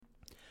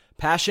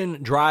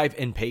Passion, drive,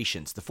 and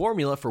patience. The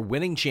formula for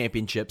winning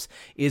championships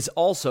is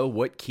also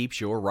what keeps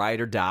your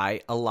ride or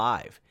die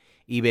alive.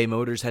 eBay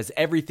Motors has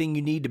everything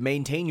you need to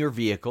maintain your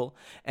vehicle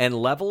and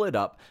level it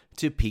up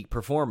to peak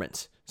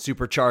performance.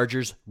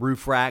 Superchargers,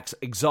 roof racks,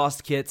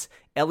 exhaust kits,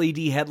 LED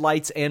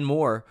headlights, and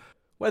more.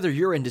 Whether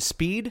you're into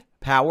speed,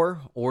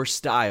 power, or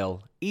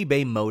style,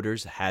 eBay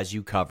Motors has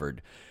you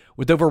covered.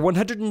 With over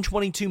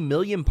 122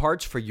 million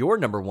parts for your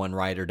number one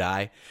ride or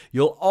die,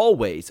 you'll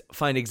always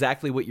find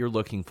exactly what you're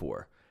looking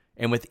for.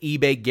 And with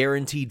eBay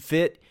Guaranteed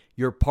Fit,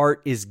 your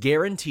part is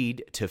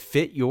guaranteed to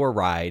fit your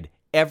ride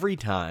every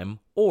time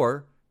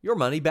or your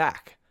money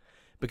back.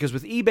 Because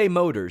with eBay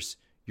Motors,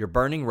 you're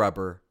burning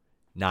rubber,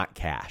 not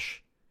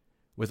cash.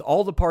 With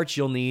all the parts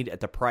you'll need at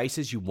the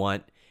prices you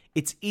want,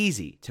 it's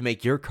easy to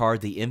make your car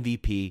the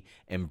MVP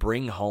and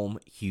bring home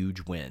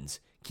huge wins.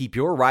 Keep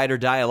your ride or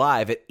die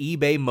alive at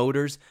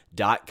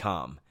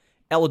ebaymotors.com.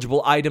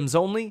 Eligible items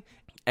only.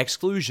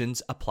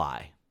 Exclusions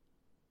apply.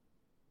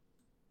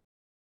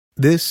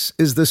 This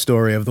is the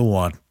story of the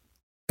one.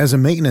 As a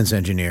maintenance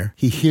engineer,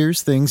 he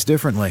hears things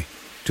differently.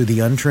 To the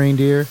untrained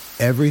ear,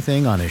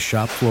 everything on his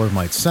shop floor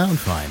might sound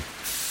fine,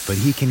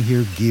 but he can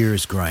hear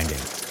gears grinding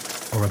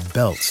or a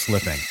belt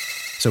slipping.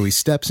 So he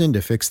steps in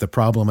to fix the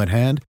problem at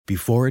hand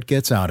before it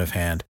gets out of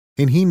hand.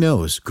 And he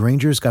knows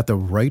Grainger's got the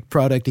right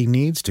product he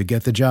needs to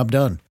get the job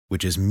done,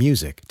 which is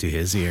music to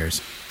his ears.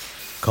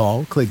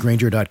 Call, click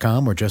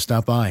Grainger.com, or just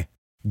stop by.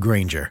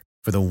 Grainger,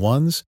 for the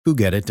ones who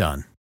get it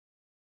done.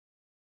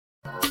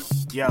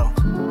 Yo.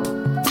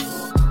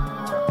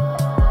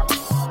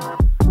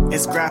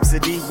 It's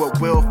Grapsody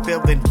with Will,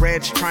 Phil, and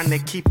Reg, trying to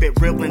keep it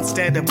real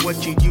instead of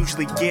what you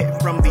usually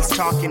get from these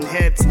talking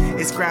heads.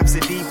 It's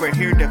Grapsody, we're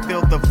here to fill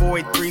the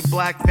void. 3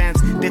 black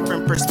fans,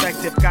 different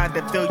perspective, got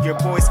to fill your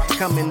voice.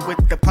 Coming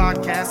with the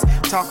podcast,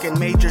 talking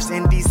majors,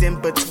 indies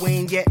in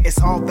between. Yeah,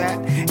 it's all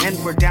that, and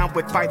we're down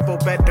with Fightful,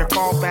 better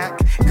fall back.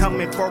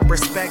 Coming for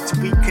respect,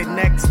 we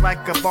connect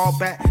like a ball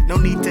bat. No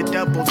need to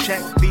double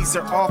check, these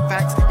are all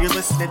facts. You're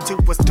listening to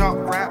us talk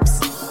raps.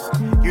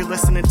 You're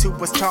listening to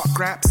us talk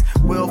raps.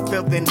 Will,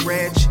 Phil, and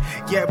Reg.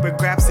 Yeah, we're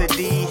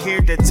Grapsody,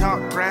 here to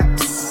talk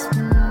raps.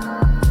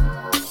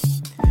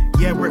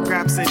 Yeah, we're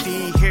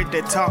Grapsody, here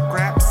to talk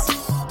raps.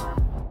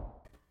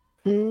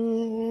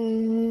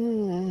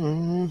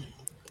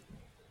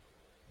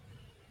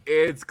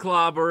 It's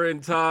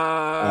clobbering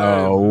time.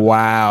 Oh,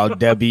 wow.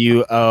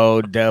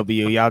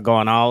 W-O-W. Y'all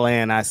going all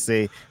in, I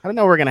see. I don't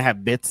know we're going to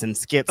have bits and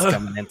skits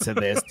coming into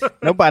this.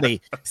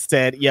 Nobody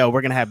said, yo,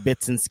 we're going to have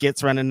bits and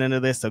skits running into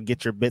this, so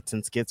get your bits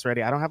and skits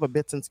ready. I don't have a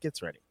bits and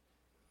skits ready.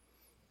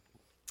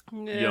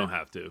 Yeah. You don't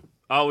have to.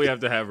 All we have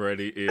to have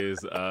ready is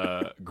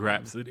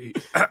Grapsody,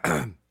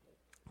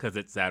 because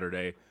it's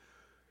Saturday.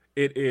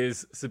 It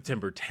is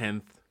September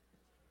 10th.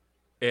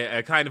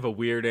 A kind of a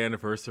weird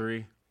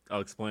anniversary.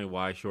 I'll explain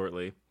why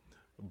shortly.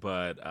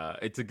 But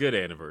it's a good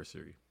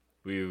anniversary.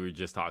 We were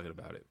just talking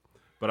about it.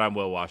 But I'm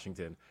Will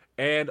Washington.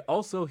 And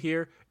also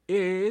here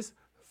is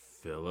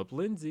Philip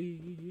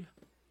Lindsay.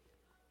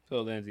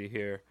 Phil Lindsay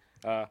here.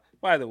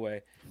 By the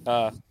way,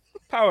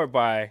 powered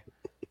by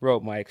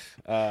Rode Mics.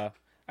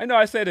 I know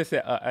I say this.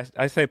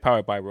 I say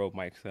powered by Rode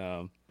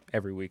Mics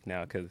every week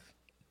now because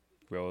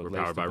we're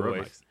powered by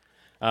Rode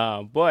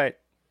Mics. But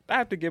I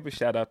have to give a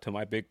shout out to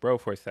my big bro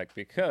for a sec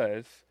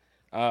because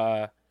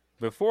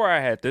before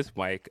I had this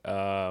mic,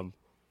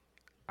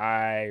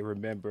 I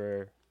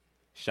remember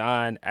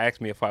Sean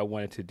asked me if I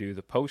wanted to do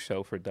the post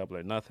show for Double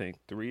or Nothing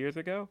 3 years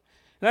ago,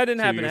 and I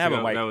didn't happen to have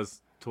a mic. That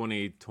was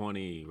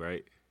 2020,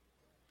 right?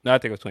 No, I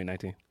think it was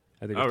 2019.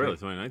 Really?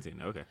 2019?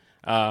 Okay.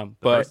 The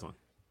first one.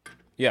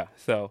 Yeah.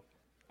 So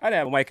I didn't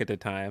have a mic at the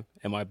time,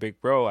 and my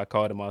big bro, I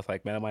called him. I was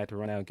like, "Man, I might have to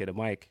run out and get a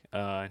mic."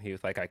 And he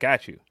was like, "I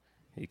got you."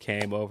 He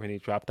came over and he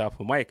dropped off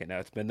a mic, and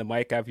that's been the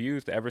mic I've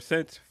used ever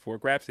since for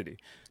Grapsody.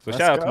 So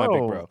shout out to my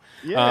big bro.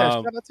 Yeah,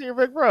 shout out to your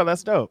big bro.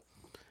 That's dope.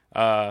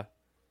 But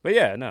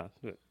yeah, no.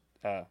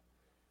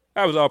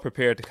 I was all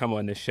prepared to come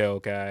on this show,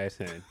 guys,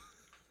 and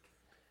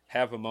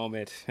have a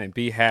moment and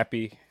be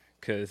happy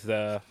because,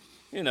 I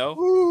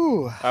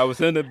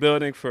was in the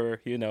building for,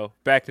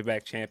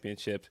 back-to-back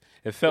championships.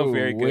 It felt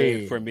very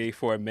good for me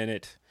for a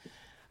minute.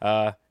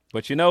 But,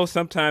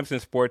 sometimes in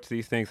sports,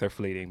 these things are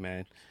fleeting,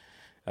 man.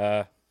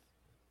 I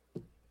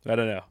don't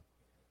know.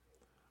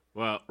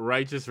 Well,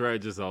 Righteous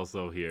Reg is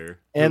also here.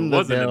 In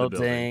the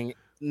building.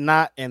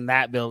 Not in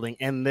that building,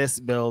 in this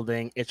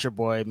building. It's your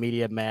boy,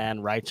 Media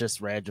Man,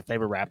 Righteous Reg, your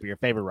favorite rapper, your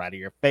favorite writer,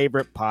 your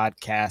favorite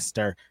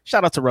podcaster.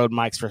 Shout out to Rode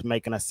Mics for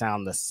making us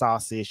sound the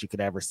sauciest you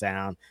could ever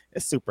sound.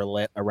 It's super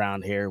lit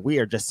around here. We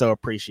are just so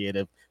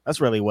appreciative.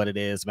 That's really what it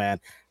is, man.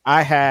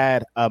 I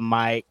had a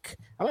mic.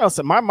 I don't know,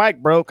 so my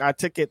mic broke. I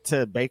took it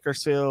to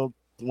Bakersfield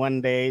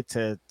one day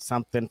to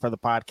something for the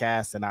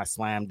podcast, and I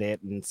slammed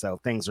it, and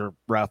so things are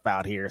rough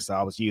out here. So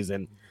I was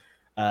using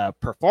a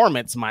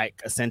performance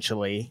mic,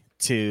 essentially,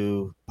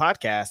 to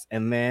podcast,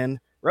 and then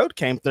Rode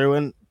came through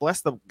and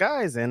blessed the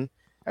guys, and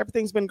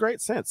everything's been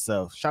great since.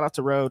 So shout out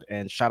to Rode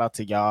and shout out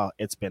to y'all.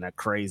 It's been a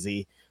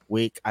crazy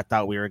week. I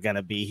thought we were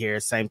gonna be here,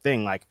 same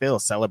thing like Phil,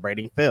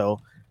 celebrating Phil.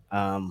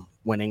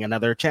 winning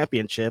another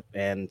championship,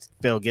 and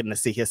Phil getting to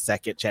see his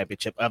second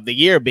championship of the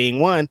year being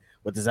won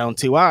with his own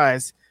two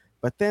eyes.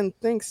 But then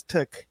things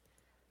took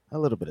a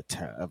little bit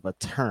of a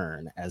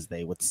turn, as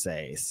they would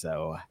say.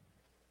 So,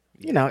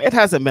 it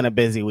hasn't been a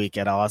busy week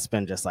at all. It's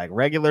been just like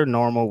regular,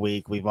 normal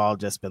week. We've all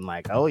just been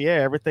like, oh, yeah,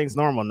 everything's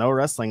normal. No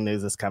wrestling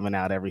news is coming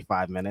out every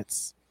 5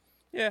 minutes.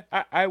 Yeah,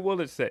 I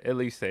will at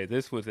least say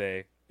this was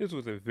a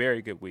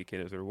very good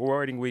weekend. It was a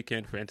rewarding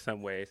weekend in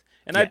some ways.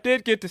 And I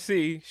did get to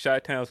see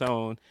Chi-Town's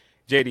own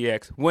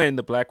JDX win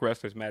the Black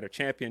Wrestlers Matter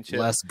Championship.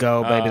 Let's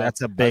go, baby.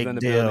 That's a big I was in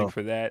the deal. building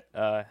for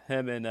that.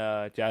 Him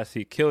and Josh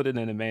C killed it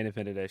in the main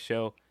event of that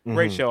show.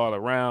 Great show all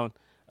around.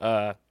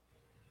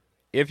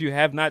 If you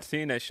have not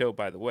seen that show,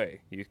 by the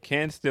way, you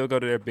can still go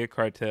to their Big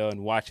Cartel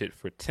and watch it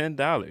for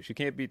 $10. You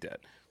can't beat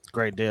that.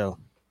 Great deal.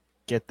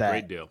 Get that.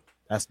 Great deal.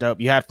 That's dope.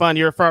 You had fun?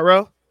 You were front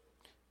row?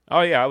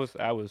 Oh yeah, I was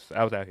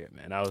out here,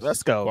 man. I was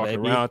Let's go, walking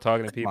baby. around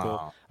talking to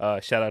people.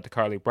 Shout out to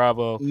Carly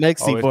Bravo.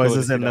 Mixie Always Boys cool to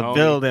is see in the homie.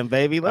 building,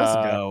 baby. Let's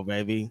go,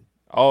 baby.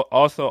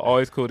 Also,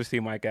 always cool to see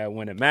my guy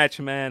win a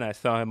match, man. I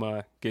saw him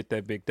get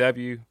that big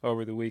W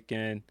over the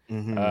weekend.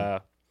 Yeah,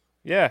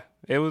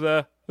 it was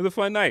a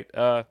fun night.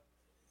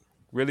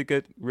 Really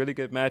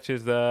good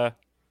matches.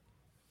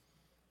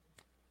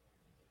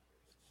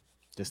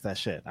 Just that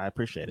shit. I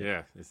appreciate it.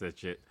 Yeah, it's that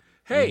shit.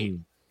 Hey,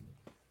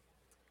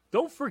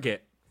 don't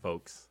forget,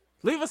 folks,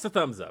 leave us a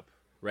thumbs up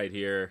right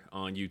here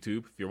on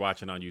YouTube if you're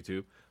watching on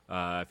YouTube.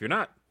 If you're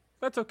not,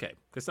 that's okay.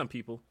 Because a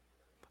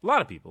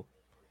lot of people,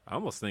 I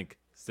almost think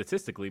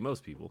statistically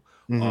most people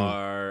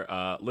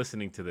are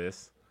listening to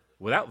this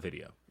without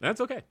video. And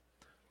that's okay.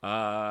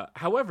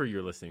 However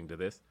you're listening to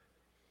this,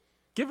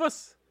 give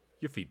us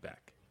your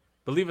feedback.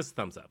 But leave us a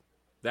thumbs up.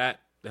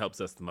 That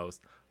helps us the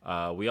most.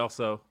 We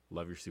also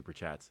love your super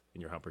chats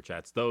and your humper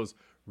chats. Those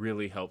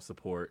really help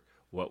support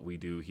what we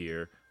do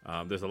here.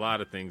 There's a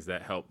lot of things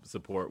that help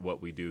support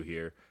what we do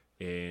here,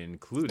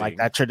 including Like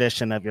that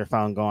tradition of your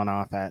phone going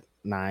off at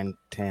 9,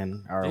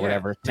 10, or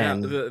whatever,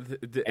 10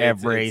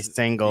 every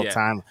single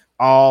time.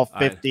 All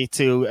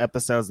 52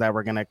 episodes that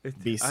we're going to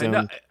be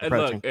soon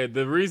approaching. Look,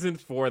 the reason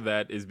for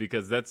that is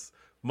because that's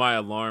my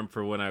alarm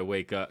for when I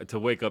wake up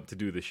to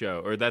do the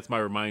show, or that's my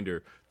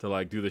reminder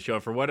to do the show.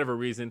 For whatever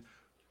reason,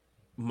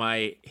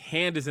 my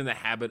hand is in the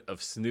habit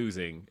of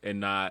snoozing and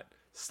not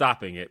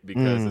stopping it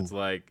because it's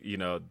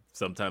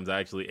sometimes I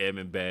actually am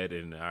in bed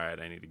and all right,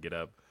 I need to get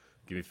up.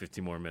 Give me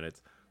 15 more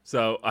minutes.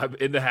 So I'm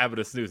in the habit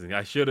of snoozing.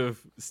 I should have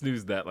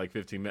snoozed that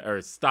 15 minutes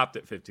or stopped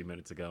it 15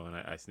 minutes ago, and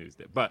I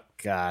snoozed it. But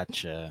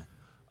gotcha.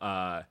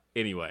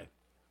 Anyway,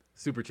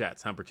 super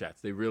chats, humper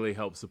chats, they really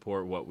help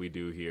support what we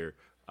do here.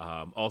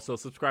 Also,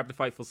 subscribe to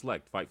Fightful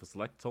Select. Fightful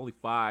Select, it's only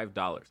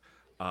 $5.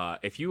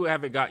 If you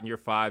haven't gotten your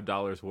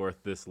 $5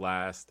 worth this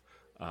last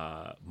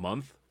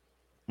month,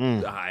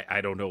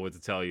 I don't know what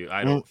to tell you.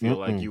 I don't feel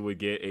like you would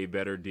get a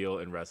better deal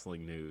in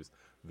wrestling news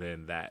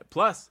than that.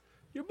 Plus,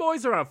 your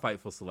boys are on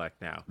Fightful Select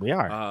now. We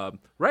are.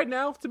 Right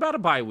now, it's about a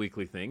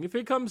bi-weekly thing. If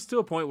it comes to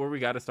a point where we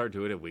got to start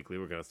doing it weekly,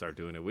 we're going to start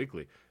doing it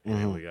weekly. And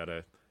then we got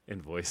to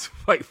invoice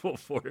Fightful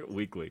for it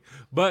weekly.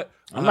 But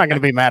I'm not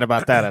going to be mad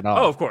about that at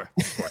all. Oh, of course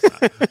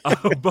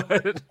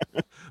not.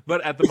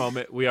 But at the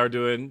moment, we are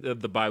doing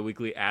the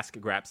bi-weekly Ask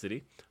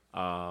Grapsity.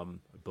 I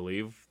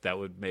believe that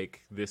would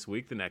make this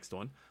week the next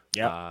one.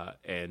 Yeah.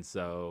 And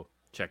so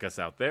check us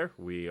out there.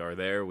 We are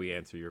there. We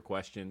answer your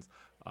questions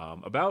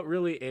about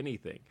really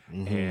anything.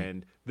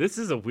 And this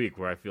is a week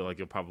where I feel like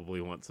you'll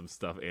probably want some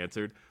stuff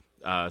answered.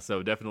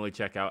 So definitely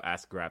check out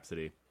Ask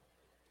Grapsity.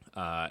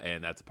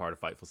 And that's a part of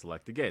Fightful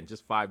Select. Again,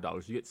 just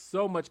 $5. You get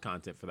so much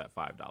content for that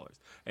 $5.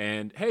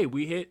 And hey,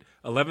 we hit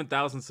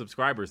 11,000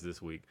 subscribers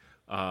this week.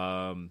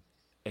 And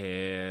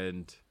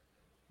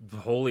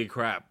holy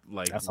crap,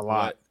 that's a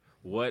lot.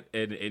 What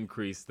an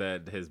increase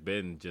that has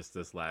been just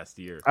this last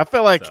year. I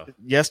feel like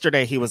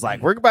yesterday he was like,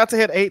 we're about to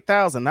hit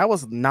 8,000. That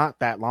was not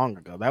that long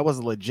ago. That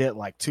was legit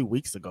 2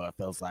 weeks ago, it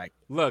feels like.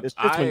 Look, it's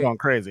been going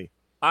crazy.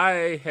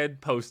 I had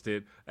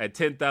posted at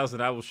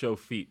 10,000, I will show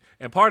feet.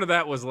 And part of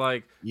that was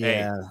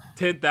hey,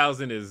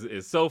 10,000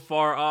 is so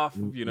far off.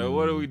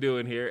 What are we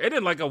doing here? And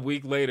then a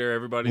week later,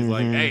 everybody's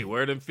like, hey,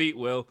 where are them feet,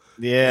 Will?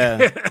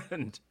 Yeah.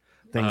 And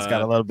things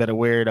got a little bit of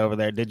weird over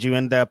there. Did you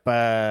end up popping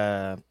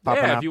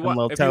out some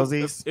little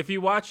toesies? If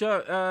you watch,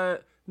 toes,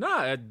 what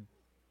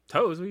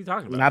are you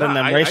talking about? Not in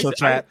them racial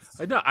chats.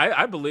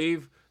 I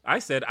believe I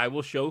said I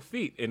will show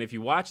feet. And if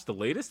you watch the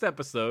latest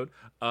episode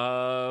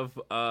of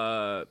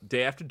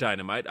Day After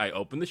Dynamite, I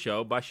opened the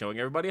show by showing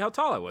everybody how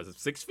tall I was.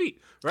 It's 6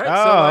 feet, right?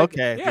 Oh,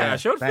 okay. Yeah, I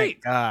showed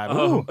feet.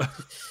 God.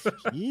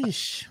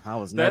 Yeesh. I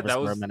was nervous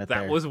for a minute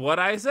there. That was what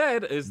I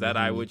said, is that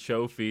I would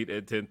show feet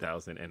at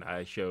 10,000, and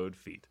I showed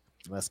feet.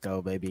 Let's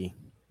go, baby.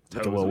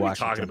 Toes. What are you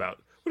talking about?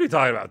 What are you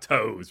talking about?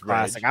 Toes, right?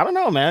 Classic. I don't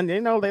know, man. They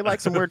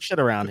like some weird shit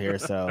around here,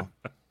 so.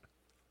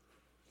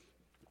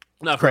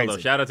 No,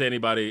 crazy. Shout out to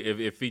anybody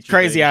if features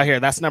crazy out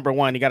here. That's number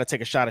one. You got to take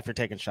a shot if you're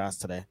taking shots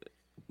today.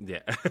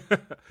 Yeah.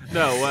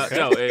 No,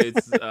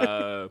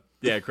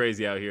 it's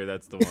Crazy Out Here.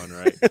 That's the one,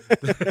 right?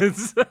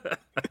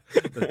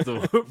 That's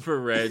the one for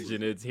Reg,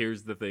 and it's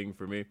Here's the Thing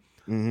for me.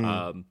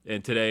 Mm-hmm.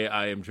 And today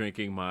I am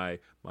drinking my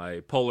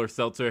Polar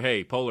Seltzer.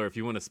 Hey, Polar, if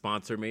you want to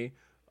sponsor me,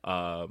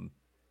 that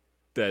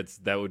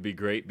would be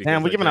great. Because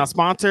Damn, we're giving out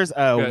sponsors.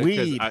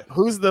 Weed.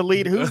 Who's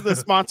the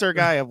sponsor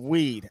guy of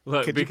weed?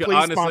 Look, Could you because, please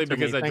honestly, sponsor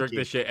because me? I Thank drink you.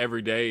 this shit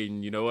every day,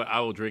 and you know what? I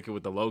will drink it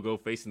with the logo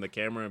facing the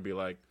camera and be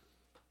like,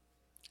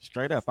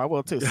 Straight up, I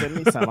will too. Send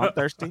me some. I'm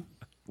thirsty.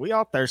 We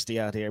all thirsty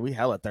out here. We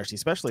hella thirsty,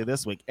 especially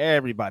this week.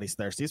 Everybody's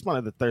thirsty. It's one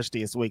of the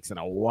thirstiest weeks in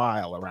a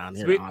while around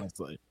here,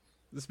 honestly.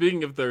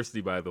 Speaking of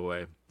thirsty, by the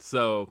way,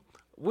 so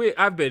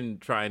I've been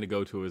trying to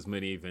go to as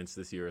many events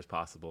this year as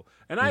possible,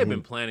 and I had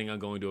been planning on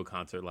going to a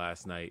concert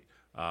last night,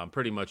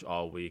 pretty much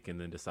all week,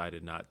 and then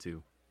decided not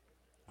to,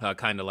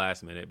 kind of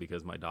last minute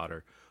because my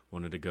daughter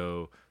wanted to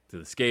go to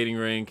the skating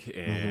rink,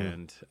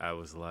 and I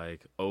was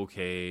like,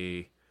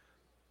 okay,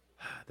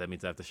 that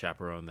means I have to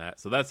chaperone that.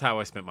 So that's how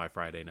I spent my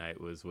Friday night,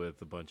 was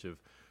with a bunch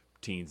of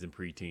teens and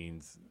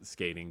preteens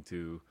skating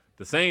to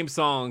the same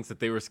songs that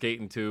they were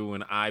skating to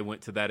when I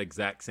went to that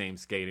exact same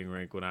skating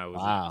rink when I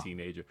was a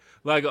teenager.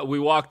 Like, we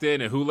walked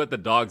in and Who Let the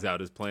Dogs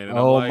Out is playing. And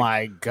Oh I'm like,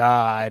 my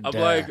God.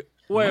 I'm like,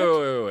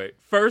 wait.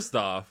 First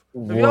off,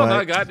 have y'all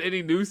not got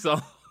any new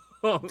songs?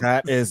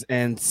 That is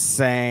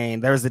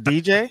insane. There was a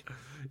DJ?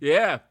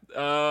 Yeah.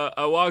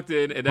 I walked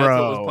in and that's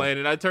what was playing.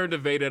 And I turned to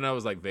Veda and I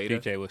was like, Veda.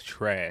 DJ was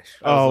trash.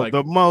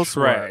 The most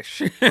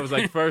Trash. I was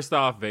like, first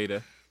off,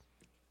 Veda,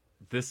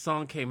 this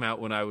song came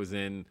out when I was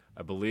in,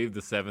 I believe,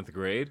 the 7th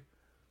grade.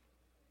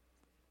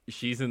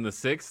 She's in the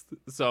 6th.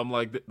 So I'm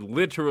like,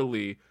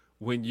 literally,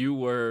 when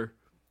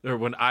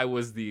I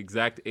was the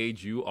exact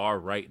age you are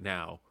right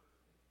now.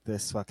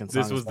 This fucking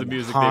song This was the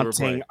music haunting they were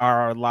playing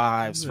our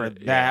lives for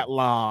that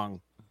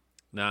long.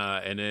 Nah,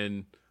 and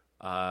then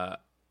I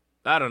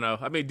don't know.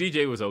 I mean,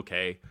 DJ was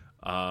okay.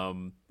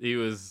 He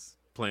was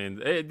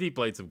playing. He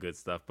played some good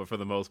stuff, but for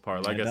the most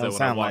part, like I said,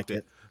 when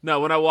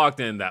I walked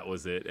in, that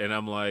was it. And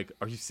I'm like,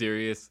 "Are you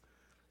serious?"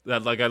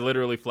 That I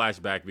literally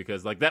flashed back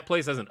because that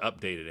place hasn't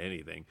updated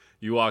anything.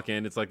 You walk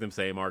in, it's like them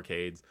same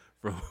arcades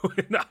from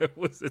when I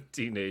was a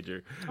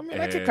teenager. I mean,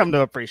 I could come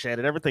to appreciate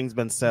it. Everything's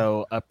been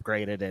so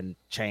upgraded and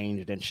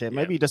changed and shit.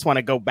 Maybe you just want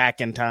to go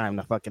back in time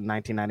to fucking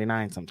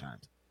 1999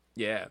 sometimes.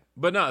 Yeah,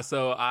 but no.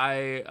 So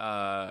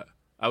I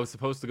was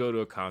supposed to go to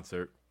a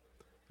concert.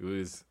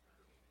 It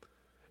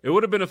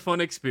would have been a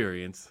fun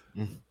experience.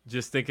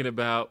 Just thinking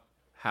about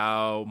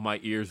how my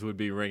ears would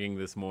be ringing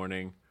this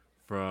morning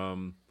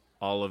from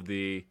all of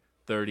the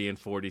 30 and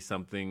 40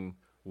 something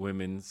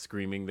women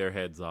screaming their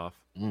heads off.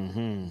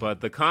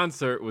 But the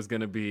concert was going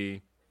to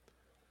be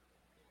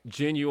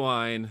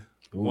Genuine,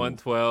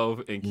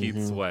 112, and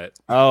Keith Sweat.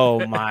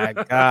 Oh my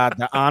God.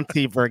 The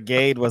Auntie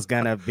Brigade was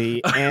going to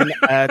be in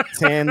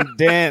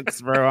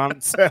attendance, bro.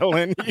 I'm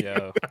telling you.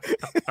 Yo.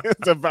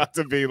 It's about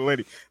to be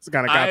litty. It's the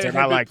kind of concert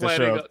I like to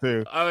show up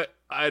to.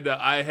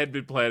 I had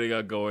been planning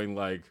on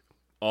going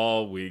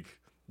all week.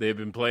 They've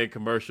been playing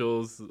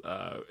commercials.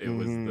 It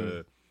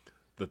was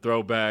the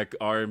throwback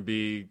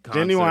R&B concert.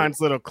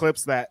 Genuine's little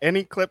clips,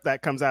 any clip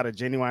that comes out of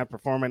Genuine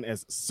performing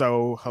is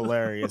so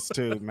hilarious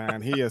too,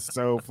 man. He is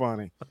so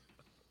funny.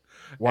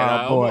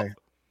 Wild boy.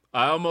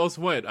 I almost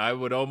went. I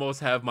would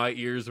almost have my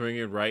ears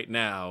ringing right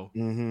now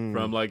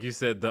from, like you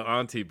said, the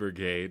Auntie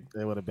Brigade.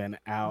 They would have been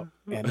out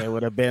and they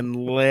would have been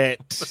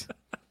lit.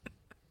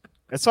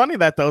 It's funny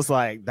that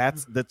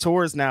that's the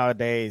tours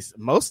nowadays.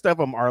 Most of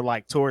them are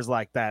like tours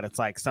like that. It's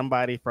like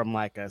somebody from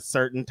like a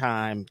certain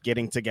time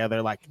getting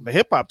together. Like the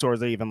hip hop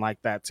tours are even like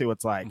that too.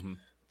 It's like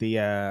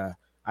the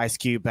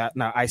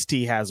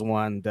Ice-T has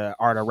one, the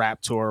Art of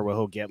Rap tour, where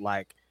he'll get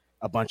like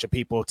a bunch of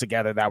people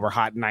together that were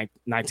hot in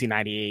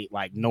 1998,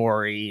 like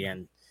Nori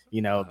and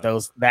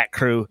that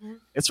crew.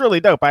 It's really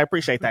dope. I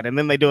appreciate that. And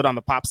then they do it on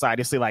the pop side.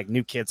 You see like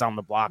New Kids on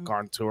the Block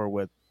on tour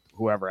with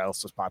whoever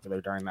else was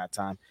popular during that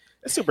time.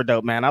 It's super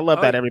dope, man. I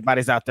love that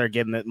everybody's out there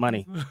getting that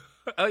money.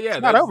 Oh yeah,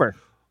 it's not over.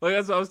 Like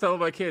that's what I was telling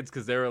my kids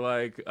because they were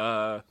like,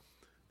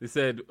 they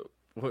said,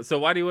 "So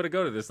why do you want to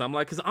go to this?" I'm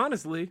like, "Because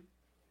honestly,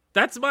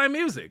 that's my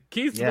music.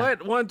 Keith Sweat,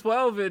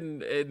 112,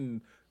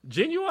 and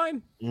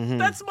Genuine.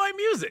 That's my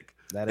music.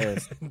 That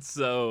is."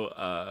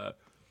 So,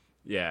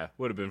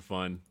 would have been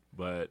fun,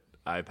 but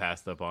I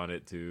passed up on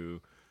it to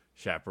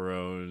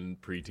chaperone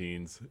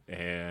preteens,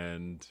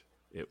 and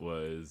it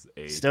was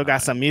still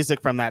got some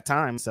music from that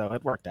time, so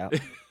it worked out.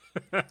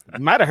 You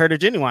might have heard a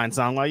Genuine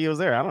song while you was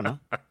there. I don't know.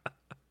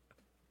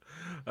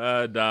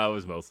 Nah, it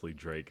was mostly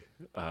Drake.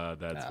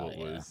 That's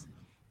was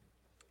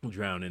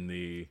drowning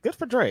the. Good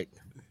for Drake.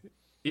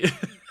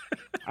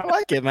 I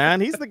like it,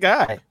 man. He's the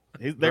guy.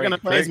 They're gonna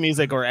play his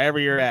music wherever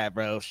you're at,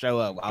 bro. Show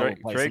up.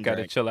 Drake got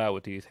to chill out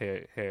with these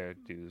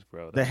hairdos,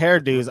 bro. The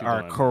hairdos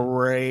are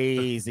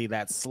crazy.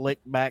 That slick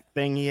back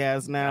thing he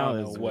has now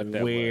is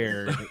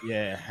weird.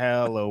 Yeah,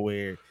 hella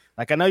weird.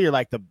 Like I know you're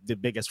like the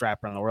biggest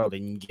rapper in the world,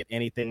 and you can get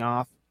anything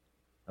off.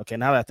 Okay,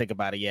 now that I think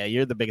about it, yeah,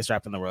 you're the biggest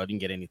rapper in the world. You can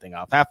get anything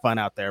off. Have fun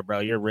out there, bro.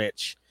 You're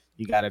rich.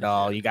 You got it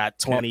all. You got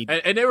 20.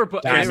 And they were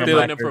playing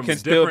them from can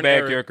still different bag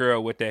eras. your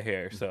girl with their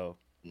hair. So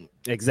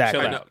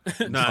Exactly. chill out.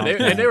 Nah,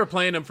 they were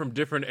playing them from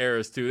different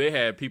eras too. They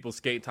had people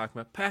skate talking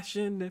about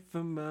passionate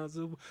from miles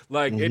away.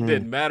 Like it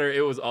didn't matter.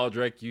 It was all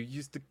Drake. You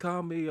used to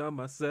call me on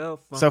my cell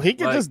phone. So he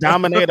could just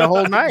dominate a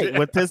whole night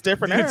with his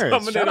different He could eras.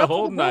 dominate Shout a out to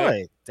whole the night.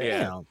 boy.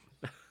 Damn.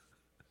 Yeah.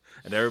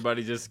 And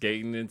everybody just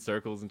skating in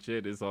circles and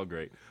shit. It's all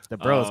great. The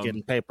bro's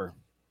getting paper.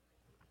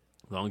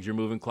 As long as you're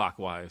moving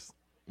clockwise,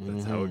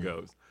 that's how it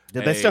goes.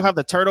 Did they still have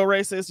the turtle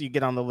races? You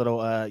get on the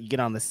little, you get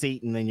on the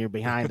seat and then you're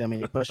behind them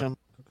and you push them.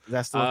 Is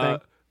that still a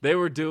thing? They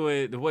were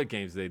doing what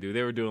games did they do?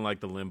 They were doing like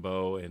the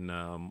limbo and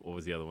what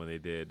was the other one they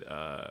did?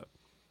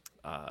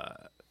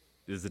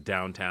 Is the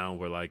downtown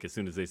where like as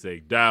soon as they say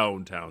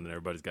downtown, then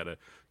everybody's got to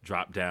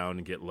drop down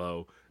and get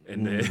low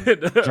and then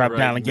Drop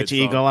down and get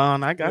your eagle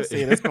on. I got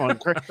see it. It's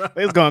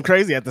going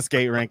crazy at the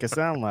skate rink. It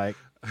sound like.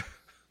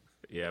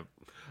 Yeah.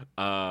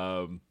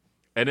 And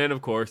then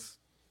of course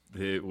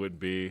it would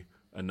be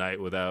a night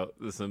without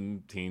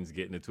some teens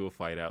getting into a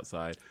fight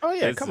outside. Oh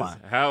yeah, This come is on.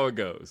 how it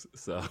goes.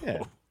 So.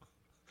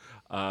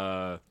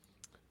 Yeah.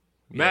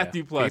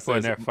 Matthew Plus people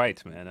in says, their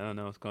fights, man. I don't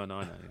know what's going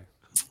on out here.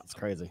 It's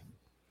crazy.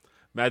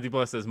 Matthew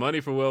Plus says, money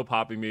for Will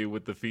popping me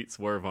with the feet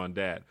swerve on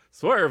dad.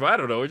 Swerve? I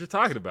don't know what you're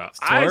talking about.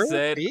 Swerve? I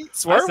said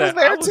Swerve was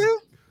there too?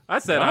 I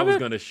said I was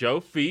going to show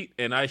feet,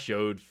 and I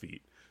showed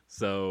feet.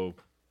 So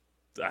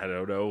I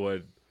don't know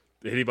what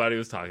anybody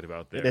was talking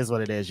about there. It is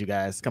what it is, you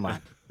guys. Come on.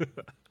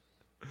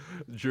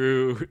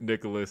 Drew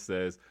Nicholas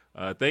says,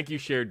 thank you,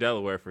 Cher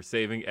Delaware, for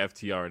saving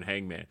FTR and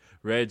Hangman.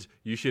 Reg,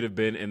 you should have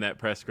been in that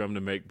press scrum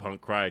to make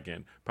Punk cry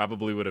again.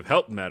 Probably would have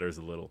helped matters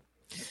a little.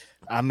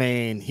 I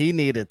mean, he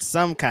needed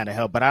some kind of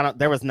help, but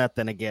there was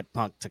nothing to get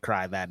Punk to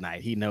cry that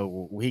night. He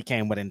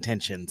came with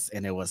intentions,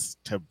 and it was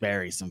to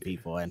bury some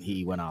people, and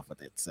he went off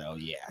with it. So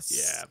yes,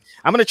 Yeah.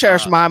 I'm gonna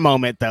cherish my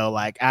moment though.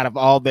 Like out of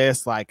all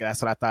this, like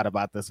that's what I thought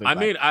about this week. I Like,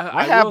 mean,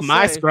 I have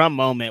my scrum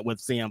moment with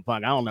CM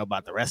Punk. I don't know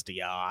about the rest of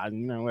y'all. You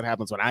know what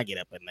happens when I get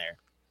up in there.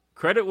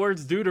 Credit where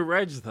it's due to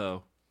Reg,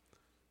 though.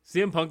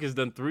 CM Punk has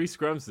done 3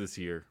 scrums this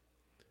year.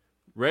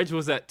 Reg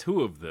was at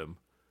 2 of them,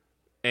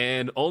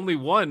 and only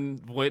one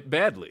went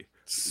badly.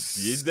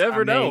 You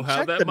never know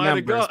how that might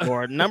have gone.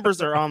 Board.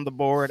 Numbers are on the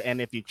board,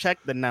 and if you check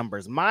the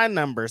numbers, my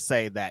numbers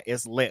say that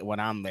it's lit when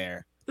I'm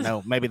there.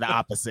 No, maybe the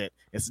opposite.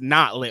 It's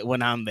not lit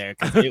when I'm there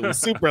because it was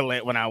super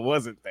lit when I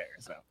wasn't there.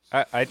 So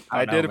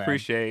I did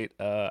appreciate.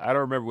 I don't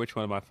remember which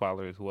one of my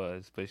followers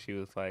was, but she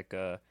was like,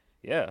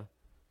 "Yeah,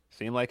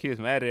 seemed like he was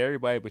mad at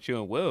everybody, but you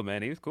and Will,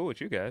 man, he was cool with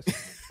you guys."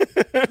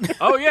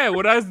 Oh yeah,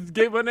 when I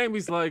gave my name,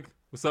 he's like,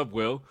 "What's up,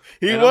 Will?"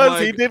 He And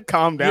I'm he like, did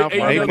calm down.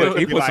 Yeah, for he a put- minute.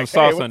 He Be put like, some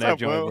sauce "Hey, on that what's up,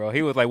 joint, Will?" bro.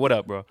 He was like, "What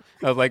up, bro?"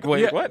 I was like,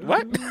 "Wait, Yeah.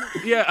 what?"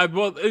 Yeah,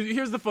 well,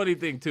 here's the funny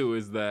thing too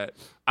is that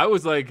I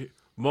was like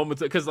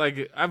moments because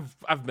like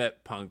I've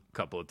met Punk a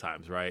couple of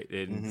times, right?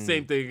 And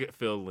same thing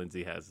Phil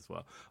Lindsay has as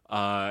well.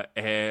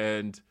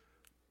 And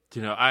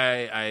you know,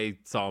 I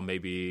saw him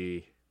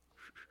maybe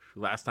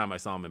last time I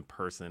saw him in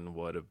person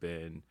would have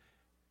been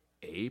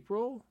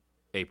April,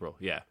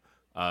 yeah.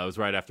 It was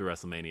right after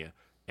WrestleMania,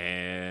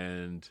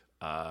 and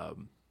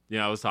you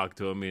know, I was talking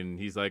to him, and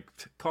he's like,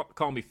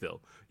 "Call me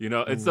Phil," you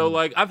know. And so,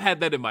 like, I've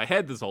had that in my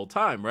head this whole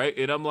time, right?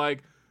 And I'm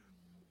like,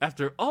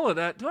 after all of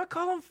that, do I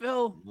call him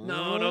Phil?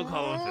 No, don't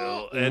call him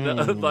Phil.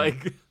 And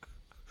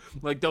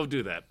like, don't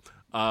do that.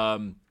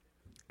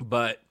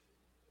 But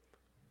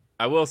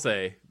I will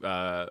say,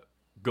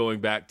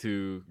 going back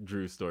to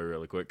Drew's story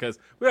really quick, because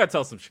we got to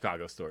tell some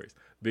Chicago stories.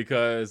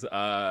 Because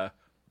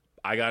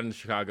I got into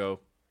Chicago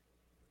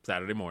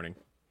Saturday morning,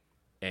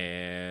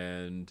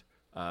 and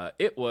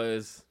it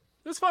was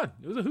fun.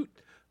 It was a hoot.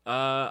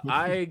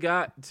 I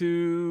got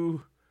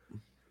to.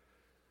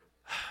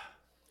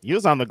 You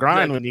was on the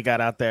grind when you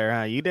got out there,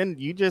 huh?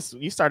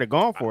 You started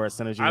going for it as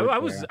soon as you. I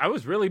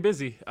was really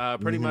busy.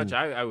 Pretty much,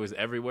 I was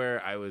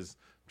everywhere. I was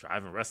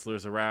driving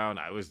wrestlers around.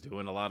 I was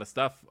doing a lot of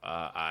stuff.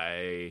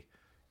 I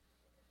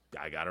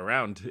got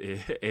around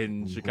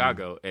in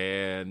Chicago,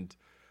 and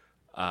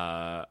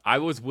I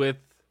was with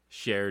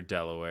Cher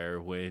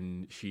Delaware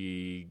when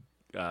she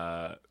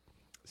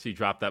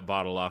dropped that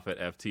bottle off at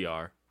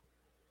FTR,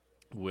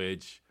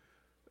 which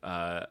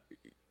I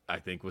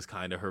think was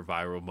kind of her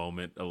viral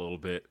moment a little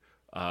bit.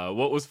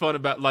 What was fun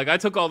about, like, I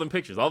took all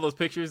those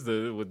pictures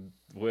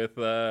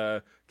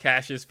with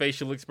Cash's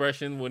facial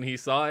expression when he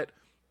saw it.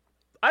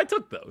 I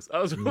took those. I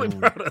was really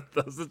proud of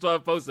those. That's why I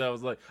posted. I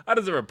was like, I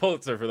deserve a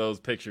Pulitzer for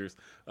those pictures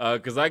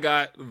because I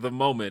got the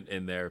moment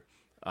in there.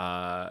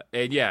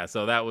 And yeah,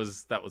 so that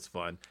was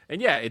fun.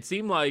 And yeah, it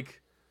seemed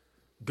like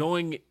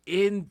going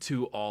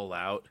into All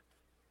Out,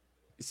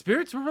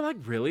 spirits were like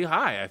really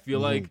high. I feel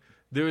like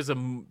there was a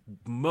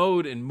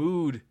mode and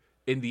mood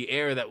in the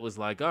air that was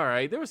like, all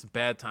right, there were some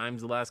bad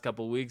times the last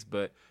couple of weeks,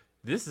 but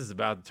this is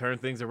about to turn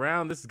things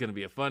around. This is going to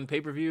be a fun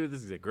pay-per-view.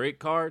 This is a great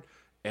card.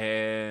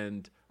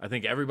 And I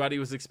think everybody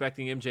was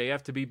expecting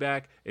MJF to be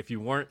back. If you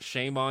weren't,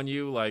 shame on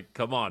you. Like,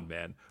 come on,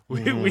 man.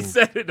 We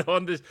said it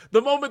on this.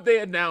 The moment they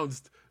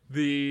announced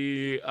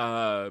the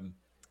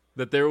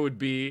that there would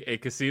be a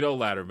casino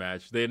ladder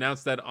match. They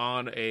announced that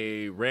on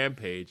a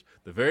Rampage.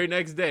 The very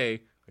next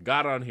day, I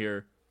got on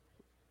here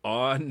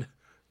on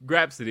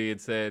Grapsody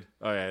and said,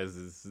 "Oh yeah, this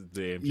is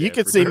the MJF You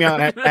could see me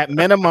on at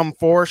minimum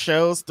 4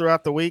 shows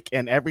throughout the week,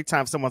 and every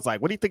time someone's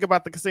like, "What do you think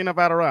about the Casino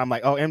Battle Royal?" I'm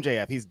like, "Oh,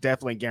 MJF. He's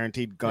definitely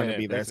guaranteed going to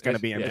be there. It's going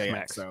to be MJF."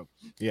 Max. So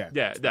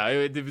yeah, no,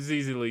 it was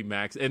easily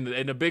Max, and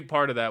a big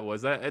part of that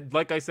was that,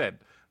 like I said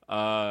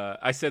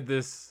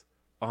this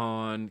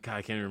on. God,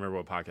 I can't even remember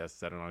what podcast I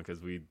said it on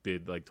because we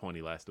did like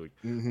 20 last week.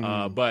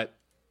 But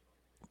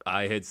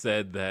I had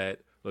said that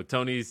look,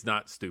 Tony's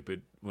not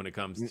stupid when it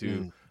comes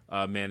to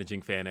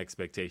managing fan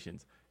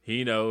expectations.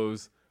 He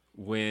knows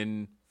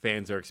when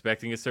fans are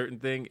expecting a certain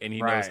thing, and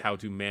he knows how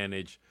to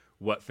manage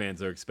what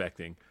fans are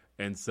expecting.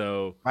 And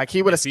so, like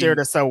he would have steered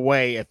us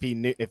away if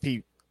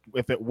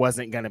it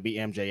wasn't going to be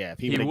MJF.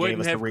 He would have gave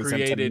us a reason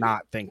to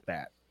not think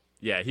that.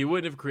 Yeah, he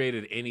wouldn't have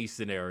created any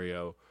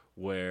scenario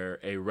where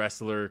a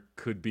wrestler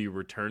could be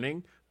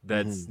returning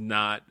that's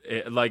not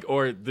like,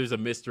 or there's a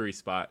mystery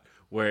spot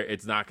where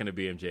it's not going to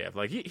be MJF.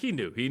 Like he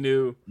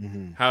knew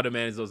how to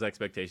manage those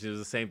expectations. It was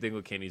the same thing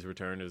with Kenny's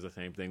return. It was the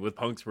same thing with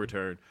Punk's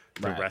return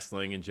to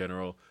wrestling in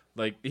general.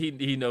 Like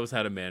he knows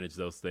how to manage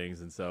those things.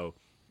 And so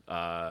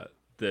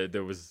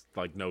there was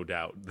like no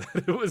doubt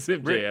that it was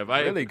MJF.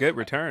 Really good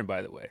return,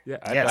 by the way. Yeah,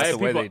 I the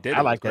way they did it.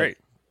 I like great.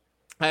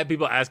 I had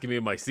people asking me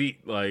in my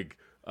seat, like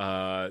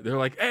they're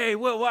like, "Hey,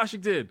 Will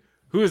Washington,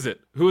 who is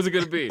it? Who is it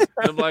going to be?" And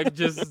I'm like,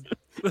 just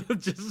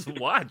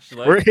watch.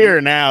 Like, we're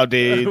here now,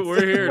 dude.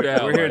 We're here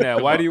now. We're here now.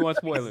 Why do you want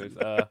spoilers?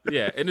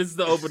 Yeah, and it's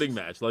the opening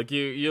match. Like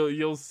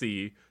you'll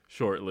see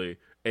shortly.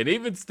 And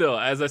even still,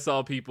 as I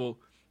saw people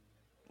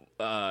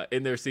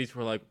in their seats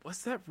were like,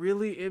 "Was that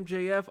really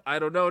MJF? I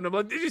don't know." And I'm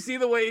like, "Did you see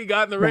the way he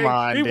got in the ring?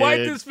 He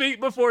wiped his feet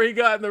before he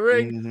got in the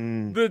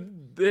ring.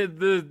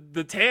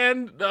 The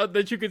tan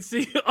that you could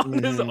see on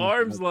his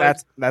arms, like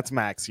that's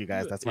Max, you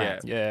guys. That's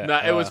Max. Yeah.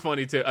 Nah, it was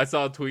funny too. I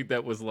saw a tweet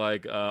that was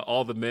like,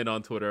 all the men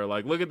on Twitter are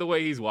like, "Look at the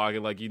way he's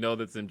walking, like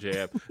that's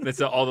MJF." And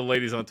so all the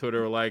ladies on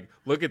Twitter were like,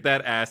 "Look at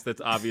that ass, that's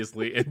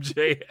obviously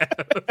MJF."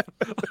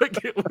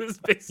 Like it was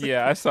basically.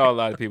 Yeah, I saw a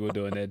lot of people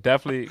doing that.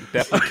 Definitely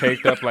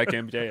caked up like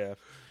MJF.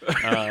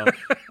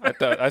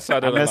 I saw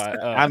that a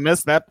lot. I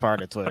missed that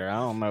part of Twitter. I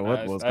don't know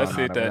what was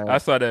going on. I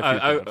saw that.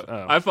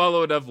 I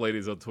follow enough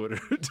ladies on Twitter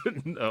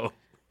to know.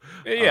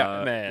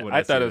 Yeah, man.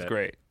 I thought it was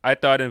great. I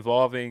thought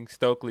involving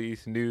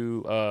Stokely's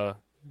new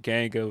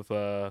gang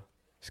of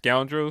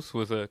scoundrels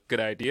was a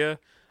good idea,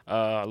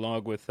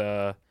 along with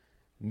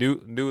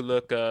new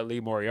look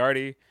Lee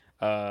Moriarty.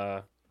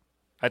 I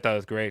thought it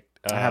was great.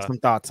 I have some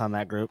thoughts on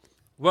that group.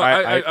 Well,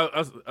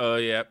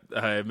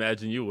 I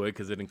imagine you would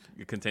because it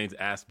contains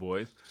ass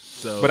boys.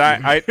 So, but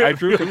I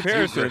drew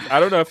comparisons. I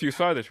don't know if you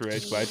saw this,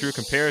 Reg, but I drew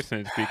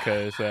comparisons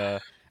because,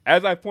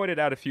 as I pointed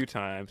out a few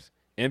times,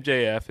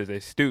 MJF is a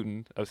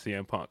student of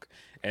CM Punk,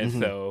 and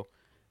so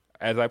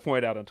as I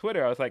pointed out on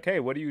Twitter, I was like, "Hey,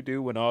 what do you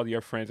do when all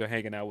your friends are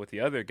hanging out with the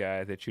other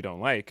guy that you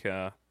don't like?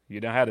 You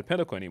don't have the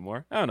Pinnacle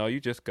anymore. I don't know. You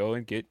just go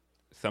and get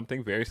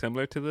something very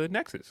similar to the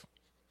Nexus."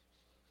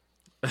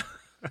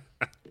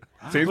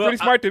 Seems pretty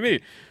smart to me.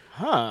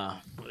 Huh.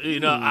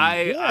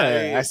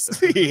 I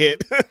see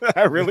it.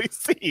 I really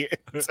see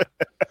it.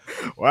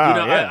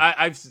 Wow.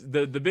 I've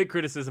the big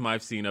criticism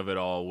I've seen of it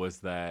all was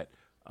that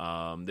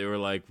they were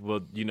like,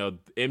 well,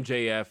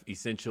 MJF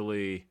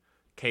essentially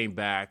came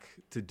back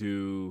to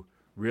do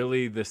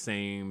really the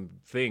same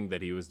thing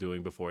that he was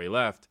doing before he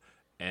left,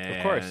 and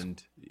of course.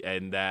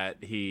 And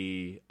that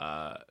he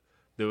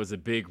there was a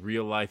big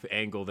real life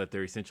angle that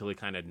they're essentially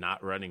kind of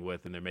not running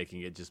with, and they're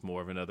making it just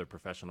more of another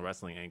professional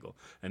wrestling angle.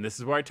 And this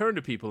is where I turn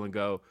to people and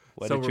go,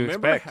 what so did you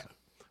remember expect?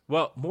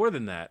 Well, more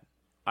than that,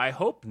 I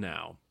hope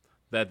now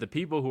that the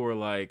people who are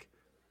like,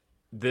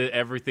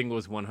 everything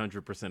was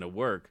 100% of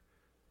work,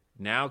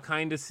 now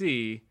kind of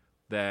see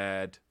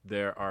that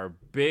there are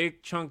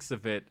big chunks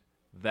of it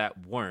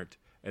that weren't.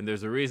 And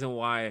there's a reason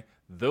why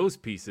those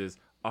pieces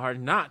are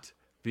not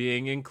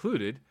being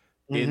included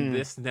in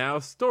this now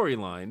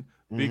storyline.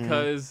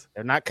 Because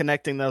they're not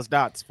connecting those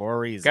dots for a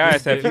reason.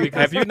 Guys,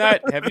 have you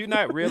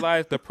not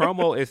realized the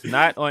promo is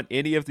not on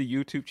any of the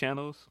YouTube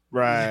channels?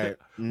 Right.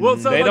 Well,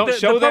 so they like don't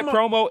show that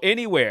promo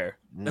anywhere.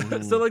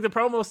 So like the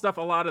promo stuff,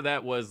 a lot of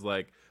that was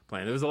like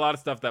planned. There was a lot of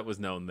stuff that was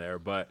known there,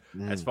 but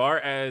as far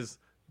as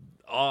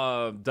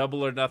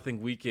Double or Nothing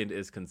weekend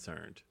is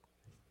concerned,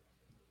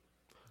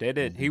 they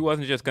did. He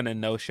wasn't just gonna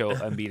no-show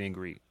a meet and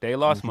greet. They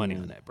lost money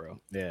on that, bro.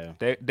 Yeah.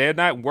 They're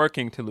not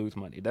working to lose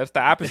money. That's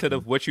the opposite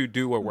of what you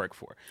do or work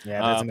for. Yeah,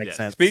 it doesn't make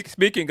sense.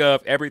 Speaking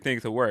of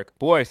everything's a work,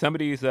 boy, some of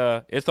these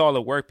it's all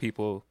a work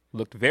people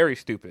looked very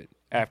stupid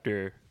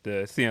after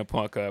the CM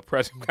Punk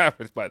press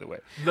conference. By the way,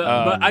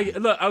 but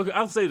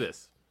I'll say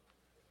this: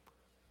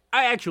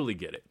 I actually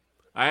get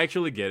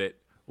it.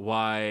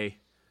 Why?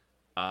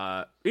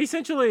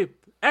 Essentially,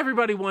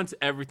 everybody wants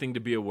everything to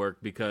be a work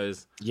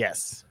because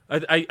yes,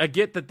 I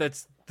get that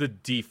that's the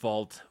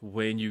default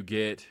when you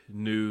get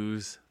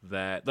news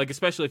that, like,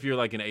 especially if you're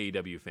like an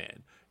AEW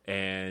fan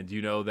and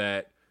you know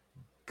that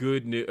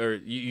good news, or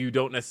you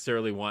don't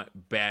necessarily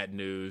want bad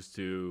news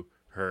to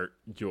hurt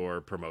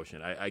your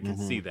promotion. I can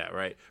see that,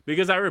 right?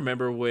 Because I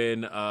remember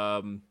when,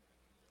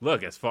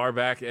 look, as far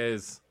back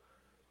as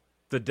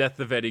the death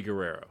of Eddie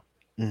Guerrero.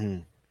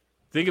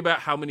 Think about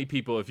how many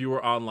people, if you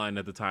were online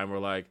at the time, were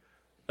like,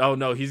 oh,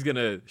 no, he's going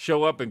to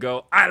show up and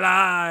go, I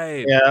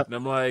lied. Yeah. And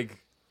I'm like,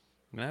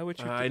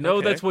 I know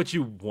okay. that's what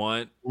you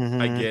want.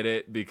 I get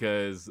it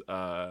because,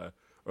 or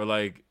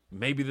like,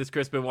 maybe this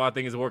Chris Benoit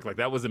thing isn't work. Like,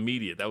 that was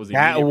immediate. That was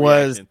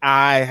reaction.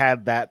 I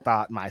had that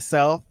thought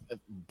myself. A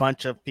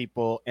bunch of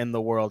people in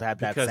the world had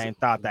that same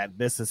thought that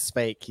this is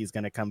fake. He's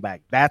going to come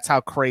back. That's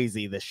how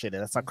crazy this shit is.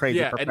 That's how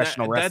crazy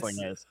professional wrestling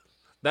is.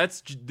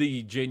 That's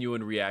the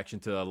genuine reaction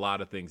to a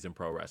lot of things in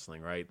pro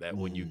wrestling, right? That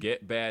when you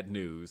get bad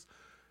news,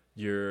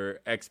 your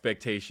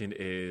expectation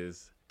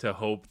is to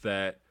hope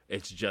that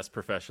it's just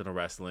professional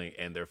wrestling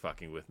and they're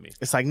fucking with me.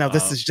 It's like, no,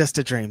 this is just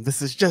a dream.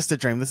 This is just a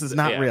dream. This is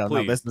not real.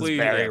 Please, no, this is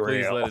very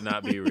real. Please let it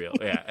not be real.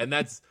 Yeah, and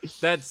that's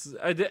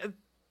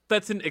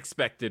an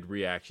expected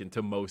reaction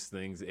to most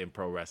things in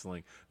pro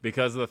wrestling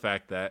because of the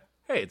fact that,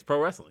 hey, it's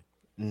pro wrestling.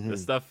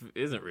 This stuff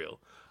isn't real.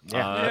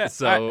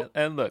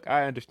 And look,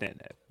 I understand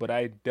that, but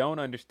I don't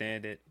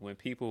understand it when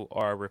people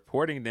are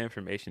reporting the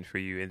information for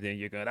you, and then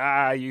you're going,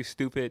 you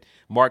stupid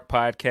Mark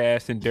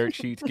podcast and dirt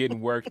sheets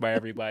getting worked by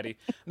everybody.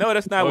 No,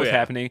 that's not what's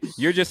happening.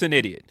 You're just an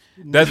idiot.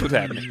 That's what's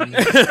happening.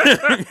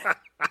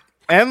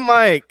 And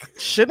like,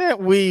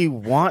 shouldn't we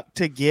want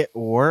to get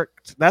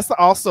worked? That's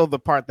also the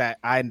part that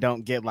I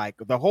don't get. Like,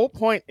 the whole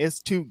point is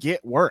to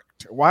get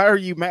worked. Why are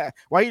you mad?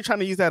 Why are you trying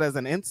to use that as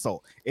an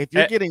insult? If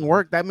you're getting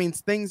worked, that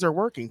means things are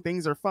working.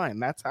 Things are fine.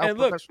 That's how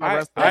professional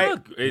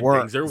wrestling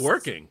works. Things are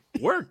working.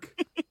 Work.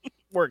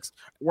 Works.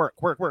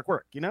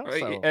 Work. You know.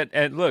 So.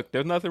 And look,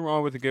 there's nothing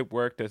wrong with the good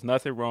work. There's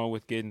nothing wrong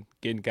with getting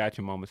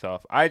gotcha moments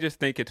off. I just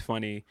think it's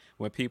funny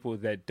when people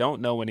that don't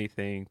know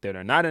anything, that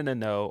are not in the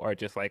know, are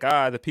just like,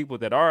 the people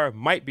that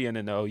might be in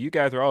the know. You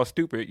guys are all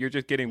stupid. You're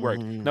just getting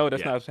worked. No,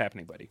 that's not what's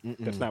happening, buddy.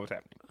 That's not what's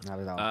happening. Not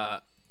at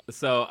all.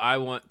 So I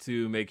want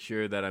to make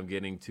sure that I'm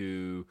getting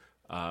to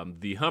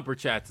the Humper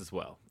chats as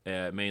well,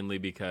 mainly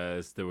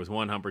because there was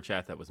one Humper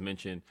chat that was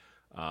mentioned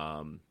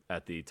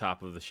at the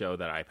top of the show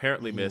that I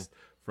apparently missed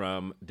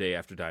from Day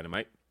After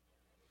Dynamite,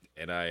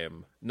 and I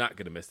am not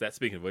going to miss that.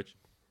 Speaking of which,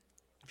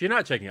 if you're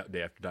not checking out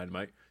Day After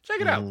Dynamite,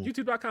 check it out.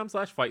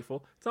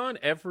 YouTube.com/Fightful. It's on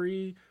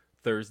every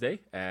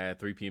Thursday at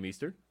 3 p.m.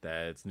 Eastern.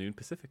 That's noon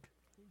Pacific.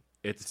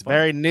 It's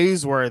very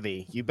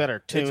newsworthy. You better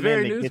tune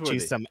in to get you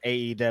newsworthy. some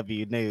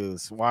AEW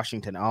news.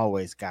 Washington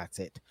always got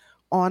it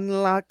on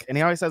lock, and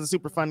he always has a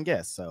super fun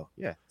guest. So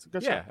yeah, it's a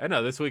good show. Yeah, I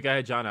know. This week I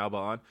had John Alba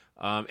on,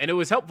 and it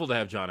was helpful to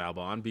have John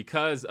Alba on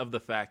because of the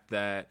fact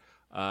that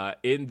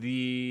in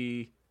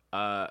the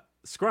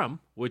scrum,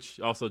 which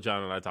also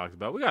John and I talked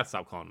about, we got to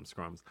stop calling them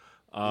scrums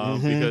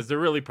because they're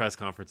really press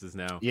conferences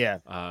now. Yeah,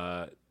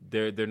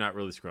 they're not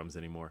really scrums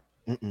anymore.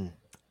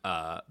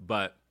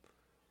 But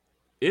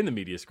in the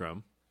media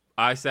scrum,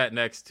 I sat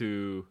next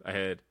to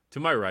to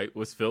my right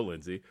was Phil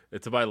Lindsay,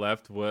 and to my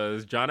left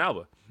was John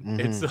Alba.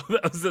 And so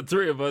that was the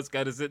three of us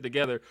kind of sitting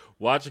together,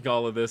 watching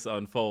all of this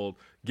unfold,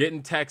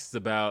 getting texts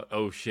about,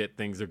 oh shit,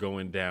 things are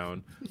going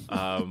down.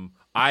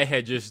 I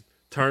had just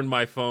turned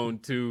my phone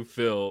to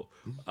Phil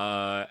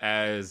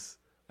as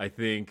I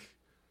think,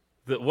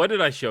 what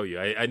did I show you?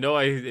 I know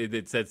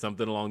it said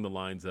something along the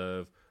lines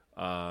of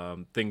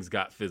things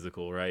got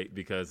physical, right?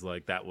 Because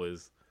like that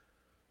was,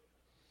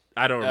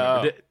 I don't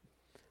remember.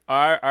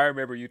 I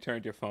remember you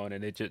turned your phone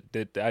and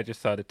I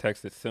just saw the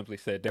text that simply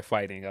said they're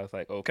fighting. I was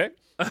like, okay.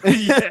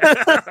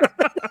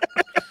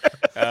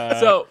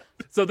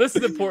 So this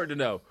is important to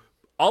know.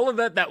 All of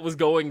that was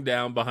going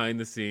down behind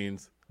the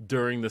scenes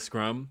during the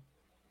scrum,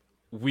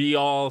 we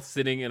all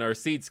sitting in our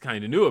seats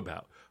kind of knew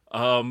about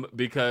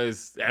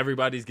because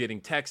everybody's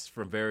getting texts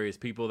from various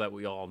people that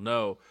we all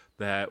know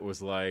that was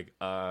like,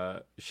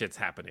 shit's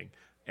happening.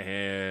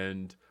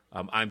 And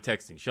I'm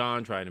texting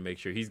Sean, trying to make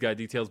sure he's got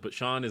details, but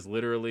Sean is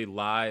literally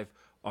live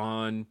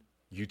on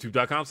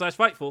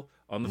youtube.com/Fightful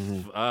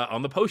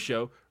on the post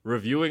show,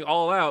 reviewing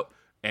All Out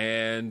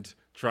and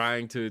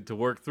trying to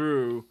work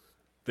through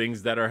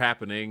things that are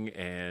happening.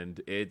 And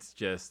it's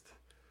just,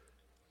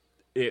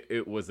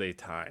 it was a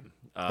time.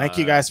 Thank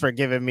you guys for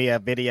giving me a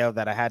video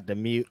that I had to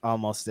mute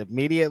almost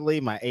immediately.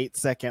 My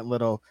 8-second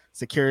little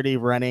security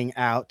running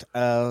out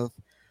of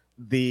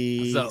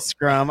the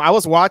scrum. I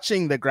was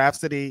watching the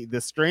Grapsody, the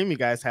stream you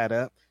guys had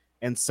up,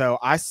 and so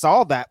I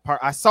saw that part.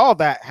 I saw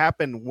that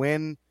happen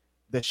when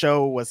the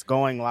show was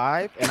going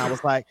live, and I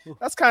was like,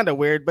 that's kind of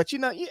weird, but you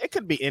know, it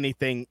could be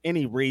anything,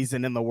 any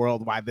reason in the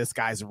world why this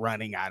guy's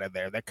running out of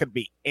there. There could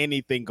be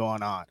anything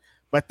going on.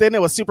 But then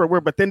it was super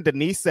weird. But then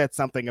Denise said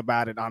something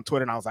about it on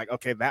Twitter, and I was like,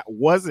 okay, it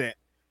wasn't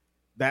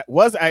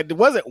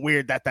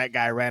weird that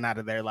guy ran out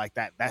of there like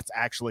that. That's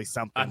actually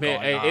something. I mean,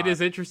 going on. It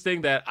is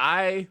interesting that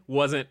I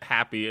wasn't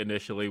happy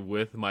initially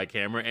with my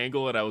camera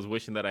angle, and I was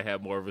wishing that I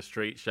had more of a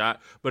straight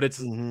shot. But it's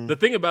the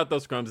thing about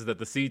those scrums is that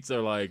the seats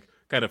are like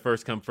kind of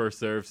first come, first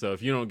serve. So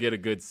if you don't get a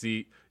good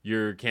seat,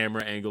 your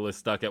camera angle is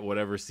stuck at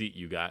whatever seat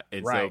you got.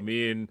 And so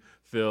me and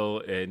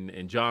Phil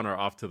and John are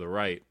off to the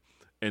right.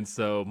 And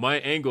so my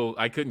angle,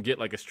 I couldn't get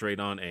like a straight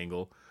on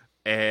angle.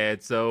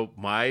 And so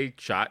my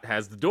shot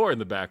has the door in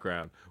the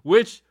background,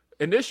 which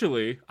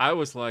initially I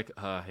was like,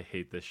 I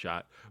hate this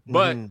shot.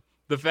 But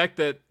the fact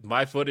that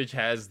my footage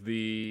has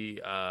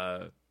the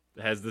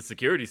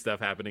security stuff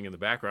happening in the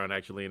background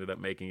actually ended up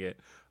making it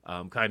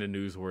kind of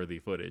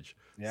newsworthy footage.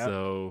 Yep.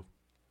 So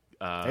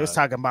they was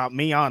talking about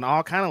me on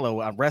all kind of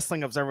low.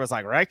 Wrestling Observer was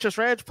like, Righteous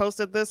Reg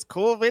posted this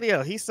cool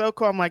video. He's so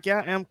cool. I'm like,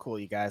 yeah, I am cool,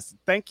 you guys.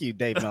 Thank you,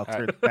 Dave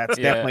Meltzer. That's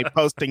definitely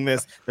posting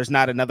this. There's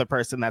not another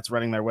person that's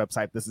running their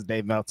website. This is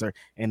Dave Meltzer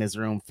in his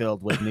room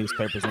filled with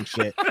newspapers and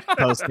shit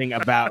posting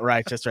about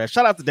Righteous Reg.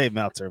 Shout out to Dave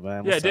Meltzer,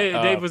 man. Yeah,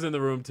 Dave was in the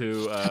room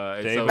too.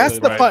 That's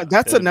the fun.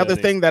 That's another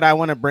thing that I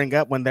want to bring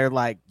up when they're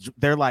like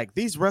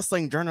these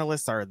wrestling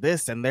journalists are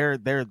this and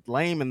they're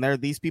lame and they're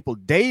these people.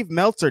 Dave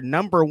Meltzer,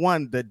 number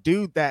one, the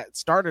dude that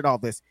started all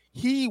this,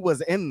 he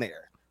was in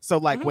there. So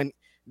like when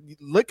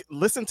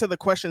listen to the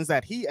questions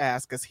that he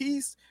asked, because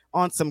he's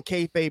on some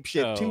kayfabe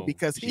shit too,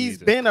 because he's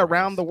been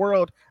around the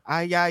world.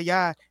 And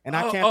I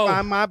can't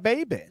find my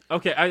baby.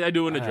 Okay, I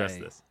do want to address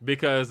this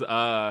because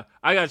I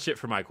got shit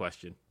for my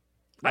question.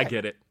 Right. I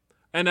get it,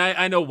 and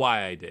I know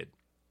why I did,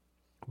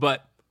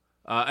 but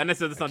and I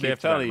said this on day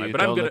after Dynamite,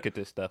 but I'm gonna look at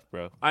this stuff,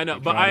 bro. I know,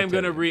 but I am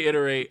gonna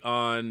reiterate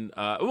on.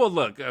 Well,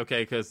 look,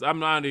 okay, because I'm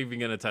not even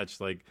gonna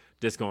touch like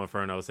Disco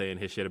Inferno saying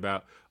his shit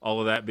about all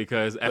of that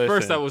because at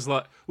first I was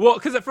like,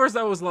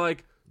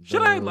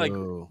 should I like,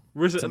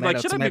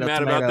 should I be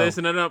mad about this?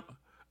 And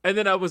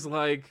then I was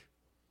like,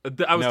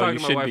 I was talking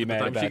to my wife at the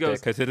time. She goes,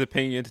 because his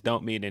opinions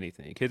don't mean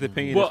anything. His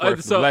opinion is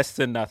worth less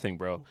than nothing,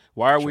 bro.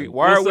 Why are we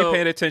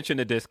paying attention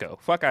to Disco?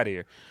 Fuck out of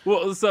here.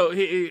 Well, so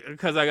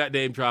because I got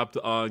name dropped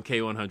on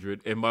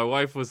K100, and my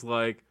wife was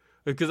like,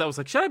 because I was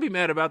like, should I be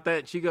mad about that?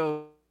 And she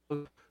goes,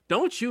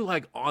 don't you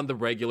like on the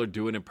regular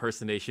do an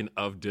impersonation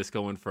of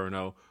Disco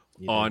Inferno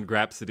on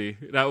Grapsody?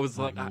 And I was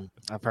like,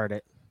 I've heard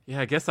it.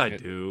 Yeah, I guess I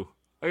do.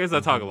 I guess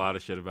I talk a lot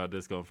of shit about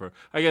Disco Inferno.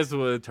 I guess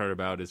the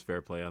turnabout is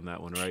fair play on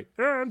that one, right?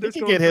 He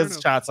can get his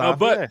shots off.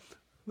 But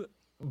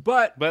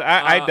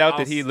I doubt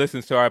that he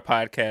listens to our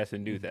podcast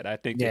and knew that. I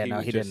think that he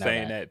was just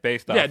saying that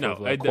based off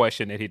of a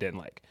question that he didn't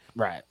like.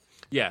 Right.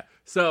 Yeah.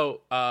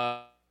 So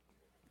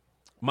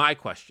my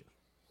question,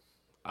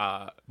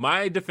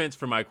 my defense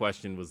for my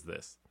question was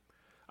this.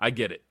 I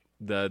get it.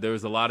 There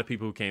was a lot of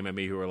people who came at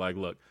me who were like,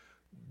 look,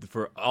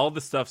 for all the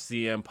stuff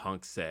CM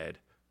Punk said,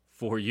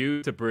 for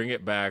you to bring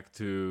it back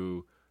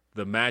to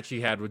the match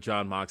he had with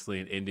Jon Moxley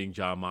and ending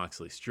Jon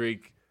Moxley's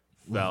streak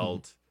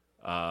felt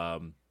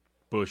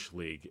Bush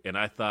League. And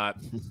I thought,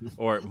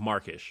 or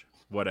Markish,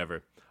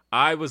 whatever.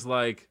 I was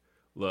like,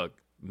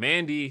 look,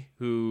 Mandy,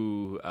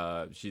 who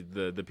she's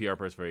the PR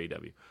person for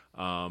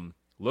AEW,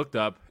 looked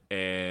up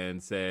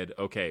and said,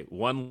 okay,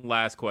 one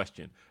last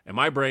question. And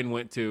my brain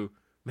went to,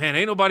 man,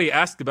 ain't nobody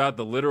asked about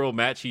the literal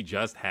match he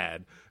just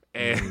had.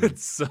 And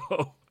so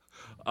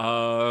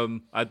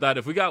I thought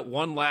if we got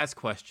one last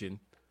question,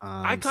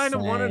 I kind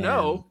of want to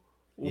know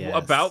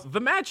about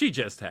the match he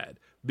just had.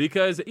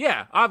 Because,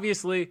 yeah,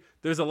 obviously,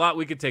 there's a lot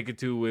we could take it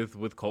to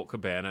with Colt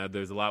Cabana.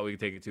 There's a lot we could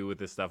take it to with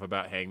this stuff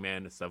about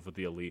Hangman and stuff with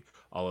the Elite,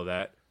 all of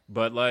that.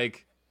 But,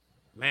 like,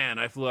 man,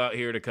 I flew out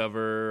here to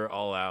cover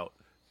All Out.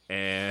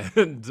 And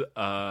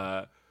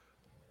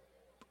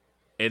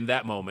in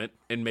that moment,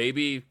 and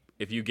maybe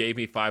if you gave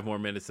me 5 more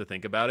minutes to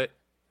think about it,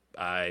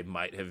 I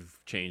might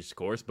have changed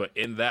course. But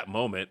in that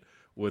moment,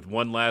 with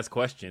one last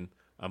question,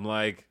 I'm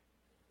like,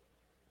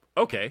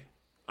 okay,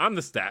 I'm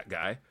the stat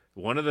guy.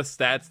 One of the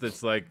stats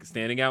that's like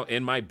standing out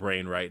in my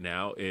brain right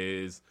now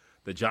is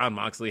that Jon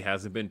Moxley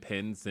hasn't been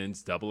pinned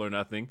since Double or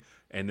Nothing.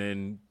 And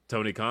then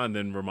Tony Khan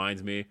then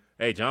reminds me,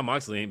 hey, Jon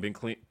Moxley ain't been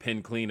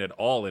pinned clean at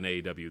all in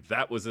AEW.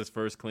 That was his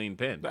first clean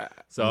pin.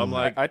 So I'm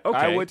like, okay.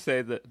 I would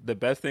say that the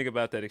best thing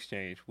about that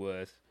exchange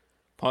was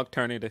Punk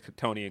turning to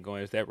Tony and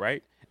going, is that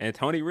right? And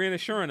Tony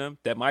reassuring him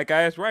that my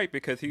guy is right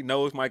because he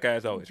knows my guy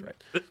is always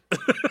right.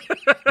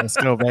 Let's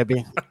go,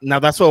 baby. Now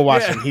that's what we're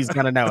watching. Yeah. He's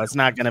going to know. It's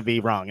not going to be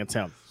wrong. It's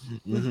him.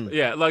 Mm-hmm.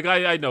 Yeah, like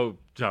I know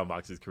Jon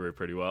Moxley's career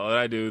pretty well. And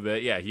I do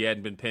that, yeah, he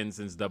hadn't been pinned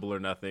since Double or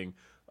Nothing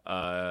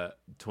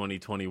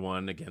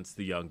 2021 against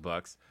the Young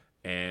Bucks.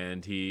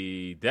 And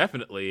he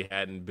definitely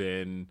hadn't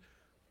been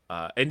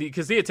and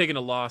because he had taken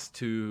a loss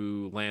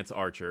to Lance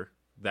Archer.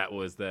 That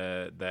was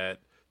that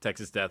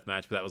Texas Death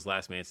Match, but that was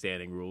last man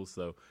standing rules,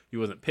 so he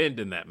wasn't pinned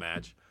in that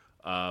match.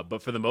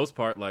 But for the most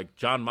part, like,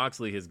 Jon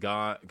Moxley has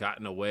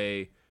gotten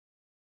away.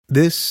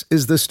 This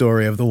is the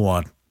story of the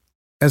one.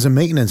 As a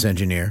maintenance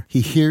engineer,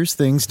 he hears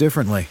things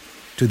differently.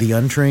 To the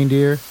untrained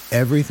ear,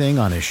 everything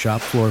on his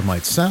shop floor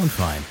might sound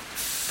fine,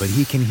 but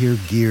he can hear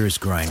gears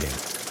grinding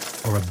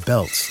or a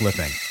belt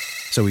slipping.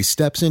 So he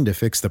steps in to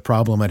fix the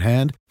problem at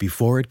hand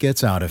before it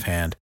gets out of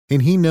hand.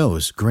 And he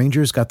knows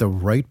Grainger's got the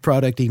right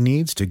product he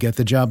needs to get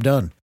the job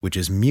done, which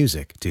is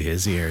music to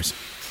his ears.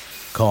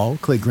 Call,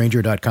 click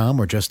Grainger.com,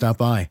 or just stop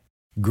by.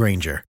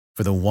 Grainger,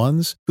 for the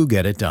ones who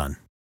get it done.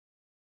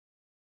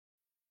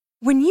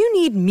 When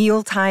you need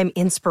mealtime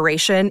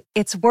inspiration,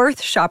 it's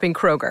worth shopping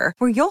Kroger,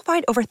 where you'll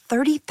find over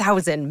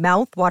 30,000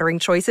 mouth-watering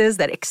choices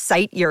that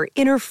excite your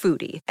inner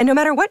foodie. And no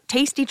matter what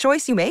tasty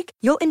choice you make,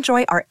 you'll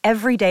enjoy our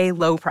everyday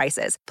low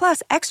prices,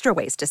 plus extra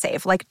ways to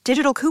save, like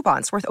digital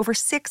coupons worth over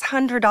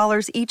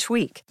 $600 each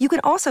week. You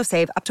can also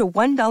save up to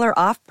 $1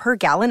 off per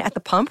gallon at the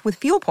pump with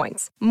fuel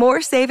points.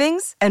 More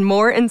savings and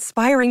more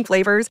inspiring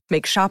flavors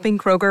make shopping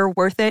Kroger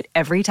worth it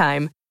every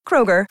time.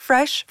 Kroger,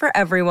 fresh for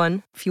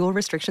everyone. Fuel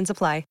restrictions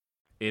apply.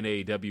 In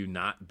AEW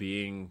not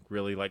being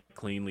really like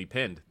cleanly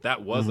pinned.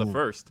 That was the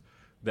first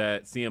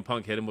that CM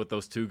Punk hit him with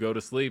those 2 go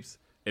to sleeps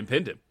and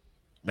pinned him.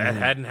 That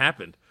hadn't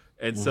happened.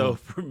 And so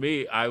for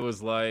me, I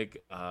was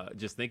like,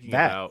 just thinking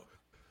about,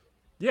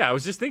 I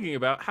was just thinking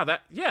about how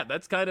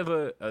that's kind of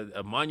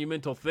a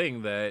monumental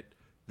thing that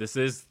this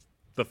is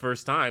the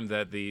first time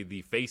that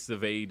the face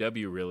of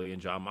AEW really and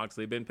Jon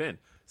Moxley have been pinned.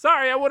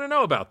 Sorry, I wouldn't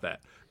know about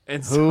that.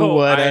 And so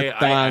I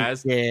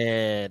asked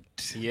it.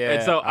 Yeah.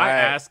 And so I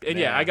asked, and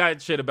I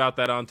got shit about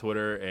that on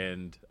Twitter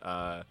and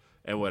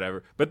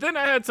whatever. But then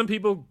I had some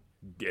people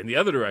in the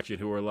other direction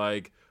who were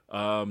like,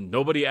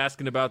 nobody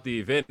asking about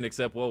the event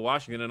except Will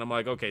Washington. And I'm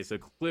like, okay, so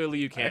clearly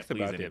you can't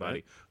please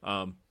anybody.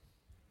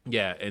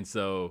 And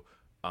so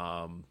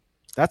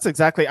that's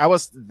exactly.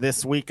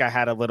 This week I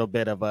had a little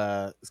bit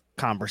of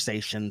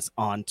conversations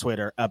on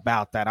Twitter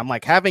about that. I'm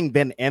like, having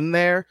been in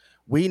there,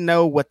 we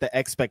know what the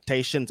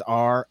expectations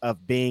are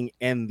of being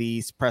in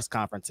these press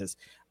conferences.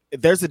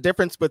 There's a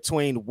difference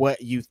between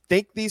what you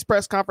think these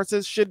press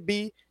conferences should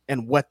be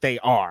and what they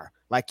are.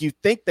 Like, you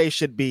think they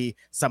should be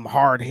some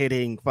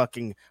hard-hitting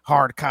fucking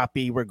hard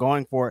copy. We're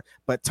going for it.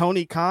 But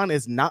Tony Khan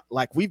is not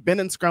like, we've been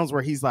in scrums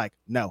where he's like,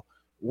 no.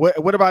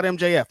 What about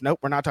MJF? Nope,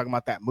 we're not talking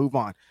about that. Move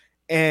on.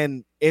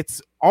 And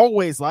it's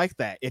always like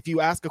that. If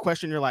you ask a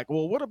question, you're like,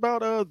 well, what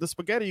about the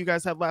spaghetti you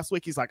guys had last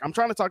week? He's like, I'm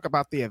trying to talk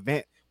about the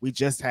event we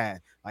just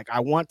had. Like, I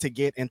want to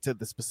get into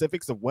the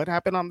specifics of what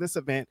happened on this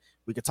event.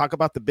 We could talk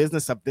about the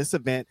business of this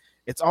event.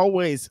 It's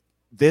always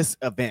this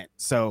event.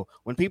 So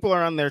when people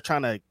are on there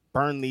trying to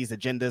burn these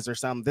agendas or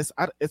something,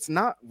 it's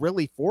not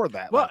really for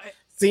that. Well, like,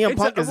 CM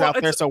Punk is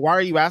out there, so why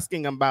are you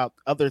asking about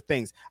other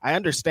things? I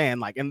understand,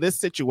 like, in this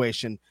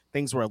situation,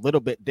 things were a little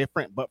bit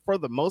different, but for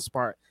the most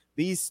part,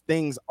 these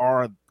things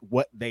are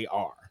what they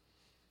are.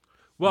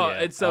 Well,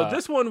 and so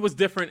this one was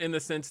different in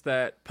the sense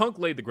that Punk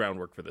laid the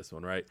groundwork for this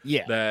one, right?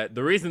 Yeah. That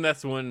the reason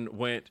this one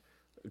went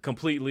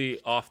completely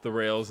off the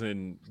rails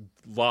and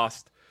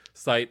lost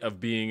sight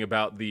of being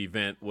about the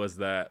event was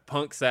that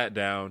Punk sat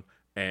down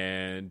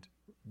and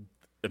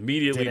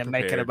immediately didn't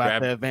make it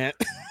about the event.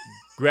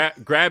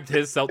 grabbed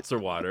his seltzer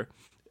water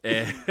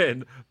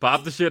and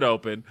popped the shit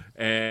open,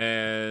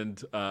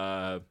 and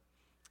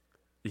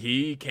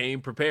he came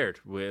prepared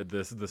with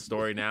this. The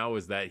story now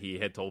is that he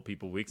had told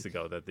people weeks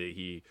ago that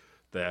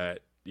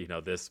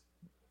this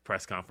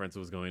press conference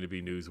was going to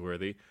be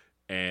newsworthy,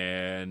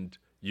 and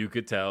you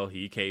could tell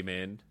he came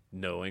in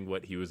knowing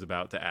what he was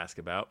about to ask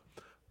about.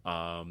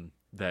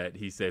 That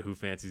he said, who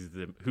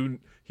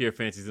here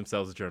fancies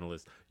themselves a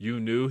journalist? You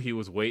knew he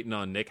was waiting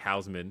on Nick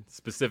Hausman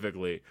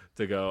specifically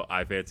to go,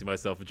 I fancy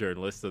myself a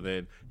journalist. So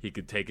then he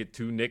could take it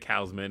to Nick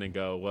Hausman and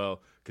go,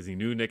 well, because he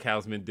knew Nick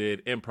Hausman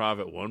did improv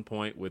at one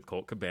point with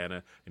Colt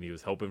Cabana, and he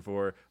was hoping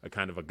for a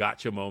kind of a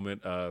gotcha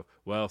moment of,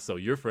 well, so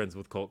you're friends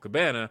with Colt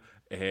Cabana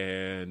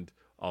and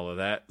all of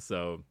that.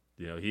 So,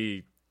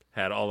 he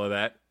had all of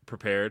that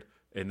prepared.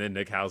 And then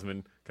Nick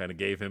Hausman kind of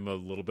gave him a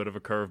little bit of a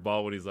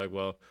curveball when he's like,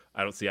 well,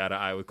 I don't see eye to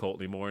eye with Colt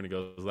anymore. And he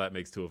goes, well, that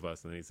makes 2 of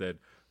us. And he said,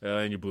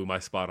 and you blew my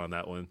spot on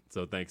that one.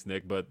 So thanks,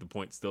 Nick. But the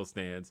point still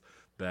stands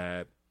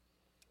that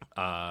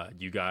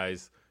you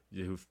guys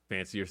who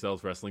fancy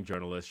yourselves wrestling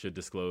journalists should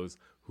disclose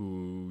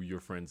who your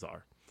friends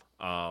are.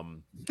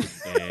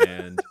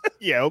 And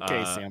yeah,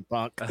 okay, CM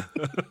Punk.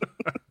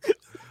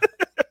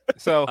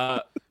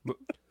 So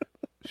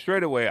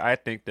straight away, I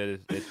think that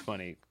it's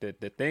funny.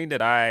 The thing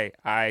that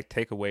I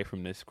take away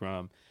from this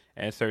scrum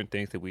and certain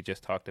things that we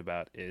just talked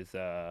about is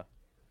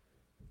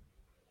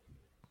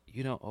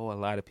you don't owe a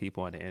lot of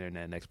people on the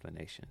internet an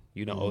explanation.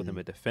 You don't owe them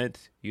a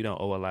defense. You don't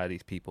owe a lot of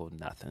these people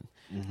nothing.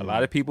 A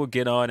lot of people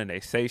get on and they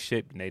say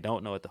shit and they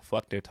don't know what the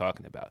fuck they're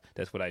talking about.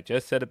 That's what I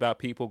just said about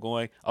people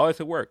going, oh, it's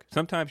at work.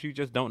 Sometimes you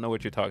just don't know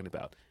what you're talking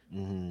about.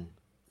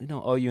 We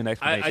don't owe you an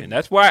explanation.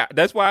 That's why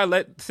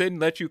I sit and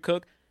let you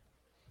cook.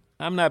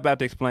 I'm not about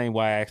to explain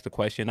why I asked the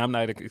question. I'm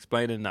not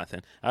explaining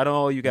nothing. I don't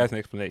owe you guys an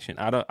explanation.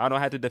 I don't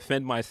have to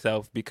defend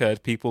myself because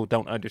people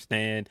don't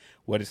understand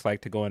what it's like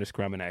to go in a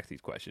scrum and ask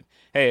these questions.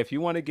 Hey, if you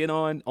want to get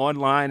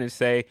online and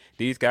say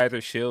these guys are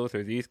shills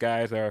or these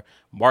guys are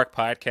Mark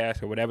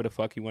Podcast or whatever the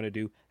fuck you want to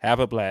do, have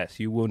a blast.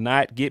 You will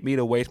not get me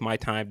to waste my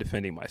time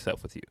defending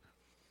myself with you.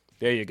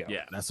 There you go.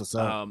 Yeah, that's what's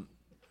up.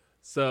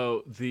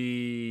 So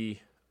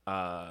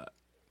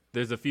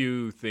there's a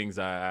few things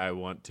I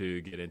want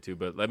to get into,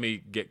 but let me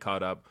get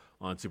caught up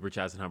on Super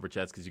Chats and Humper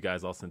Chats because you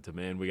guys all sent them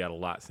in. We got a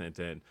lot sent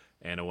in,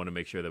 and I want to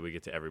make sure that we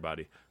get to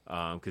everybody.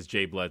 Because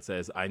Jay Blood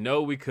says, I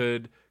know we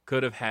could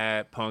have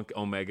had Punk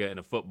Omega in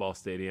a football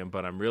stadium,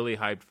 but I'm really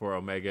hyped for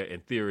Omega in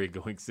theory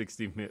going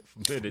 60 minutes.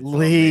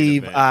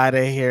 Leave out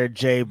of here,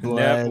 Jay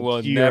Blood.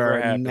 Will You're never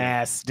happen.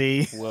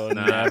 Nasty.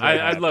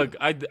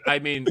 I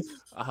mean,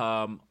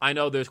 I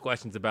know there's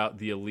questions about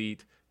the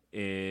Elite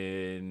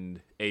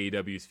in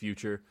AEW's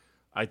future.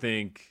 I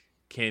think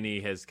Kenny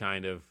has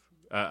kind of,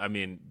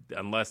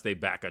 unless they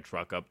back a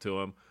truck up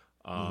to him,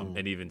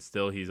 and even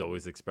still, he's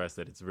always expressed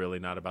that it's really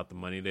not about the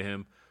money to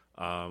him.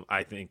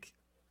 I think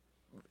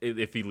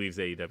if he leaves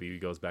AEW, he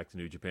goes back to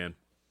New Japan.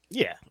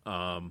 Yeah.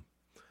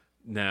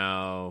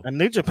 Now, and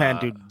New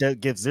Japan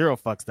dude gives zero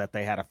fucks that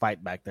they had a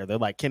fight back there. They're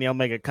like, Kenny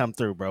Omega, come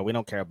through, bro. We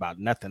don't care about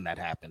nothing that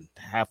happened.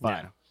 Have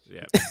fun.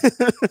 Yeah.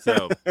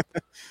 So,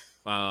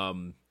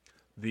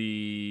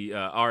 the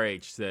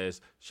RH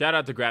says, shout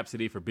out to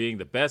Grapsody for being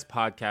the best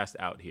podcast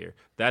out here.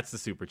 That's the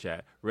super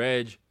chat.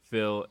 Reg,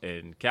 Phil,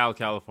 in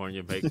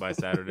California, Baked by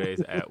Saturdays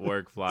at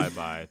work, fly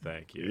by.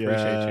 Thank you.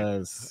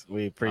 Yes,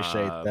 we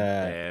appreciate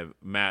that. And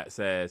Matt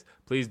says,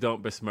 please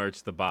don't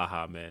besmirch the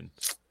Baja men.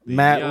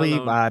 Matt,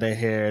 leave out of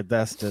here.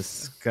 That's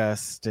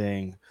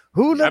disgusting.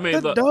 Who let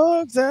the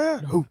dogs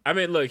out?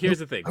 Look, here's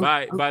the thing.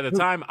 By the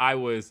time I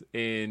was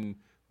in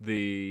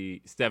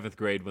the 7th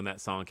grade when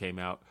that song came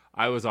out,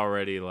 I was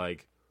already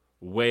like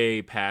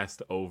way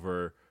past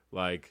over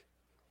like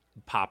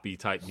poppy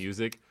type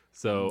music.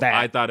 So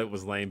I thought it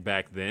was lame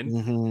back then.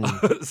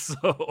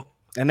 Mm-hmm.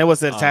 And it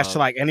was attached to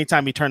like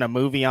anytime you turn a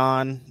movie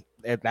on,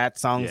 that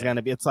song's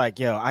gonna be. It's like,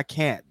 yo, I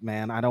can't,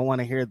 man. I don't want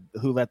to hear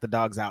Who Let the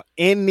Dogs Out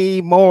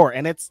anymore.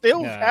 And it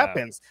still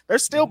happens. They're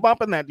still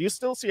bumping that. You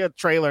still see a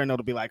trailer and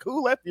it'll be like,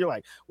 Who let? You're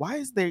like, why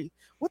is there?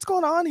 What's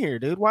going on here,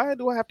 dude? Why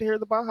do I have to hear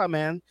the Baja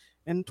Man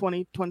in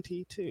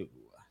 2022?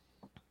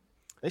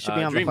 They should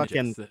be on the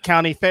fucking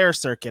county fair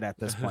circuit at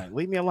this point.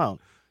 Leave me alone.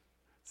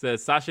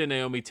 Says Sasha and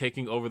Naomi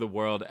taking over the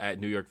world at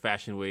New York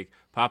Fashion Week.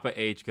 Papa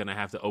H gonna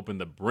have to open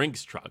the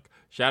Brinks truck.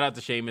 Shout out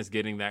to Sheamus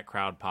getting that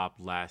crowd pop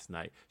last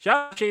night. Shout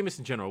out to Sheamus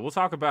in general. We'll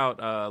talk about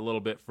a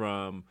little bit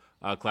from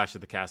Clash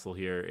of the Castle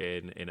here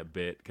in a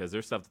bit because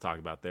there's stuff to talk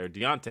about there.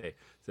 Deontay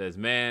says,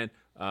 man,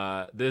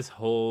 this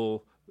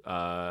whole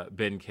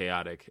been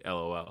chaotic,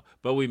 LOL.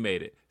 But we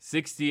made it.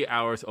 60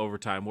 hours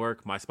overtime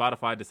work. My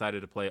Spotify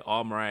decided to play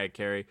all Mariah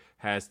Carey.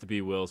 Has to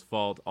be Will's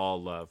fault.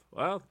 All love.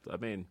 Well, I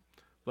mean,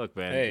 look,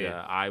 man,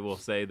 I will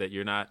say that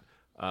you're not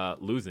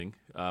losing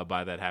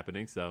by that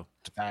happening. So,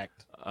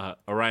 fact.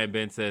 Orion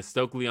Ben says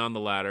Stokely on the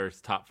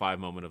ladder's top 5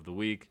 moment of the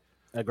week.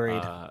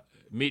 Agreed.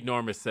 Meet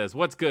Normus says,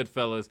 what's good,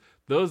 fellas?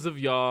 Those of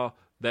y'all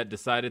that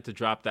decided to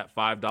drop that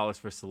 $5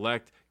 for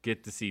Select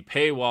get to see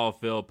Paywall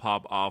Phil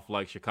pop off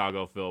like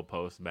Chicago Phil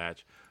post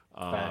match.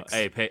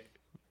 Hey,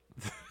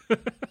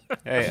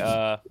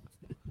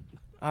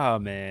 oh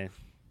man.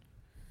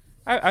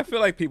 I feel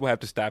like people have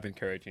to stop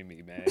encouraging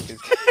me, man. You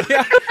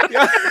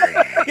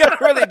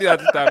really do have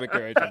to stop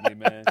encouraging me,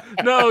 man.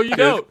 No, you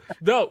don't.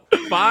 No,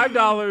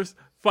 $5,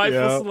 fight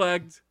for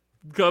Select.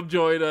 Come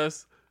join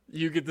us.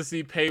 You get to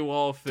see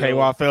Paywall Phil.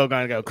 Paywall Phil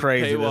gonna go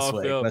crazy this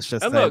week. Let's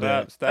just say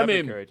that. Stop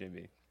encouraging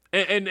me.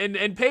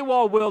 And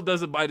Paywall Will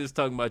doesn't bite his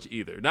tongue much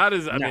either. Not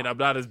as I'm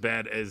not as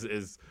bad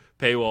as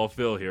Paywall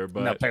Phil here,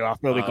 but no, Paywall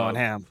Phil be going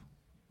ham.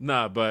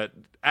 Nah, but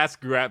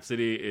Ask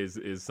Rhapsody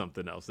is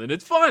something else, and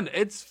it's fun.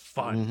 It's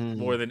fun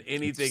more than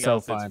anything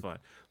else. Fun. It's fun.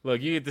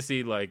 Look, you get to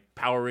see like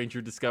Power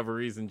Ranger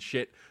discoveries and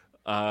shit.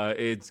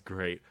 It's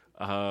great.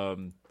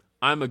 I'm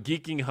a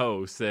geeking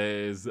hoe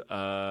says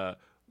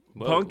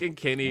Punk and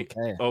Kenny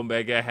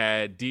Omega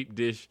had deep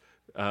dish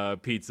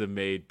pizza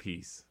made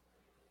peace.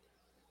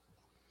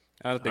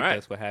 I don't think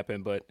that's what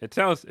happened, but it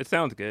sounds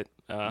good.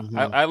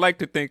 I like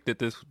to think that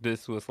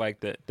this was like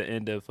the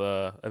end of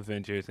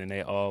Avengers, and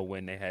they all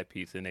when they had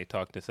peace and they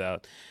talked this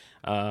out.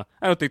 I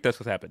don't think that's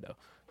what happened though.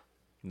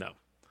 No.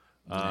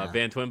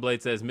 Van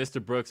Twinblade says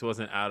Mr. Brooks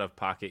wasn't out of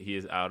pocket; he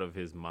is out of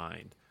his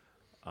mind.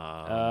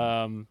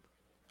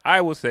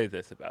 I will say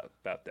this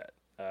about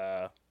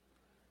that.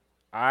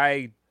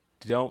 I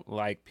don't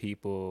like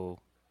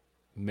people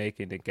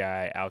making the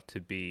guy out to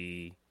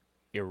be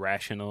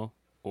irrational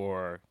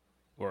or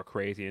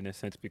crazy in a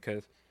sense,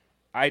 because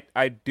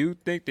I do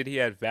think that he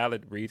had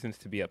valid reasons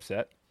to be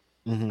upset.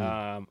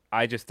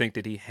 I just think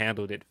that he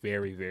handled it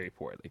very, very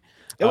poorly.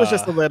 It was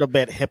just a little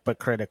bit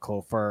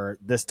hypocritical for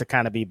this to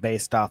kind of be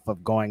based off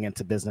of going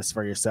into business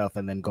for yourself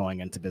and then going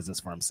into business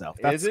for himself.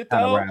 That's is it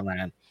kind though? of where I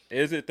land.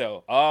 Is it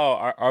though?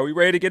 Oh, are we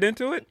ready to get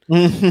into it?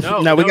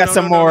 No, we got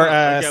some more.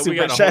 We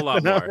got a whole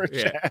lot more.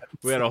 Yeah.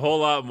 We had a whole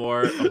lot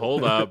more.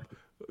 Hold up.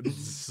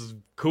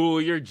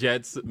 Cool your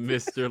jets,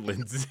 Mr.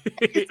 Lindsay.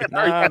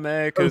 Nah,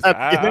 man, because all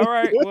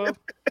right, well.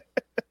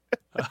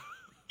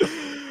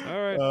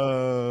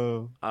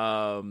 All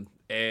right.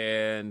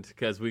 And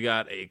because we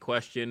got a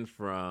question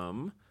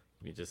from,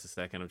 give me just a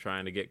second. I'm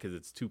trying to get, because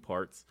it's 2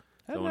 parts.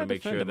 So I want to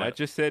make sure that I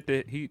just said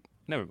that he.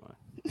 Never mind.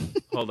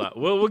 Hold on.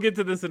 We'll get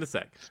to this in a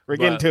sec. We're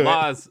getting to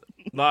Laz,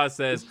 Law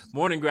says,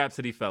 morning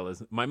Grapsody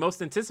fellas. My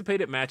most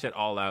anticipated match at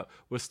All Out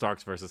was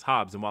Starks versus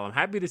Hobbs. And while I'm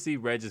happy to see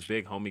Reg's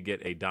big homie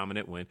get a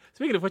dominant win,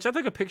 speaking of which, I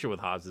took a picture with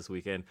Hobbs this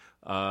weekend.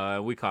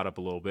 We caught up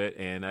a little bit,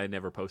 and I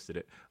never posted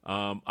it.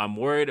 I'm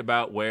worried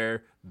about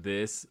where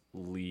this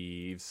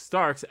leaves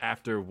Starks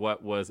after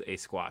what was a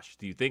squash.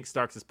 Do you think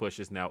Starks' push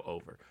is now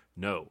over?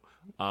 No.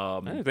 I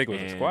didn't think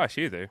it was a squash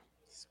either.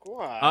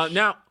 Squash.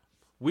 Now,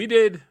 we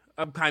did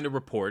a kind of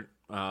report.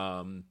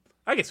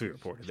 I guess we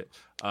reported it,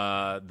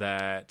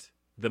 that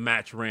the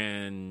match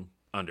ran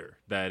under,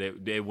 that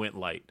it went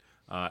light,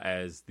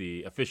 as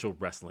the official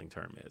wrestling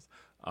term is,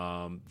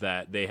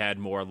 that they had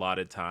more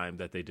allotted time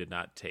that they did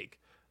not take.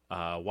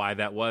 Why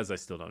that was, I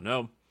still don't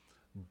know,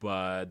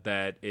 but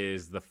that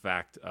is the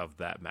fact of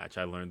that match.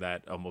 I learned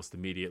that almost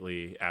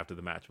immediately after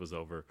the match was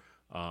over,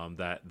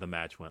 that the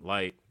match went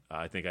light.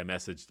 I think I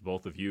messaged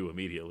both of you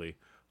immediately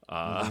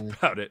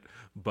about it,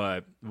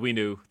 but we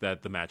knew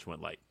that the match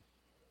went light.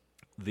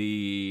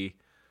 The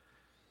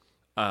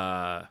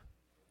Hobbs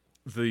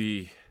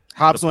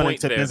went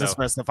into business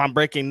first. If I'm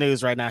breaking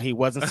news right now, he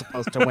wasn't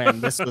supposed to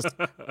win. This was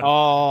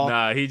all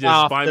he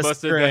just spine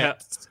busted the hell.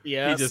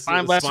 Yeah,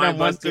 spine busted him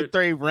 1, 2,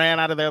 3, ran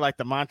out of there like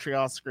the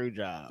Montreal screw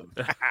job.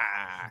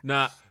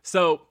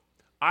 So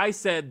I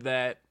said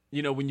that,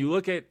 when you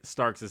look at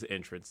Starks'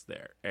 entrance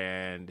there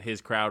and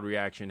his crowd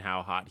reaction,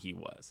 how hot he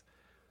was,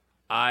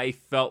 I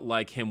felt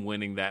like him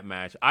winning that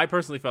match. I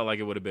personally felt like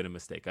it would have been a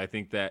mistake. I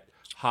think that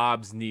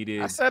Hobbs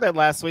needed. I said it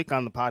last week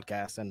on the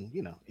podcast, and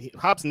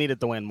Hobbs needed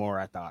to win more.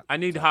 I thought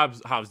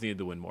Hobbs needed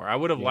to win more. I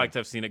would have liked to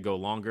have seen it go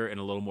longer and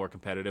a little more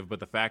competitive. But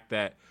the fact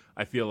that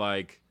I feel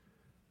like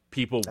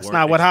that's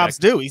not what Hobbs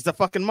do. He's the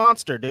fucking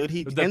monster, dude.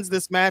 He ends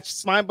this match,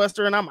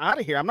 Spinebuster, and I'm out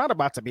of here. I'm not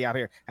about to be out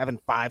here having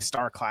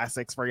 5-star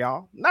classics for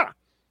y'all. Nah.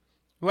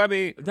 Well, I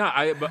mean,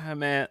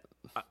 man.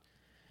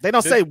 They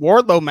don't say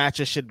Wardlow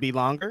matches should be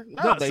longer.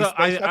 No, they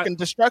fucking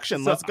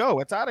destruction. Let's go.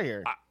 It's out of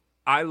here.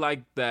 I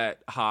like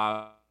that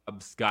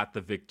Hobbs got the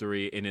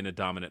victory and in a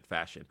dominant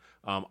fashion.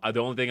 The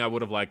only thing I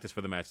would have liked is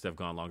for the match to have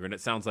gone longer, and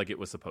it sounds like it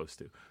was supposed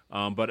to.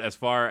 But as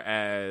far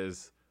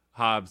as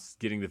Hobbs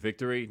getting the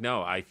victory,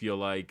 no, I feel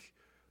like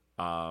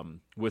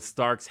with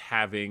Starks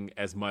having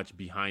as much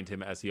behind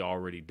him as he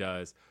already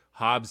does,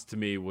 Hobbs to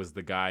me was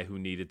the guy who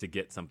needed to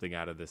get something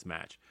out of this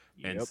match.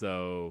 Yep. And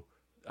so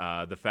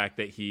the fact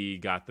that he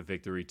got the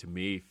victory to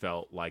me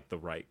felt like the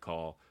right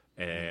call.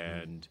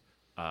 And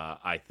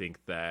I think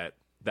that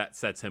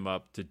sets him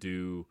up to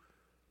do,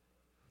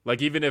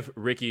 like, even if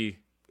Ricky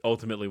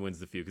ultimately wins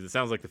the feud, because it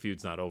sounds like the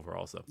feud's not over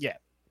also. Yeah.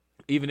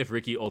 Even if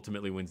Ricky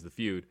ultimately wins the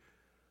feud,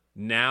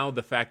 now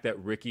the fact that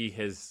Ricky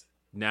has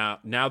now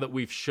that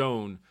we've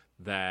shown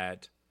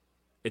that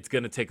it's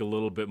going to take a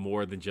little bit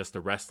more than just a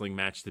wrestling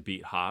match to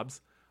beat Hobbs,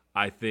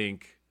 I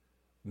think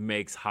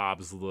makes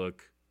Hobbs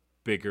look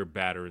bigger,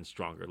 badder, and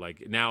stronger.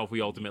 Like, now if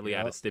we ultimately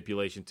add a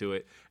stipulation to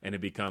it and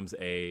it becomes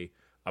a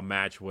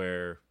match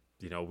where,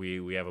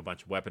 we have a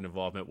bunch of weapon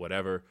involvement,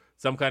 whatever,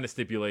 some kind of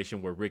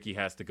stipulation where Ricky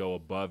has to go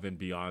above and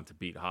beyond to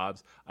beat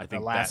Hobbs, I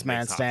think the last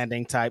man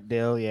standing type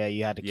deal. Yeah,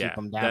 you had to keep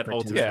him down.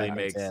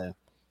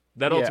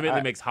 That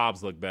ultimately makes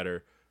Hobbs look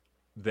better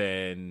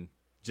than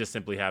just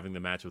simply having the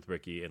match with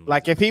Ricky. And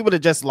like, if he would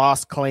have just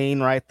lost clean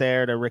right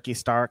there to Ricky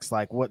Starks,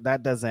 like, what,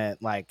 that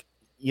doesn't, like,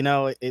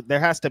 there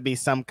has to be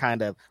some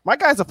kind of, my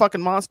guy's a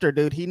fucking monster,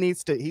 dude.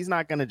 He's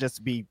not going to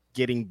just be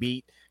getting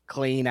beat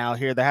clean out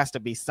here. There has to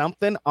be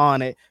something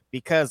on it,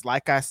 because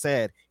like I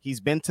said,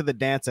 he's been to the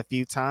dance a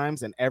few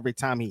times, and every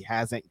time he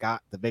hasn't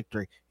got the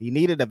victory. He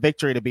needed a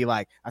victory to be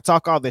like, I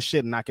talk all this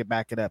shit and I could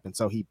back it up. And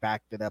so he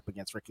backed it up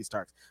against Ricky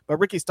Starks. But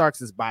Ricky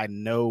Starks is by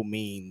no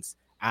means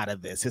out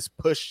of this. His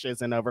push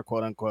isn't over,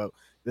 quote unquote.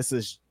 This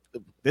is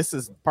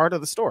part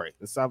of the story.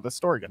 This is how the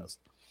story goes.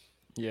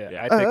 Yeah,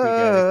 I think we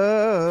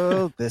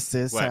got it. This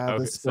is how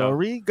the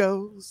story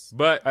goes.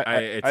 But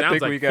it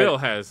sounds like Phil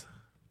has.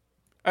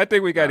 I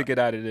think we got to get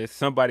out of this.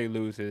 Somebody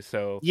loses,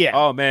 so yeah.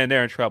 Oh man,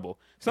 they're in trouble.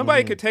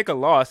 Somebody could take a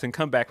loss and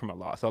come back from a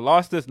loss. A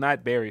loss does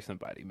not bury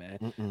somebody,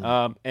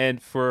 man.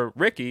 And for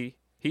Ricky,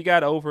 he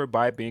got over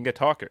by being a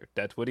talker.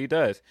 That's what he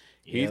does.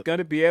 Yep. He's going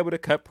to be able to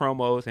cut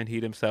promos and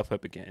heat himself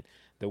up again.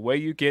 The way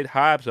you get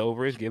Hobbs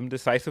over is give him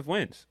decisive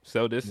wins.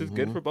 So this is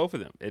good for both of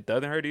them. It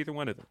doesn't hurt either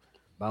one of them.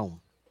 Boom.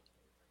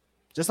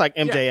 Just like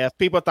MJF. Yeah.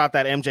 People thought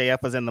that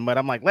MJF was in the mud.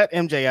 I'm like, let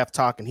MJF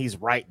talk, and he's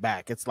right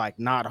back. It's like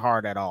not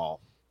hard at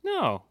all.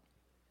 No.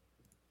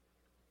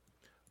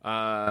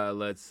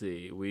 Let's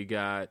see. We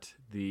got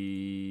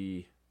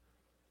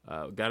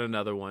got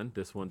another one.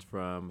 This one's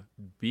from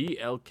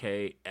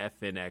BLK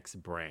FNX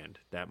brand.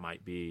 That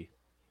might be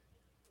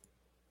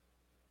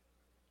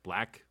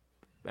Black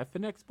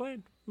FNX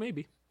brand,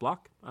 maybe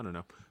Block. I don't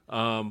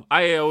know.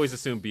 I always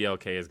assume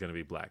BLK is going to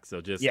be black. So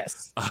just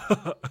yes.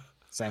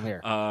 Same here.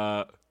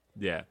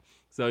 Yeah.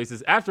 So he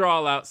says, after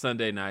All Out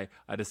Sunday night,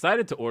 I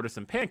decided to order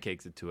some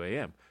pancakes at 2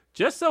 a.m.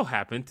 Just so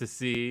happened to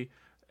see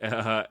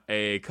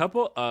a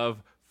couple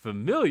of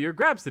familiar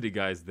Grapsody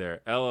guys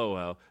there.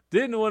 LOL.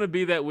 Didn't want to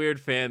be that weird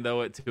fan,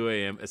 though, at 2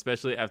 a.m.,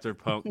 especially after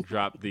Punk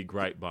dropped the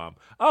gripe bomb.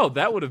 Oh,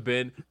 that would have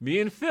been me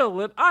and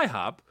Phil at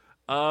IHOP.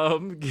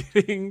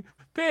 getting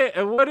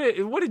paid. What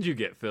did you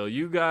get, Phil?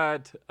 You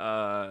got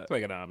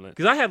like an omelet.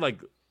 Because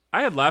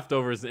I had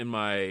leftovers in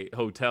my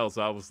hotel,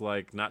 so I was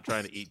like not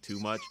trying to eat too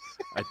much.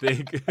 I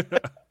think.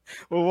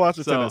 Well,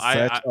 Washington is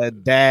such a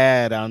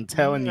dad. I'm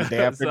telling you, day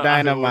after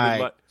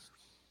Dynamite.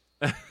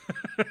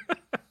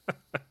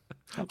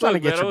 I'm trying to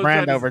get your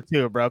brand over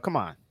too, bro. Come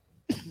on.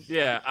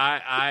 Yeah,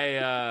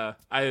 I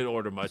didn't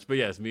order much, but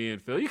yes, me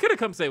and Phil. You could have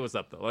come say what's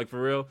up though. Like for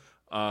real,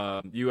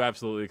 you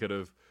absolutely could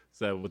have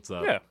said what's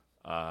up. Yeah.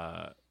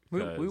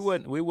 We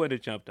wouldn't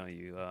have jumped on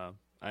you.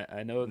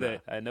 I know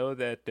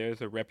that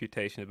there's a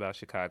reputation about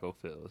Chicago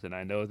Phils, and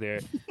I know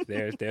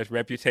there's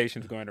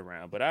reputations going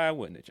around, but I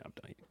wouldn't have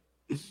jumped on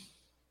you.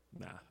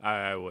 Nah,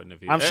 I wouldn't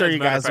have. I'm sure you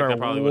guys are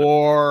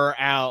wore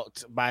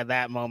out by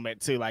that moment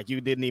too. Like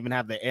you didn't even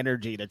have the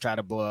energy to try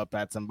to blow up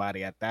at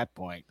somebody at that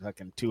point.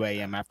 Fucking 2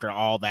 a.m. after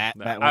all that.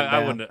 No,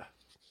 I wouldn't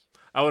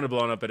have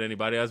blown up at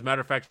anybody. As a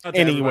matter of fact, shout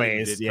out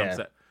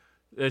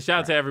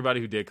to everybody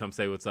who did come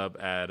say what's up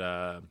at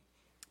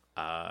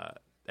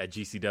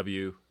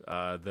GCW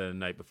the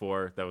night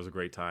before. That was a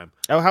great time.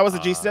 Oh, how was the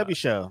GCW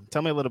show?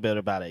 Tell me a little bit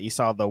about it. You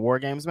saw the War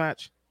Games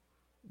match?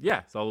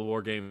 Yeah, saw the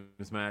War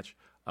Games match.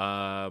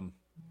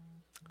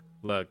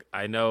 Look,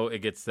 I know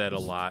it gets said a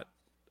lot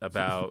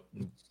about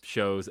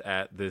shows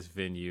at this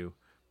venue,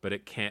 but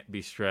it can't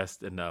be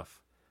stressed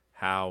enough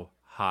how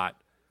hot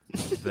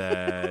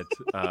that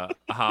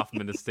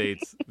Hoffman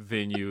Estates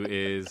venue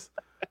is.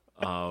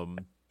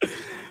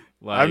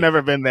 I've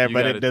never been there,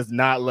 but it does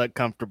not look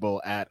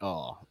comfortable at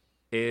all.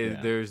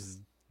 There's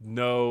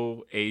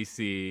no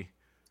AC.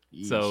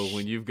 Yeesh. So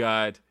when you've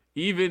got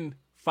even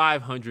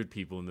 500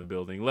 people in the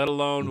building, let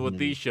alone what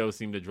these shows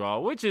seem to draw,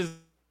 which is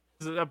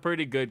a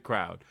pretty good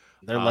crowd.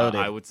 They're loaded.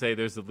 I would say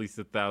there's at least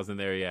 1,000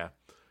 there. Yeah.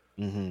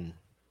 Mm-hmm.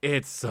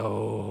 It's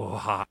so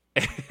hot.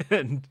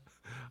 And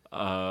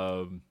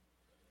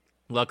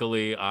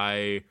luckily,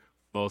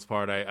 most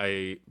part,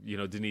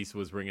 Denise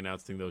was ring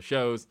announcing those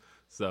shows.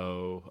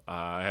 So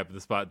I happened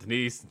to spot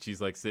Denise, and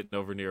she's like sitting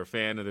over near a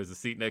fan, and there's a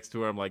seat next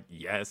to her. I'm like,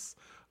 yes.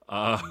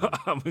 I'm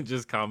going to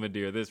just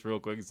commandeer this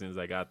real quick as soon as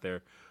I got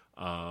there.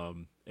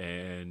 And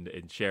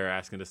Cher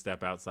asking to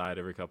step outside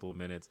every couple of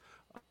minutes.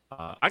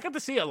 I got to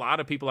see a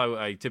lot of people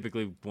I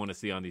typically want to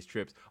see on these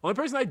trips. Only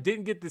person I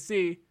didn't get to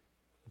see,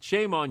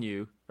 shame on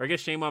you, or I guess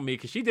shame on me,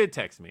 because she did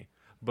text me.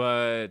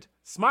 But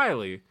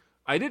Smiley,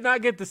 I did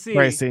not get to see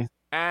Tracy.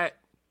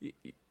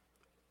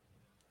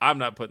 I'm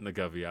not putting the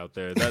Govey out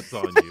there. That's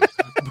on you.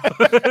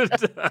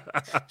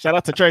 But, shout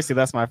out to Tracy.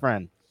 That's my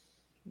friend.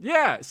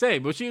 Yeah,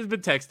 same. But she has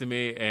been texting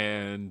me,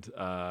 and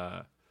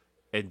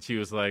she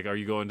was like, "Are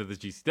you going to the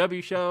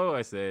GCW show?"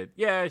 I said,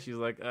 "Yeah." She's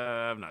like,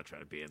 "I'm not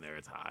trying to be in there.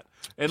 It's hot."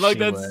 And like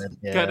that's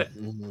kind of.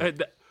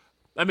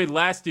 I mean,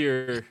 last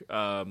year,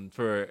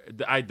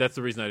 that's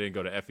the reason I didn't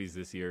go to Effie's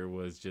this year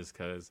was just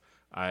because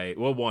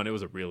one, it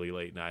was a really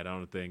late night. I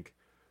don't think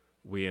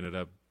we ended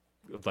up.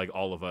 Like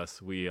all of us,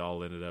 we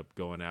all ended up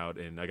going out,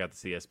 and I got to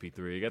see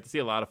SP3. I got to see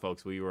a lot of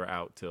folks. We were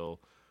out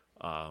till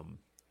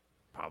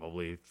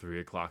probably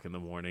 3:00 in the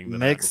morning.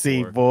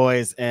 Mixie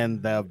boys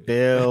in the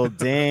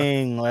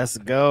building. Let's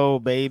go,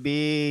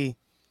 baby.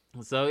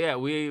 So yeah,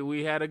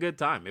 we had a good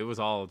time. It was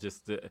all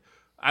just.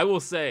 I will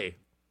say,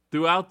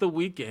 throughout the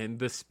weekend,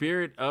 the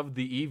spirit of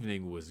the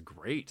evening was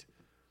great.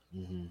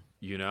 Mm-hmm.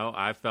 You know,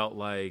 I felt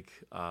like.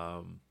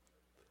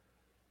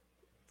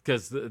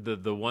 Because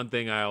the one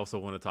thing I also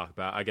want to talk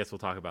about, I guess we'll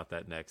talk about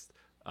that next,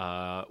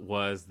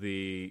 was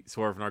the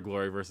Swerve in Our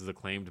Glory versus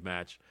Acclaimed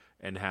match,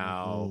 and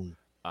how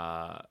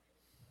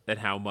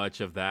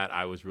much of that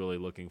I was really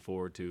looking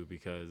forward to,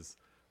 because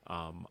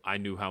I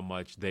knew how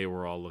much they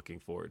were all looking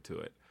forward to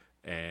it,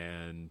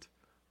 and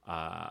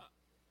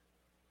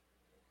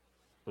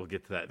we'll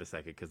get to that in a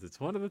second because it's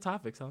one of the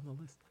topics on the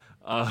list.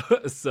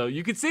 So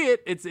you can see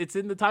it; it's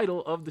in the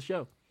title of the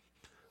show.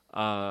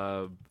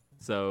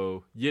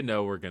 So,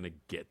 we're going to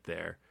get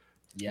there.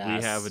 Yes.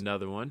 We have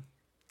another one.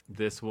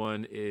 This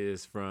one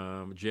is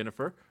from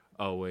Jennifer,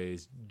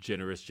 always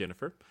generous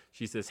Jennifer.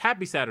 She says,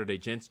 "Happy Saturday,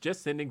 gents.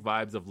 Just sending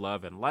vibes of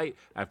love and light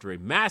after a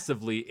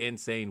massively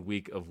insane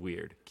week of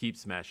weird. Keep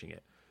smashing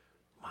it."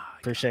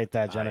 Appreciate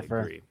that, Jennifer.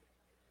 I agree.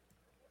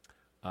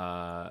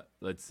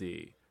 Let's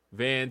see.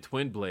 Van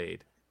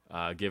Twinblade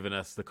giving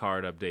us the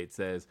card update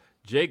says,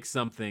 "Jake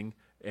something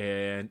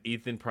and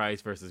Ethan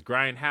Price versus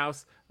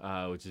Grindhouse,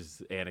 which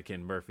is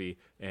Anakin Murphy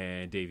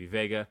and Davey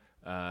Vega.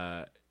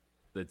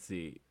 Let's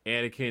see.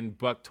 Anakin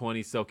Buck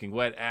 20 soaking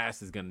wet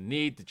ass is going to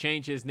need to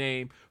change his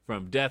name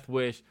from Death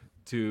Wish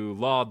to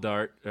Law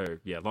Dart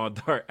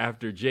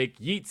after Jake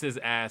yeets his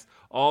ass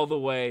all the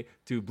way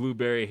to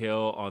Blueberry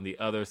Hill on the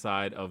other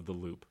side of the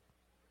loop."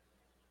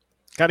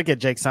 Got to get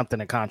Jake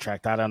something a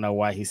contract. I don't know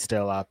why he's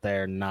still out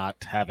there not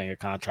having a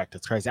contract.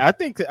 It's crazy. I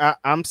think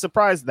I'm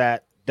surprised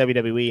that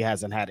WWE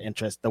hasn't had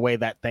interest the way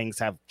that things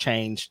have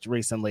changed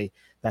recently,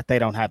 that they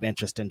don't have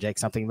interest in Jake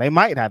something. They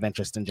might have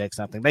interest in Jake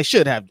something. They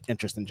should have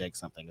interest in Jake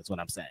something is what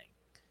I'm saying.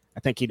 I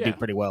think he'd do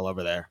pretty well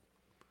over there.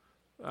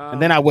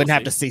 And then I wouldn't we'll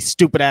have to see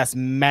stupid ass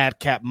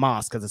Madcap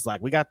Moss because it's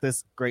like we got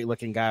this great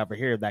looking guy over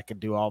here that could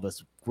do all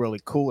this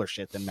really cooler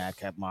shit than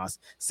Madcap Moss.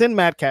 Send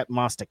Madcap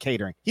Moss to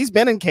catering. He's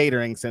been in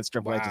catering since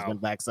Triple H has been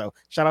back. So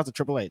shout out to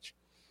Triple H.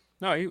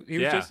 No, he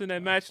was just in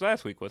that match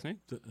last week, wasn't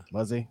he?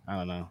 Was he? I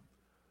don't know.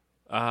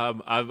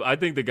 I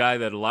think the guy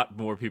that a lot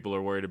more people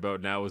are worried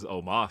about now is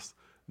Omos.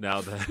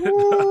 Now that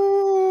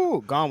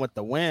Ooh, gone with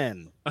the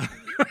win.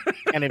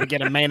 Can't even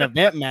get a main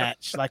event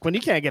match. Like when you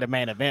can't get a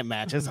main event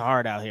match, it's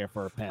hard out here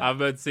for a pimp. I've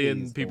been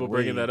seeing people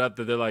bringing that up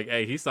that they're like,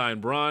 "Hey, he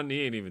signed Braun.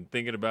 He ain't even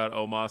thinking about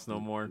Omos no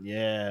more."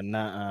 Yeah,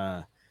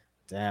 nah.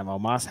 Damn,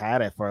 Omos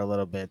had it for a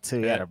little bit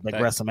too. He had a big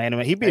that-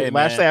 WrestleMania. He beat Hey,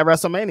 Lashley at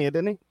WrestleMania,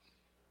 didn't he?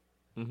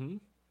 Mm-hmm.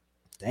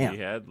 Damn, He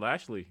had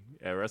Lashley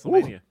at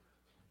WrestleMania.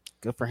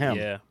 good for him.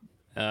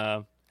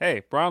 Yeah.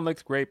 Hey, Braun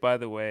looks great, by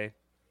the way.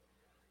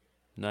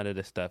 None of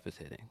the stuff is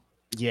hitting.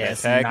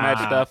 Yes, That tag match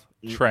stuff,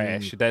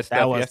 trash. That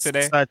stuff was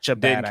yesterday, such a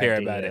bad didn't care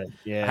idea. about it.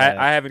 Yeah,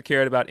 I haven't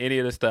cared about any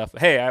of the stuff.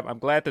 Hey, I'm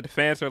glad that the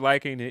fans are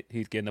liking it.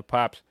 He's getting the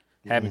pops.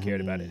 Haven't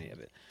cared about any of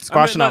it.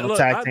 squashing on the look,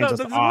 tag teams was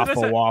this is what I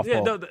awful said. waffle.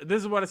 Yeah, no,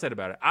 this is what I said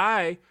about it.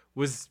 I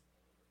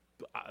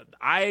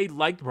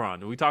liked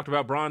Braun. We talked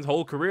about Braun's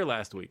whole career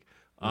last week.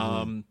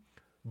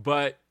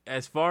 But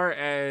as far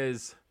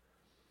as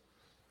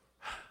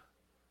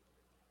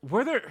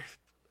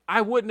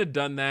I wouldn't have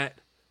done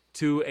that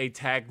to a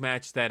tag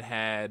match that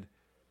had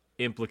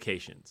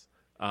implications.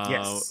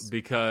 Yes.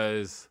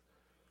 Because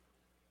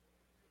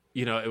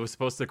it was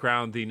supposed to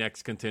crown the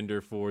next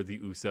contender for the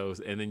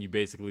Usos, and then you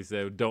basically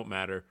said, don't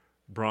matter.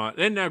 Braun.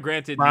 And now,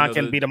 granted, Braun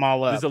can beat them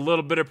all up. There's a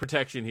little bit of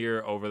protection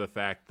here over the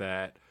fact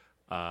that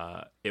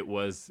it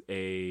was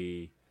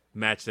a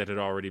match that had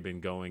already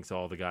been going, so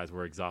all the guys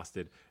were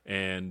exhausted.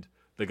 And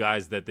the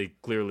guys that they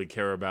clearly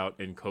care about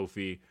in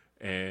Kofi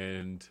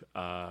and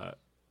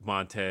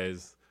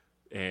Montez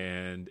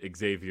and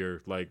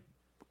Xavier,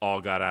 all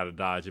got out of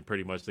Dodge, and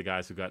pretty much the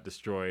guys who got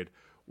destroyed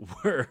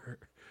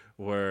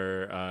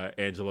were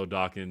Angelo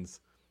Dawkins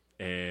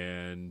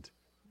and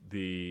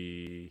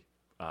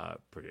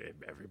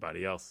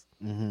everybody else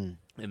in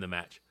the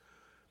match.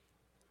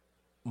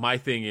 My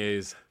thing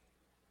is,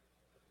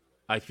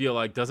 I feel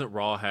like, doesn't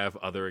Raw have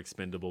other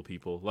expendable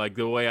people? Like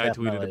the way I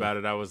tweeted about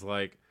it, I was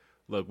like,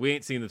 look, we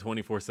ain't seen the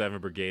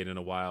 24/7 Brigade in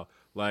a while.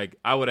 Like,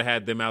 I would have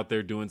had them out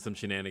there doing some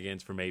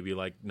shenanigans for maybe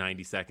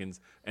 90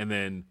 seconds, and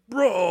then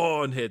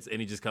Braun hits,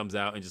 and he just comes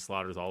out and just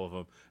slaughters all of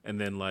them, and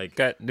then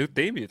Got new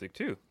theme music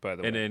too, by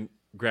the way. and then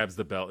grabs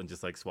the belt and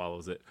just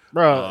swallows it.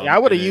 Bro, I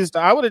would and have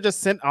I would have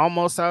just sent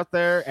Almost out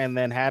there and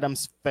then had them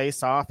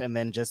face off and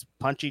then just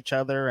punch each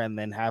other and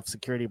then have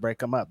security break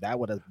them up. That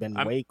would have been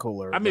way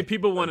cooler. I mean,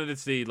 people wanted to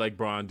see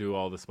Braun do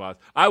all the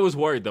spots. I was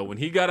worried though when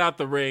he got out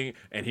the ring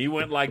and he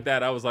went like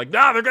that. I was like,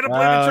 nah, they're gonna play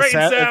the train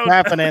sound. It's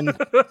happening.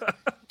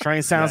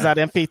 Train sounds that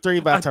MP3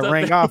 about to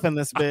ring off in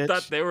this bitch. I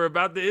thought they were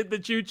about to hit the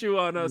choo choo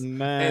on us,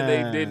 Man. and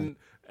they didn't.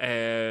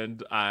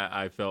 And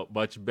I felt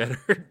much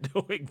better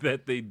knowing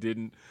that they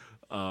didn't.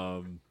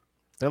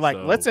 They're like,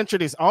 let's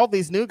introduce all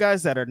these new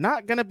guys that are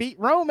not going to beat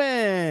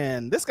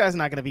Roman. This guy's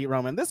not going to beat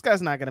Roman. This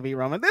guy's not going to beat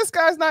Roman. This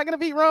guy's not going to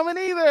beat Roman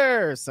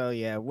either. So,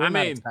 yeah, we're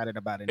not excited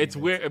about it. It's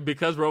weird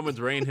because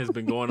Roman's reign has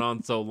been going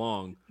on so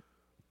long.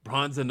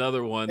 Braun's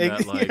another one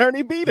that he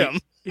already beat him.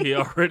 He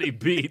already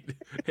beat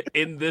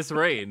in this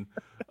reign.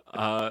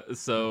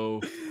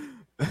 So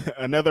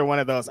another one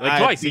of those. I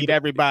twice, beat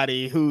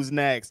everybody. Who's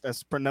next?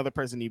 That's another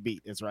person you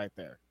beat is right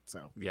there.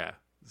 So yeah.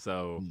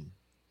 So.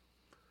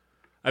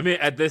 I mean,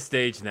 at this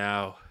stage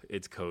now,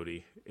 it's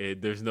Cody.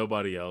 There's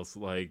nobody else.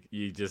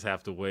 You just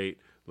have to wait.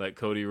 Let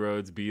Cody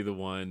Rhodes be the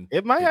one.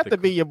 It might have to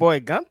be your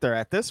boy Gunther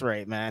at this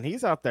rate, man.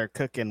 He's out there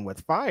cooking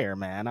with fire,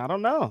 man. I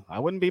don't know. I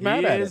wouldn't be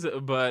mad at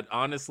it. But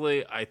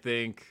honestly, I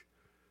think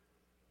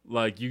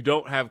you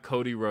don't have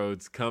Cody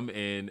Rhodes come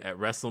in at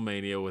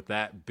WrestleMania with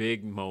that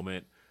big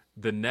moment.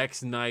 The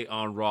next night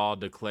on Raw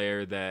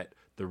declare that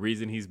the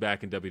reason he's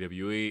back in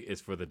WWE is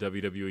for the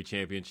WWE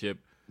Championship,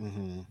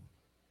 and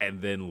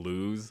then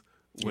lose.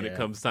 When it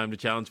comes time to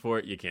challenge for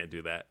it, you can't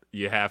do that.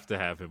 You have to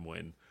have him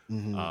win.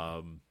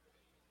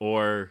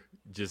 Or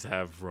just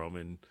have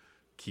Roman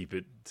keep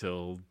it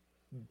till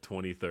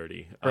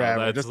 2030.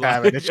 Forever. Just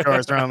have it. It's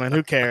yours, Roman.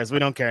 Who cares? We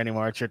don't care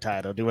anymore. It's your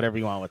title. Do whatever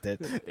you want with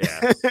it.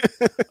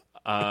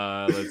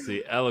 Yeah. Let's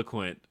see.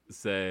 Eloquent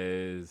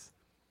says,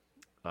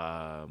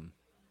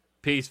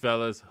 peace,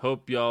 fellas.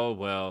 Hope y'all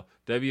well.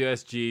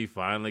 WSG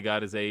finally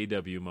got his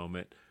AEW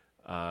moment.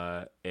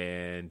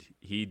 And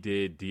he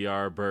did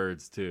DR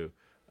Birds, too.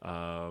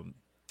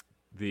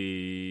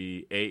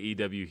 The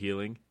AEW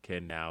healing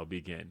can now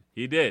begin.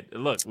 He did.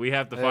 Look, we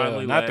have to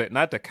finally not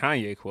the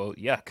Kanye quote.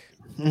 Yuck.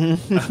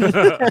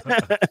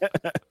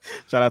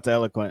 Shout out to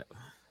Eloquent.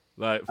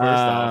 First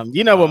off,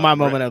 what my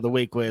moment of the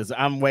week was?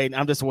 I'm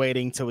just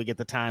waiting till we get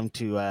the time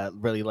to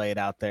really lay it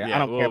out there. Yeah, I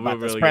don't care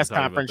about this really press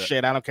conference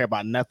shit. I don't care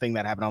about nothing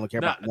that happened. I only care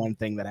about one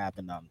thing that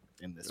happened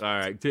in this. All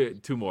right,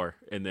 two more,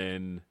 and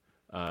then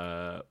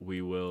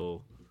we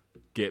will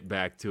get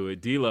back to it.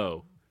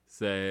 D-Lo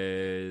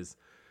says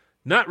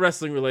not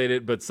wrestling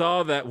related, but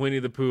saw that Winnie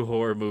the Pooh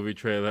horror movie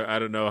trailer. I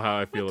don't know how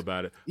I feel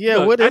about it. Yeah,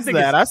 Look, what is think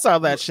that? I saw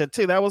that shit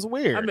too. That was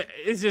weird. I mean,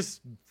 it's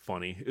just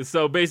funny.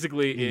 So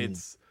basically,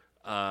 it's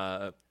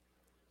as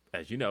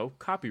you know,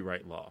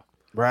 copyright law.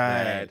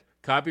 right. That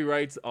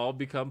copyrights all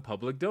become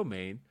public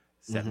domain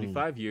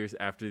 75 years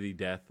after the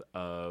death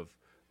of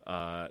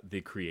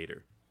the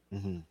creator.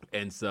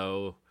 And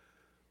so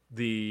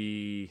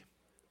Disney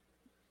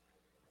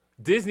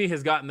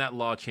has gotten that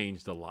law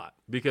changed a lot,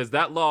 because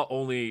that law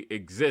only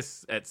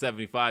exists at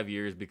 75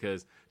 years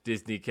because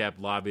Disney kept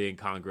lobbying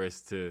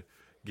Congress to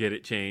get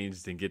it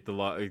changed and get the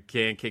law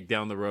can kick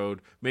down the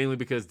road, mainly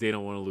because they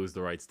don't want to lose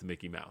the rights to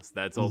Mickey Mouse.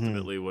 That's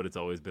ultimately what it's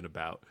always been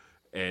about.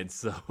 And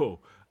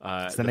so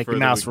It's the Mickey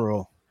Mouse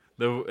rule.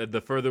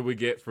 The further we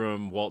get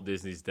from Walt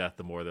Disney's death,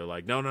 the more they're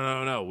like,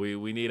 no,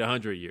 we need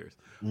 100 years.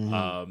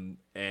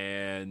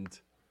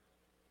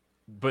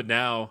 But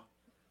now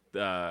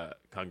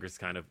Congress is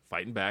kind of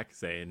fighting back,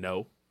 saying,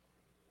 no,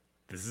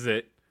 this is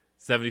it.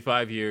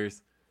 75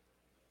 years,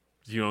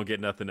 you don't get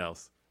nothing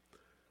else.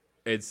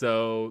 And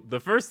so the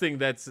first thing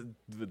that's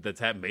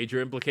had major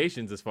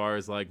implications as far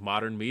as like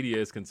modern media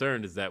is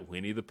concerned is that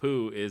Winnie the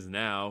Pooh is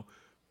now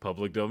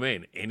public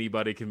domain.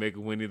 Anybody can make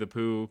a Winnie the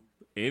Pooh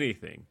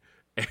anything.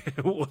 And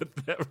what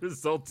that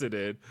resulted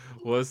in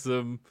was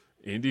some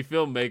indie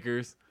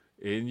filmmakers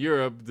in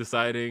Europe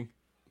deciding,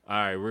 all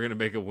right, we're going to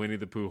make a Winnie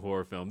the Pooh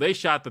horror film. They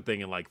shot the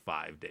thing in like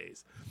 5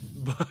 days.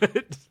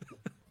 But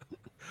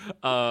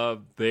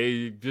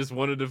they just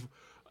wanted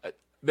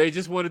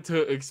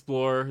to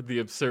explore the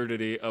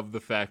absurdity of the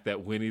fact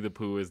that Winnie the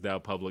Pooh is now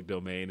public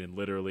domain and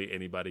literally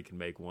anybody can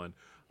make one.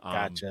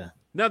 Gotcha.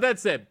 Now, that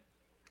said,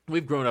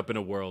 we've grown up in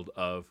a world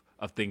of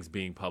things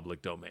being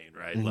public domain,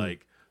 right?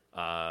 Like,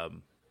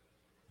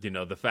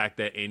 the fact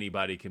that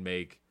anybody can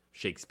make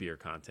Shakespeare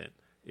content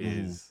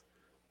is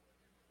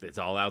it's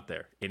all out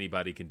there.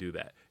 Anybody can do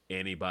that.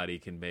 Anybody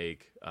can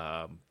make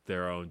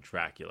their own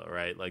Dracula,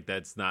 right? Like,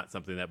 that's not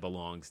something that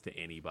belongs to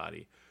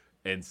anybody.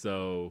 And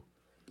so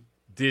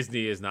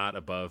Disney is not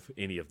above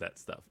any of that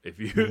stuff. They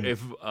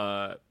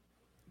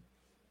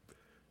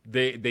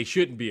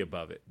shouldn't be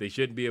above it. They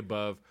shouldn't be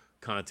above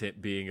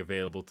content being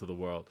available to the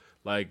world.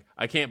 Like,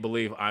 I can't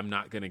believe I'm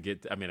not going to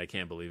get... I mean, I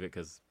can't believe it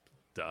because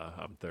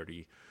I'm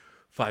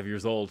 35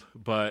 years old.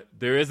 But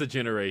there is a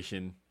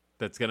generation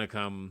that's going to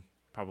come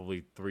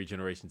probably 3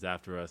 generations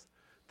after us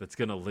that's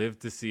going to live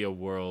to see a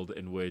world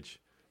in which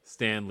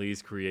Stan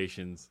Lee's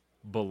creations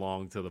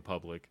belong to the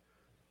public.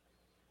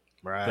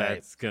 Right.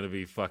 That's going to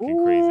be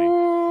fucking crazy.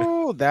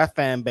 Ooh, that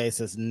fan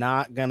base is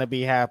not going to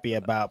be happy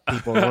about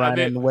people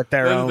running with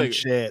their own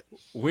shit.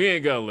 We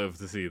ain't going to live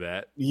to see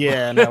that.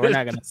 Yeah, no, we're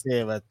not going to see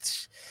it.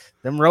 But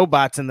them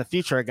robots in the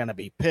future are going to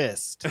be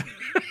pissed.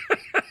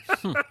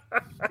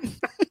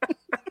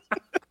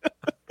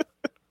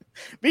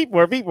 Beep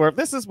warp.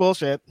 This is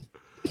bullshit.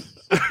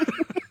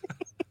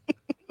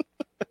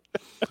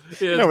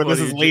 Yeah, you know what this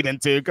is leading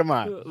to. Come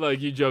on. Like,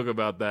 you joke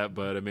about that,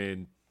 but I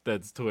mean,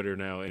 that's Twitter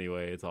now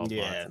anyway. It's all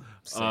bots.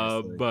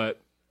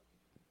 But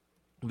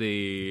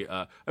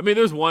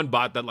there's one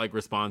bot that like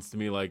responds to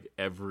me like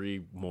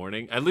every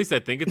morning. At least I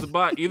think it's a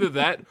bot. Either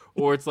that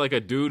or it's like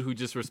a dude who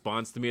just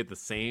responds to me at the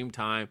same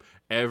time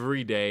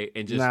every day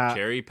and just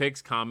cherry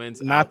picks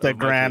comments. Not the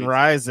Grand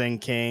Rising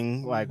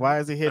King. Like, why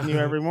is he hitting you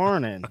every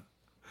morning?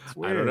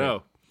 I don't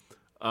know.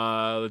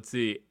 Let's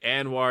see.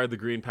 Anwar, the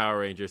Green Power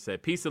Ranger,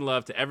 said, peace and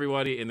love to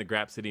everybody in the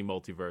Grap City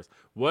multiverse.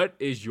 What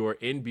is your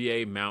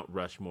NBA Mount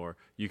Rushmore?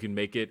 You can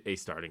make it a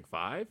starting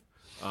 5.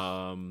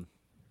 I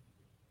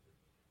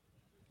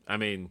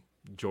mean,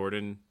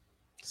 Jordan.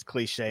 It's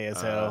cliche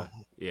as hell.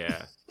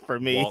 Yeah. For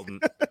me. Walton.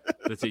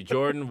 Let's see.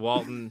 Jordan,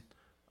 Walton.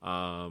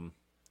 Do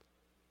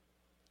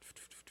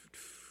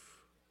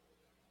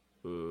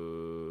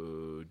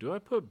I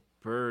put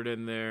Bird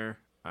in there?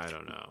 I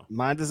don't know.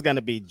 Mine is going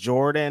to be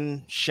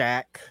Jordan,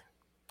 Shaq,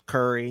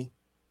 Curry,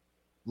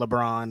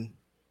 LeBron,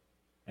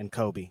 and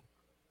Kobe.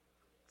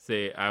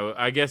 See,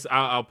 I guess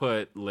I'll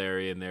put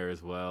Larry in there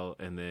as well,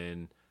 and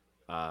then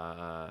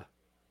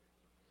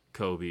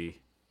Kobe.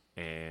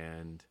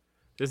 And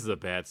this is a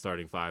bad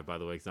starting 5, by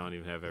the way, because I don't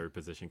even have every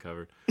position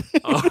covered.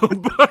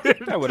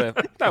 That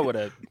would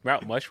have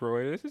Mount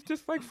Rushmore. This is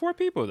just like 4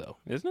 people, though,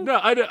 isn't it? No,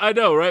 I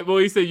know, right? Well,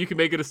 you said you can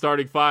make it a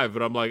starting 5,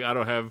 but I'm like, I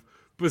don't have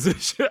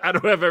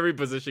every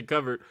position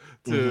covered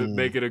to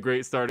make it a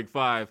great starting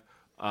 5.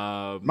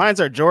 Mine's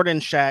are Jordan,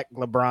 Shaq,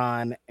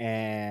 LeBron,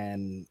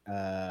 and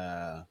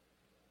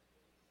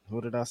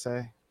who did I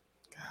say?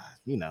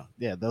 God,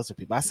 those are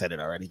people. I said it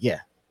already.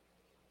 Yeah,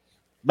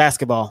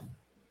 basketball.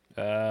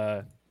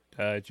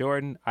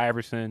 Jordan,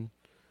 Iverson,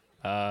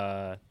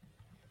 Curry.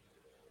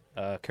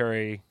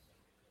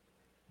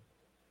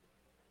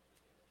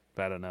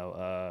 I don't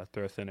know.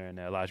 Throw a center in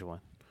there, Olajuwon.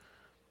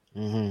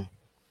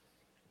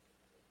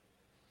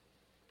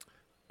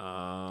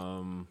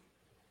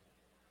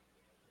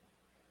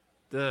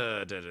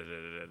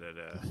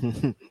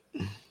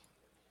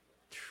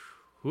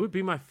 Who would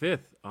be my 5th,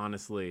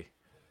 honestly?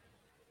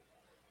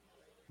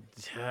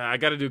 I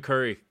got to do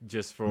Curry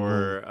just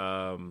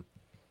for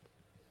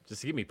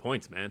just to give me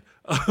points, man.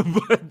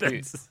 But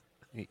that's...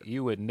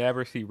 You would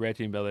never see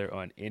Reggie Miller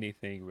on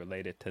anything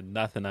related to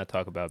nothing I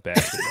talk about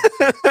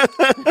basketball.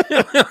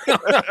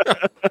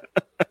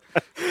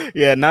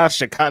 Yeah, not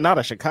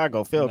a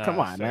Chicago Phil. Come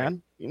on, sir.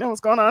 Man. You know what's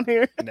going on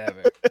here?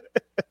 Never.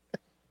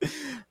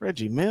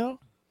 Reggie Miller.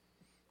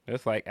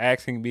 It's like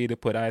asking me to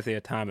put Isaiah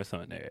Thomas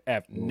on there.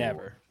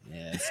 Never.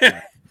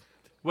 Yeah.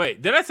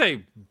 Wait, did I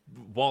say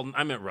Walton?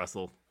 I meant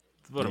Russell.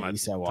 What am I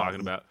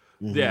talking about?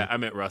 Mm-hmm. Yeah, I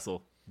meant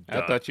Russell.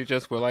 I thought you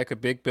just were like a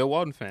big Bill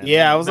Walton fan.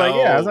 Yeah, I was like,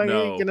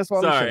 getting this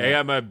Walton. Sorry, I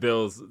got my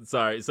Bills.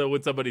 Sorry. So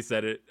when somebody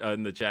said it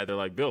in the chat, they're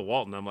like, Bill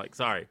Walton. I'm like,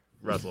 sorry,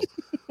 Russell.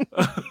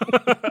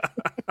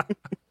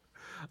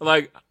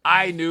 Like,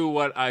 I knew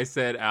what I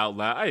said out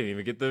loud. I didn't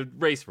even get the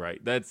race right.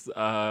 That's just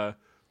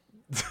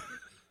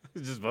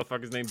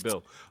motherfucker's name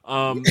Bill.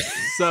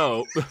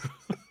 So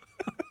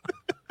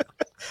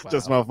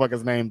just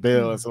motherfucker's name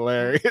Bill. It's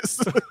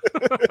hilarious.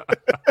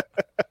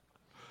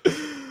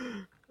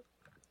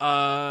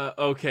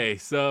 Okay,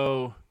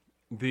 so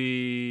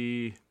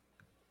the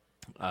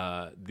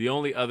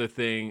only other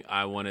thing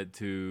I wanted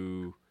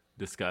to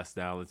discuss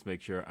now, let's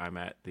make sure I'm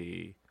at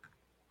the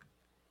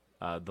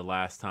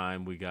last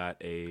time we got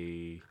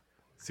a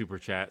super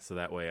chat, so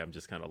that way I'm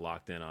just kind of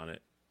locked in on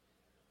it.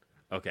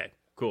 Okay,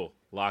 cool.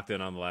 Locked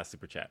in on the last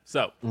super chat.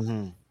 So,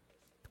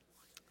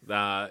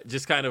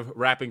 just kind of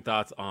wrapping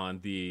thoughts on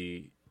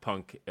the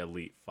Punk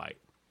Elite fight.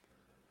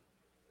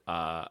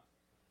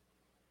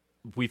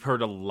 We've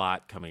heard a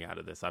lot coming out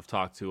of this. I've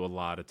talked to a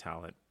lot of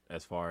talent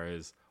as far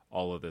as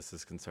all of this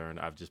is concerned.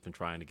 I've just been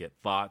trying to get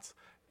thoughts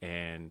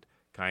and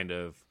kind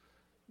of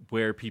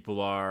where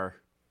people are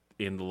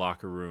in the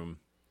locker room.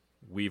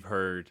 We've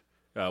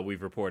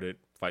reported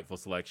Fightful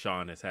Select.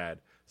 Sean has had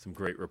some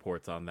great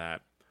reports on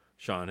that.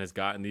 Sean has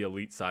gotten the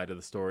Elite side of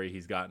the story.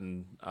 He's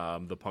gotten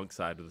the Punk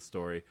side of the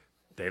story.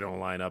 They don't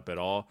line up at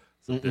all.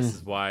 So this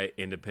is why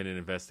independent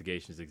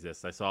investigations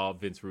exist. I saw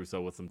Vince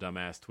Russo with some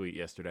dumbass tweet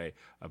yesterday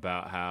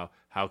about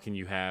how can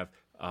you have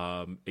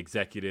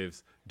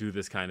executives do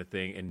this kind of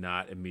thing and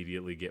not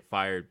immediately get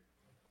fired.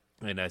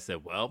 And I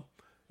said, well,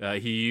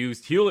 he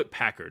used Hewlett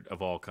Packard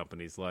of all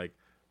companies. Like,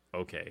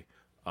 okay.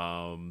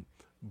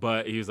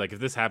 But he was like, if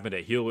this happened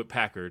at Hewlett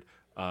Packard,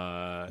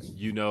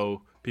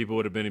 people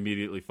would have been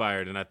immediately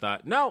fired. And I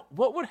thought, no,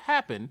 what would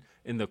happen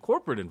in the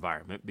corporate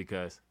environment?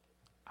 Because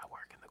I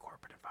work in the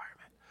corporate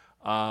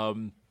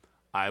environment.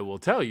 I will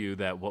tell you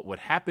that what would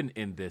happen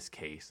in this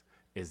case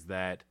is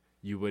that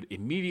you would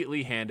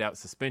immediately hand out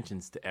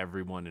suspensions to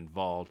everyone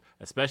involved,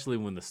 especially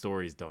when the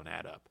stories don't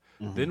add up.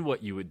 Then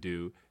what you would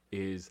do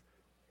is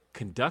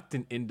conduct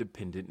an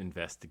independent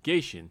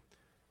investigation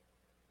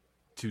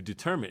to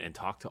determine and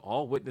talk to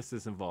all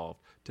witnesses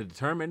involved to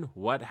determine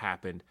what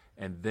happened,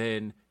 and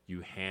then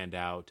you hand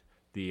out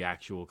the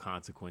actual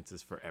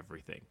consequences for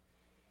everything.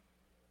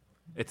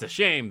 It's a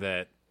shame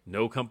that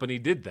no company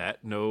did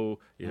that. No,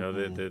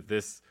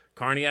 this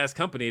carny ass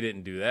company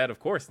didn't do that. Of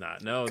course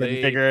not. No,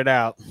 couldn't figure it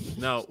out.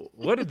 No,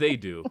 what did they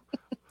do?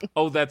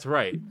 Oh, that's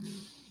right.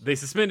 They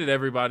suspended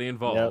everybody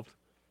involved,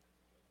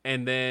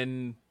 and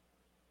then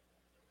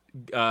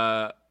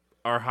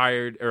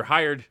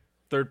hired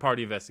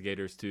third-party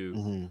investigators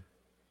to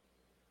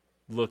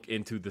look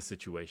into the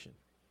situation.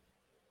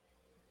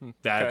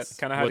 That's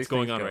kind of what's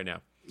going on right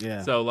now.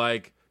 Yeah. So,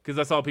 because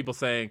I saw people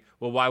saying,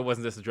 well, why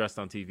wasn't this addressed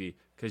on TV?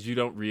 Because you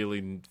don't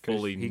really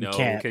fully know.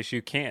 Because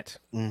you can't.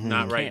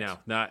 Not right now.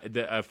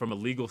 Not from a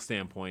legal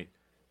standpoint.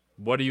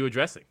 What are you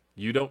addressing?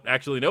 You don't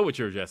actually know what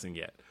you're addressing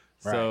yet.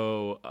 Right.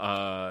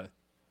 So,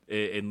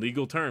 in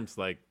legal terms,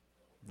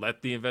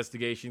 let the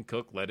investigation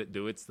cook, let it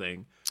do its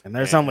thing. And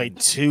there's only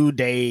 2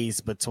 days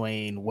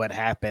between what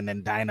happened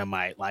and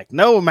Dynamite.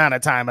 No amount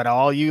of time at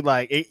all. You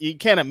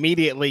can't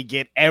immediately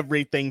get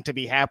everything to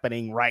be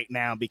happening right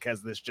now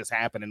because this just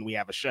happened and we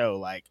have a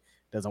show.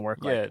 Doesn't work.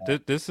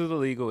 This is a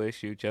legal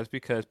issue. Just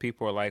because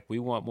people are like, we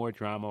want more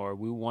drama or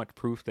we want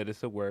proof that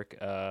it's a work,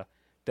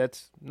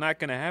 that's not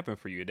going to happen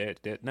for you. They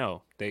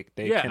cannot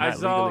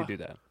legally do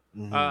that.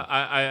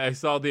 I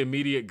saw the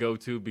immediate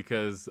go-to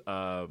because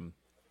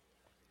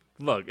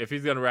look, if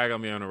he's going to rag on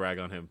me, I'm going to rag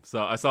on him.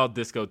 So I saw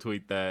Disco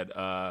tweet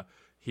that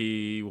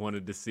he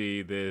wanted to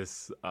see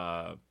this.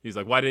 He's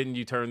like, why didn't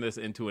you turn this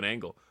into an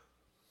angle?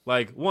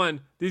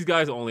 One, these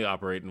guys only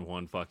operate in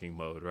one fucking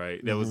mode, right?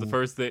 That was the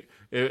first thing.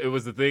 It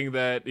was the thing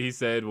that he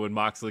said when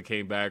Moxley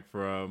came back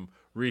from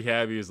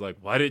rehab. He was like,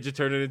 why did you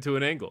turn it into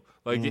an angle?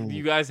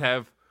 You guys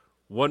have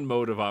one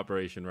mode of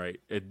operation, right?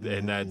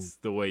 And that's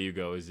the way you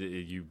go, is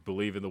you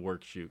believe in the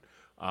work shoot.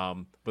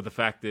 But the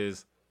fact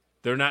is,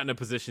 they're not in a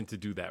position to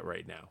do that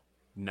right now.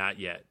 Not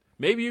yet.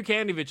 Maybe you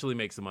can eventually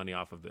make some money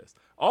off of this.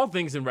 All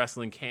things in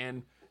wrestling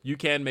you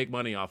can make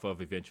money off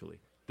of eventually.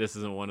 This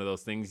isn't one of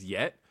those things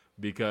yet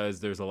because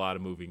there's a lot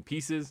of moving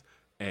pieces,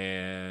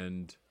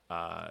 and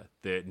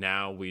that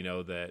now we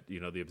know that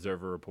the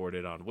Observer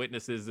reported on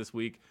Witnesses this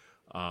week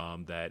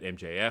that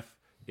MJF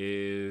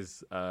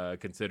is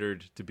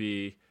considered to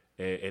be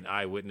an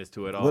eyewitness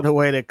to it all. What a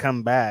way to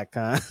come back,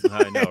 huh?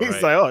 I know, right?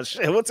 He's like, oh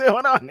shit, what's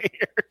going on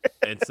here?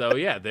 And so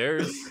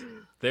there's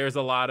there's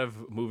a lot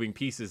of moving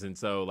pieces. And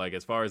so, like,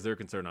 as far as they're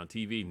concerned on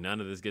TV, none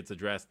of this gets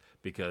addressed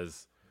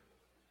because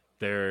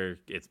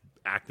it's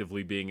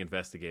actively being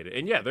investigated.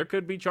 And yeah, there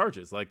could be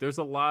charges. Like, there's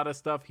a lot of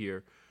stuff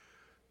here.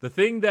 The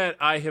thing that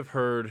I have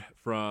heard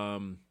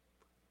from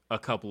a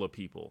couple of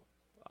people,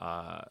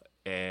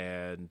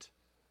 and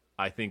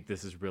I think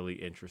this is really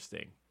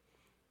interesting.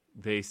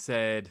 They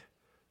said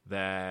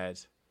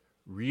that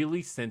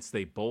really since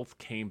they both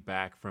came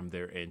back from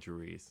their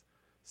injuries,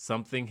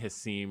 something has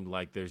seemed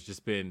like there's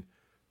just been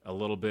a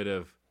little bit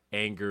of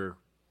anger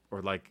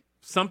or like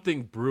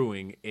something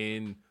brewing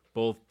in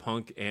both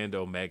Punk and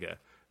Omega.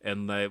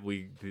 And that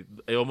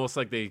almost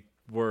like they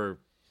were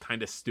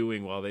kind of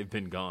stewing while they've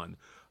been gone.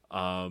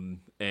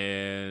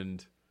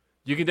 And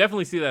you can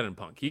definitely see that in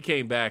Punk. He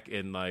came back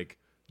and like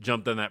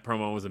jumped on that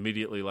promo and was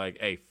immediately like,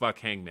 hey, fuck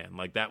Hangman.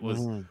 Like that was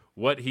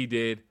what he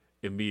did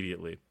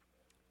immediately.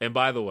 And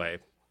by the way,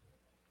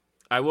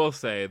 I will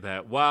say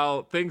that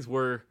while things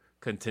were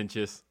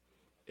contentious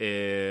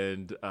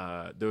and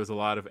there was a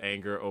lot of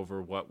anger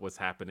over what was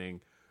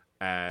happening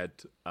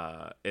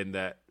in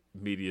that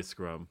media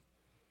scrum,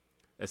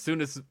 as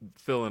soon as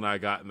Phil and I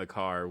got in the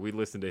car, we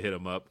listened to Hit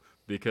 'Em Up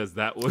because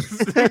that was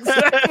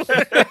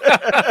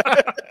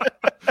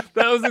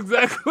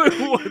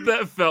exactly what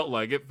that felt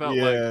like. It felt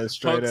like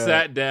Punk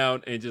sat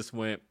down and just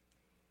went,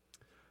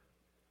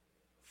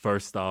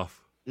 first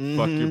off,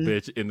 fuck your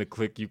bitch in the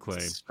clique you claim.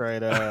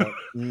 Straight up.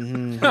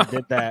 He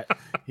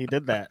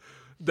did that.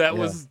 That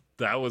was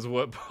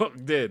what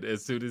Punk did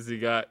as soon as he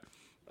got.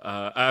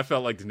 I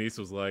felt like Denise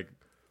was like,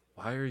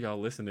 why are y'all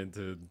listening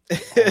to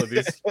all of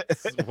these?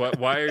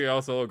 Why are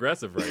y'all so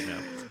aggressive right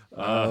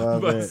now?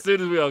 But as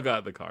soon as we all got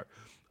in the car.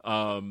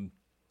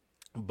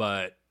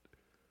 But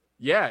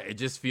yeah, it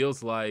just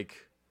feels like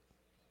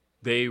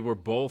they were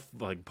both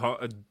like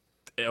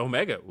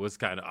Omega was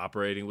kind of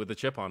operating with a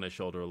chip on his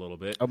shoulder a little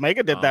bit.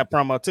 Omega did that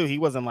promo too. He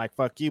wasn't like,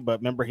 fuck you, but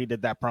remember he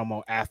did that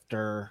promo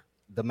after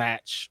the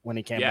match when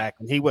he came back,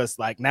 and he was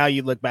like, now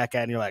you look back at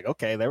it and you're like,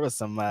 okay, there was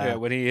some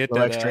when he hit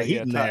that extra heat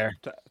in there.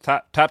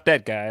 Top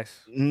that, guys.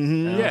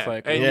 Mm-hmm.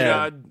 Like,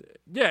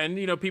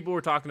 and people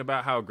were talking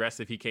about how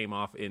aggressive he came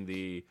off in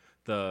the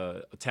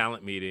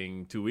talent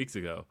meeting 2 weeks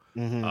ago.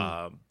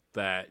 Mm-hmm.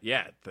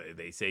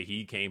 They say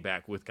he came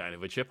back with kind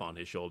of a chip on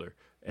his shoulder,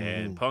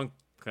 and Punk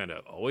kind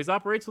of always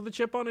operates with a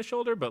chip on his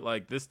shoulder, but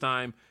like this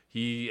time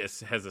he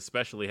has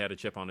especially had a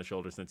chip on his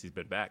shoulder since he's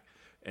been back.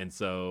 And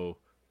so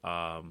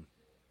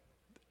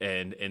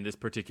and in this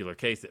particular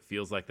case, it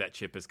feels like that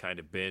chip has kind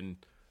of been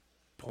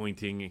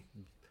pointing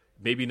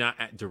maybe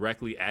not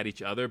directly at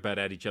each other, but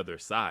at each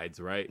other's sides,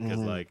 right?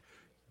 Because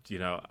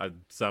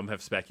some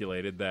have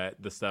speculated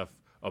that the stuff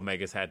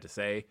Omega's had to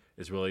say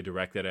is really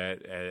directed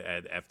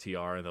at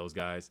FTR and those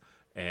guys,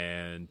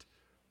 and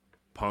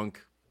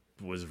Punk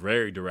was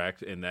very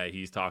direct in that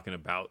he's talking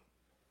about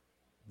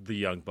the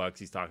Young Bucks,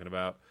 he's talking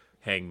about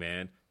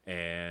Hangman,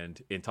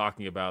 and in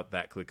talking about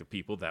that clique of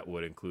people, that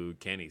would include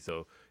Kenny.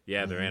 So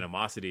yeah, their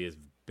animosity has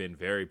been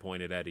very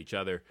pointed at each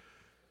other,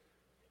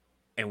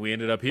 and we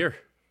ended up here.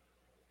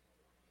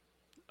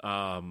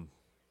 Who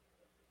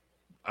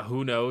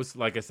knows?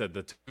 Like I said,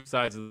 the two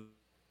sides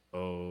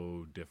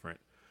are different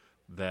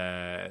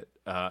that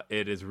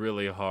it is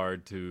really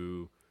hard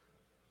to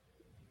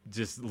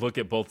just look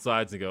at both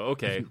sides and go,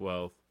 okay,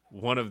 well,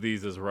 one of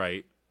these is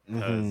right,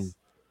 because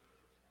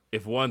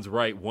if one's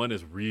right, one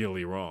is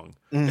really wrong.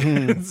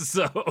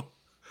 So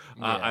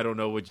I don't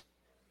know what.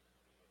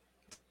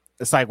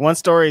 It's like one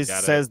story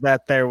says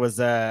that there was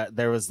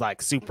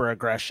like super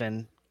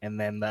aggression, and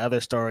then the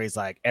other story is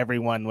like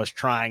everyone was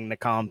trying to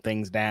calm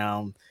things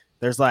down.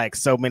 There's like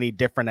so many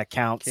different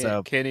accounts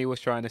of Kenny was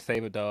trying to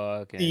save a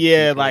dog.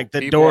 And like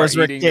the doors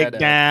were kicked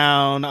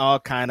down, all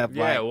kind of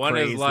like one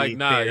crazy is like,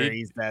 nah,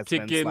 he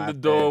kick in the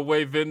door,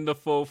 waving the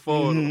full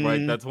forward,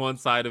 right? That's one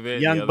side of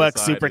it. Young Buck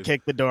super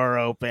kicked the door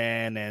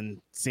open,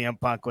 and CM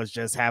Punk was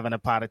just having a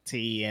pot of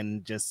tea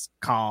and just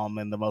calm,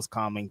 and the most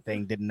calming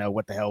thing, didn't know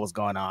what the hell was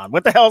going on.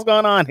 What the hell's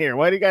going on here?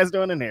 What are you guys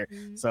doing in here?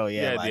 So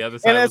the other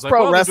side, and it's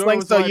pro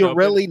wrestling, so you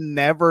really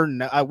never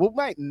know. We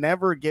might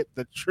never get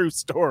the true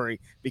story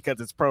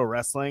because it's pro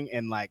wrestling,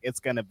 and like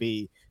it's gonna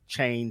be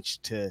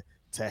changed to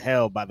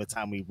hell by the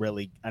time we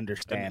really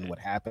understand what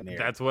happened here.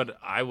 That's what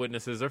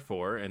eyewitnesses are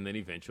for, and then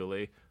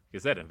eventually, like I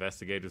said,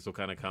 investigators will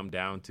kind of come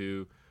down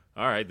to,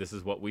 all right, this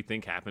is what we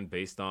think happened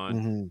based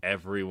on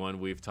everyone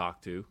we've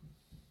talked to.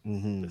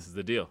 This is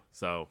the deal.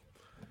 So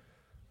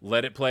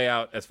let it play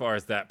out as far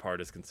as that part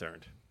is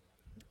concerned.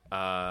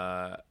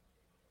 I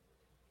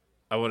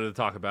wanted to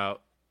talk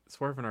about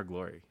Swerve in Our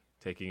Glory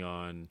taking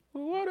on.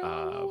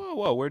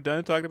 Whoa! We're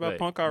done talking about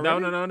Punk already? No,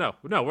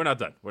 we're not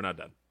done. We're not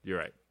done. You're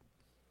right.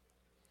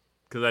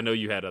 Because I know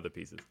you had other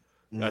pieces.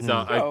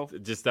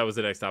 That was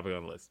the next topic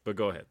on the list. But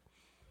go ahead.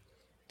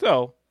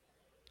 So,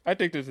 I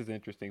think this is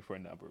interesting for a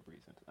number of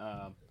reasons.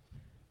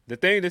 The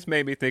thing this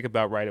made me think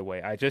about right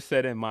away, I just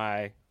said in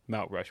my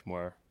Mount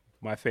Rushmore,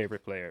 my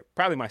favorite player,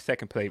 probably my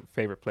second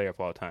favorite player of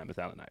all time, is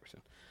Allen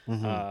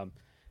Iverson.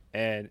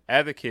 And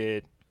as a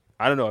kid,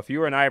 I don't know, if you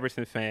were an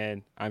Iverson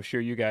fan, I'm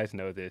sure you guys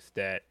know this,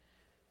 that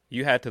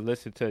you had to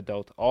listen to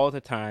adults all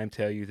the time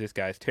tell you this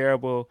guy's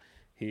terrible.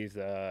 He's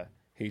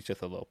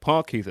just a little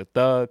punk. He's a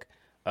thug.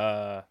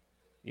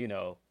 You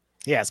know.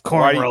 He has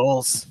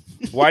cornrows.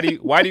 Why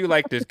do you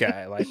like this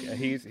guy? Like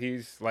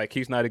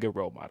he's not a good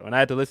role model. And I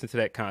had to listen to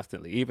that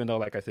constantly, even though,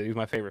 like I said, he was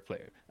my favorite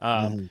player.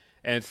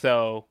 And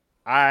so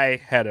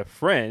I had a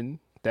friend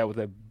that was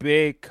a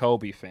big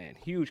Kobe fan,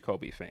 huge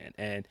Kobe fan,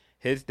 and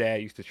his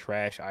dad used to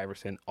trash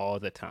Iverson all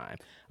the time.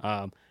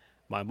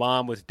 My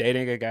mom was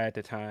dating a guy at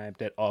the time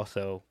that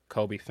also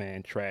Kobe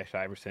fan, trashed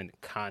Iverson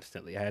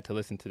constantly. I had to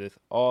listen to this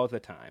all the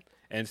time.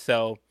 And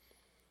so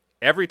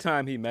every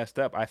time he messed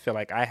up, I feel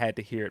like I had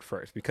to hear it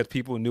first because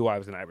people knew I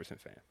was an Iverson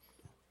fan.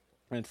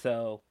 And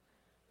so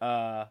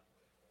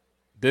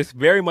this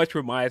very much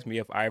reminds me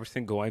of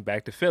Iverson going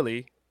back to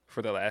Philly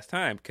for the last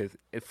time, because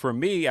for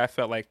me, I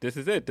felt like this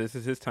is it. This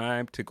is his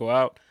time to go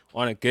out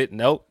on a good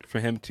note, for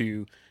him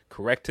to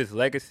correct his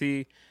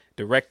legacy,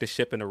 direct the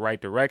ship in the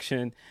right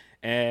direction,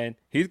 and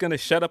he's going to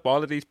shut up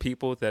all of these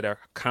people that are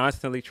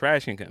constantly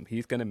trashing him.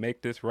 He's going to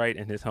make this right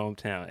in his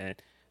hometown.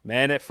 And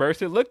man, at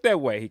first it looked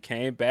that way. He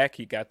came back.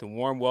 He got the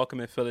warm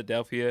welcome in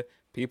Philadelphia.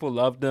 People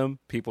loved him.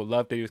 People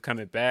loved that he was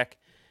coming back.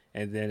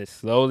 And then it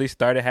slowly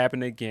started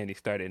happening again. He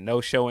started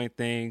no-showing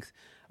things.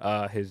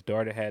 His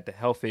daughter had the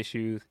health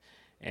issues,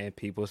 and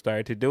people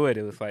started to do it.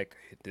 It was like,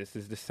 this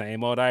is the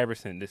same old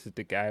Iverson. This is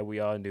the guy we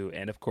all knew.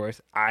 And, of course,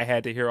 I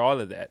had to hear all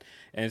of that.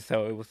 And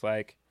so it was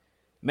like,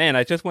 man,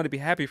 I just want to be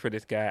happy for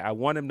this guy. I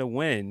want him to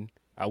win.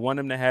 I want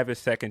him to have his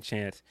second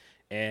chance.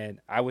 And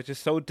I was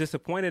just so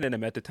disappointed in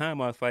him at the time.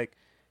 I was like,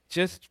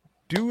 just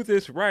do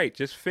this right.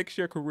 Just fix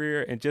your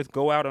career and just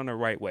go out on the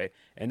right way.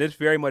 And this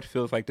very much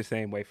feels like the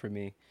same way for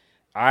me.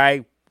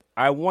 I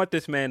want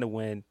this man to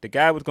win. The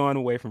guy was going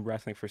away from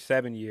wrestling for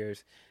 7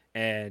 years,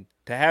 and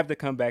to have the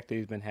comeback that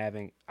he's been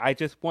having, I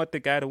just want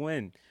the guy to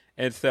win.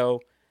 And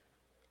so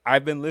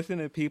I've been listening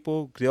to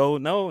people go,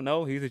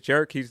 no, he's a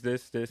jerk, he's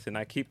this, and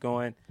I keep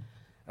going,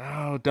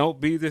 oh,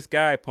 don't be this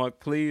guy, Punk,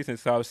 please. And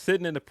so I was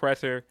sitting in the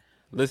presser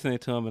listening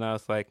to him, and I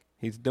was like,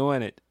 he's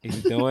doing it.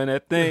 He's doing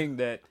that thing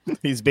that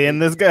he's being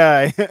this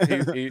guy.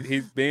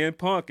 he's being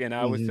Punk, and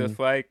I was just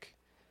like,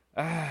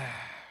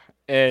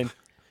 and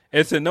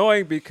it's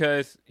annoying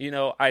because,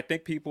 I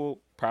think people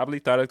probably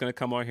thought I was going to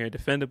come on here and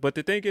defend him. But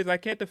the thing is, I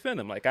can't defend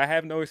him. Like, he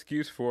has no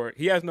excuse for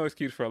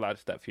a lot of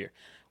stuff here.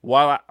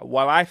 While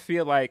I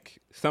feel like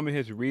some of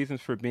his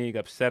reasons for being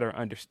upset are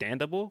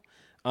understandable,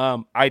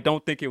 I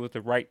don't think it was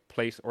the right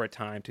place or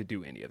time to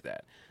do any of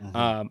that.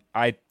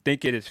 I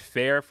think it is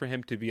fair for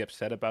him to be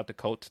upset about the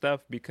Colt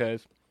stuff,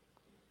 because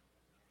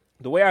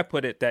the way I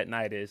put it that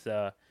night is,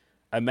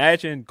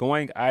 imagine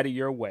going out of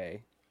your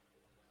way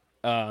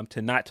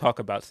to not talk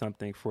about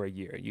something for a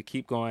year. You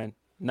keep going,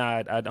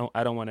 nah, I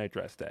don't want to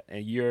address that.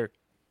 And you're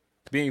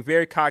being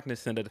very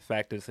cognizant of the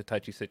fact that it's a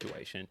touchy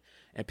situation.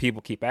 And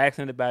people keep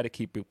asking about it,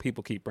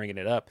 people keep bringing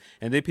it up.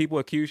 And then people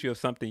accuse you of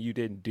something you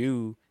didn't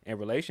do in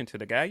relation to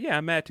the guy. Yeah,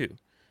 I'm mad too.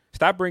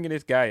 Stop bringing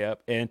this guy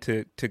up. And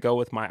to go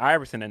with my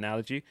Iverson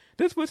analogy,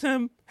 this was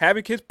him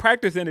having his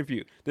practice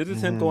interview. This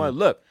is him going,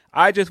 look,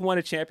 I just won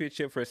a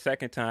championship for a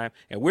second time,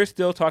 and we're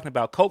still talking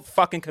about Colt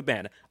fucking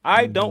Cabana.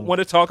 I don't want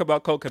to talk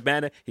about Colt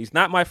Cabana. He's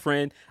not my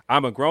friend.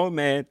 I'm a grown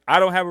man. I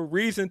don't have a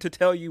reason to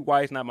tell you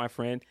why he's not my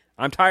friend.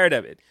 I'm tired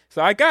of it.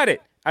 So I got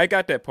it. I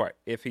got that part.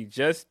 If he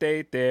just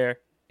stayed there,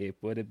 it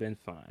would have been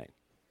fine.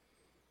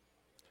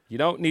 You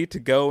don't need to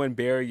go and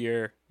bury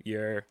your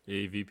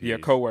AVPs. Your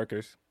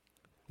coworkers.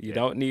 You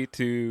don't need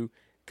to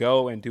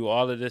go and do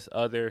all of this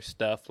other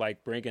stuff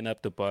like bringing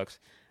up the Bucks.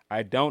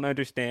 I don't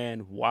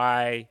understand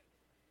why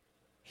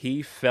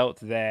he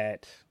felt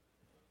that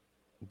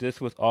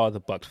this was all the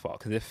Bucks' fault,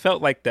 because it felt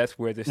like that's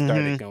where this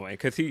started going.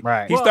 Because he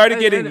started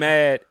getting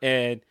mad,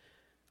 and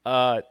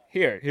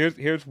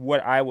here's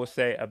what I will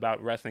say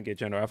about wrestling in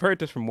general. I've heard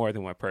this from more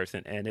than one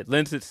person, and it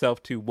lends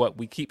itself to what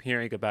we keep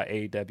hearing about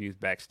AEW's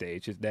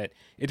backstage, is that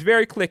it's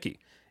very cliquey,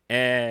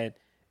 and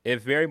it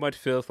very much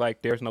feels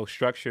like there's no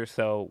structure.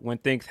 So when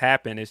things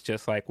happen, it's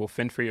just like, well,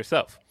 fend for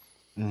yourself.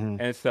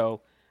 And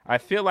so I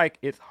feel like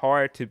it's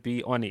hard to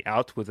be on the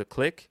outs with a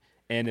clique.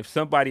 And if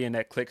somebody in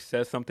that clique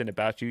says something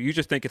about you, you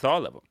just think it's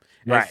all of them.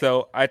 Right. And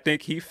so I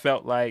think he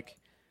felt like,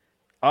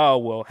 oh,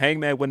 well,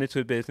 Hangman went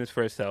into business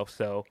for himself,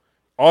 so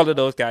all of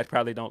those guys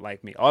probably don't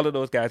like me. All of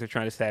those guys are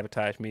trying to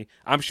sabotage me.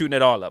 I'm shooting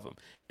at all of them.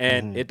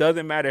 And it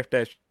doesn't matter if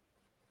that's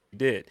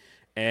did.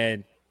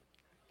 And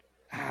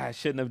I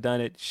shouldn't have done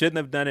it. Shouldn't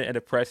have done it at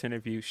a press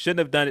interview. Shouldn't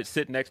have done it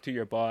sitting next to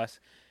your boss.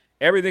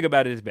 Everything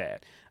about it is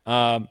bad.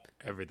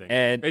 Everything.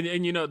 And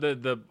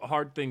the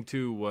hard thing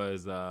too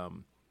was, I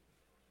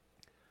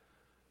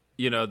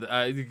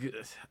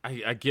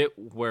get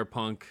where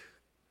Punk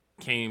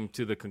came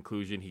to the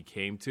conclusion he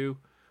came to,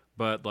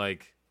 but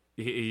like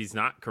he's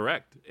not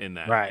correct in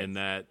that. Right. In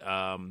that,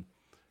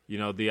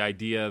 the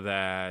idea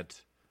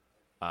that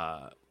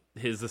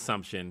his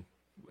assumption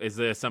is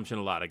the assumption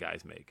a lot of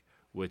guys make,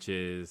 which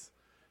is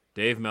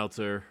Dave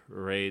Meltzer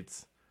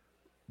rates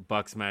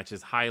Bucks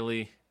matches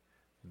highly.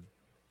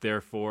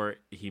 Therefore,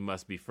 he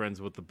must be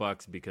friends with the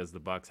Bucks because the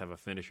Bucks have a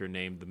finisher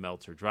named the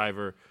Meltzer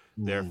Driver.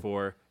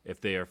 Therefore, if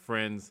they are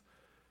friends,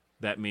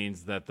 that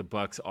means that the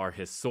Bucks are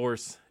his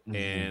source.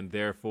 And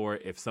therefore,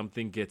 if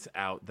something gets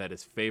out that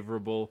is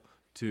favorable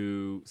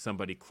to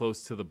somebody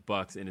close to the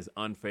Bucks and is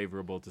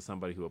unfavorable to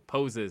somebody who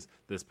opposes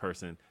this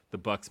person, the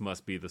Bucks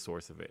must be the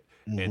source of it.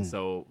 And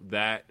so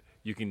that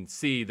you can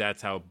see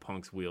that's how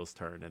Punk's wheels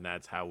turn, and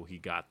that's how he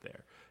got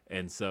there.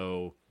 And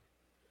so,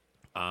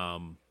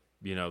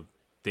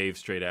 Dave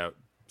straight out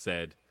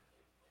said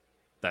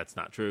that's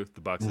not true. The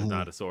Bucks is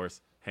not a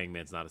source.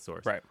 Hangman's not a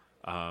source. Right.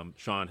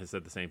 Sean has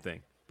said the same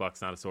thing.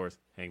 Bucks not a source.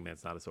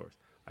 Hangman's not a source.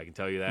 I can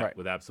tell you that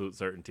with absolute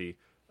certainty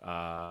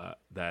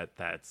that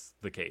that's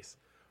the case.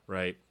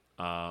 Right.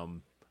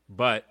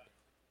 But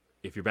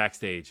if you're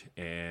backstage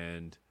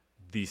and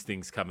these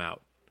things come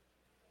out,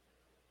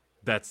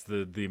 that's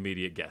the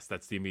immediate guess.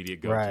 That's the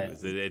immediate go-to. Right.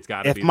 It's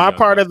got to be. If my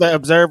part of the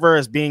Observer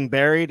is being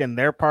buried and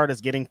their part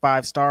is getting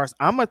 5 stars,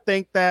 I'm gonna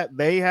think that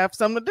they have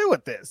something to do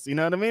with this. You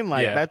know what I mean?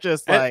 Like that's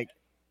just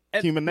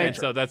human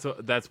nature. And so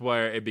that's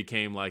where it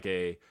became like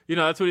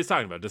that's what he's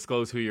talking about.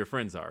 Disclose who your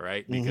friends are,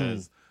 right?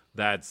 Because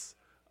that's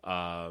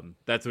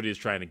what he's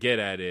trying to get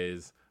at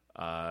is,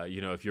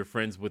 if you're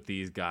friends with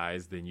these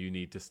guys, then you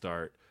need to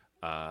start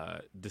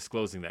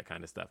disclosing that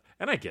kind of stuff.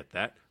 And I get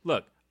that.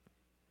 Look,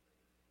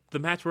 the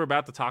match we're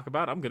about to talk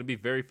about, I'm going to be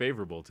very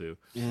favorable to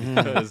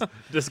because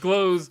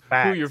disclose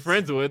who you're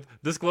friends with,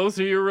 disclose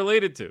who you're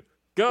related to.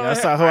 Go ahead.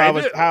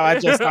 That's how I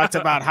just talked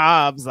about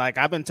Hobbs. Like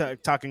I've been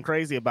talking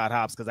crazy about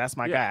Hobbs because that's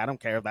my guy. I don't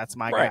care if that's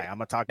my guy. I'm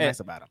gonna talk nice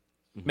about him.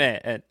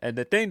 Man, and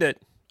the thing that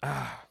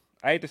I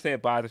hate to say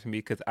it bothers me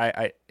because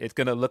I it's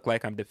gonna look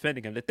like I'm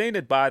defending him. The thing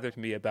that bothers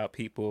me about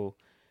people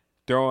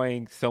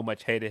throwing so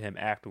much hate at him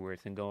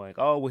afterwards and going,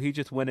 oh, well, he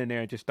just went in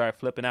there and just started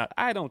flipping out.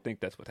 I don't think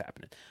that's what's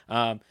happening.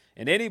 And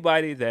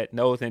anybody that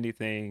knows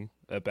anything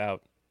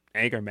about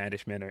anger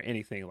management or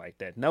anything like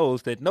that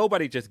knows that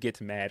nobody just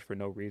gets mad for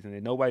no reason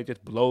and nobody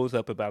just blows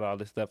up about all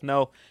this stuff.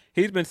 No,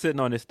 he's been sitting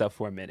on this stuff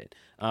for a minute.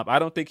 I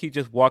don't think he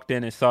just walked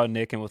in and saw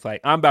Nick and was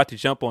like, I'm about to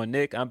jump on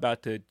Nick. I'm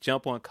about to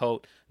jump on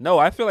Colt. No,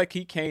 I feel like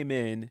he came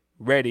in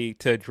ready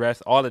to address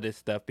all of this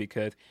stuff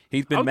because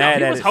he's been mad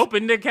at it. He was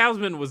hoping Nick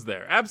Hausman was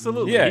there.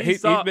 Absolutely. Yeah,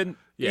 he's been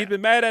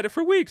mad at it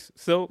for weeks.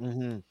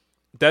 So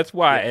that's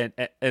why.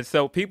 Yeah. And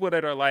so people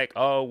that are like,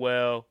 oh,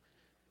 well,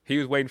 he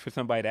was waiting for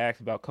somebody to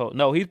ask about Colt.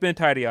 No, he's been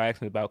tired of y'all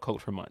asking about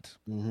Colt for months.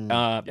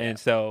 And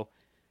so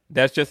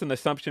that's just an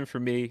assumption for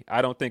me.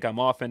 I don't think I'm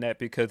off in that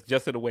because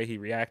just of the way he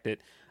reacted.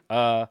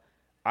 I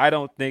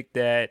don't think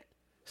that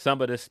some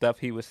of the stuff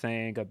he was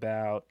saying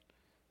about,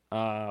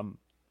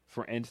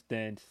 for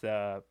instance,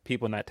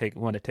 people not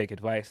want to take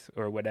advice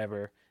or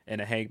whatever and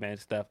the Hangman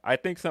stuff. I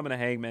think some of the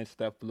Hangman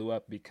stuff blew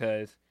up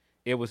because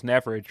it was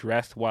never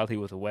addressed while he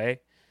was away.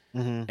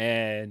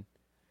 And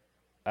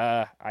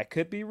I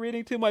could be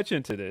reading too much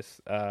into this,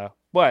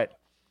 but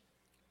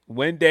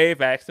when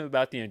Dave asked him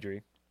about the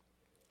injury,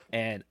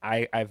 and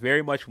I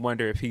very much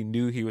wonder if he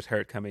knew he was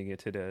hurt coming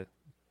into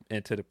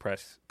the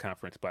press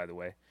conference, by the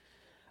way.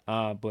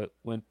 But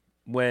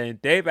when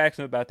Dave asked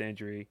him about the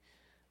injury,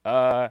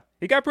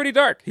 he got pretty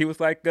dark. He was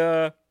like,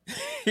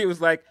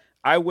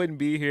 I wouldn't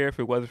be here if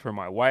it wasn't for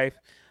my wife.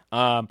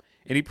 And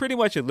he pretty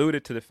much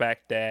alluded to the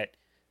fact that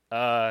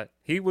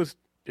he was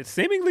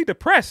seemingly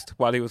depressed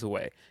while he was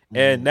away.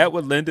 And that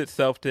would lend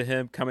itself to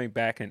him coming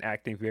back and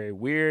acting very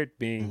weird,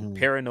 being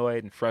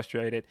paranoid and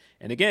frustrated.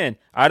 And again,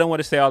 I don't want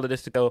to say all of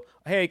this to go,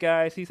 hey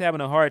guys, he's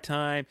having a hard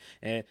time.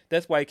 And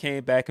that's why he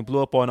came back and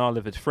blew up on all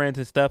of his friends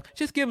and stuff.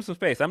 Just give him some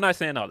space. I'm not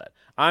saying all that.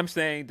 I'm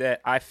saying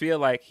that I feel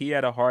like he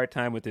had a hard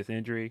time with this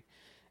injury.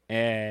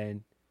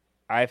 And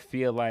I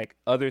feel like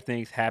other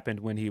things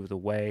happened when he was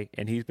away.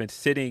 And he's been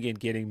sitting and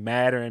getting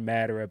madder and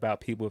madder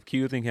about people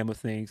accusing him of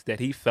things that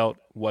he felt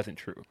wasn't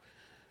true.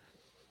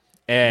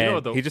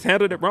 And he just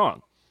handled it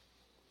wrong.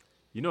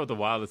 You know what the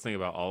wildest thing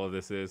about all of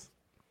this is?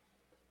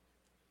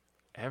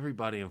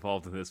 Everybody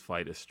involved in this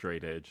fight is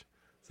straight edge.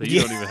 So you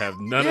don't even have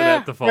none of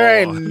that to fall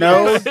on.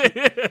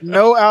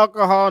 No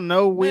alcohol,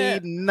 no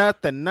weed,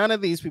 nothing. None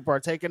of these people are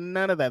taking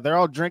none of that. They're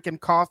all drinking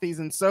coffees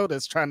and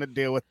sodas trying to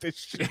deal with this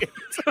shit.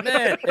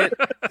 Man,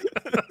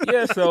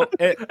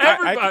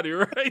 everybody,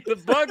 right?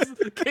 The Bucks,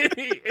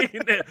 Kenny,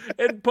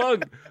 and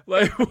Punk.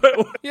 Like,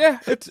 what? Yeah,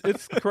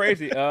 it's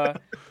crazy.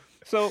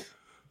 So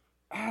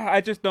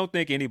I just don't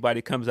think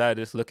anybody comes out of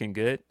this looking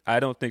good. I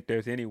don't think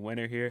there's any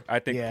winner here. I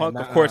think Punk,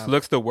 of course,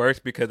 looks the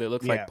worst because it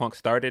looks like Punk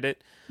started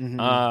it.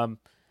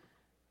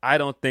 I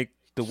don't think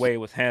the way it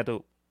was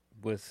handled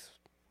was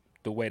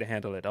the way to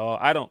handle it all.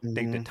 I don't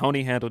think that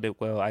Tony handled it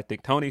well. I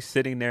think Tony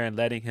sitting there and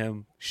letting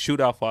him shoot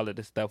off all of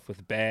this stuff was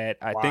bad.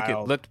 I think it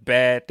looked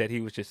bad that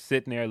he was just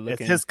sitting there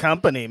looking. It's his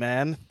company,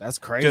 man. That's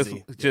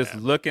crazy. Just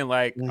looking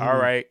like, all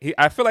right.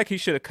 I feel like he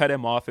should have cut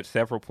him off at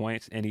several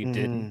points, and he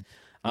didn't.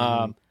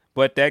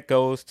 But that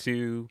goes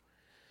to,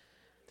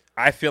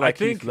 I feel like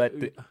he's let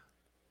the.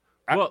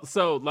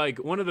 So like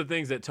one of the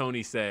things that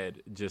Tony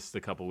said just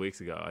a couple weeks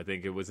ago, I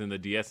think it was in the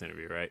DS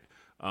interview, right?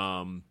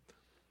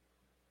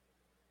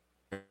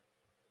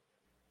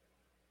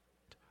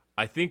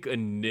 I think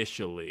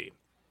initially,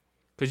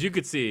 because you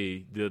could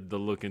see the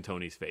look in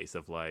Tony's face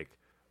of like,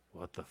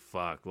 what the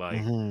fuck,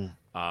 like,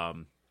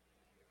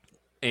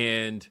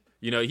 and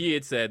he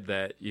had said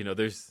that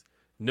there's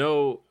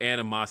no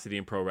animosity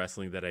in pro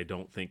wrestling that I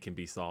don't think can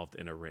be solved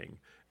in a ring,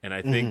 and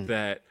I think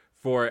that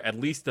for at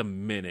least a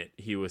minute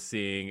he was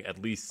seeing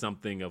at least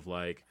something of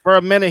like, for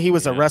a minute he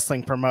was a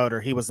wrestling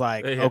promoter. He was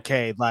like,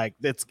 okay, like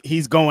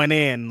he's going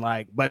in,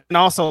 like, but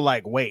also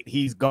like, wait,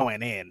 he's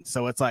going in.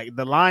 So it's like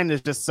the line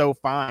is just so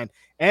fine,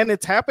 and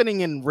it's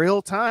happening in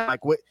real time.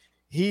 Like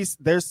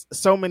there's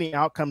so many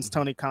outcomes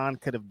Tony Khan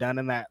could have done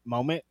in that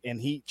moment,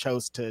 and he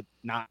chose to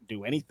not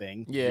do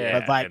anything. Yeah,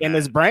 but like in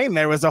his brain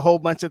there was a whole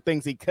bunch of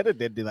things he could have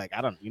did. Like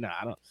I don't.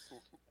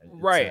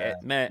 Right,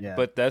 man. Yeah.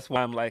 But that's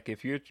why I'm like,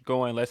 if you're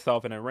going, let's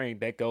solve in a ring,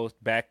 that goes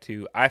back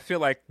to, I feel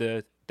like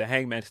the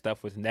Hangman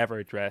stuff was never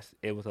addressed.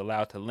 It was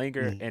allowed to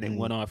linger, and it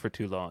went on for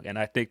too long. And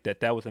I think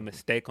that was a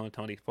mistake on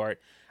Tony's part.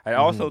 I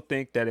also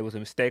think that it was a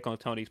mistake on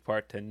Tony's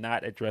part to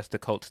not address the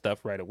cult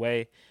stuff right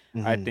away.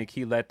 I think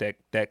he let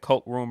that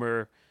cult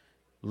rumor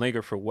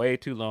linger for way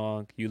too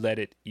long. You let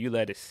it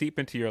seep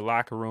into your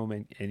locker room,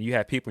 and you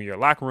have people in your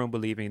locker room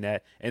believing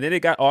that. And then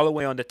it got all the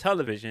way on the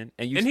television,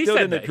 and still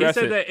didn't address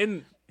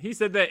it. He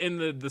said that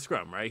in the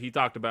scrum, right? He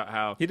talked about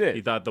how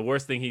he thought the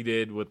worst thing he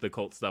did with the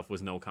cult stuff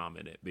was no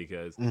comment it,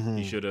 because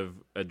he should have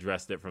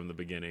addressed it from the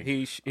beginning.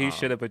 He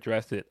should have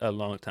addressed it a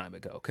long time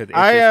ago, because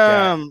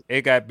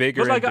it got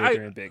bigger and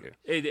bigger and bigger.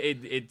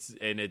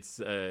 It's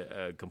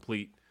a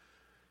complete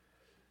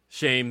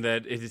shame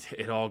that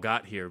it all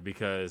got here,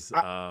 because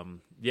I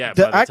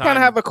kind of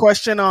have a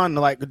question on,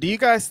 like, do you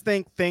guys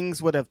think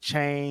things would have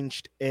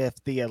changed if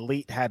the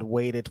Elite had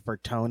waited for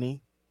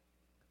Tony?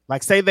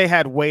 Like, say they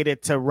had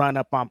waited to run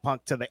up on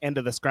Punk to the end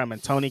of the scrum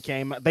and Tony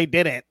came. They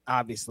didn't,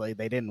 obviously.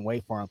 They didn't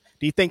wait for him.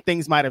 Do you think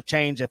things might have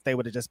changed if they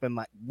would have just been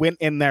like, went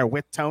in there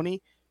with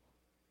Tony?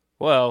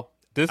 Well,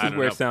 this is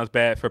where it sounds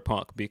bad for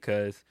Punk,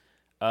 because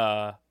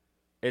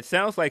it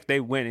sounds like they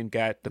went and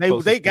got the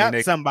closest thing. They got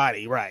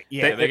somebody, right.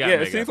 Yeah,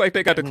 it seems like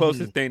they got the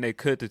closest thing they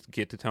could to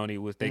get to Tony.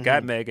 Was they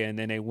got Mega, and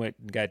then they went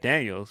and got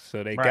Daniels.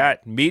 So they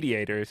got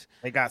mediators.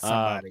 They got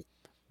somebody.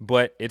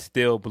 But it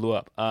still blew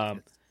up.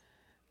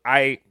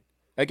 I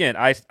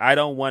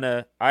don't want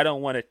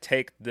to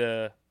take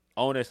the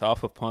onus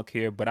off of Punk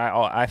here, but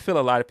I feel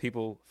a lot of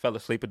people fell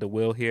asleep at the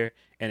wheel here,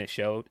 and it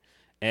showed.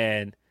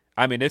 And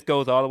I mean, this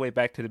goes all the way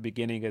back to the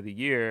beginning of the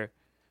year,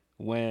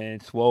 when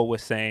Swole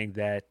was saying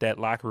that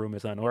locker room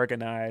is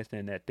unorganized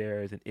and that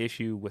there is an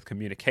issue with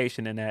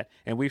communication in that.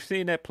 And we've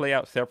seen that play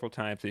out several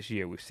times this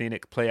year. We've seen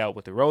it play out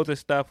with the Rosa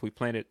stuff. We've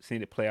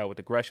seen it play out with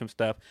the Gresham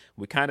stuff.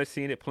 We kind of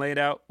seen it played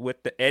out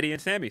with the Eddie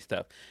and Sammy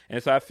stuff.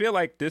 And so I feel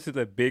like this is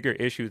a bigger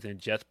issue than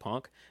just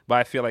Punk, but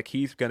I feel like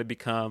he's going to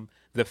become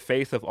the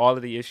face of all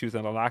of the issues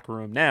in the locker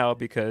room now,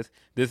 because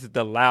this is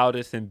the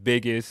loudest and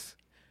biggest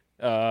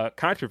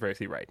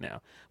controversy right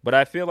now. But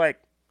I feel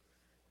like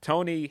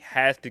Tony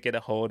has to get a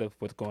hold of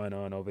what's going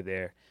on over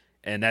there,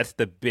 and that's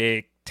the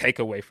big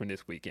takeaway from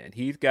this weekend.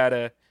 He's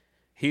gotta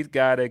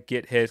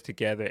get heads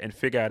together and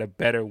figure out a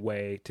better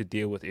way to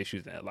deal with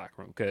issues in that locker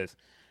room, because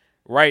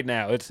right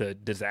now it's a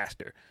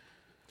disaster.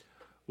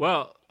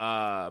 Well,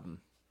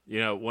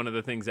 one of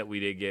the things that we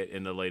did get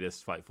in the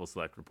latest Fightful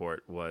Select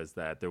report was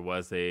that there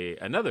was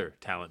another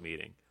talent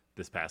meeting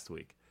this past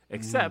week,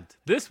 except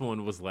this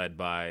one was led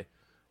by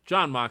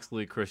Jon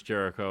Moxley, Chris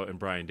Jericho, and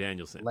Bryan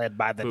Danielson. Led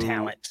by the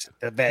talent,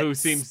 the vets. Who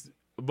seems,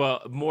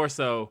 well, more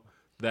so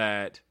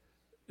that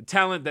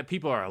talent that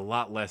people are a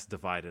lot less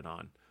divided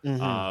on.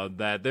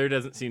 That there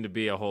doesn't seem to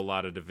be a whole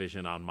lot of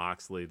division on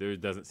Moxley. There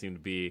doesn't seem to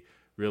be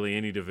really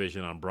any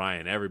division on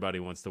Bryan.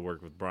 Everybody wants to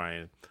work with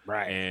Bryan.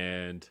 Right.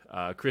 And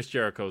Chris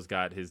Jericho's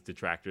got his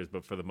detractors,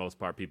 but for the most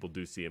part, people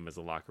do see him as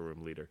a locker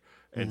room leader.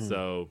 And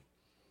so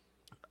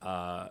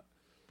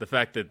the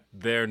fact that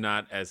they're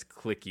not as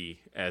cliquey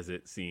as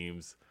it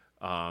seems,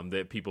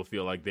 that people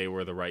feel like they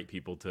were the right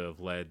people to have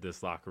led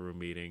this locker room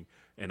meeting,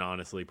 and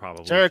honestly,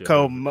 probably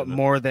Jericho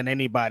more than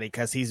anybody,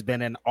 because he's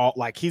been in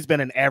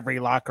every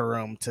locker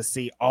room to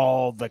see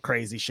all the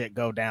crazy shit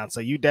go down. So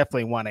you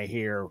definitely want to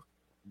hear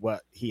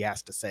what he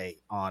has to say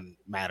on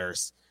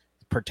matters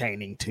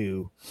pertaining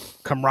to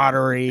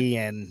camaraderie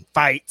and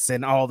fights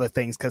and all the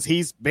things, because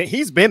he's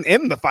been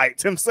in the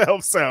fights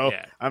himself. So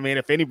yeah. I mean,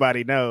 if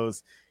anybody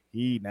knows,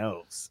 he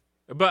knows.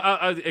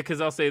 But because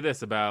I'll say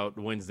this about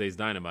Wednesday's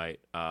Dynamite,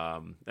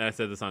 and I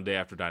said this on Day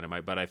After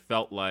Dynamite, but I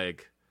felt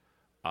like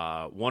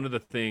one of the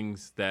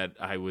things that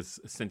I was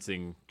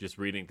sensing just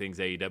reading things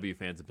AEW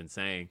fans have been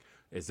saying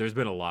is there's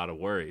been a lot of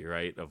worry,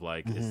 right? Of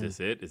like, is this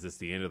it? Is this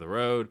the end of the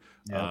road?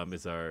 Yep.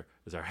 Is our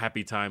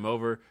happy time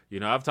over?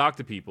 I've talked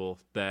to people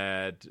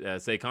that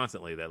say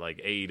constantly that like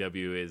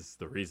AEW is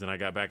the reason I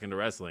got back into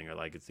wrestling, or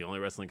like it's the only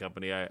wrestling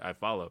company I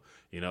follow.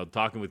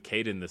 Talking with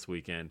Caden this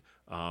weekend,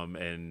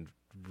 and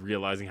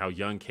realizing how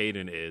young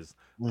Caden is,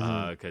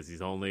 because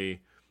he's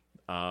only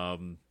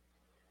Caden,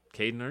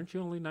 aren't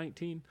you only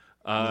 19?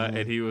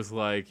 And he was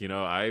like,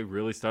 I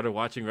really started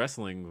watching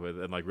wrestling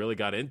and like really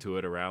got into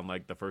it around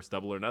like the first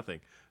Double or Nothing.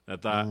 And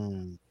I thought,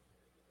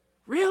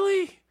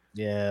 really?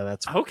 Yeah,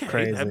 that's okay.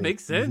 crazy. That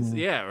makes sense. Mhm.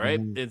 Yeah, right.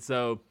 Mhm. And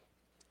so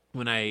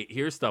when I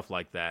hear stuff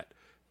like that,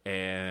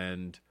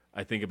 and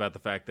I think about the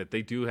fact that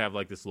they do have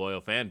like this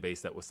loyal fan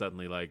base that was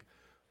suddenly like,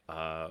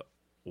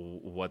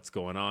 what's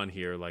going on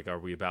here? Like, are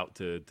we about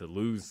to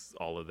lose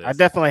all of this? I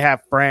definitely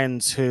have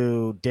friends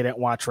who didn't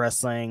watch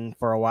wrestling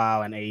for a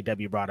while, and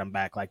AEW brought them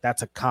back. Like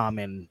that's a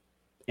common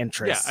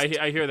interest.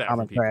 Yeah, I hear that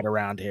common from people. thread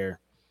around here.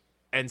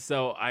 And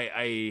so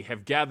I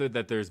have gathered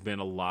that there's been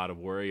a lot of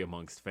worry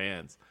amongst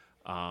fans.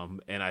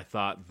 And I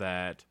thought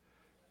that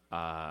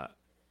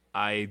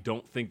I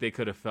don't think they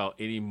could have felt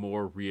any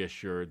more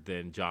reassured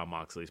than Jon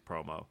Moxley's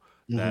promo.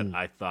 That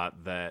I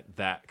thought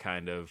that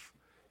kind of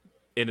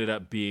ended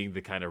up being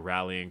the kind of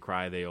rallying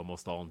cry they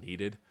almost all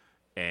needed.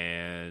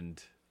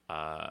 And,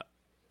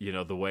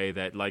 the way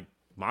that, like,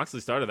 Moxley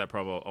started that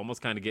promo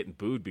almost kind of getting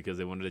booed because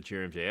they wanted to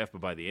cheer MJF.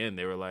 But by the end,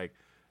 they were like,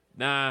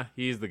 nah,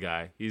 he's the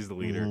guy. He's the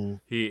leader.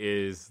 He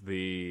is,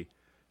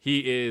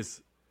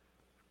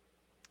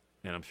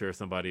 and I'm sure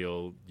somebody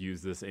will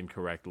use this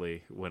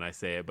incorrectly when I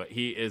say it, but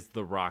he is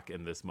the Rock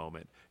in this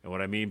moment. And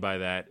what I mean by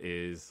that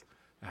is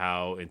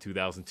how in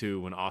 2002,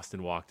 when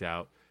Austin walked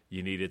out,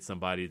 you needed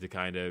somebody to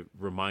kind of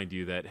remind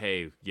you that,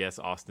 hey, yes,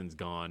 Austin's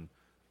gone,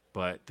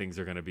 but things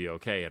are going to be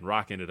okay. And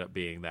Rock ended up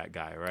being that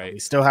guy, right? We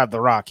still have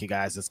The Rock, you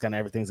guys.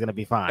 Everything's gonna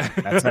be fine.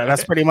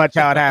 That's pretty much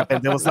how it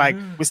happened. It was like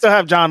we still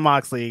have Jon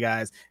Moxley, you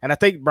guys, and I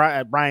think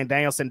Bryan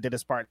Danielson did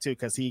his part too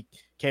because he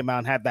came out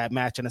and had that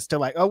match, and it's still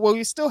like, oh well,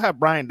 you still have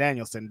Bryan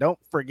Danielson. Don't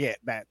forget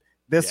that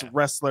this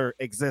wrestler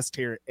exists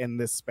here in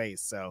this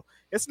space, so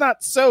it's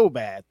not so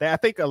bad. I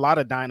think a lot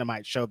of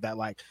Dynamite showed that,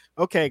 like,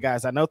 okay,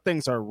 guys, I know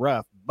things are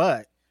rough,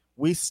 but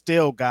we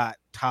still got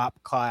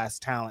top class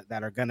talent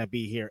that are going to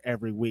be here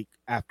every week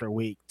after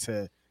week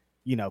to,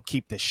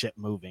 keep this shit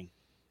moving.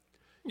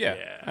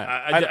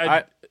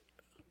 Yeah.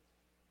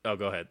 Oh,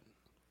 go ahead.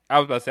 I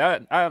was about to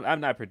say, I'm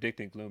not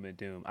predicting gloom and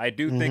doom. I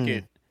do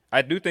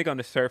think on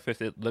the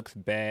surface it looks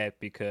bad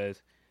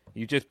because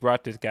you just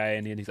brought this guy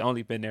in and he's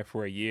only been there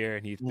for a year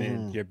and he's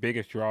been your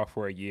biggest draw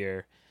for a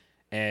year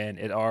and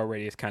it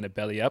already is kind of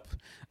belly up.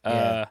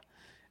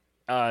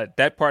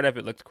 That part of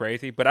it looks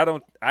crazy, but I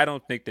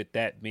don't think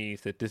that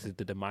means that this is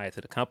the demise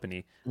of the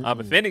company.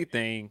 If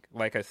anything,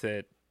 like I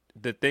said,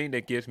 the thing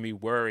that gives me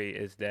worry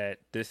is that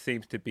this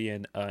seems to be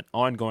an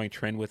ongoing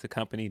trend with the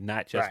company,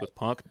 not just with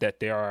Punk, that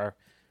there are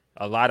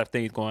a lot of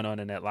things going on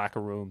in that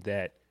locker room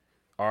that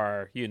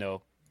are,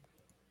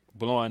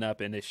 blowing up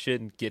and it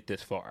shouldn't get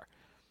this far.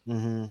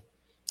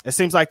 It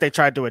seems like they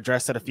tried to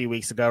address it a few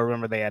weeks ago.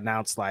 Remember, they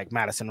announced like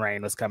Madison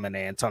Rayne was coming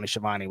in, Tony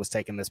Schiavone was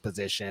taking this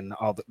position.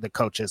 All the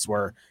coaches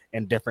were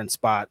in different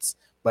spots.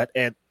 But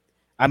if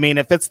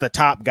it's the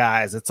top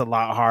guys, it's a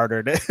lot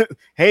harder to,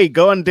 hey,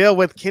 go and deal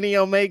with Kenny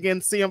Omega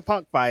and CM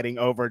Punk fighting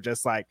over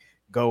just like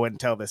go and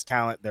tell this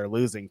talent they're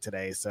losing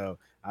today. So,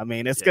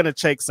 it's going to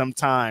take some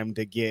time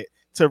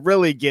to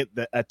really get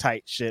a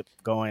tight ship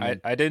going.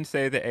 I didn't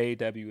say the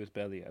AEW is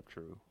belly up,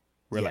 True.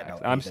 Relax. Yeah, no,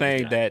 I'm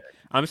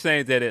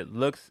saying that it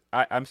looks.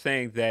 I'm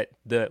saying that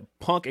the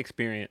Punk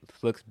experience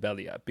looks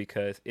belly up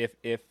because if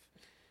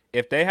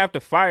they have to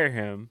fire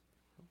him,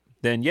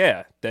 then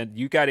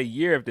you got a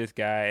year of this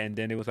guy, and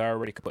then it was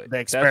already kaput.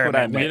 That's what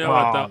I meant. You know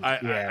what? Though?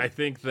 I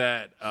think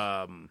that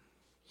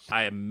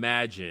I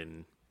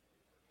imagine,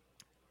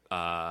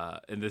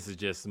 and this is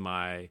just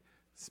my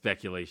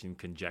speculation,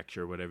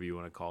 conjecture, whatever you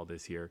want to call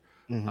this here.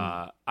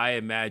 I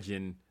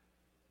imagine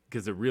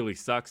because it really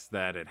sucks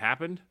that it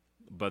happened.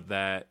 But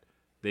that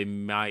they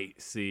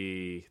might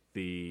see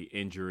the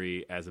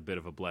injury as a bit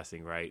of a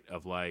blessing, right?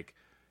 Of like,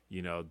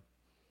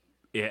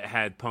 it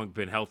had Punk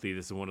been healthy,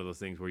 this is one of those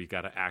things where you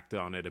got to act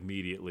on it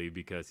immediately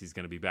because he's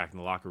going to be back in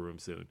the locker room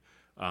soon.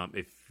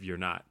 If you're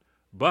not,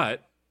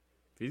 but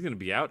if he's going to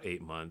be out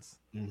 8 months,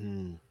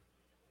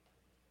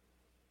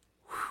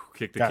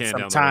 kick the got can some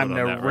down the time road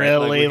to on that,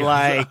 really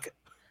right?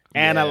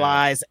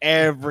 analyze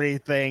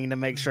everything to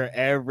make sure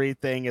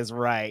everything is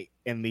right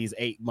in these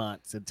 8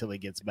 months until he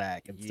gets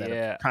back instead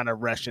of kind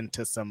of rushing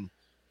to some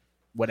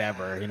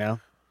whatever,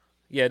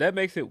 Yeah, that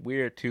makes it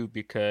weird too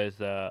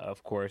because,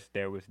 of course,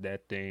 there was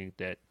that thing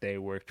that they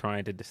were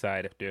trying to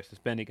decide if they're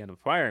suspending him or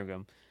firing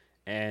him.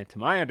 And to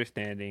my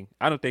understanding,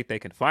 I don't think they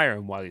can fire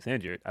him while he's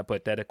injured.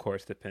 But that, of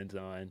course, depends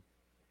on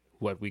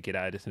what we get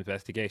out of this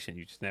investigation.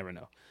 You just never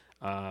know.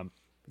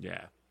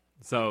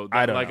 So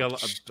I don't know.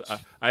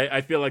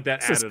 I feel like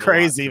that this added is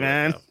crazy, a lot to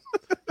man.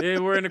 Yeah,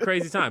 we're in a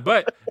crazy time.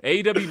 But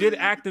AEW did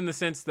act in the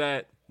sense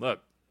that, look,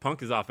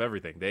 Punk is off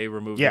everything. They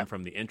removed him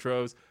from the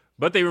intros,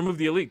 but they removed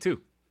the Elite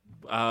too.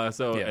 As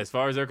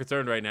far as they're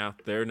concerned right now,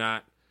 we're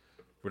not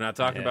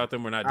talking about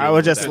them. We're not. I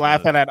was just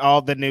laughing at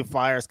all the new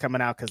flyers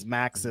coming out because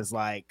Max is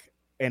like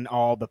in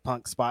all the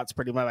Punk spots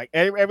pretty much. Like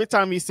every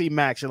time you see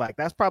Max, you're like,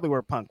 that's probably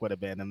where Punk would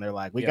have been. And they're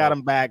like, we got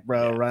him back,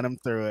 bro. Run him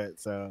through it.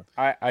 So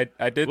I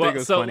did think it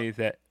was funny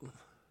that.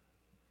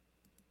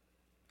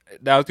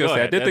 I was gonna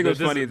say I did think it was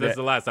funny that this is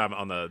the last time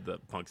on the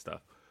Punk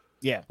stuff.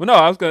 Yeah. Well, no,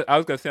 I was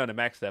gonna say on the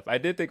Max stuff. I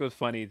did think it was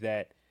funny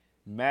that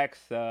Max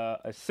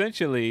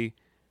essentially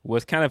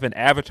was kind of an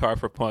avatar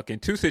for Punk in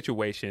two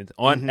situations.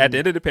 At the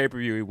end of the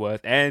pay-per-view he was,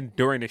 and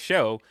during the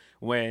show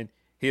when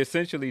he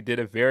essentially did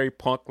a very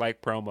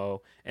Punk-like promo,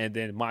 and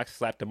then Mox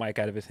slapped the mic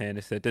out of his hand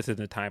and said, "This isn't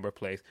the time or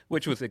place,"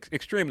 which was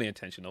extremely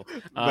intentional.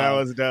 That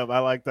was dope. I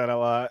like that a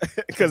lot.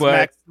 Because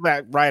Max,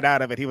 right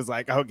out of it, he was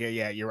like, okay,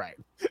 yeah, you're right.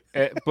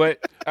 But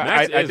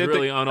Max is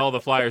really on all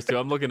the flyers, too.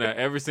 I'm looking at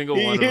every single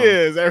one of them. He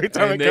is. Every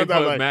time and it comes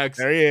out, like, Max,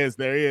 there he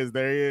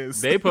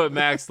is. They put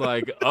Max,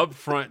 like, up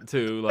front,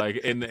 too, like,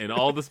 in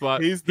all the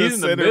spots. He's in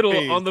the middle.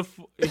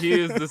 He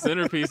is the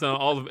centerpiece on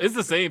all of them. It's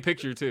the same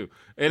picture, too.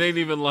 It ain't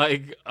even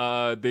like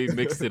they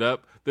mixed it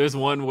up. There's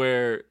one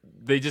where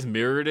they just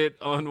mirrored it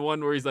on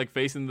one where he's like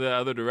facing the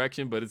other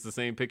direction, but it's the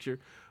same picture.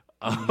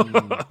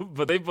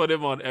 But they put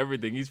him on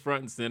everything. He's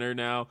front and center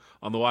now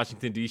on the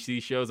Washington,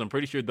 D.C. shows. I'm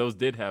pretty sure those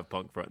did have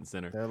Punk front and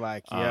center. They're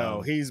like,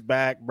 yo, he's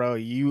back, bro.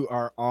 You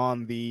are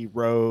on the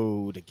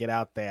road. Get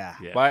out there.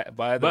 Yeah.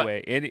 By the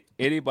way,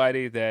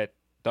 anybody that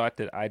thought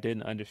that I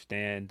didn't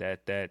understand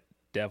that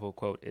devil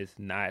quote is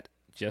not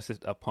just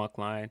a Punk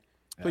line,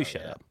 please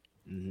shut up.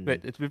 Mm-hmm.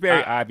 But it's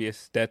very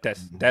obvious that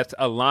that's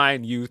a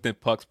line used in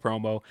Punk's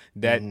promo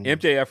that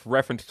MJF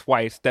referenced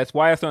twice. That's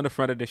why it's on the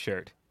front of the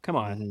shirt. Come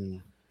on. Mm-hmm.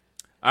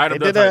 They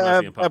did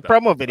a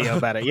promo video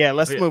about it. Yeah,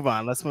 let's move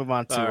on. Let's move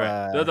on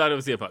to. That's not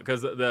even CM Punk,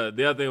 because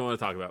the other thing I want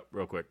to talk about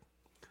real quick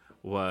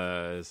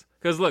was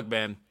because look,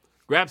 man,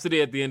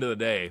 Grapsody at the end of the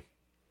day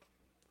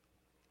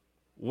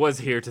was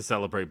here to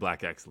celebrate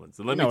Black excellence,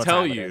 and let me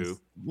tell you,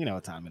 you know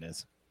what time it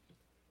is.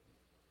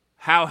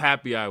 How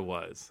happy I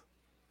was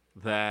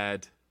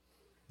that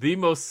the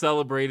most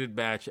celebrated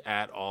match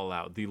at All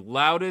Out, the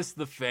loudest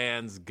the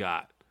fans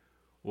got,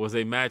 was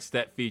a match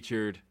that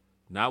featured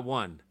not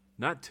one,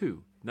 not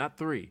two, not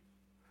three,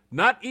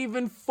 not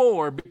even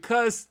four,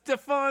 because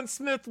Stephon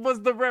Smith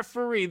was the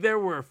referee. There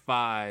were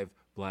 5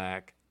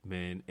 black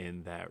men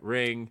in that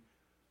ring.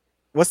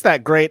 What's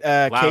that great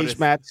cage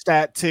match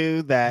stat,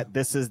 too, that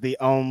this is the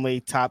only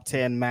top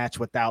 10 match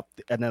without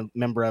a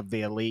member of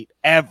the Elite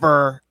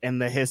ever in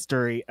the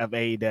history of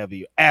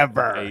AEW?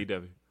 Ever.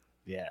 AEW.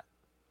 Yeah.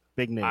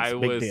 Big news. I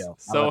Big was deal.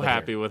 so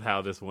happy with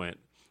how this went.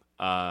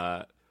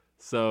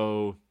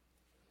 So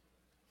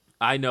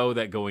I know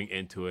that going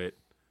into it,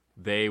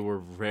 they were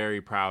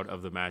very proud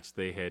of the match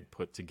they had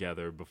put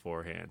together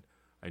beforehand.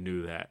 I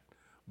knew that.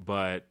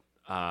 But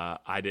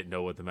I didn't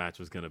know what the match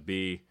was going to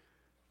be.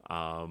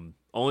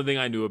 Only thing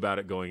I knew about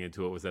it going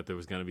into it was that there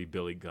was going to be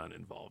Billy Gunn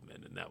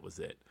involvement, and that was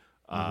it.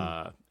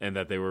 And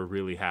that they were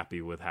really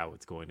happy with how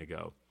it's going to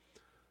go.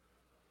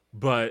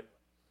 But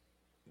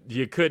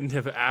you couldn't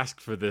have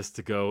asked for this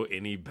to go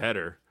any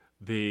better.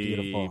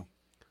 Beautiful.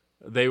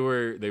 They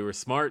were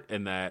smart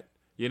in that,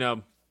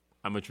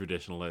 I'm a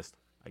traditionalist.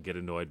 I get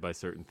annoyed by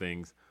certain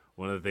things.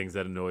 One of the things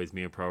that annoys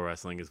me in pro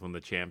wrestling is when the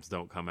champs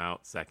don't come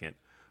out second.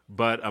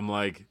 But I'm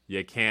like,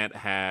 you can't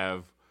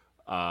have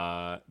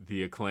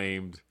the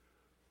Acclaimed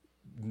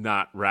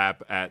not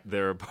rap at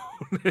their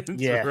opponents.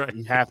 Yeah, right?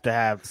 You have to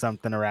have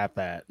something to rap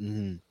at.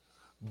 Mm-hmm.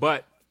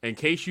 But in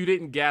case you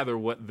didn't gather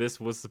what this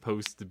was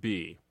supposed to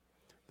be,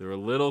 there are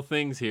little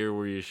things here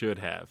where you should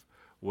have,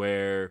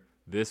 where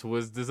this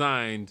was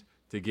designed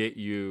to get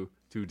you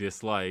to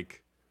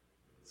dislike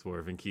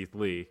Swerve and Keith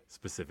Lee,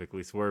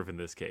 specifically Swerve in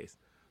this case.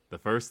 The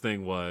first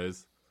thing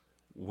was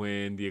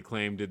when the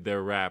Acclaim did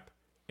their rap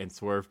and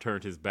Swerve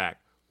turned his back.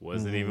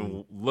 Wasn't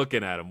even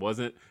looking at him.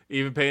 Wasn't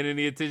even paying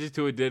any attention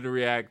to it. Didn't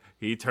react.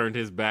 He turned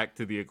his back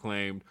to the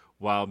Acclaimed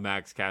while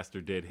Max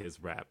Caster did his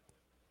rap.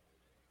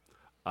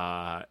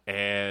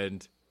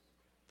 And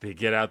they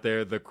get out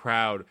there. The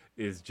crowd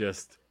is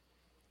just,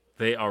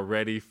 they are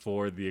ready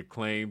for the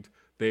Acclaimed.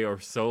 They are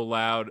so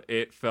loud.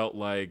 I felt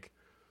like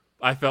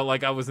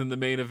I was in the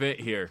main event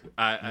here.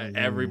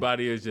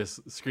 Everybody is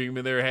just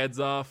screaming their heads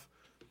off.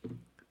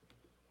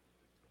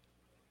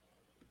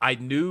 I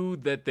knew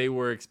that they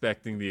were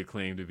expecting the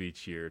Acclaim to be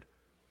cheered.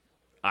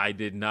 I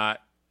did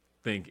not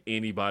think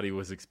anybody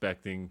was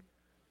expecting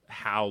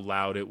how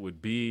loud it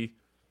would be.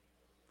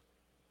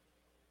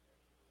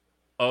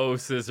 Oh,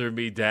 Scissor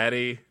Me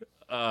Daddy,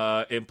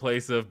 in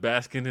place of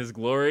Bask in His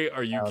Glory.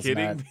 Are you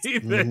kidding nuts. me?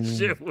 That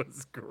shit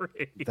was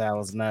great. That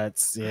was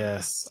nuts,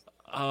 yes.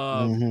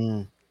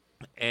 And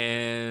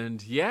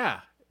yeah,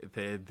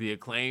 the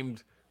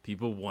Acclaimed,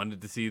 people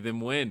wanted to see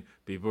them win.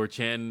 People were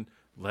chanting,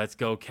 "Let's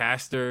go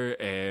Caster"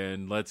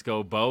 and "Let's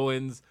go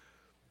Bowens."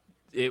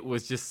 It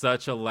was just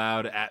such a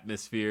loud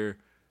atmosphere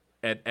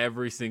at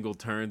every single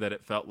turn that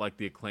it felt like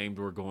the Acclaimed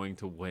were going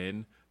to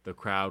win. The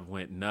crowd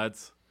went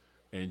nuts.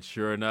 And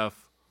sure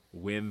enough,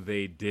 when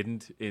they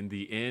didn't in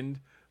the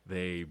end,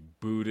 they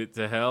booed it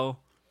to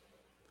hell.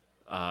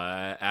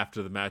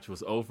 After the match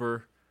was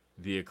over,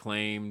 the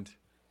Acclaimed,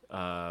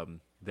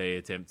 they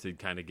attempted to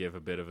kind of give a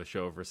bit of a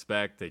show of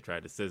respect. They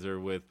tried to scissor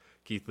with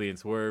Keith Lee and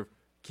Swerve.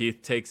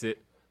 Keith takes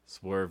it.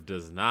 Swerve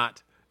does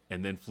not,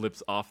 and then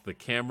flips off the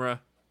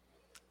camera.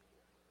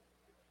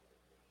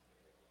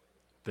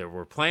 there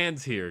were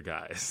plans here,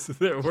 guys.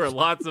 There were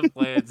lots of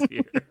plans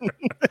here.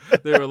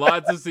 There were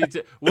lots of seats.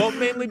 Well,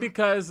 mainly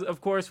because,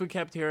 of course, we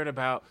kept hearing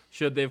about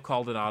should they have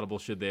called an audible?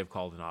 Should they have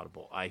called an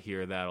audible? I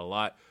hear that a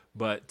lot.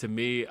 But to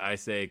me, I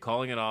say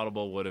calling an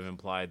audible would have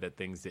implied that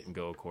things didn't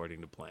go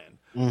according to plan.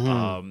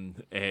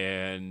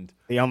 And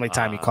the only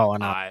time you call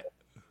an audible.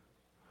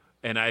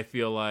 And I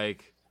feel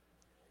like,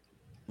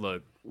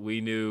 look,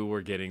 we knew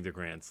we're getting the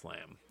Grand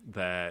Slam.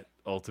 That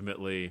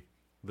ultimately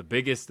the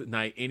biggest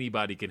night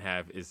anybody can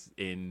have is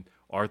in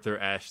Arthur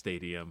Ashe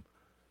Stadium,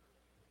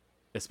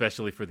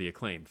 especially for the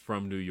Acclaimed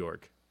from New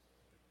York.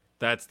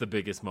 That's the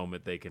biggest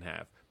moment they can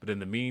have. But in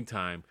the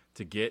meantime,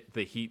 to get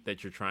the heat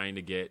that you're trying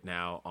to get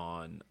now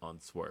on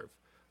Swerve,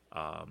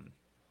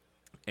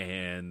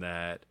 and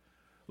that,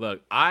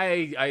 look,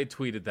 I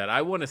tweeted that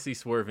I want to see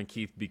Swerve and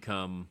Keith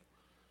become,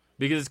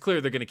 because it's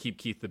clear they're going to keep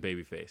Keith the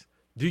babyface.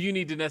 Do you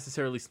need to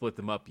necessarily split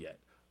them up yet?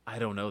 I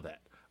don't know that.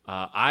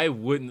 I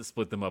wouldn't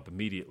split them up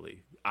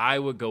immediately. I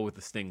would go with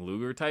the Sting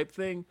Luger type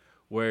thing,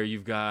 where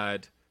you've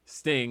got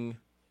Sting,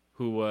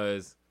 who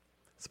was,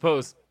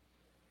 suppose,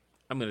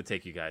 I'm going to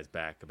take you guys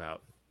back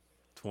about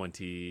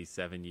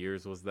 27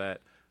 years, was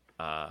that?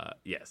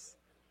 Yes.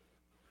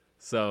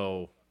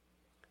 So,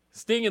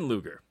 Sting and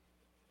Luger,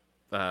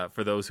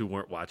 for those who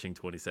weren't watching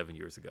 27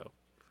 years ago,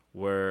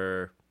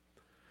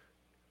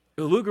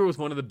 Luger was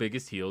one of the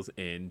biggest heels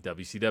in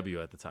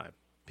WCW at the time.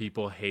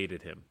 People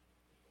hated him.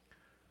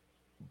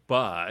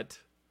 But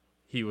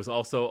he was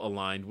also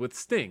aligned with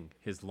Sting,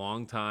 his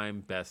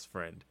longtime best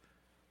friend.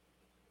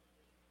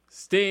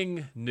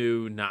 Sting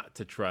knew not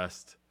to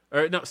trust,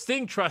 or no,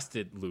 Sting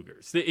trusted Luger.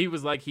 He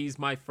was like, he's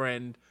my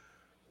friend.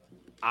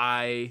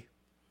 I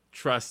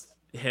trust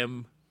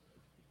him.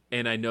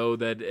 And I know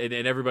that,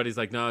 and everybody's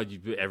like, no,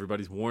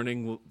 everybody's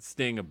warning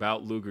Sting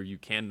about Luger. You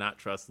cannot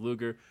trust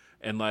Luger.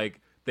 And like,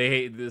 they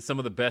hate some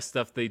of the best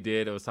stuff they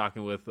did. I was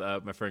talking with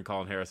my friend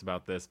Colin Harris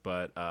about this,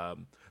 but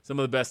some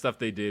of the best stuff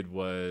they did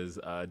was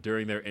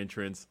during their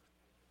entrance,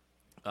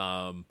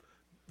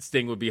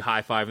 Sting would be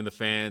high-fiving the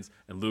fans,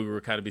 and Luger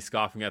would kind of be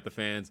scoffing at the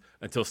fans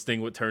until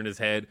Sting would turn his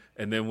head.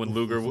 And then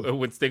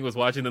when Sting was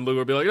watching, then Luger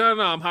would be like, no,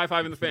 I'm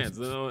high-fiving the fans.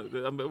 No,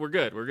 we're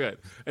good.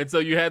 And so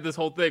you had this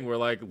whole thing where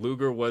like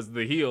Luger was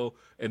the heel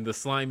and the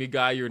slimy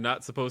guy you're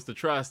not supposed to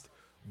trust,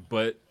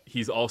 but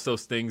he's also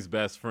Sting's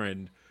best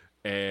friend.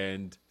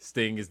 And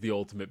Sting is the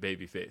ultimate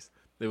babyface.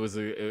 There was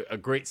a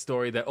great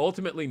story that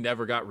ultimately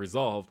never got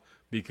resolved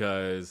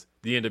because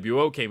the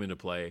NWO came into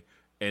play,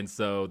 and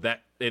so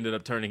that ended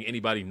up turning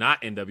anybody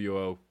not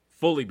NWO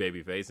fully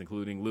babyface,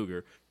 including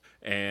Luger,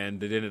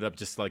 and it ended up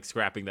just like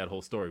scrapping that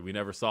whole story. We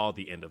never saw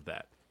the end of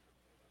that.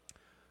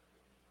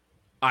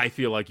 I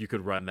feel like you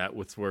could run that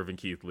with Swerve and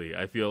Keith Lee.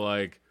 I feel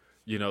like,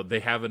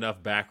 they have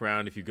enough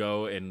background if you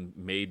go and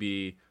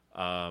maybe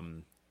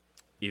even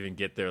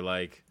get their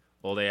like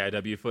old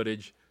AIW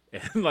footage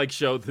and like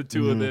show the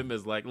two of them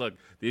as like, look,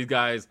 these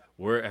guys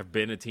have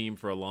been a team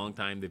for a long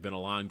time. They've been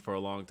aligned for a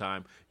long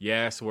time.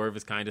 Yeah, Swerve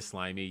is kind of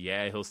slimy.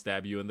 Yeah, he'll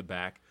stab you in the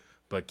back.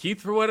 But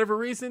Keith, for whatever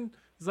reason,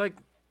 is like,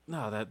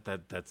 no,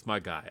 that's my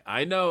guy.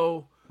 I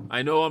know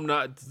I'm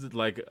not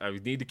like, I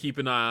need to keep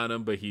an eye on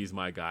him, but he's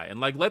my guy.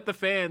 And like, let the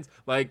fans,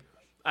 like,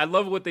 I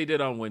love what they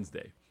did on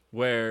Wednesday,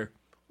 where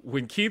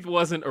when Keith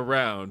wasn't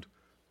around,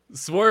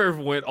 Swerve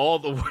went all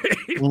the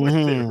way with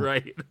it,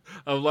 right?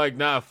 I'm like,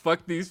 nah,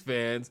 fuck these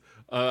fans,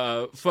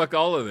 fuck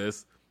all of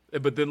this.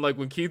 But then, like,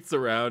 when Keith's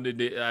around,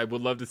 I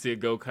would love to see it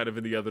go kind of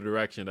in the other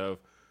direction of,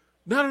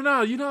 no,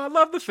 I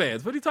love the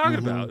fans. What are you talking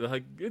about?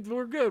 Like,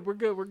 we're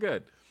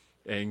good.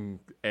 And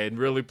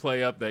really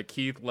play up that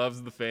Keith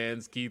loves the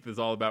fans. Keith is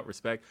all about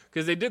respect,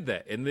 because they did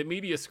that in the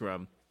media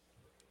scrum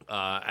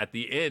at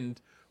the end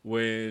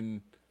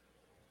when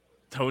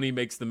Tony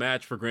makes the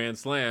match for Grand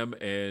Slam,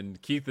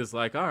 and Keith is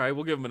like, all right,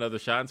 we'll give him another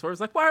shot. And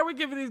Swerve's like, why are we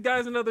giving these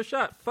guys another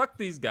shot? Fuck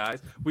these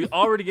guys. We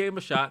already gave them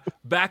a shot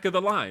back of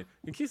the line.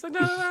 And Keith's like,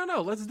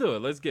 no, let's do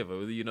it. Let's give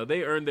it.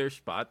 They earned their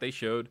spot. They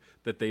showed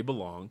that they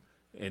belong.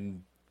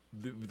 And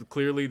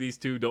clearly these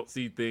two don't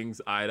see things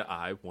eye to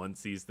eye. One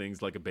sees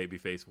things like a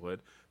babyface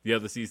would. The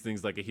other sees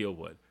things like a heel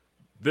would.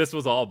 This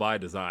was all by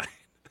design.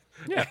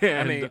 Yeah,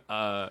 and,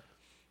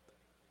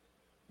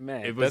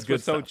 man, it was good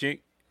stuff.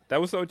 That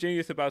was so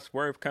genius about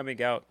Swerve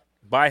coming out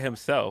by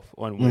himself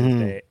on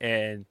Wednesday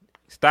and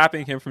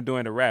stopping him from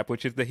doing the rap,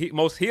 which is the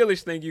most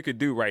heelish thing you could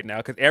do right now,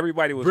 because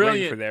everybody was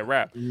waiting for that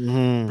rap.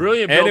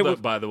 Brilliant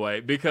build-up, by the way,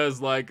 because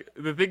like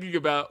the thinking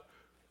about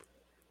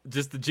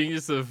just the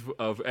genius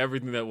of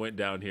everything that went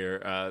down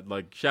here.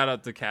 Like, shout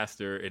out to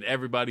Caster and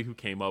everybody who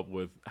came up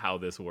with how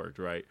this worked,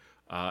 right?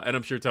 And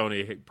I'm sure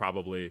Tony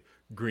probably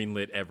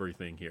greenlit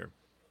everything here,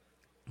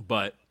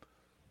 but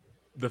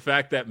the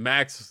fact that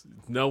Max,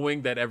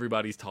 knowing that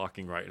everybody's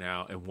talking right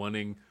now and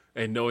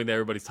knowing that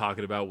everybody's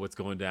talking about what's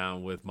going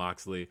down with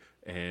Moxley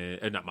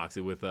and not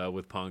Moxley, with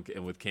Punk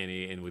and with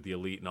Kenny and with the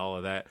Elite and all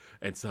of that.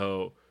 And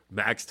so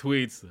Max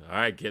tweets, all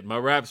right, get my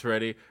raps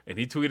ready. And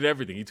he tweeted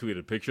everything. He tweeted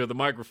a picture of the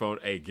microphone.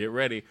 Hey, get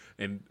ready.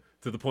 And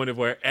to the point of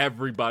where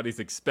everybody's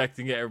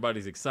expecting it.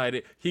 Everybody's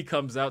excited. He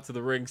comes out to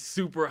the ring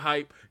super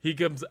hype. He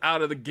comes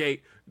out of the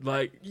gate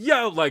like,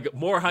 yo, like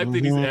more hype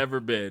than he's ever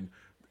been.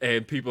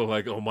 And people are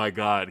like, oh my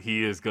God,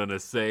 he is going to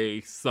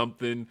say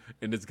something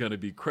and it's going to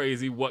be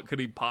crazy. What could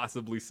he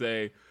possibly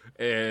say?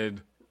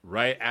 And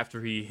right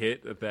after he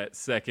hit that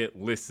second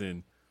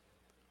listen,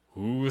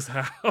 whose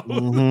house?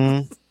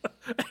 And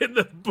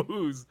the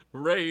boos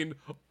rained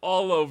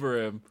all over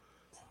him.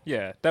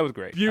 Yeah, that was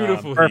great.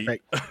 Beautiful.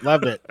 Perfect.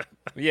 Loved it.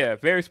 Yeah,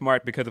 very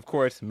smart because, of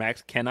course,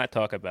 Max cannot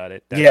talk about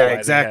it. Yeah, why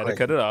exactly. They had to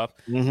cut it off.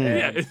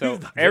 Yeah, So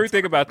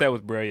everything about that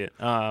was brilliant.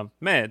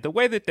 Man, the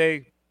way that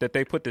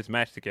they put this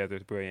match together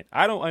is brilliant.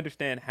 I don't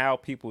understand how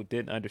people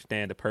didn't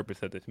understand the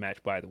purpose of this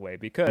match, by the way,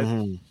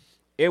 because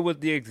it was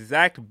the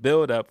exact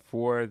build-up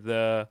for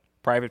the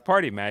private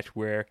party match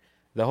where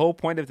the whole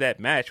point of that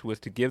match was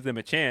to give them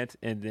a chance,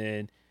 and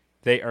then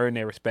they earn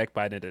their respect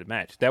by the end of the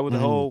match. That was the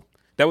whole.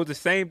 That was the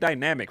same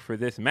dynamic for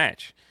this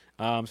match.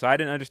 So I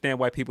didn't understand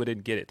why people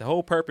didn't get it. The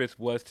whole purpose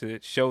was to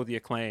show the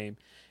Acclaim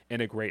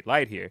in a great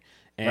light here.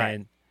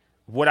 And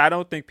what I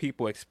don't think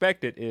people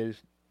expected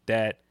is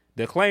that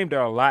the Acclaim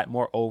are a lot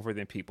more over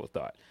than people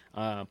thought.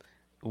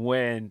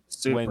 When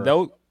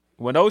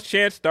those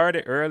chants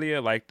started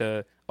earlier, like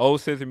the "Oh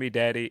Scissor Me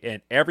Daddy,"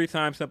 and every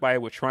time somebody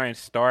would try and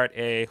start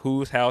a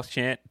 "Whose House"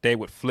 chant, they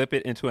would flip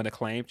it into an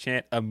Acclaim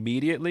chant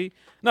immediately.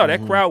 No,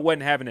 that crowd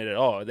wasn't having it at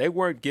all. They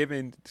weren't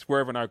giving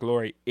Swerve in Our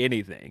Glory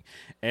anything.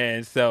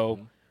 And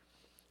so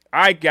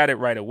I got it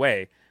right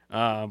away.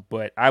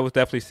 But I was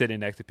definitely sitting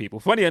next to people.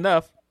 Funny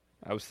enough,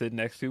 I was sitting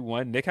next to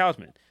one Nick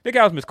Hausman. Nick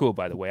Hausman's cool,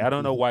 by the way. I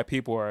don't know why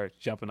people are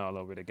jumping all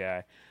over the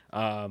guy.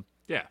 Yeah.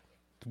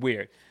 It's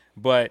weird.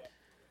 But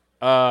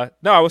no,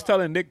 I was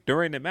telling Nick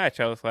during the match,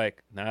 I was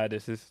like, nah,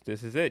 this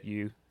is it.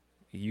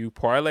 You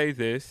parlay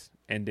this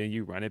and then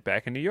you run it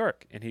back in New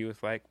York. And he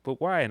was like, but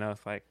why? And I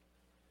was like,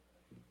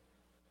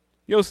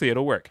 you'll see,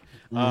 it'll work.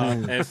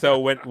 And so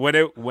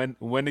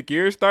when the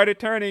gears started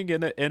turning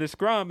in the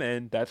scrum,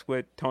 and that's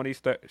what Tony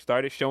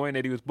started showing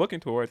that he was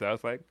booking towards, I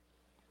was like,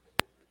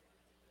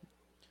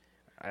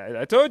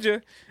 I told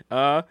you.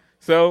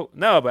 So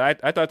no, but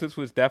I thought this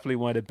was definitely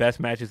one of the best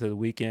matches of the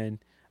weekend.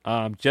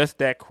 Just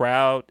that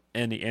crowd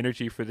and the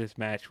energy for this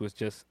match was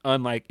just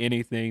unlike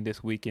anything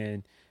this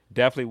weekend.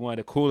 Definitely one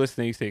of the coolest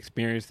things to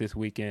experience this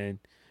weekend.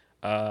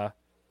 And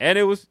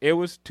it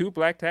was two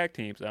black tag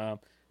teams.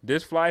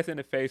 This flies in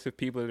the face of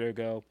people that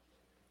go,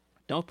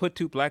 don't put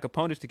two black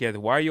opponents together.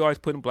 Why are you always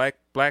putting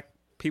black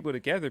people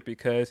together?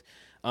 Because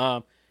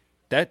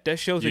that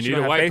shows that you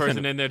need a white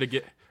person in there to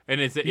get.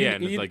 And it's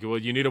like, well,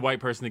 you need a white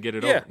person to get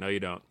it over. No, you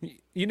don't.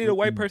 You need a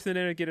white person in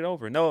there to get it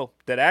over. No,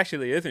 that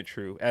actually isn't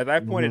true. As I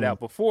pointed out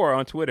before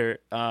on Twitter,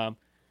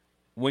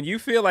 when you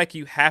feel like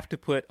you have to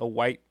put a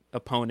white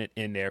opponent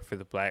in there for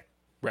the black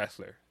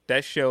wrestler,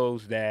 that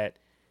shows that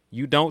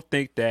you don't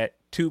think that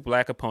two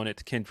black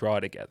opponents can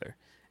draw together.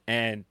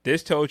 And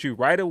this told you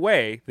right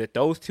away that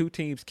those two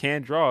teams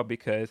can draw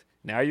because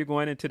now you're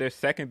going into their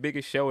second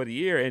biggest show of the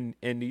year in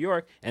New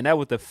York, and that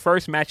was the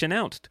first match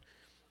announced.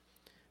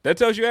 That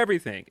tells you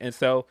everything. And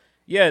so,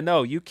 yeah,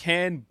 no, you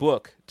can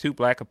book two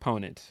black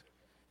opponents.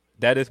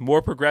 That is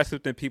more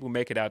progressive than people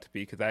make it out to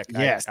be. Because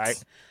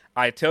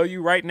I tell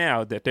you right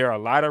now that there are a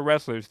lot of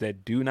wrestlers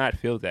that do not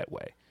feel that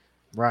way.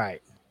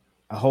 Right.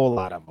 A whole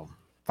lot of them.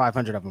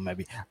 500 of them,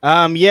 maybe.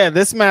 Yeah,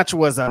 this match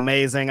was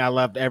amazing. I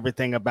loved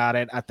everything about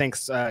it. I think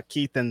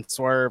Keith and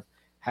Swerve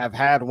have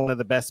had one of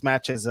the best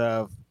matches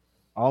of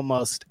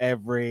almost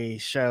every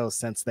show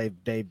since they've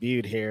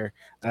debuted here.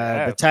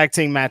 The tag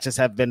team matches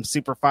have been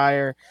super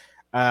fire.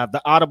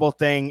 The audible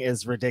thing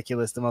is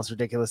ridiculous, the most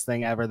ridiculous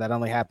thing ever.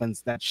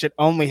 That should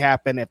only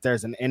happen if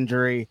there's an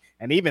injury.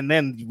 And even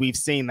then, we've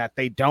seen that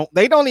they don't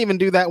even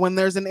do that when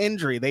there's an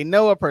injury. They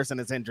know a person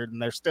is injured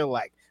and they're still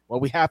like, well,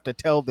 we have to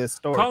tell this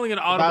story. Calling an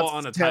audible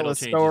on a title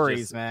change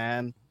stories,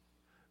 man.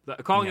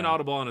 Calling an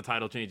audible on a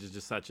title change is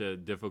just such a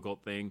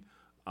difficult thing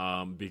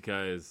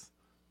because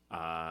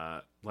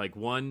a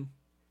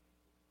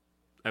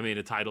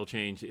title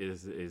change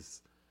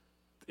is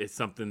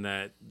something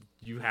that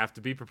you have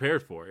to be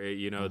prepared for.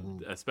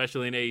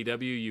 Especially in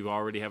AEW, you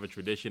already have a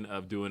tradition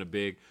of doing a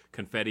big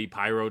confetti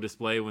pyro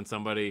display when a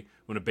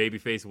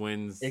babyface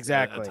wins a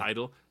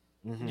title.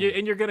 And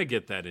you're going to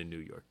get that in New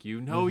York.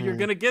 You're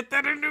going to get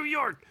that in New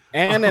York.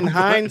 And in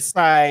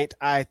hindsight,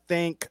 I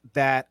think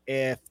that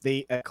if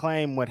the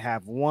Acclaim would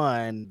have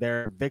won,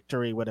 their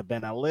victory would have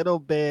been a little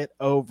bit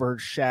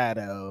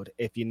overshadowed,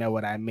 if you know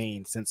what I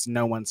mean, since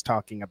no one's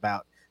talking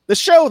about the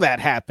show that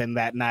happened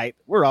that night.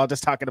 We're all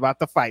just talking about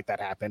the fight that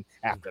happened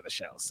after the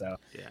show. So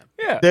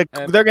they're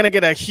going to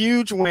get a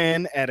huge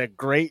win at a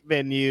great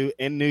venue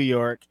in New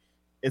York.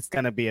 It's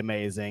going to be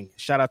amazing.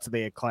 Shout out to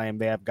the Acclaim.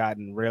 They have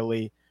gotten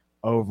really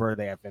over.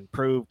 They have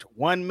improved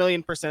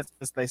 1,000,000%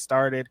 since they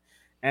started.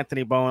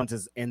 Anthony Bowens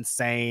is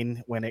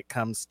insane when it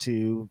comes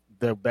to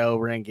the bell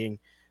ringing.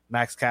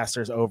 Max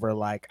Caster's over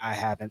like I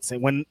haven't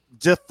seen. When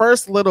the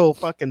first little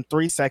fucking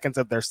 3 seconds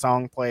of their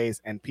song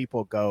plays and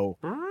people go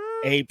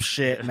ape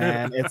shit,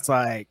 man. It's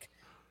like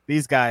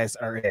these guys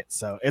are it.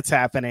 So it's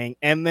happening.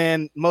 And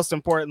then most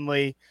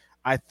importantly,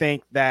 I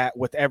think that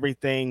with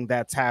everything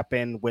that's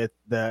happened with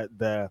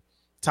the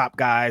top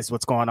guys,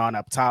 what's going on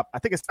up top, I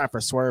think it's time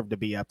for Swerve to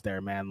be up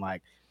there, man.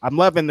 Like, I'm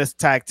loving this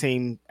tag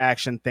team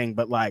action thing,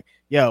 but like,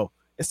 yo,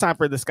 it's time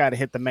for this guy to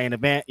hit the main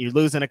event. You're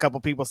losing a couple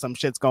people, some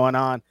shit's going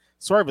on.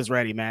 Swerve is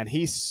ready, man.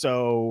 He's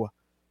so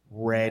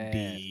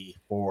ready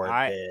for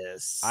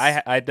this.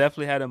 I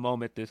definitely had a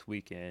moment this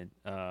weekend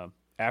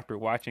after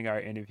watching our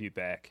interview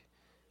back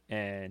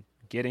and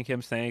getting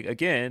him saying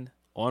again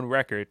on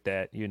record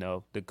that, you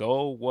know, the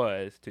goal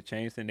was to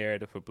change the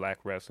narrative for black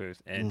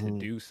wrestlers and to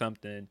do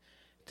something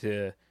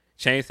to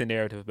change the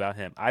narrative about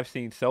him. I've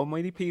seen so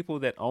many people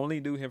that only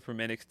knew him from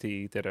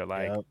NXT that are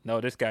like, no,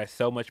 this guy's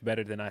so much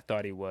better than I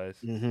thought he was.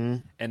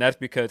 And that's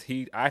because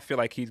I feel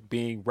like he's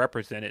being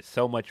represented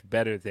so much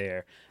better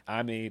there.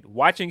 I mean,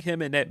 watching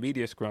him in that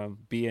media scrum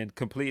being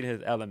complete in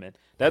his element,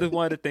 that is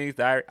one of the things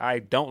that I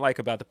don't like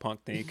about the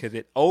Punk thing, because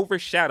it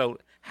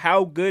overshadowed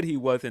how good he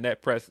was in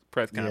that press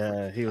conference.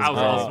 Yeah, he was I was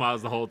all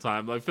smiles the whole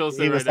time. Like, Phil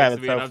sitting right next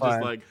to me,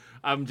 and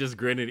I'm just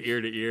grinning ear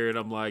to ear, and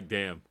I'm like,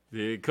 damn.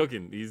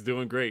 Cooking, he's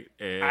doing great.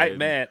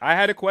 And I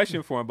had a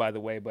question for him, by the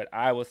way, but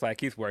I was like,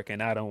 he's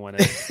working. I don't want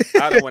to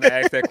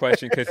ask that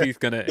question because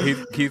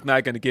he's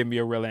not gonna give me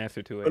a real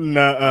answer to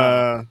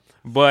it.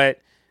 But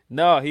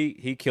no,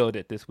 he killed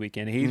it this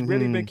weekend. He's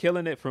really been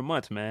killing it for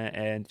months, man.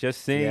 And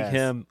just seeing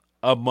him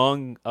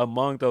among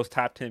those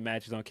top 10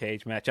 matches on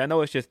Cage Match. I know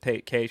it's just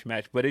Cage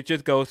Match, but it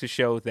just goes to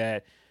show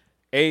that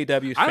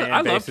AEW's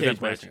fan base is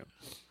embracing him.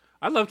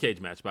 I love Cage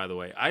Match, by the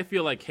way. I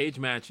feel like Cage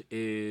Match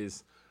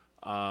is.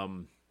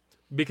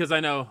 Because I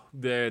know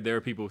there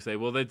are people who say,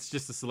 well, that's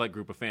just a select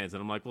group of fans.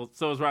 And I'm like, well,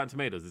 so is Rotten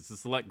Tomatoes. It's a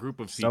select group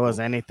of people. So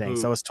is anything.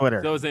 So is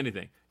Twitter. So is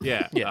anything.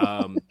 Yeah.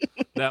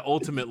 That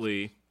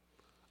ultimately,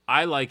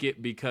 I like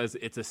it because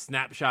it's a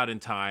snapshot in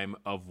time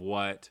of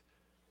what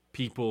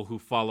people who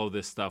follow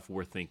this stuff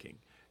were thinking.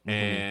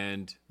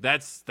 And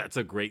that's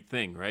a great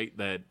thing, right?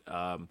 That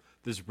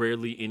there's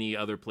rarely any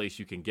other place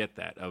you can get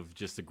that, of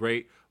just a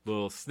great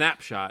little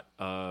snapshot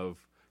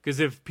of... Because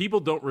if people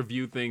don't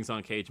review things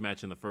on Cage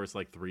Match in the first,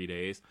 3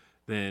 days,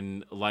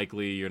 then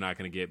likely you're not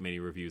going to get many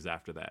reviews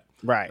after that.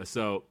 Right.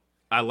 So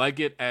I like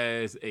it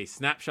as a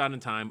snapshot in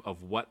time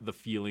of what the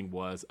feeling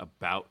was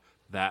about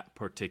that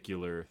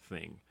particular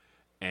thing.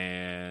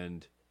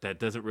 And that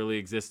doesn't really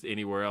exist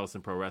anywhere else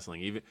in pro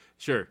wrestling. Even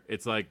sure,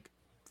 it's like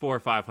 400 or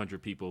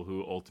 500 people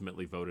who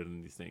ultimately voted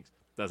in these things.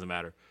 Doesn't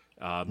matter.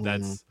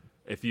 That's...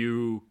 If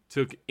you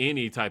took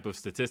any type of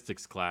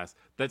statistics class,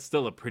 that's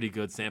still a pretty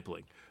good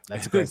sampling.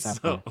 That's a great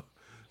sampling.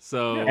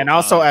 And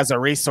also as a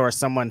resource,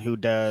 someone who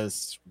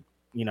does,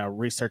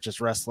 researches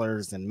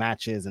wrestlers and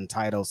matches and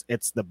titles,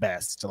 it's the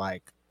best.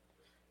 Like,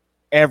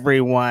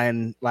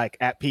 everyone,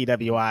 at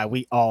PWI,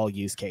 we all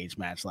use Cage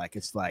Match.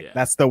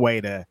 That's the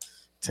way to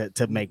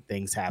make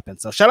things happen.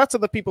 So shout out to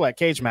the people at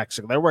Cage Match.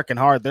 They're working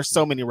hard. There's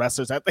so many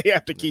wrestlers that they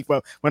have to keep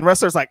up. When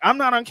wrestlers like, I'm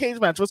not on Cage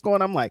Match, what's going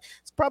on? I'm like,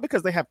 it's probably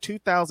because they have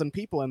 2,000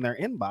 people in their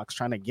inbox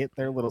trying to get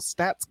their little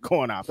stats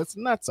going off. It's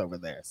nuts over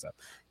there. So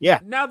yeah.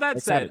 Now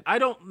that said, I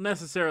don't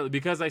necessarily,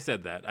 because I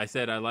said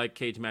I like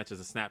Cage Match as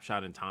a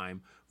snapshot in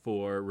time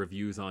for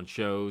reviews on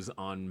shows,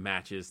 on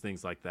matches,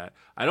 things like that.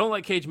 I don't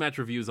like Cage Match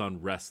reviews on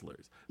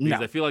wrestlers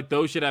because I feel like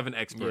those should have an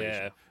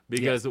expiration. Yeah.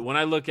 Because when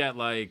I look at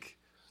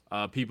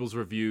people's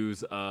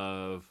reviews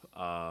of,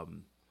 a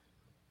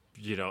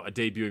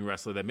debuting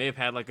wrestler that may have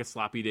had a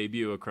sloppy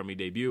debut, a crummy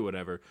debut,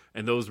 whatever,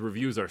 and those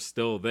reviews are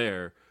still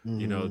there,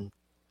 2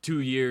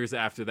 years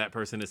after that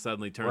person has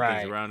suddenly turned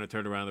things around and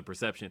turned around the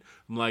perception.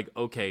 I'm like,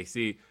 okay,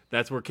 see,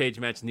 that's where Cage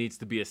Match needs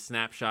to be a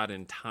snapshot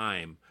in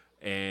time,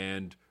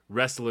 and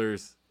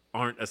wrestlers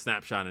aren't a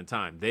snapshot in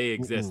time. They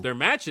exist. Their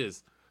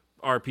matches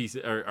are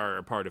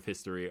a part of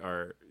history,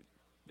 are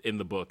in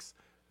the books.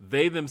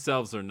 They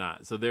themselves are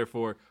not. So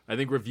therefore, I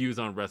think reviews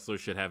on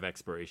wrestlers should have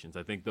expirations.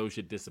 I think those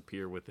should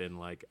disappear within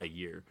a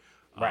year.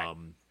 Right.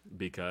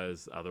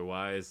 Because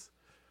otherwise,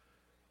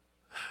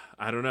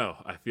 I don't know.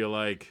 I feel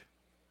like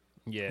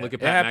look at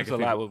Pat McAfee. It happens a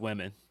lot with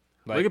women.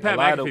 Look at Pat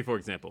McAfee, for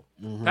example.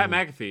 Pat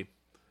McAfee,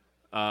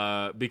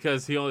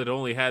 because he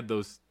only had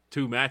those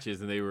 2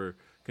 matches and they were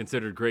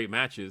considered great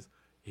matches,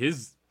 he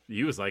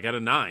was at a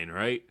 9,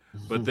 right?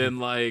 But then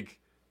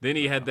then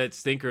he had that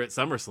stinker at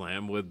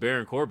SummerSlam with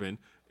Baron Corbin.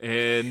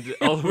 And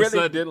all of a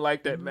sudden, didn't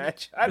like that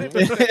match. I didn't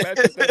think that match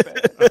was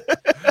that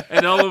bad.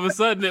 And all of a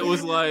sudden, it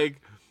was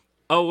like,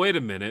 oh, wait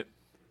a minute.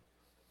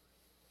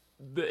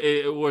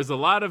 It was a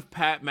lot of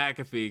Pat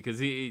McAfee, because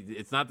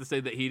it's not to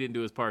say that he didn't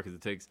do his part, because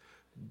it takes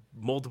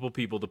multiple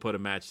people to put a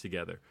match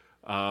together.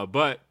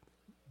 But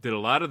did a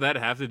lot of that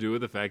have to do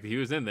with the fact that he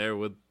was in there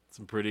with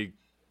some pretty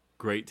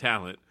great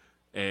talent?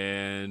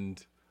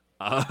 And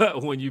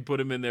when you put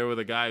him in there with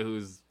a guy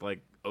who's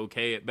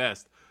okay at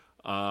best,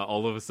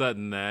 all of a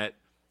sudden that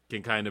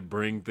can kind of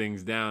bring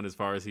things down as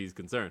far as he's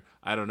concerned.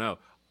 I don't know.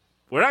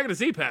 We're not going to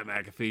see Pat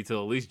McAfee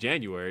till at least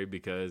January,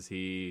 because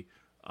he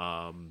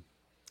got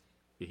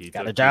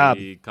took a job,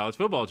 the college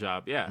football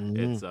job. Yeah.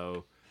 And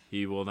so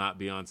he will not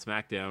be on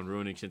SmackDown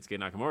ruining Shinsuke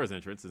Nakamura's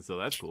entrance, and so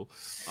that's cool.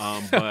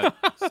 But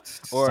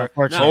or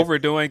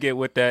overdoing it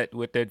with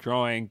that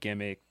drawing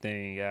gimmick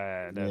thing.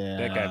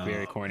 That got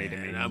very corny to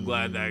me. And I'm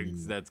glad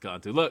that's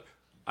gone too. Look,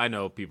 I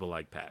know people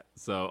like Pat,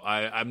 so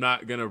I'm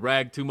not gonna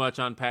rag too much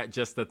on Pat.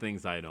 Just the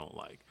things I don't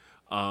like.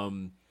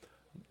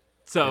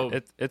 So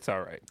it's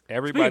all right.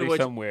 Everybody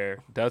somewhere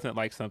doesn't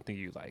like something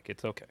you like.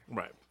 It's okay.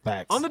 Right.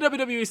 Facts. On the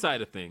WWE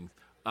side of things,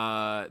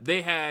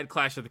 they had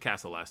Clash of the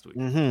Castle last week.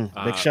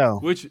 Big show.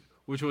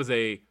 Which was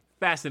a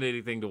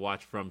fascinating thing to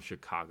watch from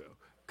Chicago,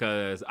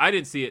 because I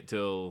didn't see it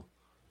till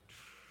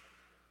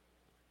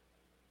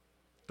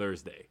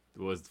Thursday.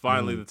 It was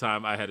finally the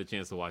time I had a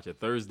chance to watch it,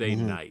 Thursday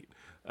night.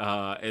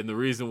 And the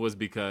reason was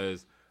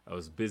because I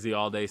was busy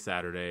all day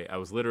Saturday. I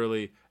was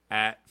literally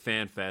at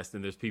FanFest,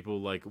 and there's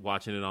people like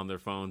watching it on their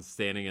phones,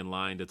 standing in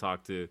line to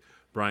talk to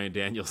Bryan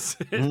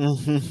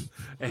Danielson.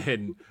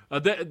 And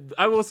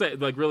I will say,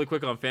 like, really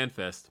quick on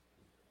FanFest,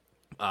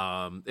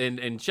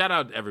 and shout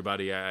out to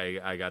everybody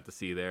I got to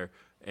see there,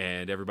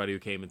 and everybody who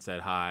came and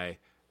said hi,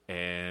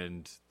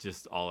 and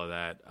just all of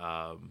that.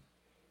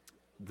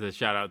 The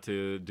shout out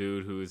to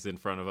dude who's in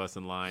front of us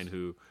in line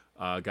who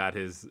got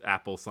his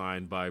apple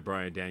signed by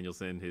Bryan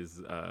Danielson,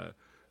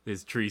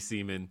 his tree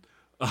semen.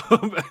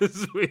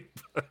 As we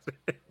put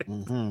it.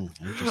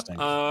 Interesting.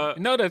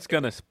 That's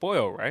gonna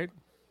spoil, right?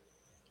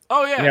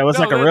 Oh yeah, it was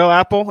like a real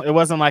apple. It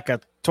wasn't like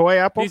a toy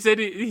apple. He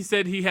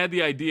said he had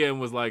the idea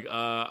and was like,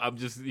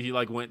 he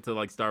like went to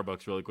like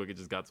Starbucks really quick and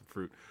just got some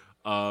fruit.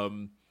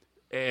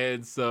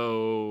 And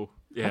so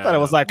yeah, I thought it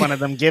was like one of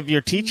them give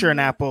your teacher an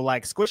apple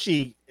like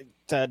squishy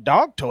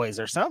dog toys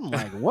or something.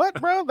 Like what,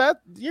 bro?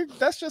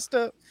 That's just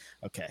a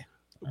okay.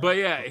 But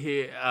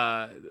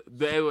yeah,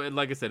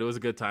 like I said, it was a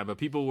good time. But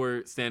people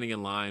were standing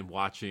in line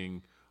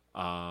watching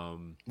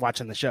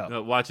the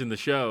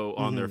show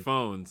on their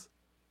phones,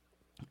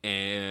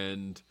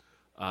 and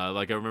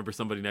like I remember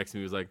somebody next to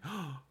me was like,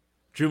 oh,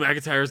 "Drew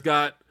McIntyre's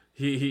got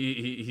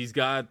he's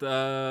got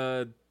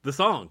the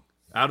song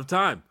Out of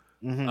Time,"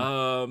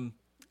 and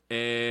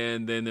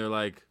then they're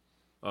like,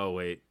 "Oh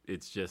wait,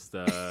 it's just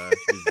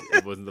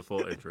it wasn't the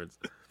full entrance."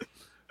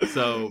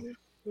 So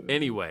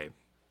anyway.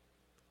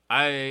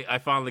 I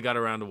finally got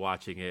around to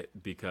watching it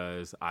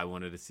because I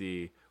wanted to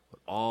see what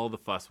all the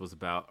fuss was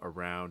about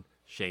around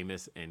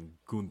Sheamus and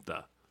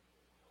Gunther.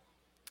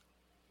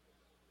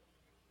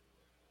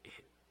 It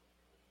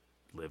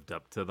lived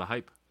up to the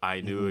hype.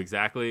 I knew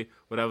exactly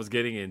what I was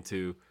getting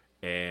into,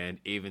 and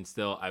even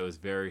still, I was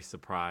very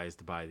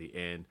surprised by the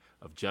end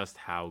of just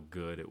how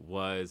good it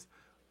was.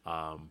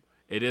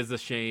 It is a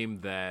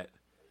shame that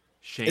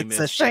Sheamus... It's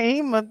a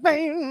shame a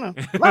thing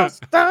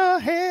lost our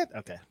head.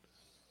 Okay.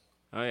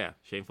 Oh yeah,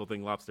 shameful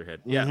thing, lobster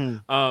head. Yeah.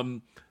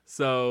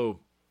 So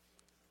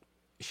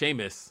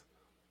Sheamus,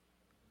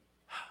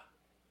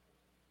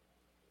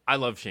 I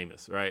love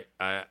Sheamus, right?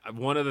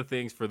 One of the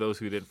things, for those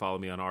who didn't follow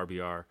me on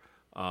RBR,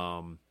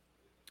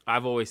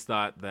 I've always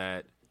thought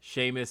that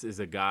Sheamus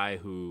is a guy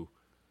who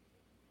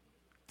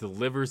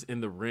delivers in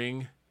the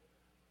ring,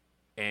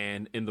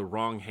 and in the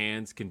wrong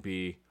hands can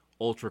be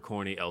ultra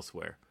corny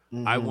elsewhere.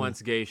 I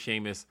once gave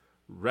Sheamus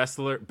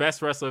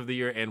best wrestler of the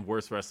year and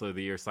worst wrestler of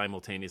the year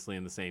simultaneously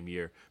in the same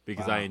year,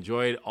 because I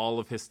enjoyed all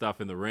of his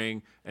stuff in the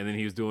ring, and then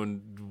he was doing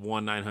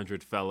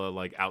 1/900 fella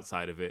like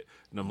outside of it,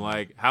 and I'm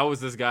like, how is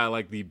this guy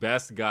like the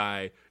best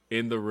guy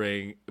in the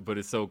ring but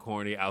it's so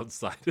corny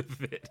outside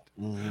of it?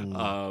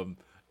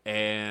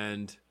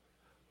 And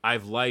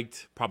I've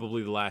liked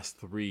probably the last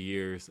 3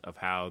 years of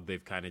how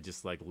they've kind of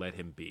just like let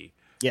him be.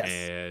 Yes.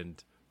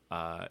 And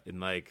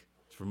like,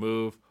 let's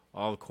remove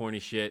all the corny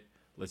shit,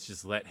 let's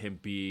just let him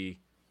be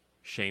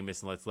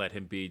Sheamus, and let's let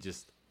him be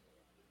just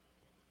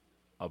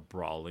a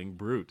brawling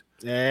brute.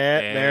 Yeah,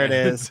 there it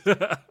is.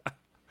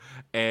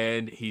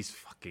 And he's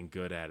fucking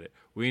good at it.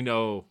 We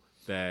know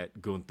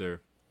that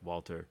Gunther,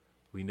 Walter,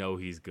 we know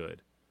he's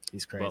good.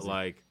 He's crazy. But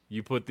like,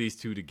 you put these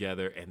two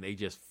together and they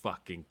just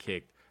fucking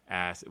kicked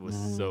ass. It was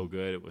so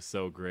good. It was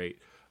so great.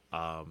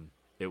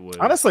 It was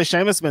honestly,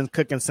 Sheamus been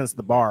cooking since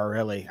the bar.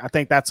 Really, I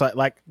think that's what.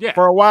 Like,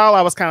 for a while,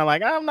 I was kind of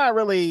like, I'm not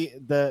really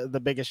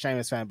the biggest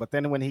Sheamus fan. But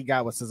then when he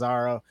got with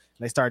Cesaro,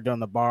 they started doing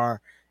the bar,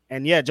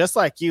 and yeah, just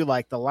like you,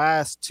 like the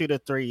last 2 to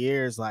 3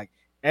 years, like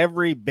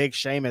every big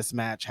Sheamus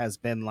match has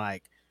been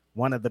like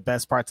one of the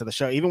best parts of the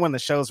show. Even when the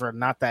shows were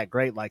not that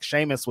great, like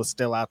Sheamus was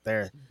still out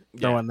there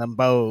throwing them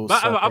bows.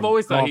 But I've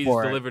always thought he's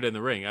delivered in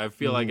the ring. I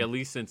feel like at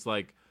least since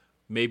like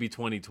maybe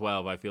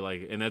 2012, I feel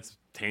like, and that's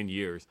 10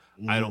 years,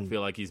 I don't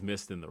feel like he's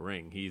missed in the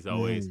ring. He's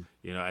always,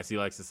 you know, as he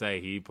likes to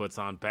say, he puts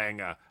on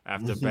banger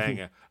after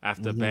banger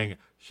after banger.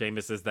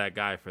 Sheamus is that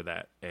guy for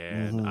that,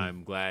 and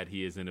I'm glad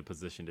he is in a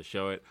position to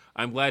show it.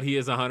 I'm glad he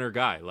is a Hunter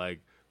guy.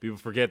 Like, people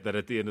forget that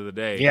at the end of the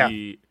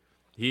day,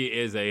 he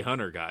is a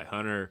Hunter guy.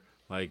 Hunter,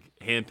 like,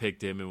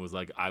 handpicked him and was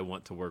like, I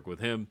want to work with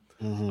him.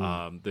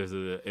 There's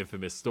an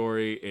infamous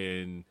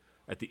story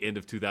at the end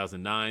of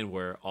 2009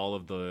 where all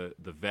of the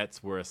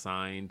vets were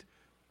assigned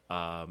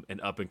an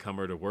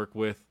up-and-comer to work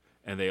with,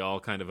 and they all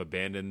kind of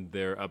abandoned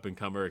their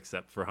up-and-comer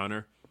except for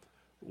Hunter,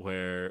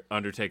 where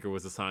Undertaker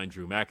was assigned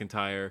Drew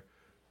McIntyre,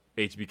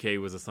 HBK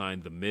was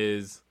assigned The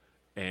Miz,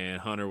 and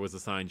Hunter was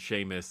assigned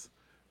Sheamus,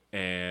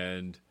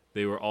 and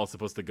they were all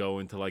supposed to go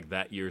into like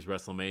that year's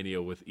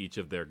WrestleMania with each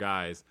of their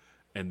guys,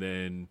 and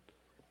then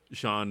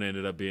Shawn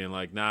ended up being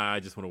like, nah, I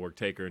just want to work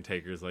Taker, and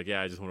Taker's like,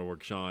 yeah, I just want to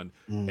work Shawn,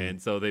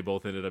 and so they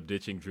both ended up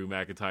ditching Drew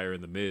McIntyre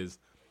and The Miz,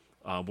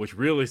 which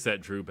really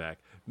set Drew back.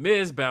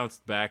 Miz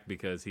bounced back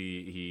because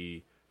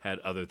he had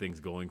other things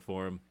going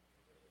for him,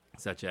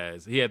 such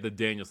as he had the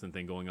Danielson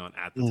thing going on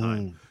at the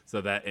time,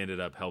 so that ended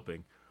up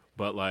helping.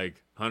 But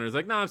like Hunter's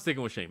like, I'm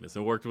sticking with Sheamus,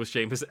 and worked with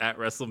Sheamus at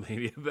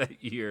WrestleMania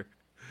that year,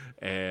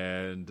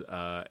 and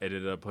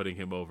ended up putting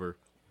him over.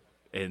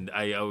 And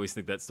I always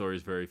think that story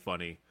is very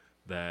funny,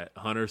 that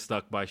Hunter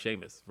stuck by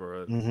Sheamus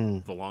for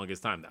the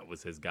longest time. That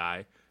was his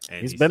guy,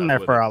 and he's been there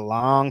for a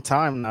long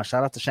time now.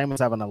 Shout out to Sheamus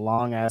having a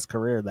long ass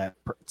career that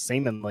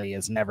seemingly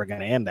is never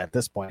going to end at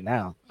this point.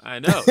 Now I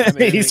know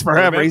he's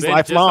forever. He's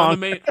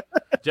lifelong.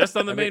 Just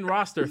on the main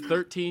roster,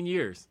 13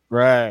 years.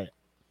 Right.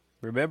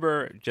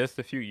 Remember, just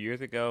a few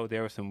years ago,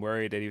 there was some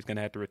worry that he was going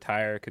to have to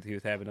retire because he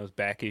was having those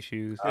back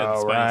issues. Yeah,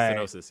 the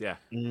spinal stenosis, yeah.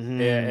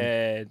 Yeah,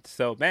 and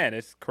so, man,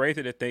 it's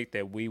crazy to think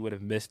that we would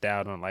have missed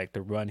out on, like,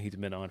 the run he's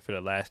been on for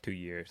the last 2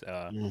 years.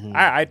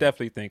 I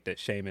definitely think that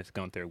Sheamus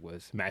Gunther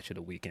was match of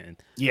the weekend.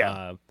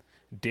 Yeah.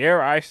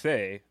 Dare I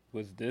say,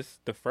 was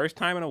this the first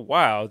time in a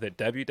while that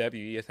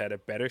WWE has had a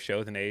better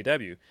show than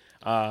AEW?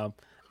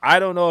 I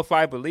don't know if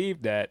I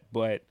believe that,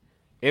 but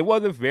it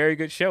was a very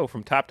good show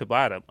from top to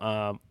bottom,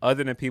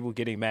 other than people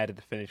getting mad at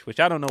the finish,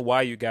 which I don't know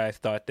why you guys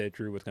thought that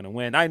Drew was going to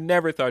win. I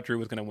never thought Drew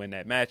was going to win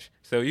that match.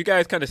 So you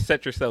guys kind of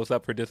set yourselves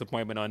up for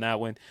disappointment on that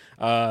one.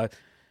 I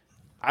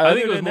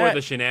think it was more the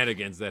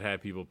shenanigans that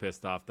had people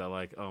pissed off, that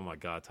like, oh, my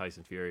God,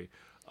 Tyson Fury.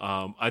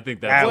 I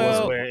think that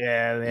was weird.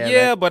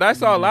 Yeah, but I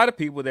saw a lot of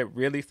people that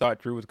really thought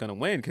Drew was going to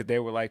win because they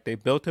were like, they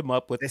built him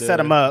up with set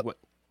him up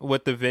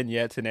with the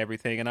vignettes and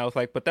everything. And I was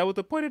like, but that was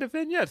the point of the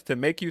vignettes, to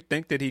make you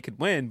think that he could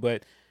win.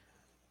 But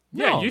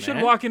yeah, you should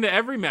walk into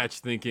every match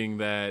thinking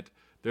that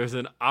there's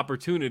an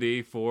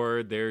opportunity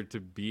for there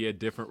to be a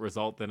different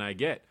result than I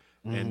get.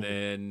 And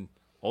then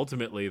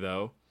ultimately,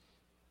 though,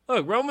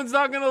 look, Roman's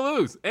not going to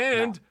lose.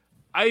 And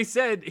I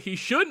said he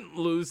shouldn't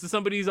lose to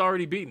somebody he's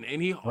already beaten.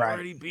 And he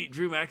already beat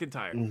Drew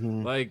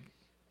McIntyre. Like,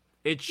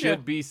 it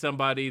should be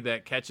somebody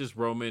that catches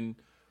Roman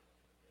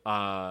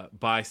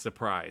by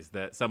surprise,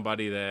 that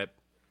somebody that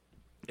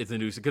it's a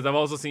nuisance. Because I've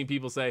also seen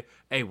people say,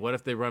 hey, what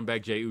if they run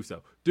back Jey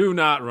Uso? Do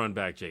not run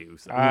back Jey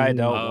Uso. I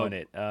don't want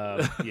it.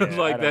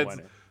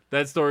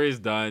 That story is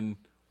done.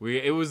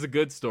 It was a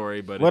good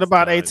story, but what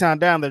about A-Town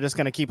Down? They're just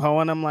going to keep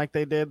hoeing him like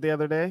they did the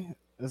other day?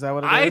 Is that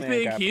what it is? I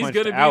think he's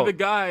going to be the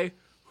guy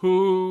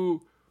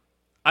who...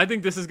 I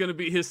think this is going to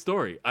be his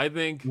story. I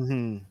think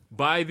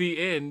by the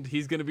end,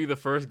 he's going to be the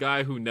first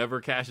guy who never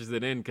cashes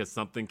it in because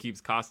something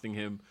keeps costing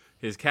him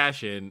his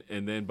cash in.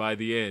 And then by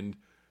the end,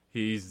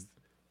 his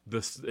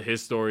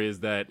story is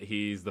that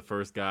he's the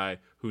first guy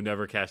who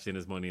never cashed in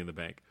his Money in the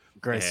Bank.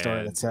 Great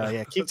story to tell.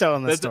 Yeah, keep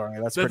telling the story.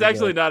 That's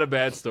actually not a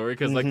bad story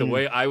because like the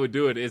way I would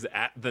do it is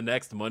at the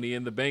next Money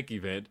in the Bank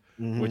event,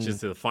 which is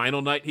the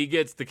final night he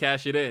gets to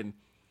cash it in.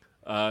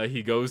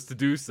 He goes to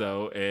do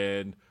so,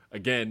 and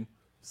again,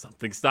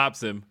 something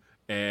stops him,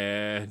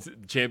 and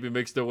the champion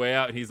makes their way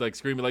out, and he's like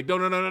screaming like, no,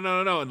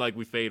 and like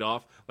we fade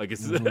off. Like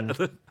it's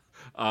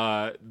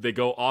they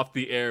go off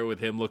the air with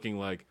him looking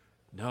like,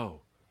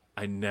 no,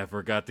 I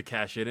never got to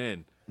cash it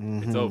in.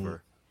 It's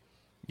over.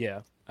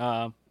 Yeah.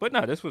 But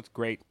no, this was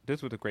great.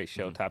 This was a great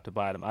show, top to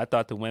bottom. I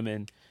thought the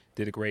women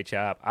did a great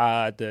job.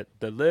 The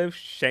Liv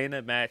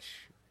Shayna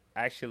match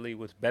actually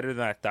was better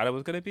than I thought it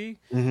was going to be.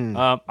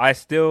 I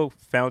still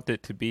found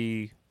it to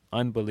be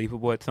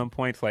unbelievable at some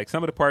points. Like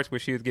some of the parts where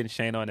she was getting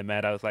Shayna on the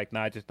mat, I was like,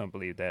 nah, I just don't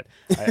believe that.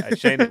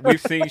 Shayna,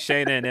 we've seen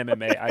Shayna in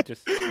MMA. I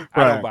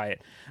don't buy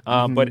it.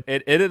 But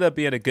it ended up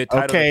being a good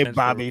title. Okay,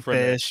 Bobby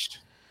Fish.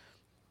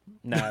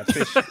 Nah,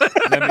 Fish.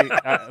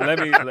 let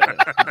me.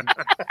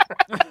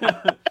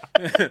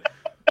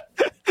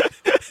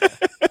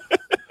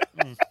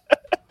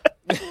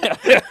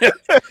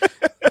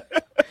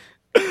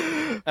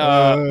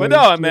 But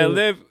no, man,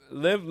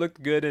 Liv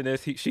looked good in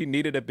this. She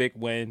needed a big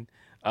win.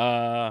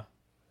 This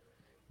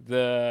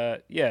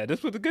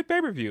was a good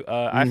pay-per-view.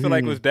 I feel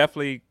like it was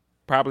definitely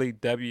probably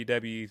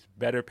WWE's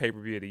better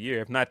pay-per-view of the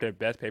year, if not their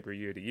best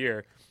pay-per-view of the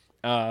year.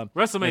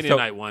 WrestleMania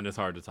Night 1 is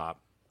hard to top.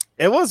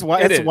 It was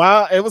wild. It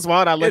was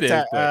wild. I looked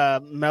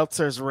at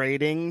Meltzer's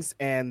ratings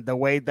and the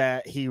way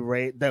that he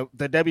the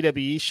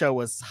WWE show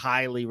was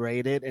highly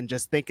rated, and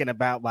just thinking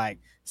about like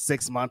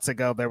 6 months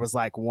ago, there was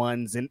like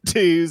 1s and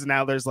 2s.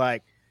 Now there's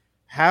like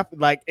half.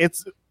 Like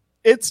it's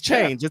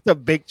changed. Yeah. It's a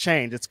big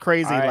change. It's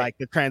crazy. Like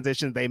the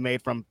transition they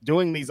made from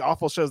doing these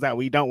awful shows that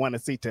we don't want to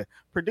see to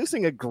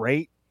producing a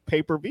great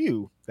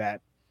pay-per-view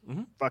that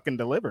fucking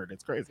delivered.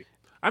 It's crazy.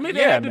 I mean,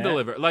 they had to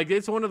deliver. Like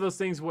it's one of those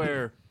things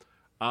where,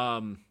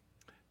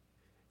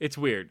 it's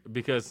weird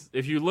because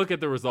if you look at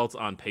the results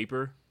on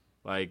paper,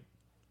 like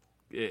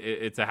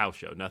it's a house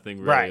show. Nothing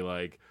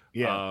really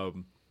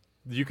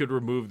you could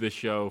remove this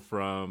show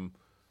from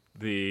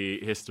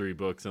the history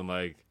books and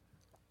like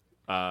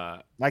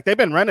Like they've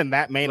been running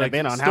that main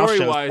event on house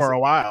shows for a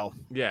while.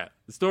 Yeah,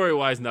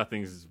 story-wise,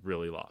 nothing's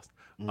really lost.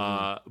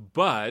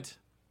 But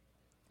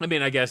I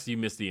mean, I guess you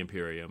missed the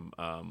Imperium.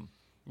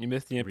 You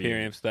missed the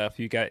Imperium stuff.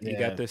 You got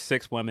the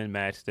 6-woman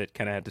match that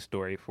kind of had the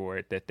story for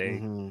it that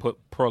they put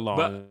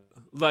prolonged.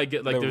 Like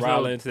there's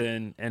Rollins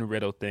and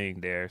Riddle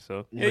thing there.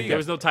 So there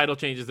was no title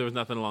changes. There was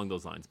nothing along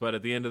those lines. But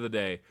at the end of the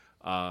day,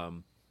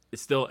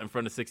 it's still in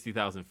front of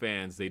 60,000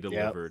 fans. They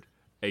delivered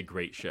a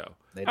great show.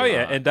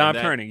 And Dom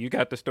Turning. You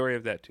got the story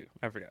of that too.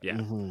 I forgot.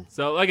 Yeah.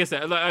 So like I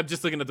said, I'm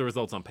just looking at the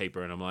results on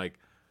paper, and I'm like,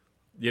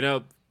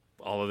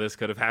 all of this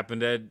could have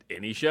happened at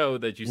any show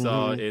that you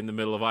saw in the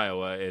middle of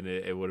Iowa, and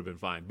it would have been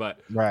fine. But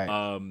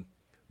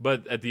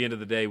but at the end of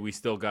the day, we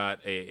still got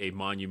a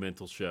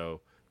monumental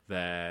show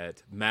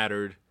that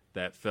mattered,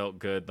 that felt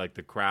good. Like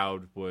the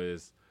crowd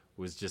was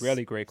just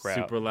really great crowd,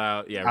 super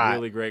loud. Yeah,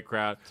 really great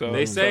crowd.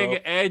 They sang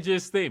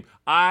Edge's theme.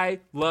 I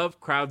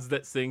love crowds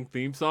that sing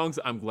theme songs.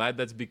 I'm glad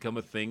that's become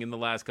a thing in the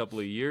last couple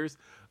of years,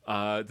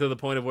 to the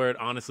point of where it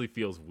honestly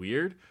feels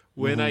weird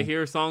when I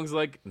hear songs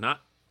like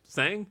not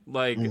sang.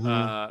 Like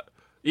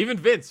even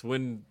Vince,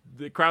 when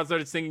the crowd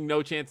started singing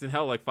No Chance in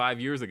Hell like 5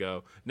 years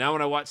ago. Now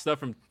when I watch stuff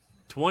from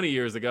 20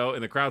 years ago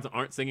and the crowds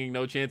aren't singing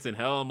No Chance in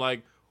Hell, I'm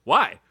like,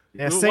 why?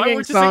 Yeah,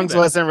 singing songs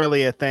wasn't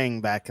really a thing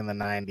back in the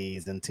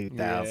 90s and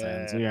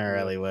 2000s. It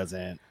really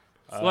wasn't.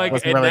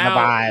 Wasn't and really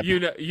now, the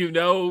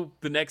vibe.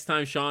 The next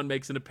time Shawn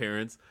makes an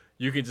appearance,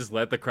 you can just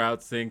let the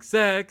crowd sing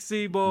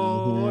Sexy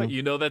Boy.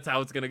 That's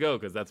how it's going to go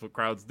because that's what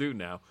crowds do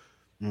now.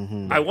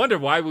 I wonder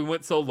why we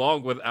went so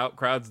long without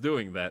crowds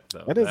doing that,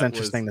 though. That is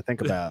interesting to think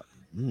about.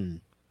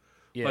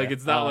 Yeah, like,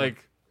 it's not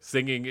like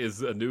singing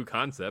is a new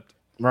concept.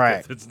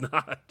 Right. It's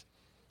not.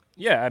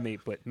 Yeah, I mean,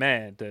 but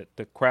man,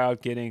 the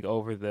crowd getting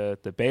over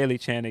the Bayley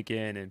chant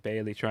again and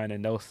Bayley trying to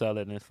no-sell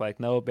it. And it's like,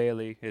 no,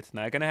 Bayley, it's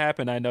not going to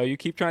happen. I know you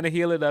keep trying to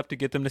heal it up to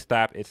get them to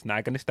stop. It's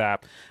not going to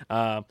stop.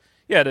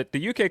 Yeah,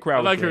 the UK crowd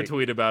I like her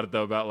tweet about it,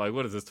 though, about like,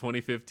 what is this,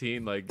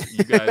 2015? Like,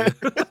 you guys.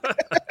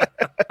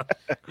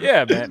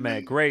 Yeah,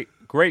 man, great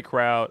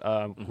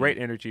crowd, great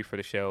energy for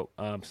the show,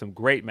 some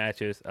great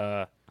matches.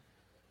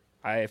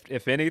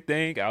 If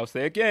anything, I'll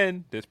say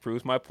again, this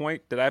proves my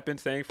point that I've been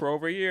saying for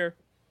over a year.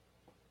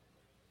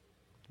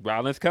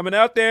 Rollins coming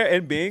out there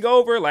and being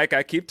over, like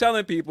I keep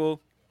telling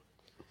people.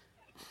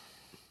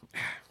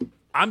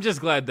 I'm just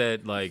glad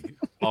that, like,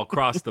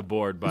 across the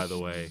board, by the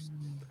way.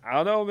 I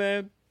don't know,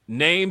 man.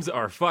 Names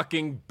are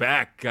fucking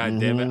back,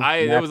 goddammit.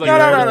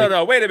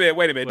 No. Wait a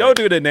minute. Don't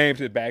do the names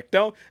back.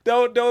 Don't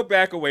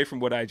back away from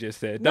what I just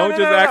said. Don't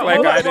act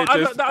like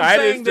I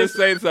didn't just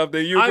say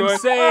something. I'm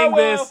saying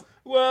this.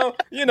 Well,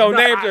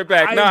 names are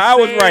back. No, I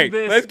was right.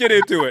 Let's get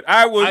into it.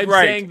 I was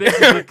right. I'm saying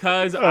this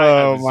because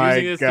I was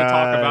using this to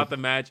talk about the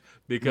match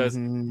because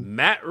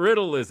Matt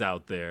Riddle is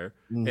out there,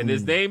 and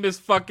his name is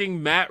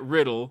fucking Matt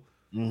Riddle.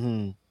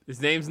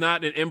 His name's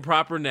not an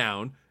improper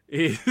noun.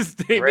 His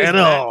name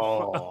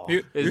Riddle.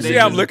 You see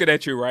how I'm looking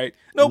at you, right?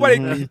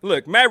 Nobody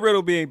look, Matt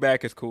Riddle being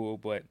back is cool,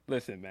 but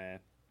listen, man.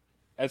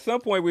 At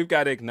some point, we've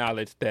got to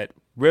acknowledge that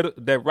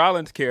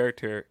Rollins'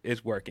 character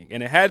is working,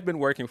 and it has been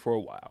working for a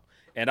while.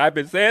 And I've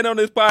been saying on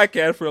this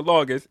podcast for the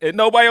longest, and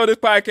nobody on this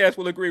podcast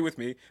will agree with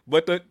me,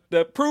 but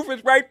the proof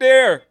is right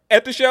there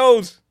at the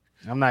shows.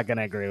 I'm not going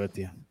to agree with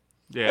you.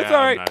 Yeah, that's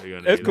all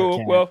right. That's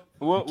cool. Well,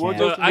 we'll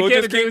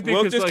just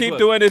keep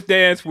doing this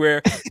dance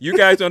where you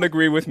guys don't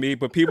agree with me,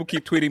 but people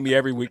keep tweeting me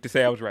every week to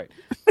say I was right.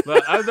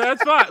 But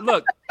that's fine.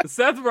 Look,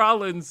 Seth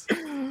Rollins,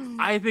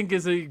 I think,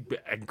 is an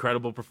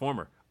incredible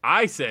performer.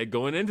 I said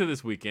going into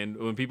this weekend,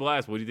 when people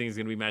asked, what do you think is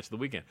going to be match of the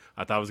weekend?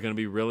 I thought it was going to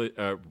be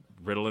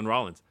Riddle and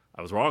Rollins.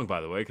 I was wrong,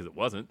 by the way, because it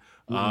wasn't.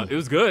 It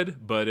was good,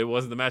 but it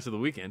wasn't the match of the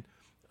weekend.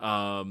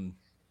 I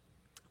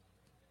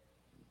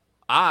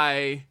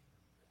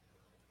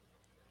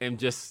am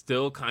just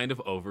still kind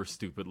of over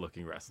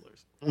stupid-looking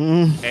wrestlers.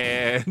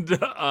 And,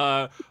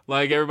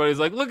 like, everybody's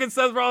like, look at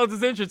Seth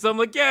Rollins' entrance. So I'm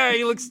like, yeah,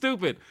 he looks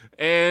stupid.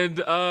 And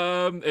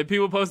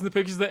people posting the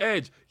pictures of the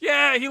Edge.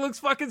 Yeah, he looks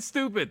fucking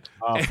stupid.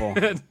 Awful.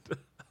 And,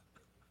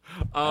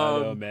 I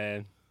know,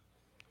 man.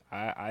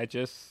 I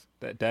just...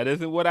 That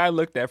isn't what I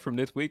looked at from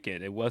this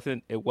weekend. It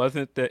wasn't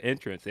the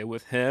entrance. It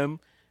was him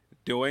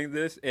doing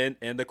this and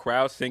the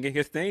crowd singing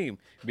his theme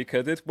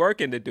because it's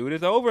working. The dude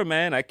is over,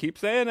 man. I keep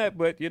saying that,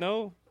 but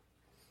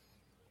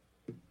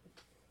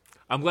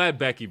I'm glad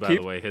Becky, by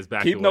the way, has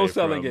backed away. Keep no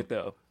selling it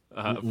though.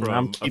 I'm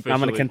going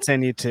to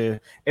continue to.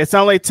 It's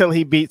only till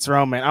he beats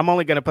Roman. I'm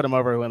only going to put him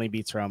over when he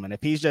beats Roman.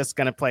 If he's just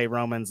going to play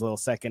Roman's little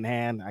second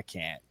hand, I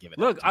can't give it.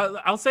 Look,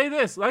 I'll say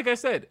this. Like I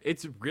said,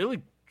 it's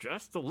really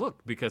just a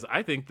look because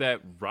I think that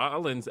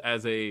Rollins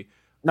as a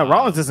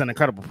Rollins is an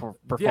incredible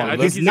performer.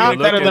 He's not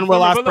better than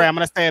Will Ospreay. I'm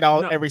going to say it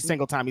every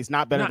single time. He's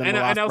not better than Will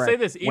Ospreay. And I'll say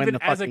this, even when the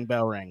fucking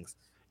bell rings.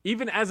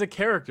 Even as a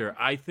character,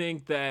 I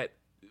think that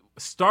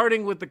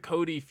starting with the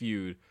Cody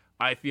feud,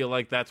 I feel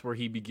like that's where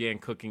he began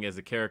cooking as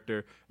a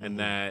character, and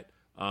that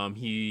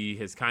he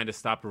has kind of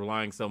stopped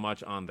relying so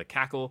much on the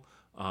cackle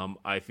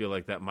I feel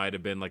like that might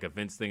have been like a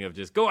Vince thing of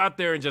just go out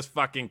there and just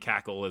fucking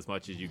cackle as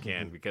much as you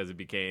can, because it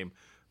became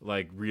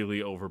like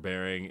really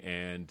overbearing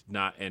and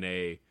not in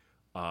a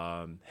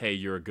hey,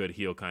 you're a good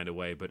heel kind of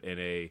way, but in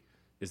a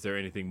is there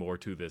anything more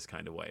to this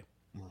kind of way.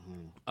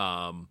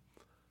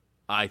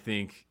 I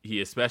think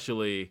he,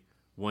 especially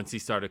once he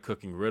started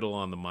cooking Riddle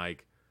on the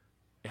mic,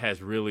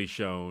 has really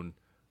shown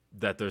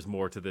that there's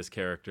more to this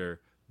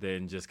character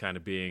than just kind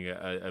of being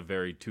a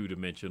very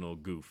two-dimensional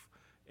goof.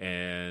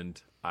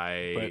 And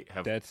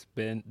that's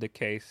been the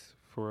case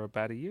for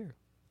about a year.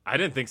 I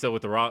didn't think so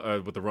with the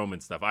Roman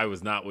stuff. I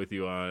was not with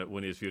you on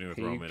when he was feuding with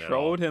Roman at all. He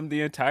trolled him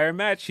the entire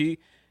match. He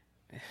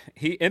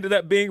ended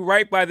up being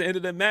right by the end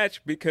of the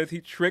match because he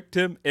tricked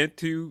him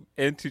into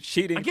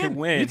cheating to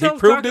win. He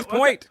proved his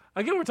point.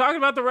 Again, we're talking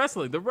about the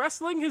wrestling. The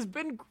wrestling has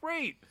been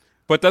great.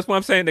 But that's what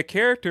I'm saying. The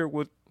character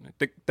was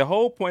the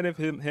whole point of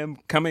him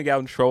coming out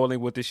and trolling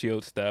with the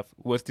Shield stuff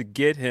was to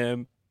get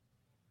him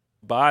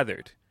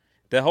bothered.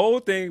 The whole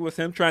thing was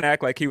him trying to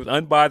act like he was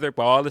unbothered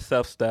by all the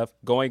stuff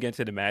going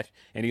into the match,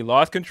 and he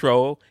lost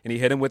control, and he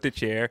hit him with the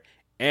chair,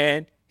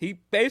 and he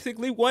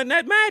basically won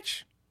that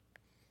match.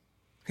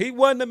 He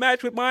won the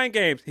match with Mind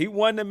Games. He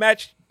won the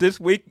match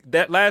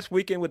that last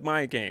weekend with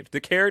Mind Games.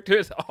 The character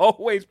has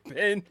always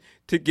been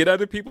to get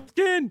other people's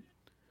skin.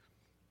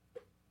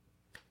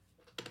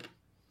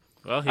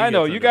 Well, I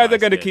know you guys are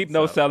going to keep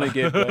no selling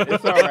it, but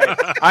it's all right.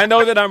 I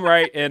know that I'm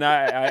right, and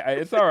I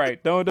it's all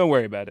right. Don't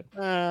worry about it.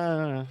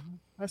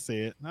 I see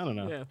it. I don't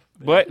know. Yeah.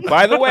 But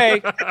by the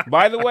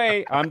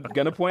way, I'm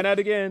gonna point out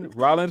again,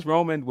 Rollins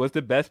Roman was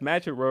the best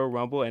match at Royal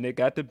Rumble, and it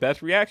got the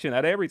best reaction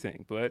out of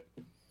everything. But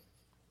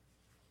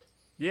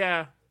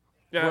yeah.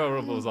 Royal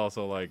Rumble was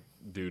also like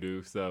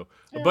doo-doo, so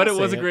but it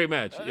was a great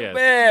match. Yeah.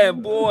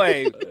 Man,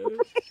 boy.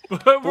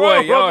 Boy,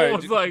 y'all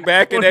was like,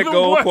 backing that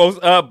goalpost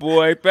up,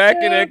 boy.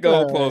 Backing that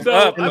goalpost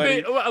up. I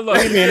mean,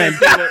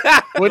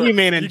 look, what do you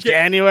mean in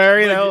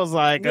January? That was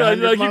like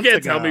you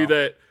can't tell me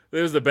that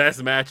it was the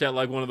best match at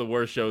like one of the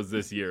worst shows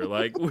this year.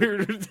 Like we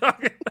were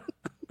talking.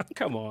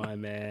 Come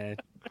on, man.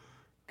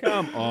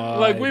 Come on.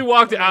 Like we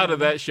walked out of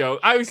that show.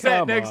 I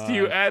sat next to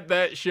you at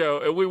that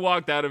show, and we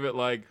walked out of it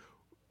like,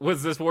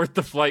 was this worth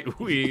the flight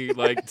we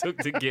like took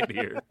to get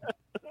here?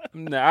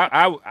 No,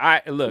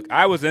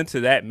 I was into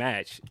that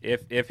match.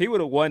 If he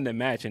would have won the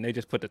match and they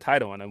just put the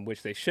title on him,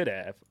 which they should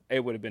have,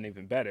 it would have been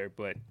even better.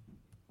 But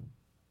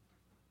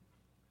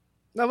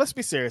now let's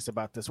be serious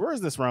about this. Where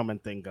is this Roman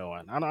thing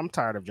going? I'm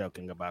tired of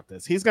joking about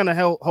this. He's gonna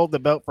hold the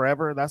belt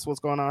forever. That's what's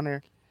going on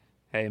here.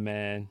 Hey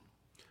man,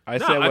 I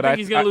think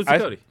he's gonna lose to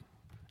Cody.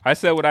 I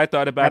said what I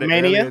thought about it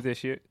Mania?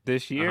 earlier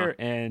this year,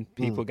 and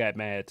people got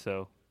mad.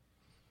 So.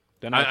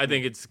 I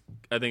think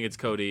it's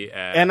Cody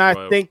and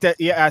I think that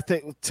I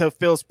think to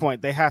Phil's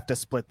point, they have to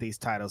split these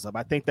titles up.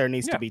 I think there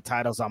needs to be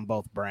titles on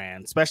both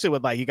brands, especially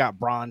with like you got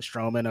Braun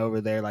Strowman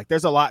over there. Like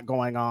there's a lot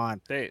going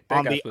on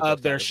on the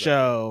other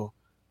show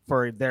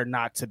for there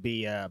not to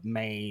be a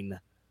main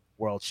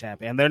world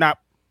champion. They're not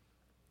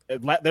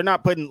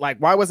putting like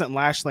why wasn't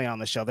Lashley on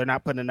the show? They're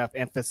not putting enough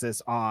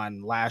emphasis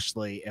on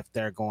Lashley if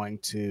they're going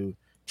to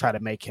try to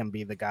make him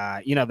be the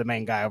guy, the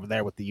main guy over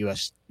there with the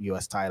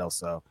US title.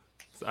 So.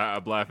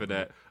 I'm laughing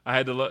at. I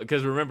had to look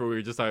because remember we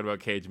were just talking about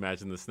cage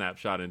match and the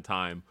snapshot in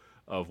time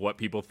of what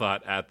people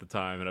thought at the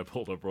time, and I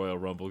pulled up Royal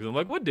Rumble because I'm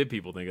like, what did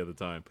people think at the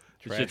time?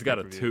 This shit's got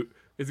a 2.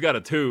 It's got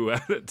a 2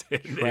 out of 10.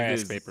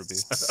 Trash pay-per-view.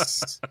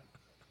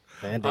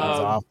 That was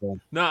awful.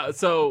 No,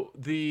 so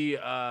the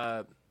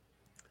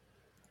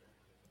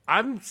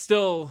I'm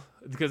still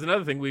because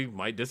another thing we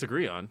might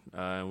disagree on,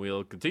 and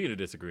we'll continue to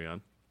disagree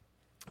on,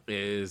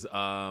 is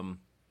I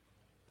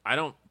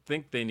don't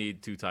think they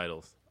need 2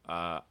 titles.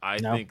 I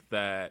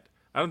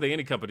don't think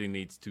any company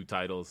needs 2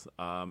 titles.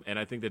 And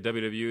I think that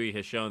WWE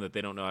has shown that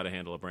they don't know how to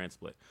handle a brand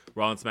split.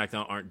 Raw and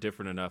SmackDown aren't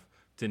different enough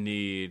to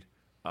need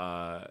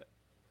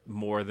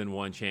more than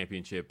one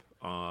championship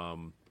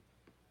on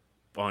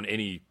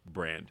any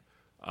brand.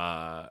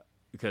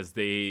 Because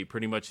they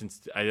pretty much,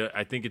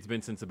 I think it's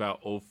been since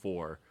about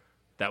 2004.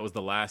 That was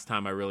the last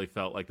time I really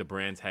felt like the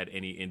brands had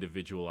any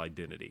individual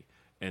identity.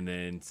 And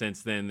then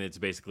since then, it's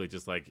basically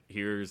just like,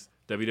 here's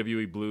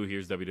WWE Blue,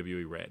 here's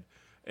WWE Red.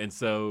 And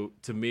so,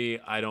 to me,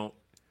 I don't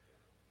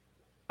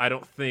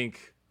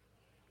think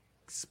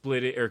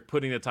splitting or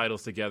putting the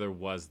titles together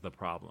was the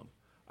problem.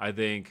 I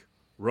think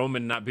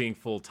Roman not being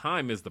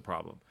full-time is the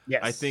problem. Yes.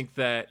 I think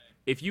that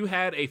if you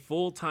had a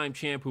full-time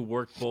champ who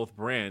worked both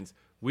brands,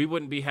 we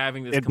wouldn't be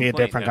having this complaint. It'd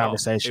be a different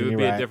conversation. It would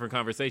be a different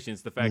conversation.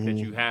 It's the fact that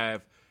you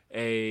have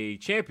a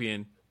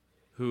champion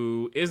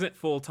who isn't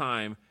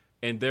full-time,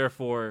 and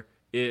therefore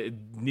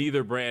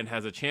neither brand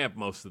has a champ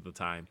most of the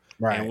time.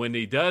 Right. And when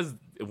he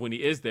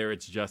is there,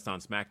 it's just on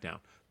SmackDown.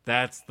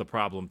 That's the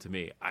problem to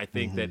me. I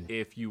think that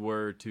if you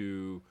were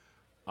to,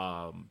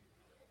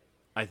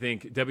 I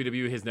think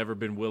WWE has never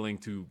been willing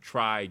to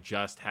try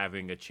just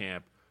having a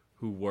champ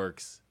who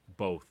works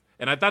both.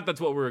 And I thought that's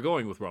what we were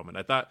going with Roman.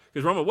 I thought,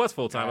 because Roman was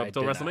full-time up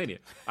until WrestleMania.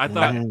 I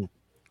thought,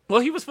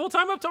 well, he was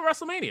full-time up until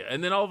WrestleMania.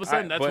 And then all of a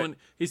sudden, when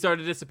he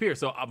started to disappear.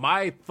 So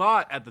my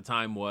thought at the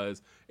time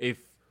was, if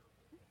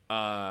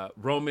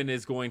Roman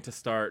is going to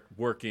start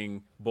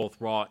working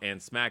both Raw and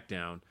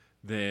SmackDown,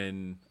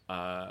 then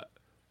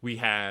we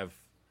have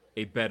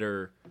a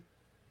better.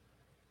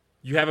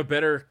 You have a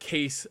better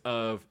case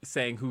of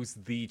saying who's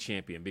the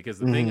champion, because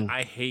the thing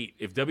I hate,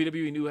 if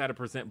WWE knew how to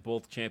present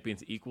both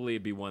champions equally,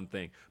 it'd be one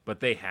thing, but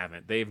they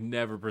haven't. They've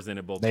never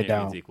presented both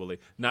champions equally.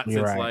 Not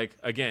You're since right.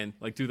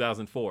 like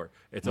 2004.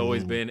 It's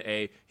always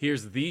been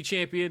here's the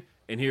champion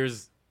and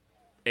here's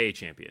a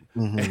champion.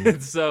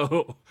 And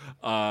so,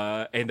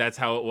 and that's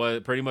how it was.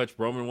 Pretty much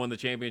Roman won the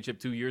championship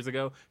 2 years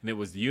ago, and it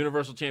was the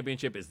Universal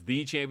Championship is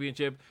the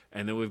championship,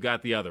 and then we've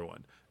got the other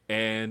one.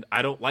 And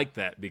I don't like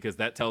that, because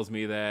that tells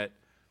me that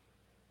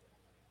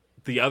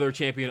the other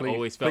champion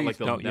always felt like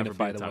they'll don't never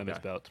unify be the the top women's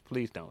guy. belts.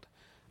 Please don't.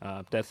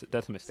 That's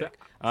a mistake.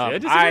 I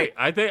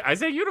disagree. I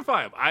say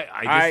unify them.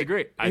 I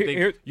disagree. I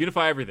think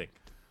unify everything.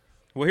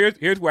 Well,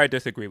 here's where I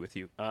disagree with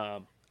you.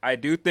 I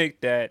do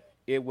think that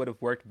it would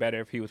have worked better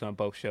if he was on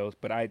both shows,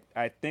 but I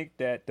think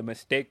that the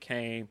mistake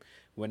came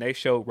when they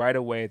showed right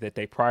away that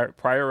they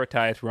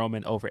prioritized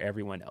Roman over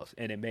everyone else,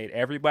 and it made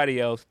everybody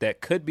else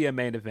that could be a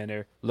main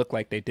eventer look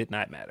like they did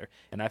not matter.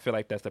 And I feel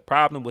like that's the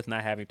problem with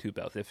not having two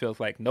belts. It feels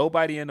like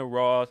nobody in the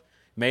Raw's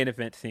main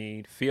event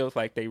scene feels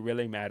like they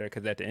really matter,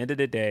 because at the end of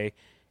the day,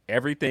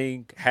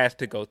 everything has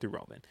to go through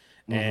Roman.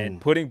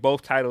 And putting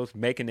both titles,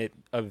 making it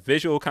a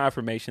visual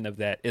confirmation of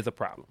that, is a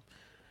problem.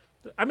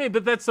 I mean,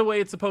 but that's the way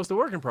it's supposed to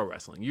work in pro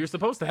wrestling. You're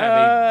supposed to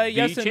have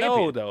yes and champion.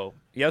 no, though.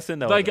 Yes and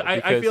no. Like though,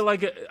 I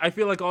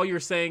feel like all you're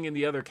saying in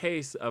the other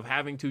case of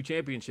having two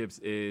championships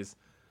is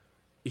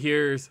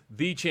here's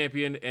the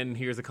champion and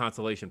here's a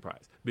consolation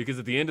prize. Because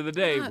at the end of the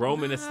day,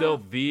 Roman is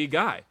still the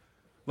guy.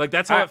 Like,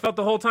 that's how it felt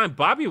the whole time.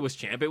 Bobby was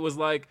champ. It was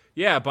like,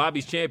 yeah,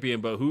 Bobby's champion,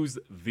 but who's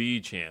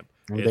the champ?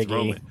 It's Big E.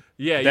 Roman.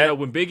 Yeah,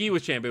 when Big E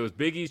was champ, it was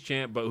Big E's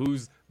champ, but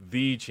who's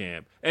the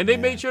champ? And they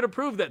made sure to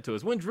prove that to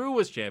us. When Drew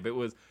was champ, it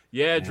was,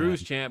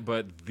 Drew's champ,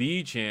 but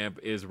the champ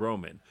is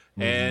Roman.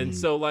 And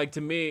so, like,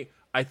 to me,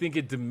 I think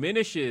it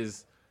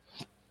diminishes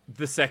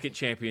the second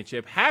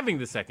championship, having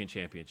the second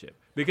championship,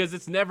 because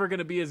it's never going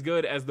to be as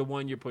good as the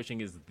one you're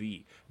pushing as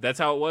the. That's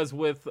how it was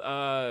with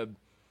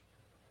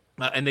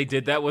and they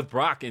did that with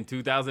Brock in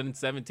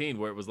 2017,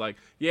 where it was like,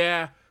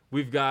 yeah,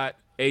 we've got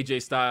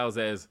AJ Styles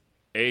as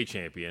a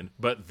champion,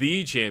 but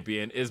the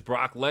champion is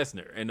Brock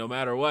Lesnar. And no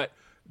matter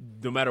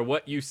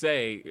what you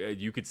say,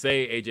 you could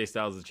say AJ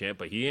Styles is a champ,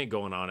 but he ain't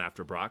going on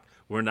after Brock.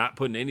 We're not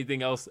putting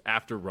anything else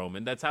after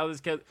Roman. That's how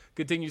this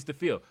continues to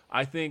feel.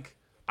 I think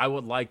I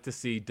would like to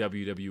see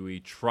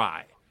WWE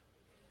try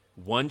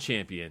one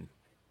champion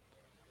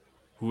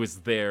who is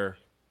there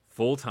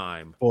full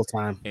time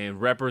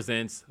and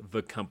represents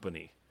the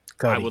company.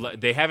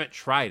 They haven't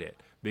tried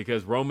it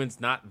because Roman's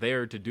not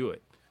there to do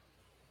it.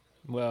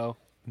 Well,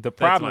 the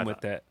problem with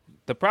that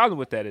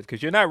is,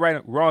 because you're not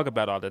wrong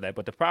about all of that,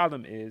 but the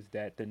problem is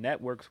that the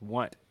networks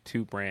want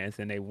two brands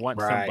and they want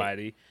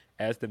somebody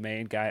as the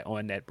main guy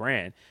on that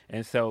brand.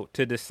 And so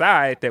to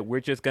decide that we're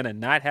just going to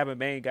not have a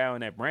main guy on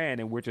that brand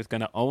and we're just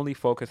going to only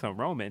focus on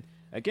Roman,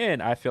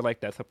 again, I feel like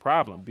that's a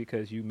problem,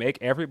 because you make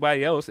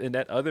everybody else in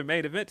that other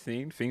main event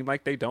scene seem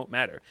like they don't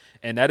matter.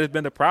 And that has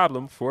been the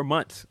problem for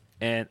months.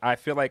 And I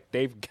feel like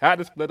they've got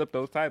to split up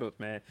those titles,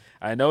 man.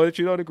 I know that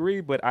you don't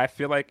agree, but I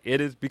feel like it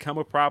has become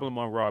a problem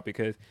on Raw,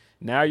 because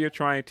now you're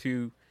trying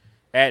to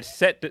add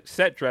set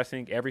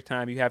dressing every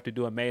time you have to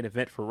do a main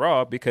event for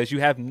Raw, because you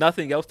have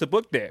nothing else to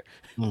book there.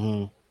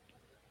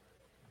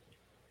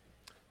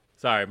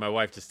 Sorry, my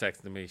wife just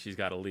texted me. She's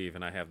got to leave,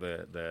 and I have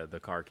the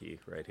car key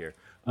right here.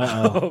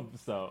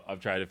 So I'm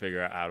trying to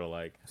figure out how to,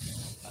 like...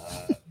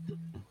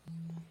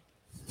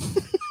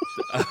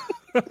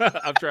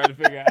 I'm trying to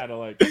figure out how to,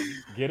 like,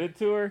 get it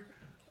to her.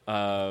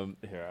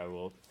 Here, I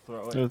will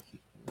throw it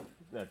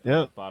at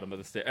the bottom of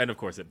the stair. And, of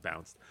course, it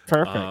bounced.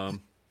 Perfect.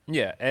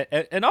 Yeah,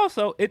 and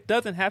also, it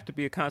doesn't have to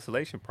be a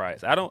consolation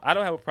prize. I don't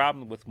have a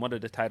problem with one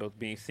of the titles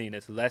being seen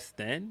as less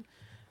than,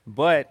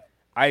 but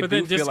I but do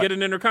then just feel get like,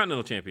 an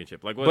Intercontinental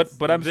Championship. Like,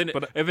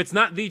 if it's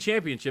not the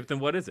championship, then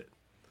what is it?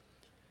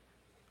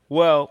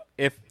 Well,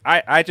 if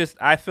I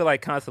feel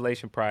like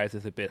consolation prize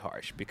is a bit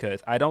harsh,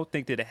 because I don't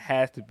think that it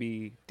has to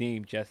be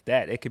deemed just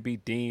that. It could be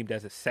deemed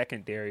as a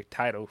secondary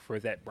title for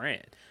that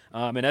brand,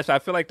 and I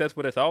feel like that's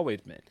what it's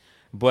always been.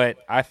 But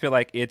I feel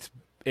like it's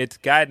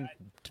gotten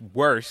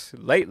worse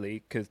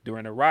lately, because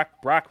during the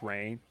Brock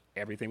reign,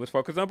 everything was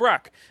focused on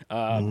Brock.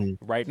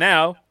 Right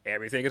now,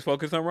 everything is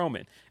focused on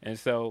Roman, and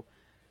so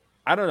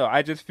I don't know.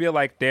 I just feel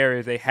like there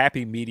is a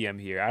happy medium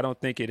here. I don't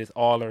think it is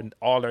all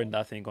or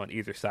nothing on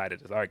either side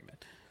of this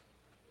argument.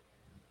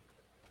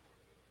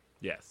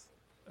 Yes,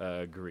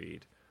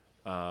 agreed.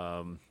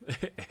 And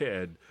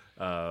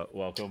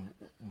welcome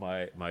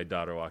my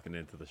daughter walking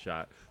into the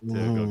shot to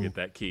go get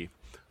that key.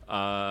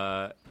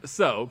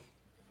 So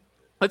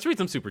let's read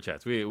some super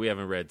chats. We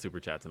haven't read super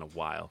chats in a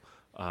while.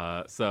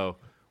 So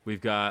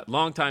we've got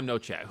long time no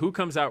chat. Who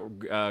comes out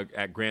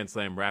at Grand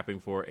Slam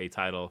rapping for a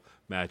title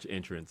match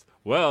entrance?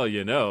 Well,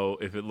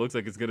 if it looks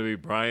like it's going to be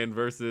Bryan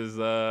versus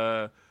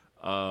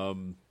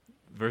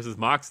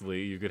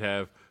Moxley, you could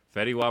have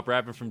Fetty Wap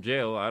rapping from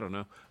jail. I don't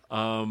know.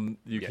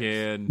 You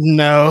can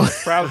No.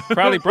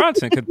 Probably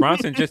Bronson, because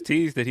Bronson just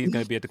teased that he's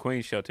going to be at the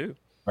Queen's show too.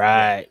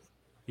 Right.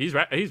 He's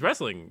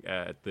wrestling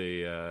at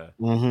the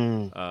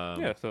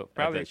Yeah, so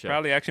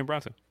probably Action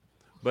Bronson.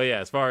 But yeah,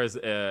 as far as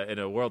in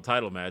a world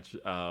title match,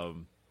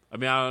 I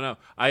mean, I don't know.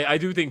 I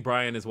do think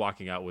Bryan is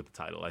walking out with the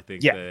title. I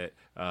think that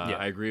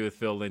I agree with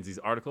Phil Lindsay's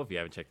article. If you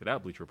haven't checked it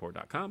out,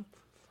 BleachReport.com.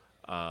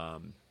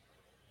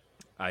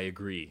 I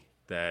agree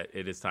that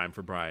it is time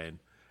for Bryan,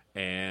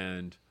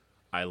 and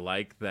I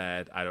like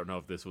that. I don't know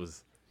if this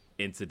was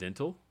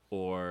incidental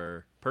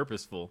or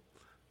purposeful,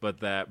 but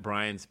that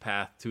Bryan's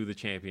path to the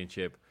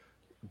championship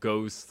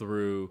goes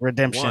through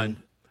redemption.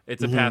 One,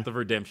 it's a path of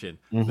redemption.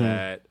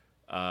 That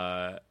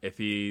if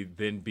he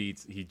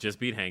just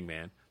beat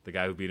Hangman, the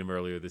guy who beat him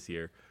earlier this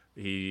year.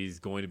 He's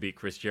going to beat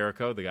Chris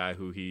Jericho, the guy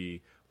who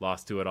he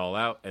lost to at All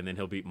Out, and then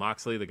he'll beat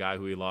Moxley, the guy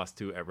who he lost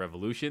to at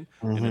Revolution.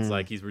 And it's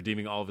like he's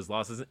redeeming all of his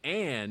losses,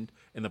 and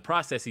in the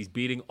process, he's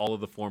beating all of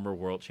the former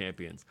world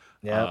champions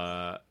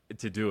to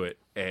do it.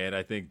 And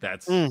I think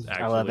that's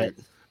I love it.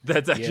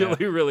 That's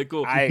actually really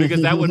cool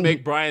because that would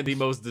make Bryan the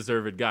most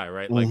deserved guy,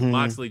 right? Like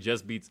Moxley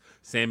just beats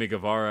Sammy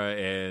Guevara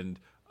and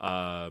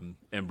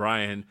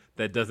Bryan.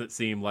 That doesn't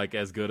seem like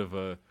as good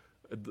of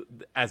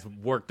as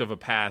worked of a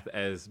path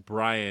as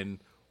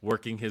Bryan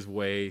working his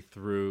way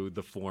through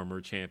the former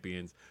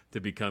champions to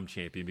become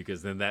champion,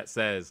 because then that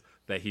says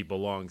that he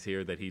belongs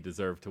here, that he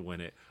deserved to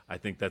win it. I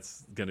think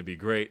that's going to be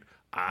great.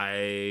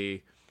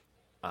 I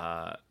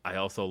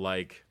also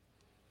like,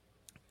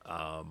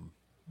 I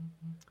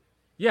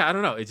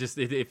don't know.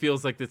 It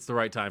feels like it's the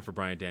right time for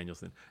Bryan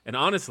Danielson. And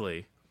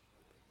honestly,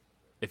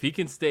 if he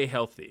can stay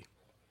healthy,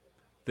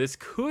 this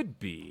could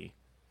be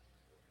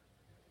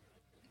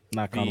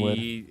knock on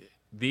wood,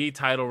 the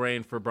title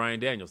reign for Bryan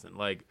Danielson.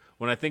 Like,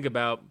 when I think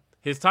about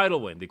his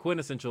title win, the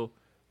quintessential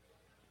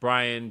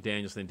Bryan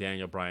Danielson,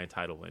 Daniel Bryan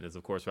title win is,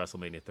 of course,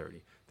 WrestleMania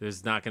 30.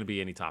 There's not going to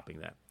be any topping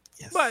that.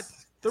 Yes. But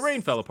the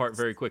reign fell apart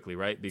very quickly,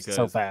 right? Because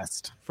so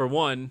fast. For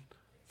one,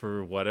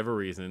 for whatever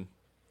reason,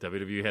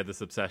 WWE had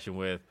this obsession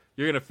with,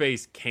 you're going to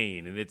face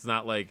Kane. And it's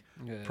not like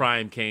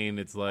prime Kane.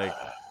 It's like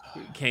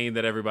Kane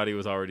that everybody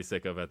was already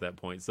sick of at that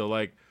point. So,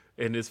 like,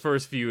 in his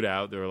first feud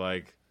out, they were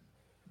like,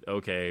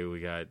 okay,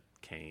 we got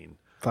Kane.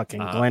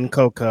 Fucking Glenn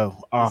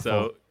Coco. Awful.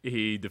 So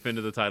he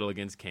defended the title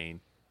against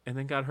Kane and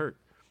then got hurt.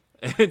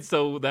 And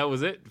so that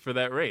was it for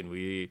that reign.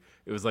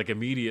 It was like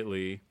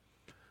immediately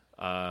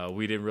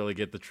we didn't really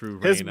get the true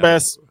reign. His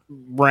best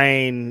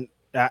reign,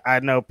 I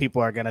know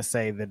people are going to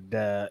say that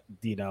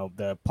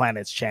the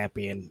Planet's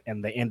champion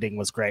and the ending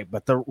was great,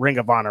 but the Ring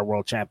of Honor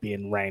World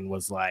Champion reign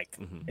was like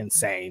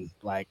insane.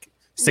 Like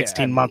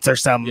 16 months or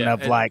something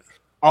of like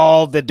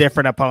all the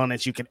different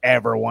opponents you could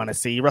ever want to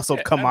see. Russell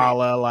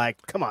Kamala,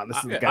 come on, this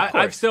is the guy.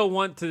 I still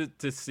want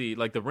to see,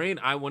 like, the reign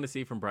I want to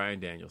see from Bryan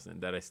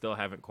Danielson that I still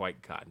haven't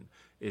quite gotten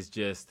is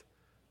just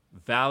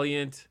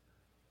valiant,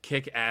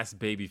 kick-ass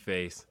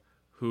babyface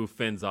who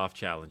fends off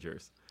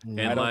challengers.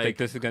 And I don't think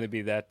this is going to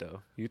be that,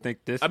 though. You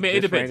think this? I mean, it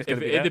depends.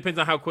 It depends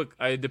on how quick.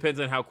 It depends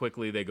on how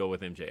quickly they go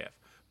with MJF.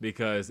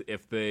 Because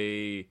if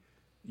they,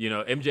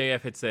 MJF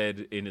had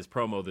said in his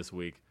promo this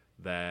week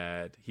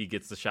that he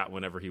gets the shot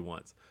whenever he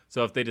wants.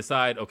 So if they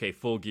decide, okay,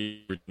 Full Gear,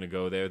 we're going to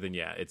go there, then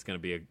yeah, it's going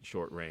to be a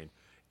short reign.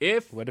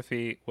 What if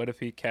he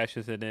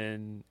cashes it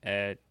in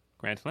at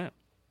Grand Slam?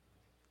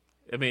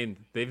 I mean,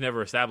 they've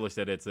never established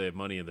that it's a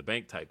Money in the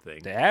Bank type thing.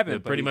 They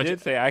haven't. Pretty much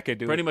did say I could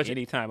do it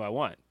anytime I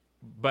want.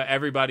 But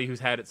everybody who's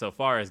had it so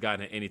far has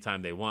gotten it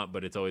anytime they want.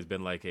 But it's always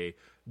been like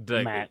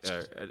match.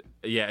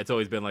 It's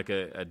always been like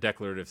a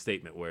declarative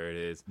statement where it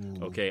is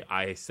okay.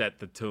 I set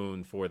the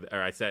tune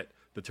I set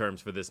the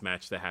terms for this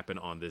match to happen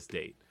on this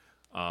date.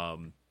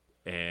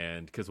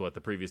 And because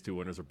the previous two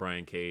winners were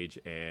Brian Cage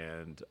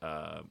and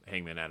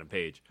Hangman Adam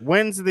Page.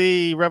 When's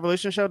the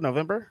Revolution show?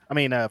 November? I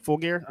mean, Full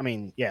Gear? I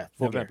mean, yeah,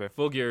 November.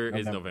 Full Gear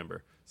is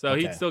November. So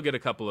he'd still get a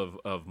couple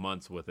of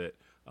months with it.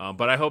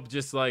 But I hope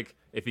just like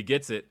if he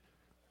gets it,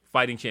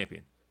 fighting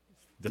champion.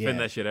 Defend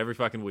that shit every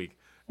fucking week.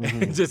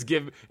 And just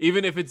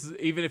even if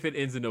it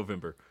ends in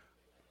November,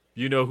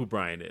 you know who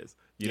Bryan is.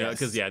 You know,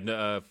 because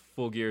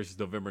Full Gear is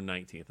November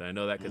 19th. And I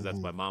know that because that's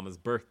my mama's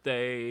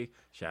birthday.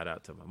 Shout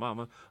out to my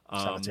mama.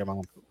 Shout out to your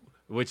mom.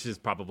 Which is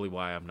probably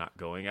why I'm not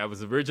going. I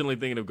was originally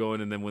thinking of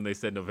going, and then when they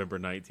said November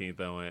 19th,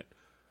 I went,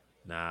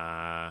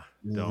 nah,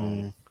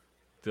 don't.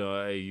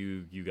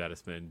 You got to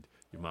spend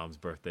your mom's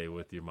birthday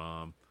with your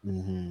mom.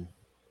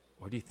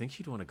 Or do you think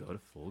she'd want to go to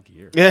Full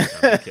Gear? Yeah.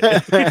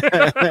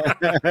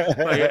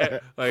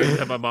 like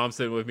have my mom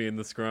sitting with me in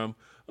the scrum.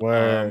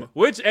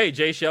 Which, hey,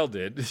 Jay Shell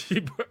did.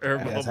 Her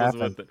mom was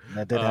with it.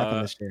 That did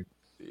happen this year.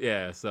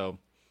 Yeah, so.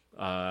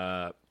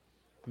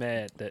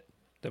 Man,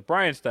 the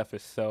Bryan stuff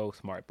is so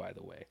smart, by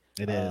the way.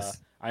 It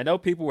is. I know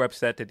people were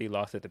upset that he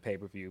lost at the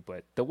pay-per-view,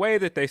 but the way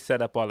that they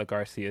set up all the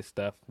Garcia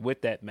stuff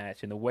with that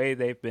match and the way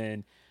they've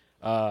been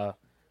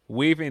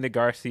weaving the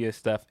Garcia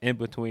stuff in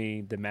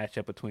between the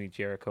matchup between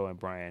Jericho and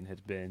Bryan has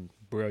been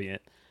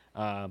brilliant.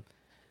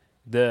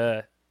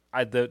 The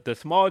the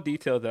small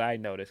detail that I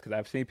noticed, because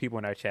I've seen people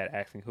in our chat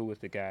asking who was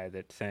the guy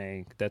that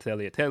sang. That's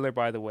Elliot Taylor,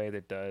 by the way,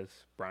 that does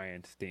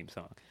Brian's theme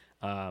song.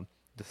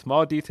 The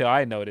small detail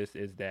I noticed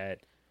is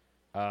that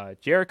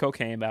Jericho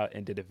came out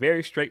and did a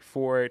very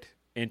straightforward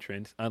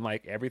entrance,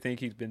 unlike everything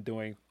he's been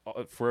doing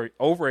for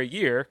over a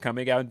year,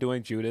 coming out and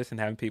doing Judas and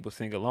having people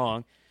sing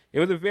along. It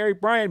was a very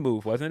Brian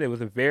move, wasn't it? It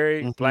was a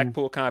very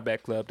Blackpool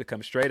Combat Club to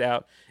come straight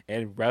out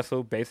and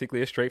wrestle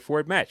basically a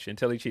straightforward match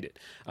until he cheated.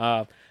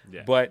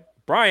 But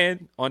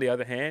Brian, on the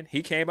other hand,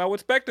 he came out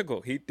with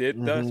spectacle. He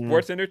did the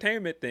sports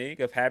entertainment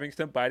thing of having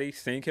somebody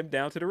sing him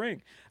down to the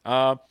ring.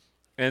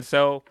 And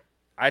so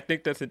I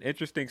think that's an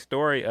interesting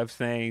story of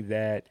saying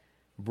that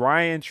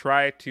Brian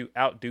tried to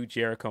outdo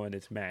Jericho in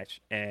this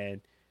match,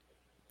 and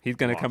he's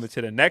going to come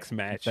into the next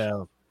match,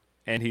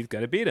 and he's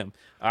going to beat him.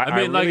 I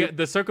mean, like,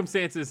 the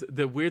circumstances,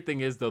 the weird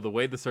thing is, though, the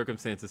way the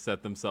circumstances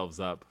set themselves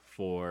up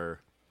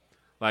for,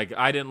 like,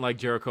 I didn't like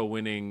Jericho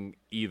winning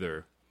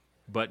either.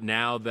 But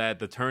now that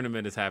the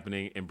tournament is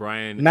happening and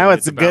Brian... Now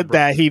it's good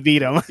that he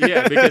beat him.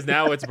 Yeah, because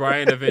now it's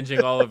Brian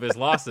avenging all of his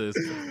losses.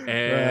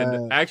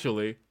 And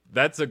actually,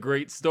 that's a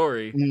great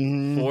story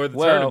for the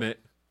tournament.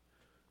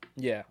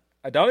 Yeah.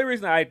 The only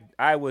reason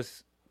I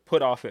was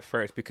put off at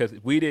first, because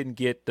we didn't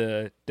get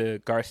the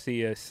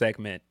Garcia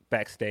segment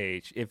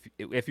backstage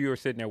if you were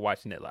sitting there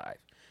watching it live.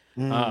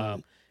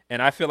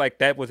 And I feel like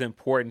that was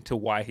important to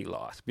why he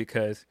lost,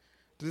 because...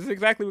 this is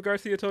exactly what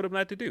Garcia told him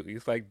not to do.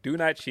 He's like, do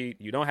not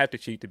cheat. You don't have to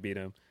cheat to beat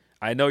him.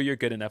 I know you're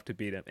good enough to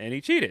beat him. And he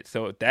cheated.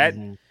 So that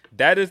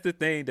is the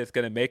thing that's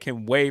going to make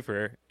him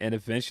waver and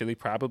eventually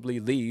probably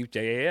leave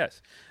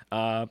JAS.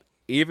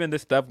 Even the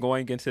stuff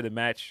going into the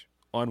match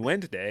on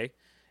Wednesday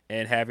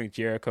and having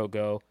Jericho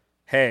go,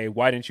 hey,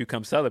 why didn't you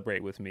come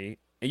celebrate with me?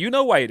 And you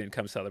know why he didn't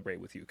come celebrate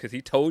with you, because he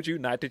told you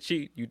not to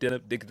cheat. You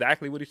did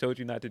exactly what he told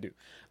you not to do.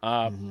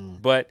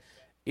 But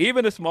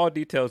even the small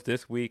details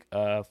this week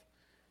of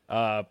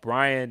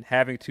Brian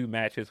having 2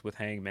 matches with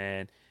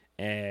Hangman,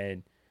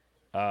 and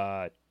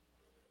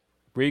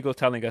Regal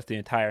telling us the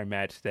entire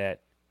match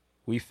that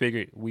we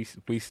figured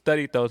we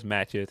studied those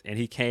matches, and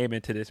he came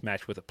into this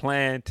match with a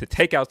plan to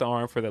take out the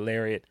arm for the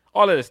lariat.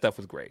 All of this stuff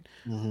was great.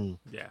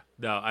 Yeah,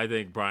 no, I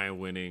think Brian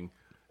winning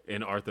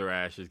in Arthur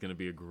Ashe is going to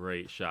be a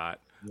great shot.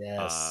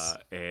 Yes,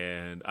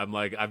 and I'm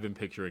like, I've been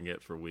picturing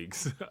it for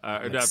weeks,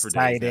 not for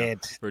excited. days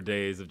now, for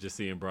days of just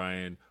seeing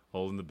Brian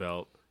holding the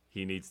belt.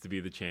 He needs to be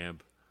the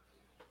champ.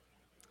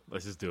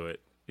 Let's just do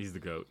it. He's the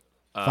GOAT.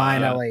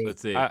 Finally.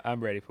 Let's see.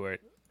 I'm ready for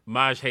it.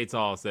 Maj Hates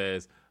All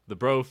says, the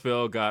bro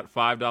Phil got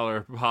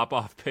 $5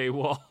 pop-off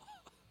paywall.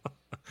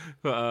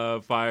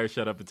 Fire,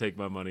 shut up and take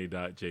my money.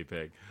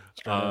 .jpg.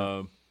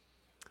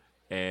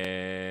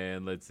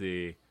 And let's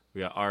see. We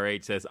got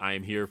RH says, I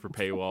am here for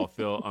paywall.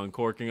 Phil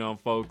uncorking on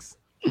folks.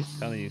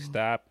 Telling you,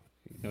 stop.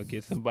 Go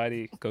get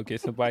somebody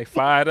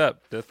fired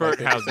up. That's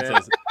Ferthausen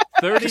says,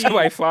 30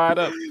 somebody fired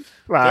up.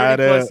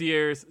 30 plus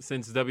years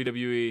since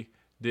WWE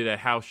did a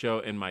house show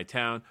in my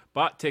town.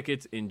 Bought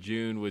tickets in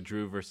June with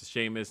Drew versus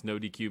Sheamus. No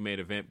DQ main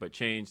event, but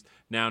changed.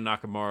 Now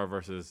Nakamura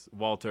versus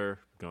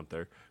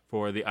Gunther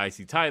for the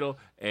IC title.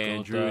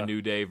 And Drew and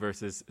New Day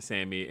versus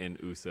Sammy and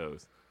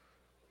Usos.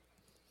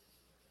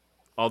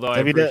 Although I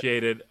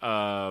appreciated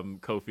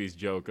Kofi's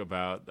joke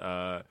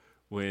about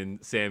when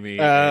Sammy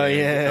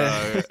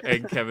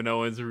and Kevin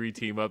Owens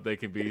reteam up, they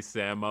can be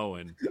Sam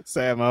Owen.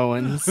 Sam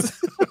Owens.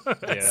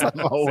 Sam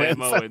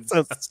Owens. That's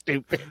so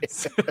stupid.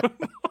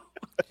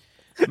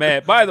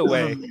 Man, by the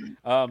way,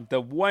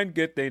 the one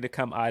good thing to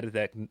come out of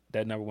that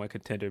number 1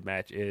 contender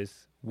match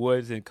is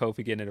Woods and Kofi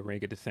getting in the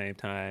ring at the same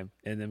time,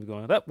 and then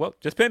going, oh, well,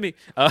 just pin me.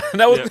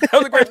 That was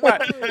a great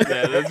spot.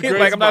 Yeah, that's a great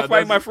like, spot. I'm not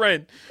fighting my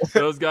friend.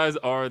 Those guys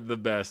are the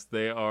best.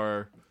 They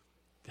are.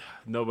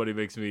 Nobody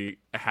makes me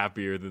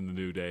happier than the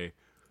New Day.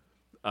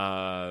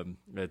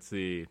 Let's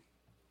see.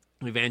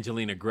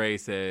 Evangelina Gray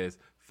says,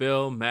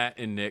 Phil, Matt,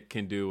 and Nick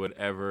can do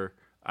whatever.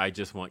 I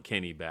just want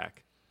Kenny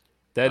back.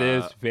 That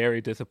is very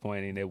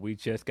disappointing that we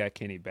just got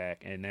Kenny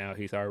back, and now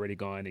he's already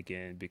gone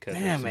again because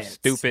of some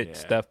stupid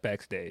stuff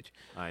backstage.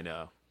 I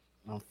know.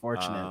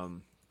 Unfortunate.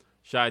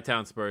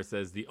 Chi-Town Spurs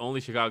says, the only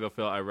Chicago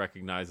Phil I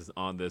recognize is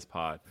on this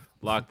pod.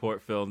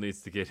 Lockport Phil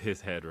needs to get his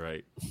head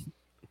right.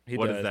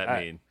 What does that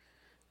mean?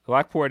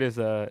 Lockport is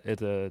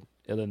a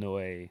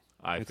Illinois.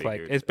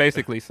 It's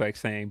basically like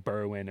saying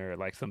Berwyn or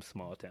like some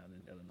small town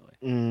in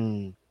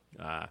Illinois.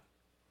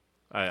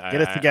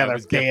 Get it together,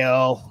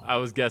 Dale. I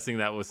was guessing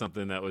that was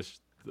something that was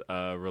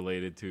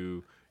related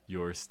to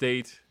your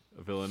state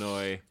of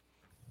Illinois.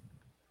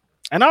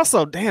 And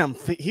also, damn,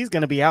 he's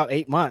going to be out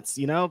 8 months.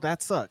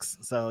 That sucks.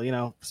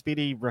 So,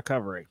 speedy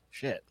recovery.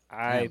 Shit.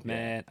 I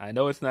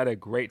know it's not a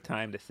great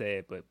time to say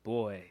it, but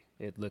boy,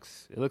 it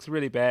looks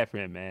really bad for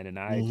him, man. And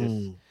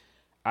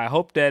I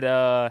hope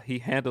that he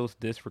handles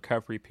this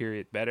recovery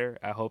period better.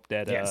 I hope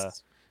that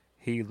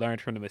he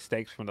learned from the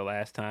mistakes from the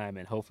last time,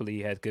 and hopefully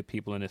he has good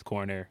people in his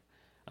corner.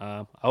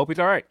 I hope he's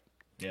all right.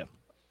 Yeah.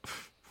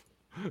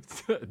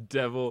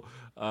 Devil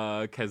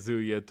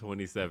Kazuya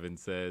 27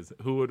 says,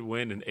 who would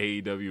win an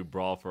AEW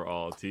Brawl for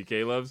All?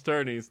 TK loves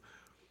tourneys.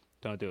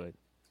 Don't do it.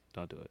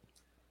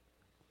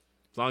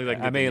 As long as I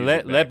can I get the mean,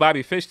 music let back.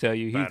 Bobby Fish tell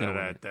you he's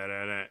gonna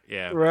win.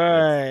 Yeah,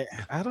 Right.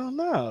 I don't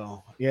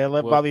know. Yeah,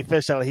 let Well- Bobby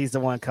Fish out. He's the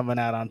one coming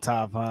out on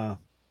top, huh?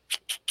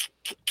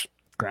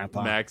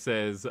 Grandpa. Max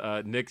says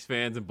Knicks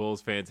fans and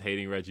Bulls fans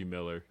hating Reggie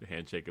Miller.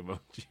 Handshake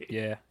emoji.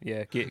 Yeah.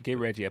 Get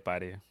Reggie up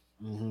out of here.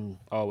 Mm-hmm.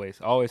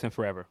 Always and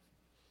forever.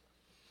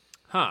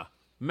 Huh,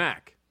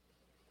 Mac,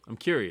 I'm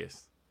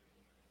curious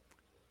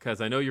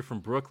because I know you're from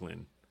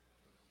Brooklyn,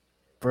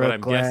 but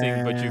I'm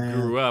guessing, but you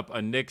grew up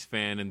a Knicks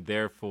fan, and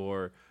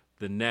therefore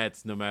the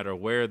Nets, no matter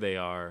where they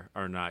are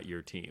not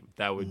your team.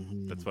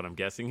 That's what I'm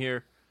guessing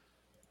here.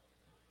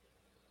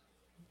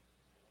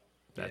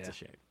 That's a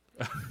shame.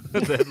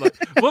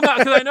 Well, not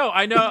because I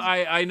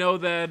know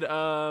that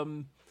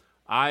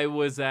I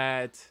was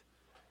at.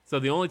 So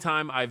the only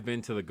time I've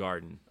been to the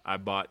Garden, I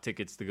bought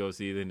tickets to go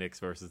see the Knicks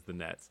versus the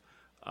Nets.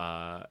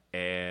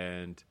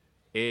 And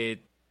I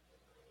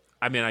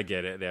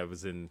get it. That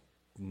was in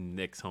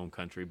Knicks' home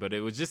country, but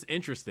it was just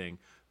interesting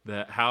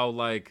that how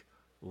like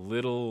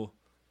little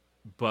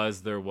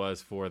buzz there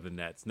was for the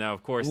Nets. Now,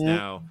 of course,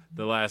 now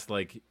the last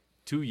like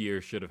 2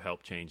 years should have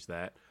helped change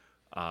that.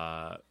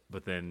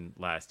 But then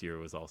last year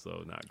was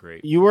also not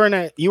great. You were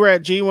at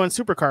G1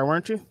 Supercar,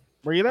 weren't you?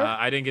 Were you there?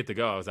 I didn't get to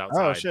go. I was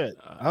outside. Oh shit!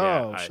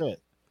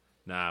 Shit!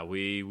 Nah,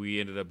 we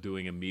ended up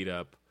doing a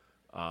meetup,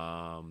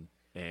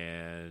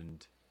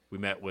 and we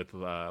met with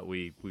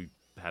we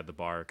had the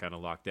bar kind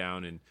of locked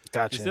down and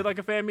just did like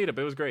a fan meetup.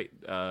 It was great.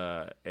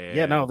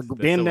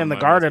 Being in the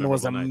Garden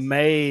was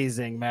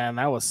amazing, man.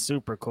 That was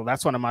super cool.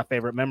 That's one of my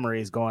favorite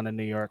memories, going to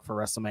New York for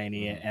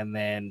WrestleMania, and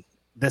then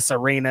this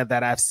arena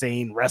that I've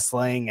seen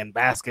wrestling and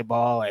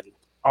basketball and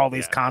all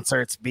these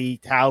concerts be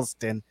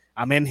housed, and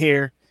I'm in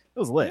here. It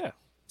was lit. Yeah.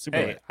 Super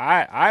Hey, lit.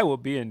 I will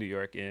be in New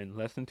York in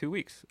less than 2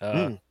 weeks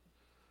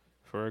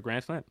for a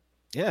Grand Slam.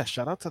 Yeah,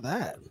 shout out to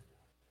that.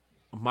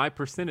 My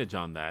percentage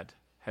on that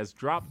has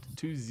dropped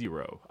to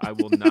 0. I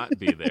will not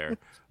be there.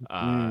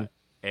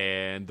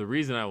 And the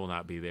reason I will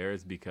not be there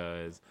is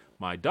because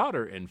my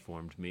daughter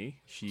informed me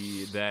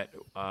she's got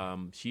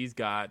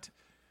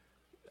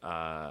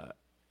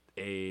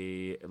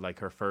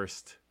her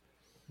first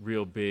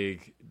real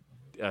big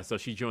so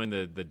she joined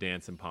the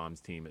Dance and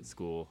Palms team at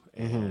school,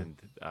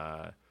 and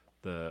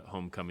the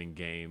homecoming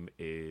game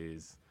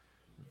is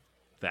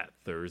that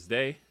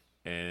Thursday.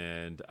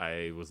 And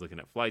I was looking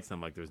at flights, and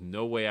I'm like, there's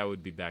no way I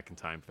would be back in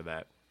time for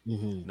that.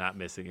 Not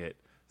missing it.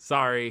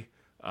 Sorry,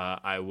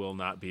 I will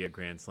not be at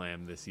Grand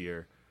Slam this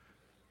year.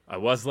 I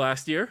was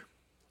last year.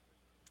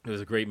 It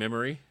was a great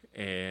memory,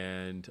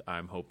 and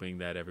I'm hoping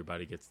that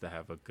everybody gets to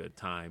have a good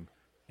time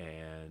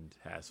and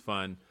has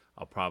fun.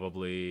 I'll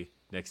probably,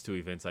 next 2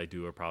 events I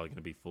do are probably going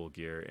to be Full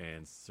Gear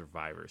and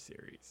Survivor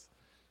Series.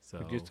 So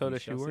You just told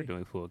us you were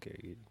doing Full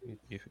Gear.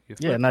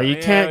 You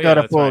can't go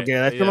to Full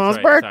Gear. That's your mom's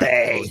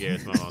birthday. Full Gear,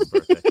 it's my mom's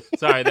birthday.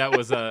 Sorry, that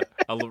was a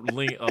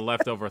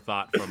leftover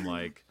thought from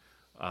like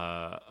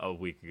a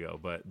week ago,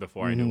 but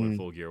before I knew what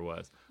Full Gear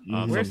was.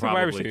 Where's so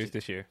Survivor Series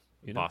this year?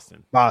 You know?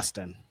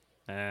 Boston.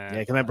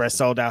 Yeah, remember it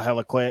sold out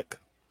hella quick.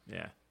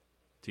 Yeah,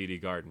 TD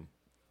Garden.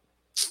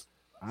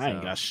 I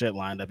ain't got shit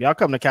lined up. Y'all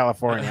come to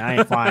California. I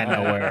ain't flying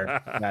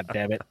nowhere. God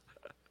damn it.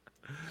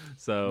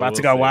 So about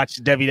to go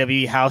watch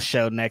WWE house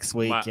show next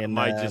week.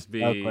 Might just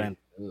be Oakland.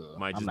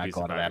 Might I'm just not be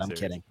going to that. I'm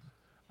Survivor kidding.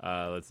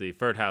 Let's see.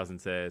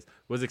 Ferthausen says,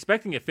 was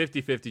expecting a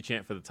 50-50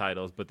 chant for the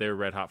titles, but they were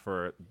red hot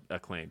for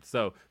Acclaimed.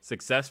 So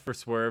success for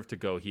Swerve to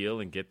go heel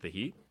and get the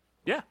heat.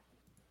 Yeah.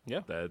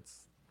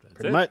 That's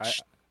Pretty it.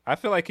 much. I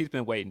feel like he's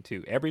been waiting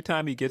too. Every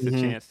time he gets a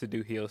chance to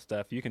do heel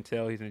stuff, you can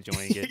tell he's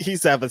enjoying it.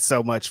 He's having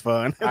so much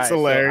fun. It's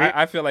hilarious.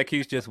 I feel like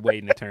he's just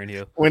waiting to turn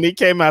heel. When he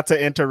came out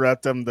to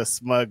interrupt him, the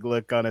smug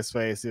look on his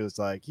face, he was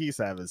like, he's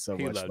having so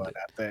much fun out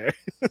there.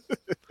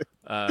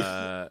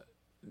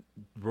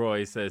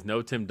 Roy says,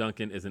 no, Tim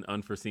Duncan is an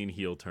unforeseen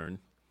heel turn.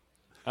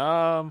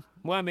 Well,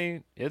 I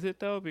mean, is it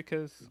though?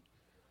 Because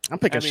I'm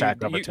picking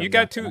Shaq over Tim you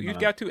got Duncan. you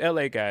got two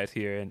LA guys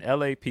here, and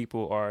LA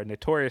people are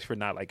notorious for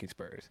not liking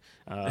Spurs.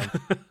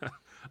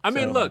 I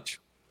mean, look,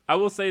 I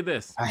will say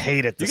this. I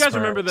hate it. You guys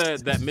remember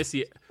that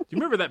Missy? Do you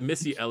remember that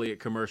Missy Elliott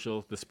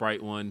commercial, the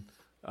Sprite one,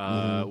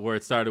 where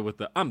it started with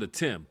I'm the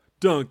Tim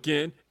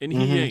Duncan, and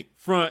he ain't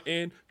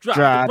frontin'. Drop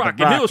the rock,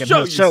 and he'll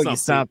show you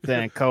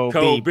something.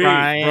 Kobe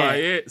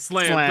Bryant,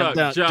 slam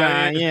dunk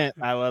giant.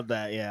 I love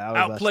that. Yeah,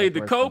 outplayed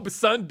the Kobe,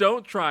 son.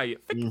 Don't try it.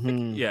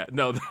 Yeah,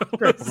 no,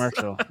 great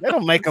commercial. They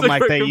don't make them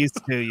like they used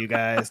to. You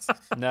guys,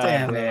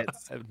 damn it,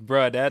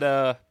 bro.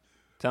 That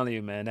telling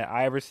you, man, that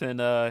Iverson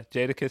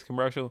Jadakiss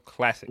commercial,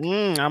 classic.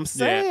 I'm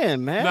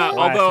saying, man. Now,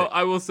 although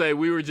I will say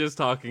we were just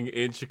talking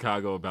in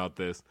Chicago about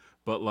this,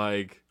 but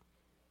like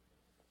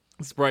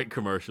Sprite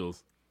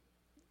commercials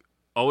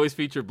always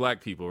feature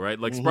black people, right?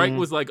 Like Sprite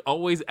was like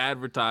always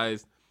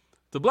advertised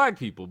to black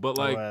people, but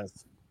like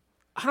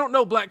I don't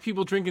know black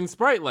people drinking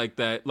Sprite like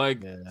that.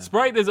 Like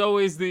Sprite is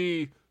always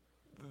the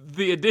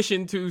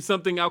addition to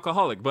something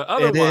alcoholic, but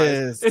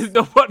otherwise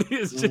nobody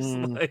is just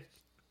like.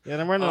 Yeah,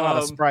 there weren't a lot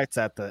of Sprites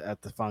at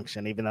the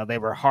function, even though they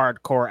were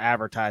hardcore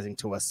advertising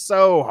to us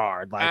so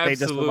hard. Like they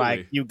just were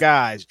like, "You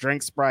guys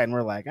drink Sprite," and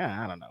we're like,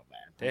 "I don't know,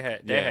 man. They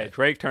had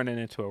Drake turning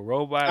into a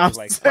robot I'm with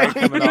like Sprite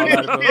coming all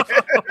out of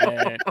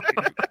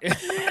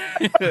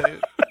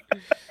him.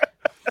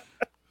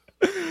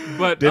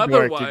 But Did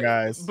otherwise, work, you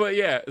guys. But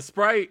yeah,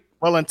 Sprite.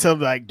 Well, until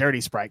like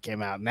Dirty Sprite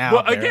came out. Now,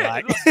 Well, again,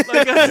 like,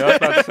 like I I was said,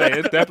 about to say,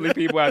 it's definitely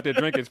people out there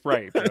drinking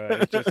Sprite. Bro.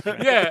 It's just,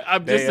 yeah,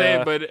 I'm just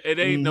saying, but it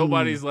ain't Mhm.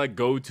 nobody's like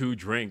go-to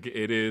drink.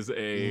 It is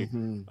a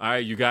Mhm. all right.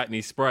 You got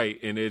any Sprite,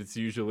 and it's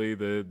usually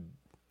the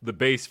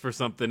base for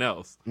something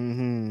else.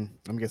 I'm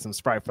gonna get some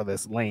Sprite for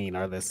this lean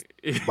or this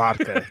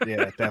vodka.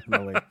 Yeah,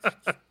 definitely,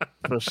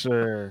 for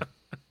sure.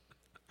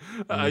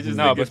 I just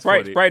no, think but it's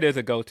Sprite funny. Sprite is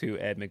a go-to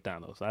at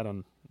McDonald's.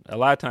 A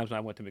lot of times when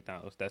I went to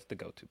McDonald's, that's the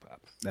go-to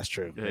pop. That's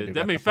true. They do I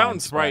got mean, the fountain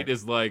fine Sprite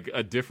is like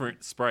a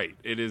different Sprite.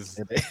 It is.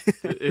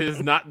 It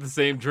is not the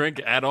same drink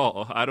at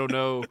all. I don't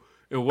know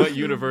in what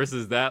universe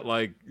is that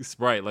like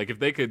Sprite. Like if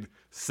they could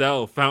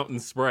sell fountain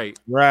Sprite,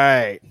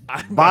 right.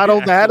 I might Bottle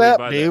that actually up,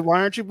 buy dude. that.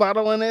 Why aren't you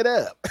bottling it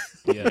up?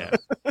 Yeah,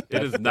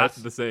 it is not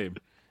the same.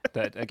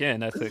 That's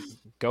a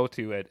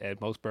go-to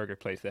at most burger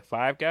places. At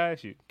Five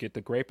Guys, you get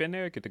the grape in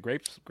there, get the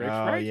grape Oh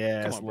Sprite.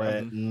 yeah, Come it's on,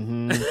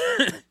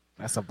 bro. lit.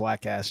 That's a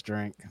black ass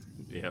drink.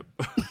 Yep.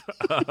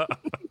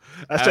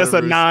 That's just a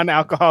Adam Russo-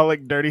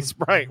 non-alcoholic dirty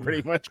Sprite,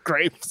 pretty much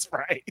grape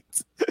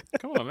Sprite.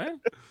 Come on, man.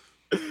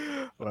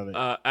 Love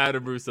it.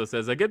 Adam Russo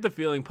says, I get the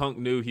feeling Punk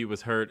knew he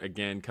was hurt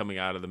again coming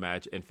out of the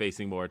match and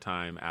facing more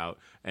time out,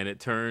 and it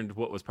turned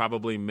what was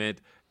probably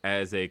meant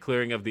as a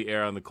clearing of the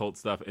air on the Colt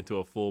stuff into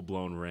a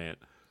full-blown rant.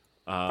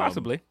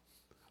 Possibly.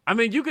 I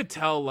mean, you could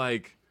tell,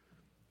 like...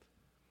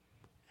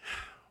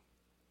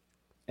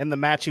 In the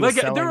match, he was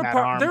selling that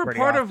arm pretty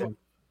often.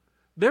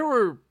 There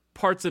were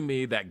parts of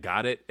me that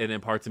got it, and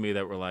then parts of me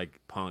that were like,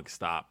 Punk,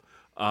 stop.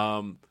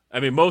 I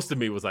mean, most of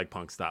me was like,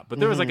 Punk, stop. But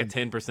there was like a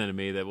 10% of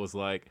me that was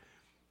like,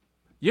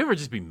 you ever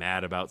just be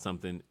mad about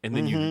something, and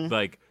then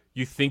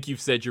you think you've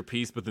said your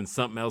piece, but then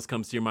something else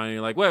comes to your mind, and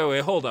you're like,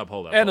 wait, hold up.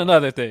 And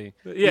another thing.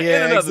 Yeah,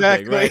 and another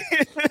exactly.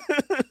 thing,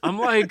 right? I'm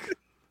like,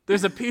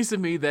 there's a piece of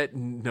me that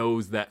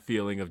knows that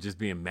feeling of just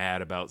being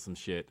mad about some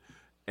shit,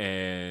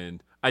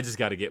 and I just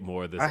got to get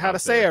more of this. I had to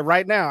say it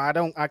right now.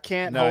 I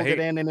can't hold it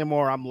in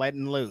anymore. I'm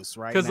letting loose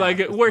right now. Because like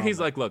where he's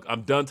like, look,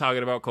 I'm done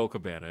talking about Colt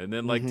Cabana, and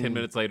then like 10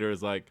 minutes later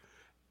is like,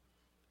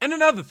 and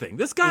another thing,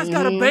 this guy's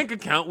got a bank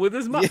account with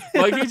his mom.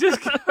 Like he just,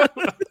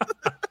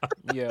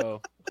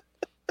 Yo.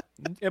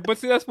 Yeah, but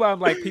see, that's why I'm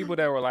like people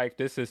that were like,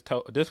 this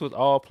was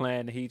all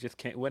planned. He just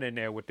went in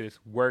there with this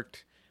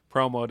worked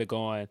promo to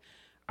go on.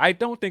 I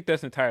don't think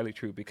that's entirely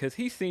true because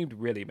he seemed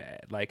really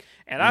mad. Like,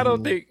 and I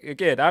don't think,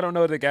 again, I don't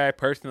know the guy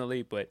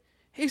personally, but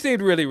he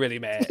seemed really, really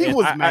mad. He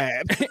was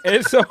mad.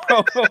 And so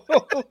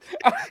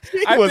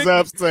He was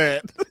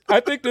upset. I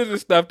think this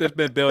is stuff that's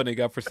been building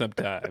up for some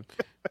time.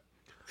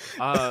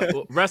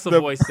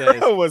 Wrestle Boy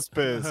says, I was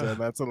pissed. Man.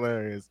 That's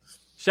hilarious.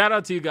 shout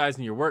out to you guys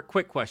in your work.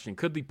 Quick question.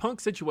 Could the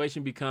Punk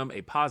situation become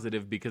a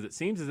positive because it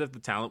seems as if the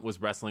talent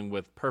was wrestling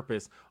with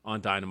purpose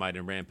on Dynamite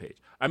and Rampage?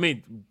 I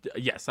mean,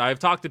 yes, I've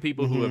talked to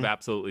people who have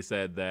absolutely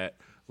said that,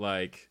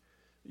 like,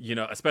 you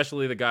know,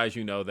 especially the guys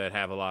you know that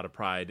have a lot of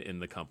pride in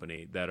the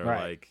company that are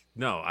like,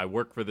 no, I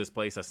work for this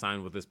place. I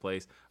signed with this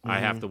place. I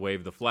have to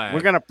wave the flag.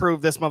 We're going to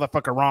prove this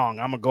motherfucker wrong.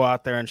 I'm going to go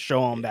out there and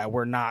show him that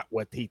we're not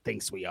what he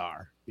thinks we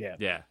are. Yeah.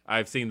 Yeah,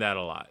 I've seen that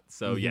a lot.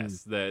 So,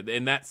 yes,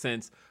 in that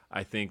sense,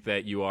 I think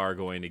that you are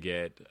going to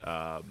get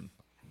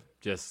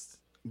just...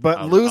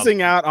 But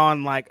losing out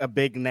on, like, a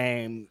big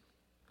name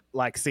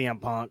like CM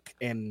Punk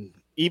and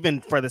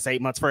even for this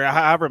 8 months, for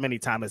however many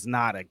time, is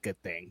not a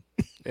good thing.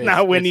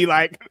 Not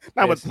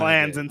with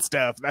plans and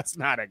stuff. That's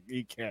not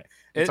you can't.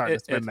 It's hard to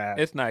spin that.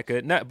 It's not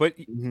good. But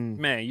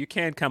man, you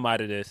can come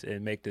out of this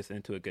and make this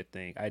into a good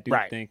thing. I do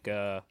think.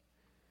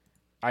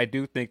 I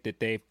do think that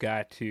they've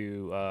got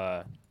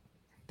to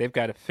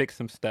fix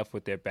some stuff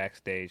with their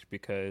backstage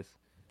because,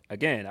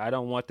 again, I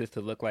don't want this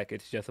to look like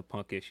it's just a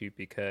Punk issue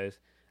because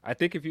I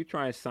think if you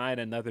try and sign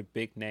another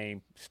big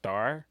name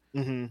star,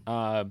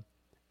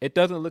 it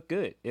doesn't look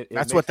good.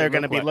 That's what they're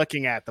going to be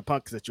looking at, the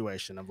Punk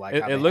situation of like.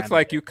 It looks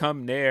like you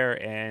come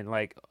there and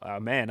like,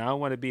 man, I don't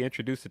want to be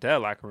introduced to that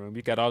locker room.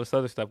 You got all this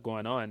other stuff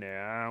going on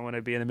there. I don't want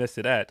to be in the midst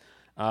of that.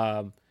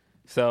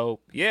 So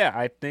yeah,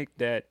 I think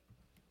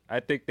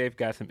they've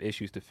got some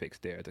issues to fix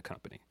there at the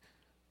company.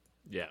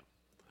 Yeah.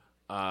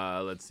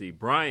 Let's see.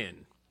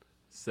 Brian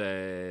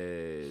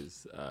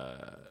says,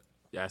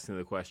 asking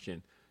the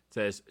question,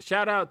 says,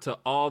 shout out to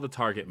all the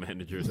Target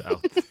managers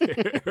out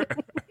there.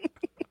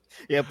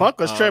 Yeah, Punk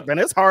was tripping.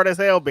 It's hard as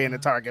hell being a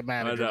Target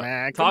manager,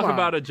 man. Talk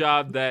about a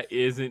job that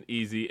isn't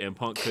easy and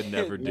Punk could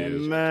never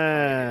do.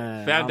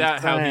 Man, Found out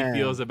how he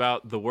feels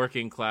about the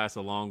working class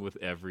along with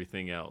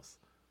everything else.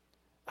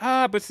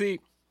 But see,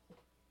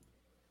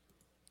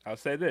 I'll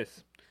say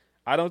this.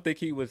 I don't think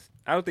he was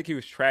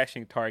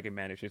trashing Target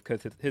managers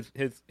because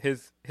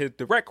his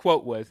direct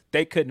quote was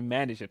they couldn't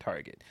manage a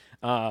Target.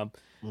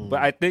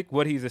 But I think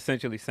what he's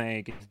essentially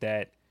saying is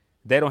that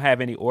they don't have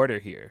any order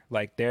here.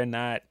 Like they're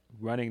not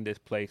running this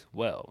place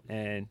well.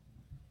 And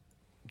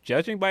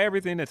judging by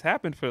everything that's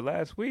happened for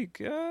last week,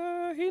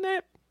 he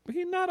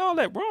not all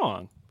that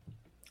wrong.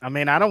 I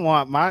mean, I don't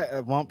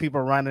want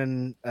people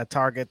running a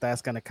target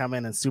that's going to come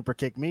in and super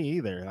kick me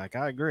either. Like,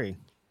 I agree.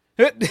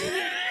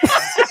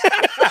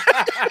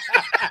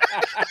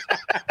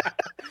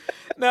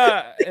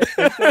 Nah,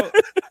 so,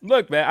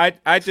 look, man.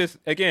 I just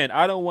again,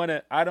 I don't want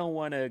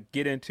to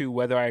get into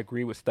whether I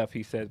agree with stuff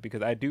he says,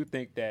 because I do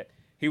think that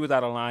he was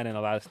out of line in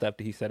a lot of stuff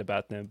that he said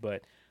about them.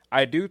 But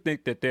I do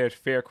think that there's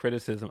fair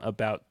criticism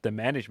about the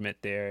management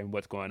there and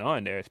what's going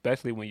on there,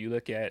 especially when you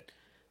look at,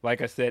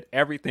 like I said,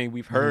 everything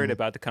we've heard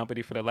about the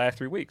company for the last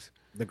 3 weeks.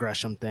 The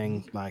Gresham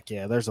thing, like,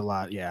 yeah, there's a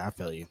lot. Yeah, I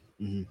feel you.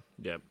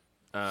 Yep.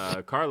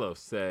 Carlos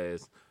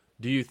says,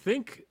 do you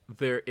think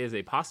there is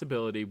a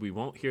possibility we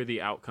won't hear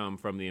the outcome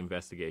from the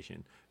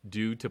investigation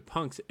due to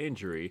Punk's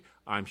injury?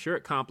 I'm sure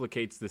it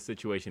complicates the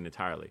situation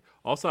entirely.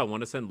 Also, I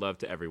want to send love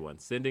to everyone.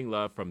 Sending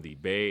love from the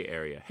Bay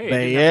Area. Hey,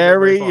 Bay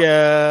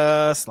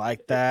Area,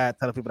 like that.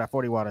 Tell the people that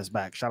 40 Watt is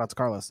back. Shout out to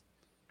Carlos.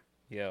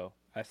 Yo,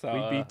 I saw.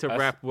 We beat to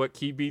rap what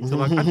key beat to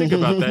like. I think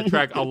about that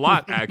track a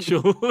lot,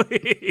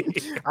 actually.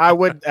 I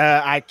would,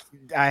 I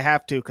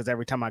have to, because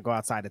every time I go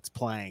outside, it's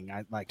playing.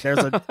 I like there's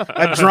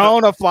a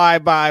drone a fly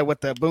by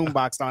with the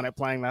boombox on it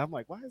playing. I'm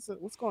like, why is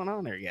it? What's going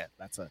on there? Yeah,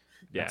 that's a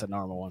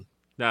normal one.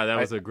 No, that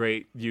was a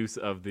great use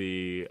of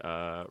the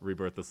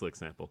Rebirth the Slick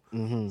sample.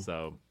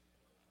 So,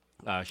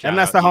 and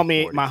that's the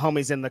homie, my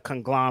homies in the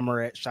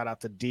conglomerate. Shout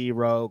out to D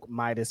Rogue,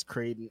 Midas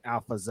Creed, and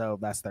Alpha Zove.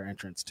 That's their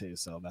entrance too.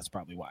 So that's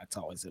probably why it's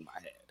always in my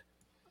head.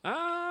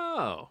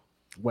 Oh,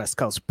 West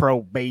Coast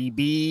Pro,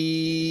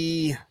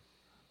 baby.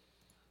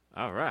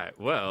 All right.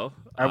 Well,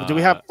 do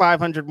we have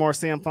 500 more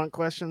CM Punk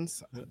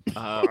questions?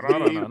 No.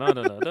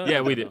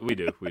 Yeah, we do.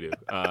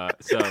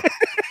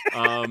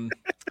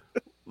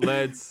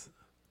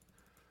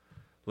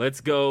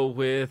 Let's go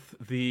with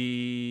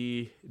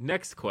the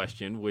next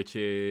question, which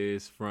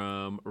is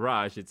from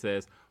Raj. It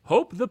says,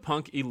 hope the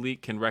Punk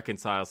elite can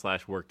reconcile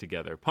 / work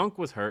together. Punk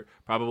was hurt,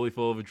 probably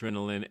full of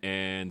adrenaline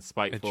and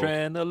spiteful.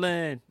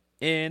 Adrenaline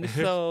in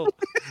his soul.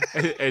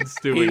 and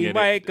stewing he in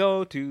might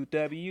go to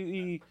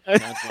WE. I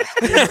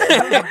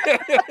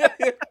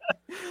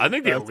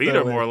think the elite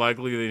are more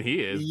likely than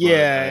he is.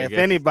 Yeah, if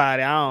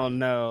anybody, I don't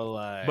know.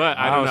 But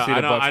I don't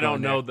know. I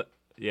don't know.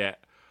 Yeah.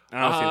 I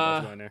don't see the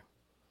Bucks going there.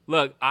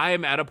 Look, I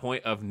am at a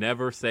point of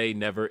never say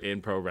never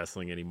in pro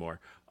wrestling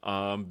anymore.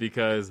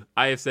 Because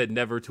I have said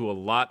never to a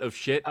lot of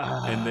shit,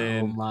 and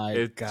then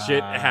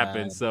shit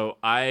happens. So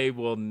I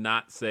will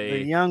not say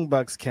the Young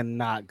Bucks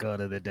cannot go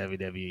to the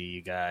WWE.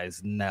 You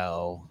guys,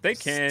 no, they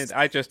can.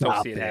 I just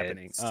don't see it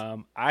happening.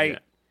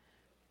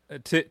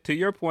 To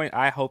your point,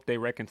 I hope they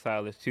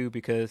reconcile this too,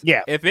 because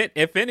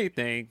if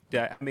anything,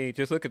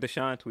 just look at the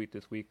Sean tweet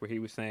this week where he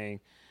was saying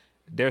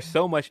there's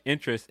so much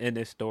interest in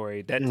this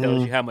story that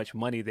tells you how much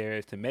money there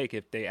is to make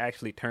if they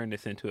actually turn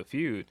this into a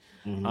feud.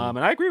 And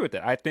I agree with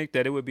that. I think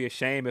that it would be a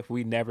shame if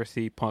we never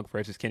see Punk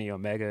versus Kenny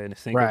Omega in a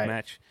singles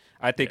match.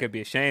 I think it'd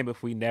be a shame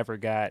if we never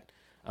got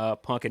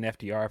Punk and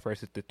FTR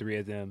versus the three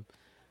of them.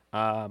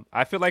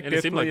 I feel like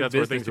it seemed like that's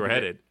where things were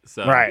headed.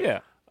 So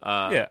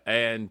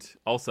and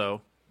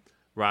also,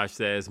 Raj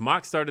says,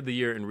 Mox started the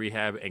year in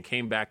rehab and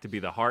came back to be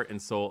the heart and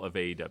soul of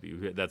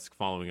AEW. That's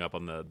following up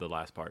on the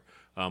last part.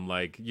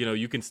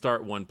 You can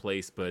start one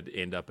place but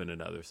end up in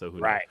another. So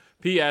who knows?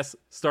 P.S.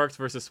 Starks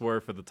versus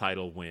Swerve for the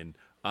title win.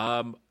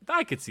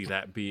 I could see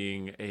that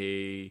being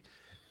a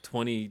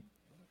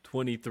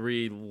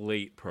 2023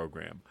 late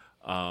program.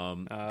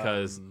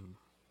 Because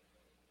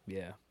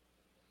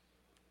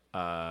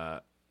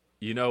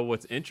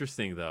what's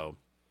interesting though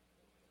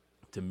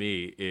to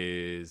me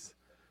is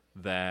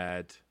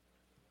that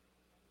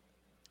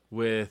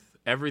with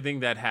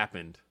everything that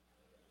happened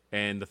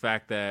and the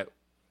fact that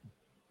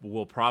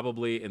we'll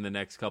probably in the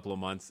next couple of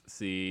months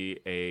see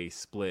a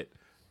split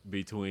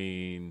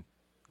between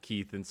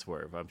Keith and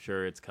Swerve. I'm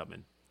sure it's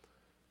coming.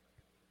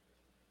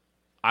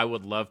 I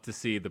would love to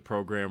see the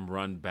program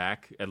run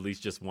back at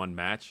least just one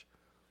match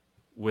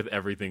with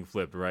everything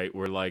flipped, right?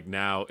 Where like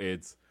now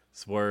it's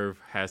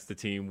Swerve has to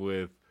team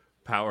with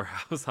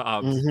Powerhouse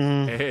Hobbs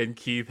and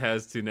Keith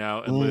has to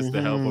now enlist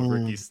the help of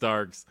Ricky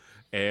Starks,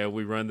 and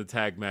we run the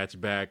tag match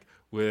back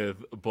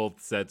with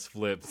both sets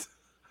flipped.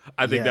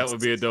 I think that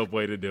would be a dope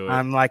way to do it.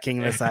 I'm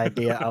liking this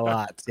idea a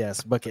lot.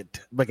 Yes, book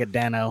it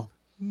Dano.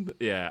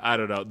 Yeah, I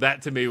don't know.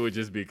 That to me would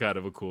just be kind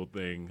of a cool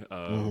thing.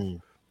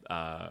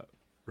 Right,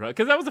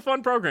 because that was a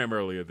fun program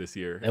earlier this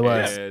year. It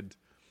was. And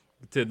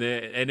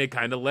it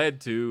kind of led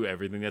to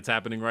everything that's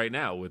happening right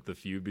now with the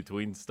feud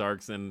between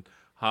Starks and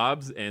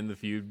Hobbs and the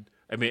feud.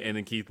 and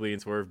then Keith Lee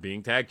and Swerve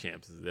being tag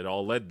champs. It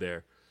all led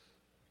there.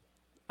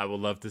 I would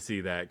love to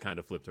see that kind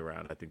of flipped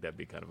around. I think that'd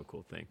be kind of a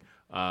cool thing.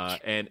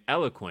 And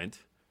Eloquent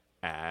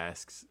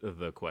asks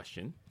the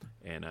question,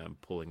 and I'm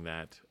pulling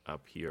that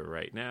up here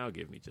right now.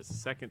 Give me just a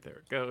second. There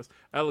it goes.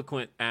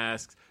 Eloquent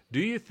asks,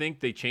 do you think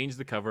they changed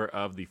the cover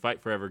of the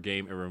Fight Forever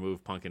game and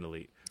remove Punk and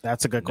Elite?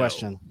 That's a good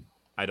question.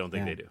 I don't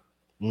think they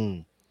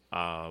do.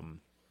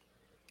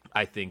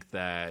 I think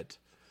that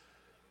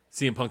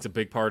CM Punk's a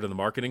big part of the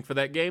marketing for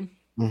that game.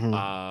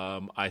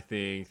 I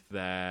think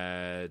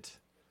that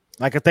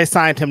Like if they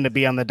signed him to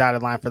be on the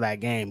dotted line for that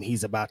game,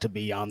 he's about to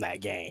be on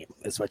that game.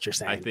 Is what you're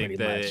saying? I think pretty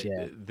that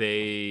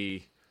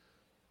much,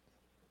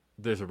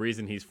 there's a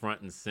reason he's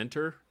front and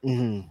center.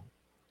 Mm-hmm.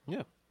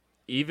 Yeah.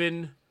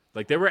 Even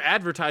like they were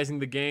advertising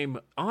the game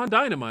on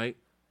Dynamite,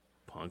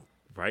 Punk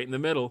right in the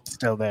middle.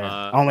 Still there.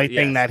 Only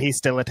thing that he's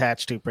still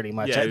attached to pretty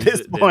much at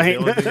this point. The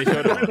only thing they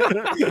showed him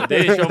on.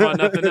 They didn't show him on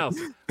nothing else.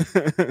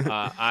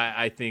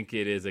 I think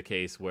it is a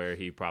case where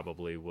he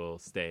probably will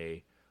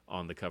stay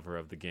on the cover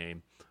of the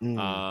game.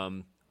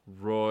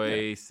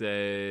 Roy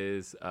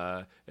says,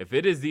 if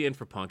it is the end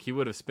for Punk, he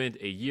would have spent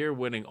a year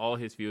winning all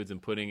his feuds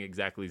and putting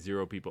exactly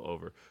 0 people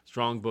over.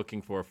 Strong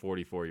booking for a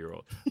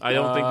 44-year-old. I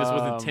don't think this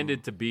was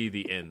intended to be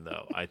the end,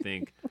 though. I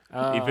think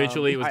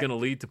eventually it was going to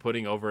lead to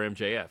putting over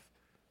MJF.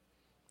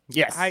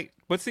 Yes,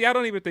 but see, I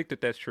don't even think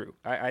that that's true.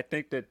 I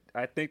think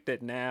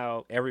that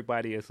now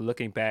everybody is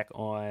looking back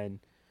on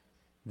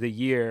the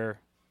year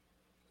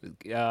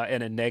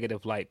in a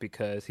negative light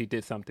because he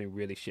did something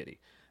really shitty,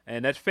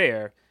 and that's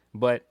fair.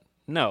 But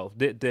no,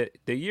 the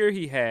year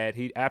he had,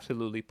 he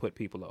absolutely put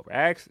people over.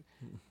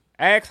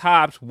 Ask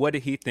Hobbs what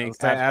did he think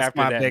ask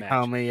my after that big match.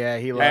 homie.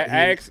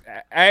 Yeah,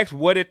 Ask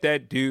what did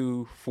that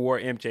do for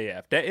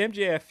MJF? That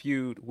MJF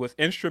feud was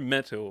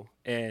instrumental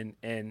in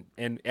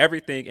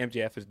everything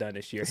MJF has done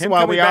this year. That's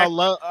why we all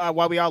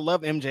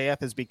love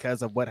MJF is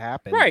because of what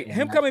happened. Right,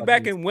 him coming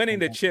back and winning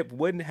the chip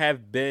wouldn't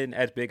have been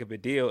as big of a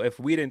deal if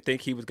we didn't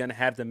think he was going to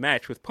have the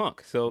match with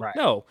Punk. So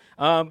no,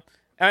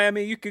 I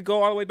mean you could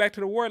go all the way back to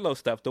the Wardlow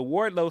stuff. The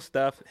Wardlow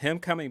stuff, him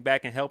coming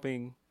back and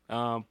helping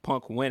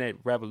Punk win at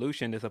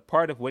Revolution is a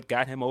part of what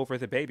got him over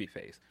as a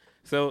babyface.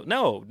 So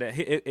no, that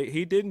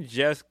he didn't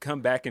just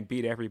come back and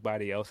beat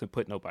everybody else and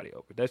put nobody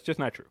over. That's just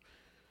not true.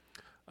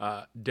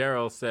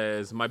 Daryl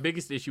says, my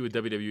biggest issue with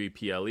WWE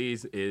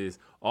PLEs is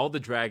all the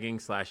dragging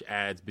 /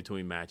 ads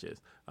between matches.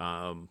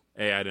 I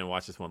didn't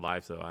watch this one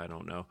live, so I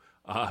don't know.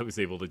 I was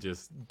able to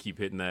just keep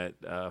hitting that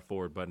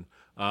forward button.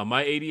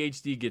 My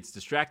ADHD gets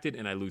distracted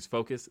and I lose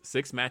focus.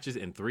 6 matches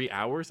in 3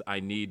 hours.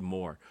 I need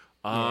more.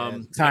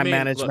 Time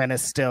management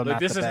is still not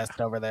the best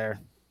over there.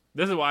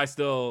 This is why I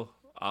still,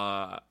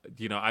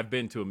 I've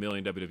been to a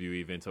million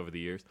WWE events over the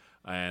years,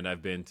 and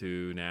I've been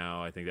to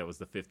now, I think that was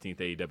the 15th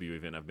AEW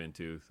event I've been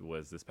to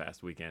was this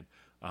past weekend.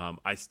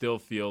 I still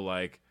feel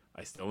like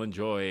I still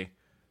enjoy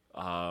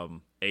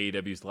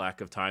AEW's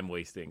lack of time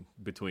wasting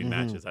between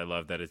matches. I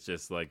love that it's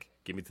just like,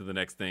 get me to the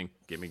next thing,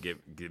 get me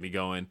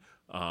going.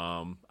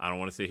 I don't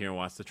want to sit here and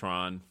watch the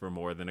Tron for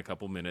more than a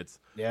couple minutes.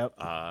 Yep.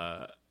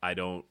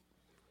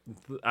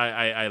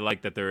 I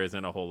like that there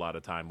isn't a whole lot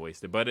of time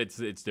wasted, but it's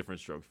different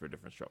strokes for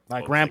different strokes.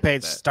 Like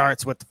Rampage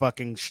starts with the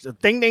fucking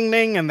ding, ding,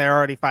 ding, and they're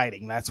already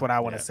fighting. That's what I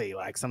want to see.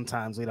 Like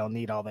sometimes we don't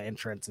need all the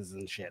entrances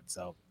and shit.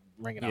 So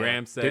bring it on.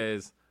 Ram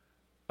says,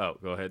 go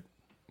ahead.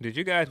 Did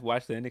you guys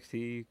watch the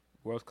NXT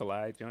Worlds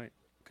Collide joint?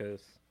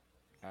 Because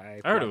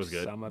I heard it was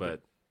good,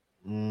 but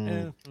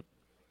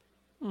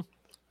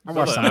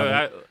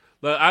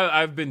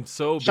I've been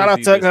so busy. Shout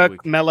out to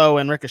Mello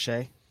and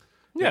Ricochet.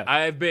 Yeah,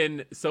 I've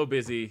been so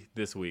busy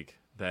this week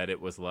that it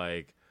was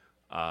like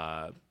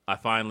I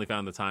finally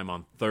found the time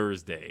on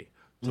Thursday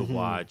to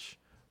watch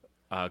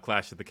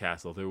Clash at the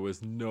Castle. There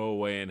was no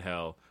way in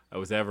hell I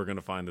was ever going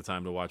to find the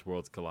time to watch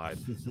Worlds Collide.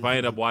 If I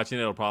end up watching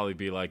it, it'll probably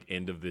be like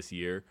end of this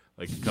year.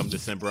 Like come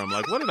December, I'm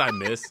like, what did I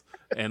miss?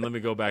 And let me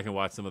go back and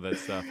watch some of that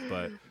stuff.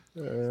 But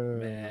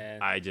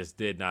man, I just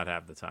did not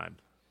have the time.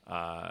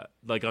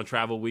 Like on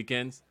travel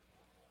weekends,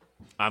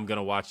 I'm going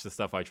to watch the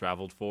stuff I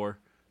traveled for,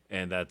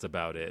 and that's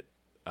about it.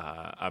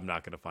 I'm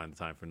not going to find the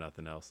time for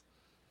nothing else.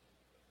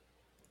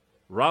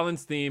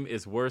 Rollins' theme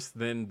is worse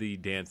than the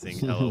dancing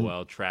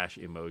LOL trash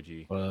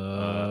emoji.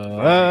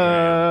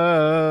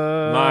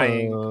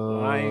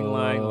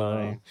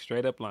 Lying.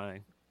 Straight up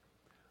lying.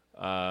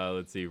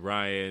 Let's see.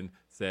 Ryan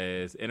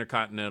says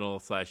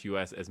Intercontinental /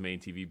 US as main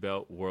TV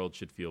belt. World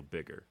should feel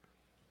bigger.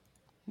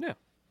 Yeah,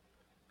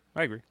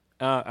 I agree.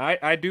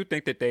 I do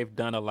think that they've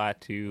done a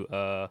lot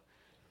to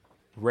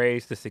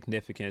raise the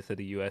significance of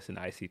the US and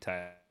IC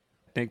title.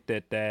 I think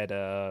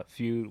that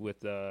feud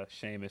with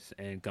Sheamus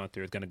and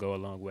Gunther is going to go a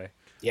long way.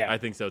 Yeah, I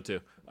think so too.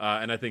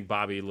 And I think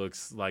Bobby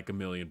looks like $1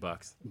 million.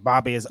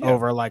 Bobby is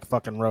over like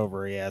fucking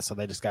Rover, so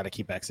they just got to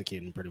keep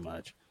executing pretty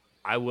much.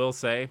 I will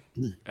say,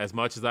 as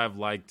much as I've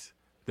liked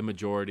the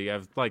majority,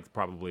 I've liked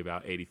probably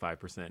about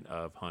 85%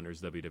 of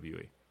Hunter's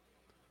WWE.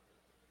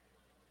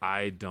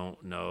 I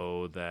don't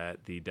know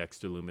that the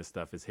Dexter Lumis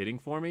stuff is hitting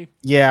for me.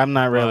 Yeah, I'm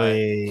not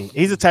really.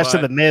 He's attached to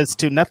the Miz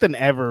too. Nothing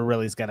ever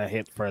really is gonna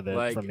hit for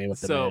me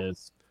with the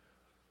Miz.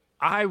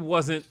 I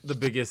wasn't the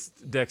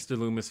biggest Dexter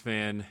Lumis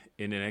fan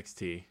in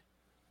NXT.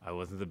 I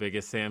wasn't the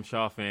biggest Sam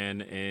Shaw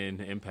fan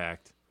in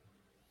Impact.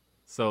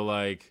 So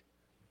like,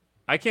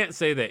 I can't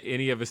say that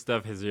any of his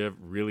stuff has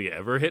really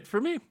ever hit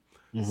for me.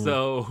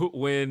 So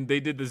when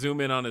they did the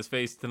zoom in on his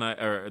face tonight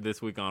or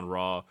this week on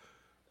Raw,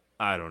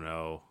 I don't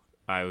know.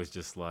 I was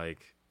just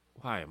like,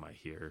 why am I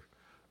here?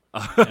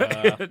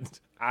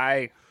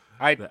 I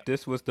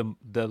This was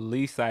the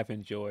least I've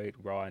enjoyed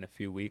Raw in a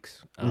few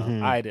weeks.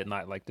 I did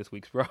not like this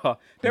week's Raw.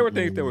 There were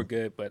things that were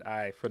good, but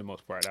for the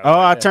most part,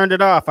 I turned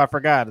it off. I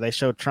forgot they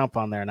showed Trump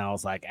on there, and I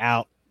was like,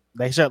 out.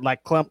 They showed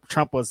like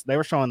Trump was. They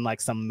were showing like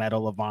some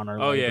Medal of Honor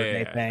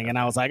thing, and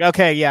I was like,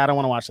 okay, yeah, I don't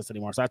want to watch this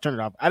anymore. So I turned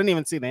it off. I didn't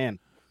even see the end.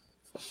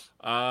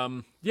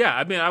 Yeah,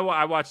 I mean,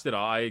 I watched it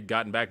all. I had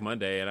gotten back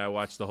Monday, and I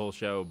watched the whole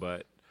show,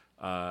 but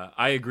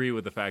I agree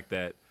with the fact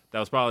that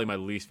was probably my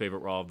least favorite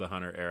Raw of the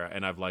Hunter era,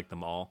 and I've liked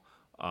them all.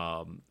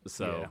 And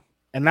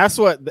that's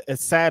what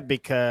it's sad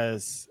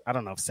because I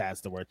don't know if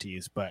sad's the word to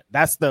use, but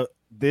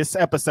this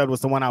episode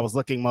was the one I was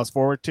looking most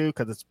forward to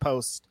because it's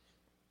post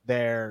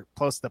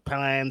the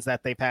plans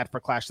that they've had for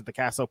Clash at the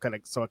Castle,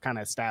 so it kind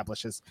of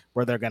establishes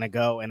where they're going to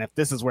go. And if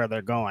this is where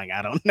they're going,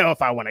 I don't know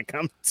if I want to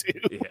come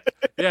to.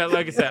 Yeah,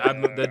 like I said,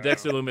 the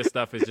Dexter Lumis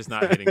stuff is just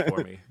not hitting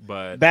for me.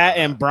 But that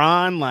and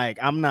Braun, like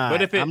I'm not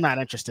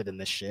interested in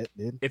this shit,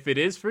 dude. If it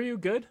is for you,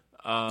 good.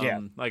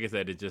 Like I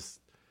said, it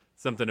just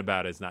something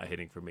about it's not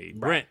hitting for me. Right.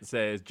 Brent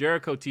says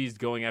Jericho teased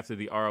going after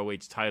the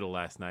ROH title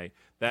last night.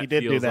 That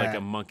feels like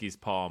a monkey's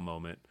paw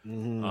moment.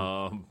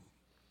 Mm-hmm.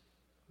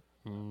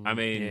 I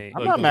mean,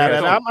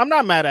 I'm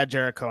not mad at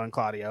Jericho and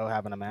Claudio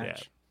having a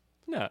match.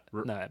 Yeah.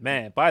 No,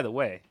 man. By the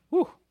way,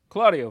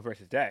 Claudio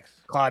versus Dax.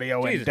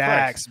 Claudio and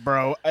Dax,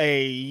 bro.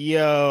 Hey,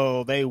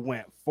 yo, they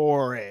went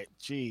for it.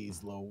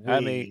 Jeez Louise. I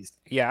mean,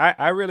 yeah,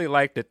 I really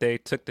like that they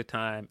took the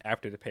time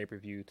after the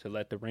pay-per-view to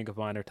let the Ring of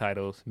Honor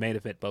titles main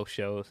event both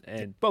shows,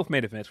 and both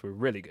main events were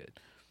really good.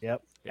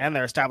 Yep. Yeah. And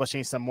they're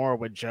establishing some more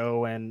with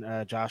Joe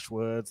and Josh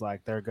Woods.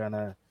 Like they're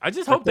gonna. I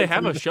just hope they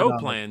have a show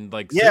planned.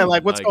 Like soon.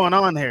 Like what's going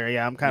on here?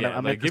 Yeah, I'm kind of.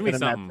 I'm give me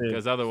something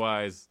because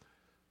otherwise,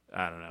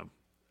 I don't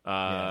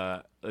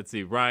know. Let's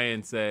see.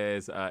 Ryan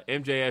says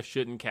MJF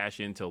shouldn't cash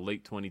in till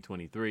late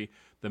 2023.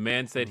 The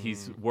man said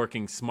he's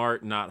working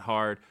smart, not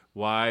hard.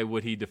 Why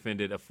would he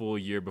defend it a full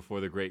year before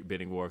the Great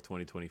Bidding War of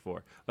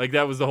 2024? Like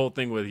that was the whole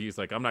thing with he's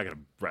like, I'm not gonna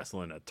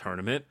wrestle in a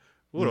tournament.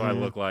 What do I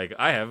look like?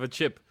 I have a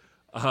chip.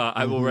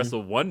 I will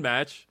wrestle one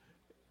match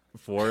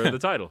for the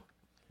title.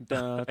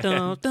 Dun,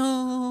 dun,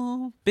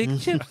 dun.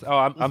 Big chips. Oh,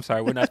 I'm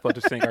sorry. We're not supposed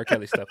to sing R.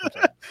 Kelly stuff.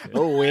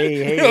 Oh,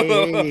 wait.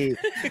 Hey.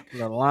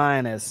 The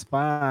line is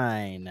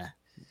fine.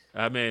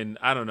 I mean,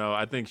 I don't know.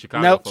 I think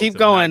Chicago. Nope, keep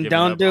going.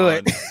 Don't do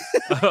it.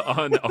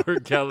 On R.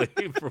 Kelly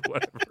for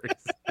whatever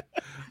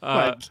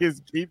reason.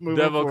 Keep moving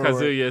Devil forward.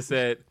 Kazuya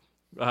said,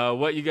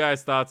 what you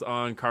guys' thoughts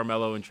on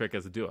Carmelo and Trick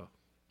as a duo?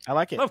 I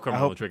like it. Love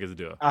Carmelo and Trick as a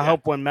duo. I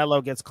hope when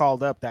Melo gets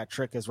called up, that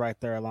Trick is right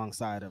there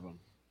alongside of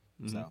him.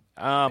 So,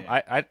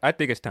 I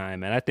think it's time,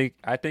 man. I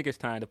think it's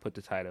time to put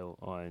the title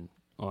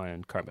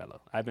on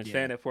Carmelo. I've been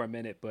saying it for a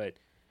minute, but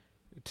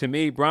to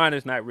me, Braun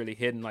is not really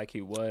hidden like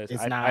he was.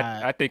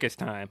 I think it's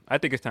time. I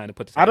think it's time to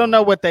put the title I don't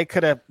know what they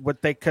could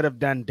have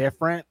done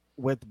different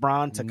with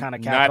Braun to kind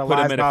of capitalize. Not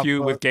put him in a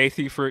feud with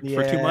Gacy for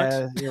 2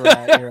 months. You're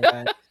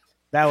right.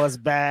 That was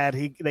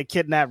bad. They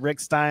kidnapped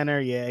Rick Steiner.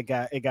 Yeah,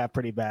 it got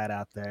pretty bad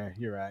out there.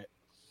 You're right.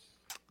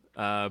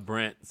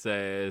 Brent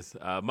says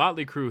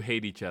Motley Crue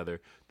hate each other.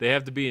 They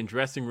have to be in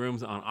dressing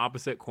rooms on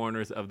opposite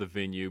corners of the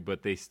venue,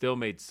 but they still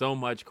made so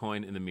much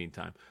coin in the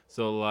meantime.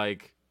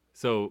 So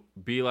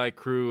be like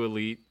Crew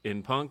Elite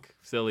in Punk,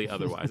 silly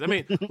otherwise. I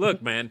mean,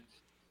 look, man,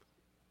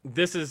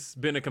 this has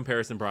been a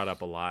comparison brought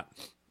up a lot,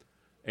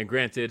 and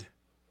granted,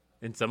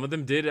 and some of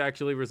them did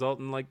actually result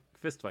in like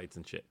fistfights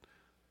and shit,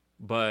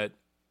 but.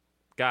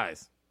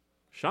 Guys,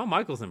 Shawn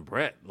Michaels and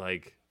Brett,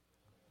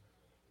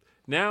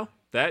 now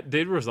that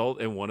did result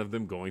in one of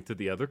them going to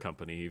the other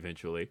company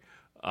eventually.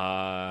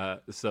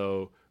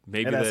 So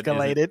maybe that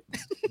escalated.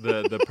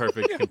 the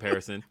perfect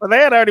comparison. Well, they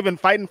had already been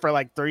fighting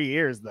for 3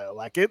 years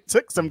though. It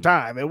took some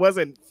time. It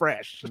wasn't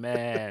fresh.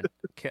 Man,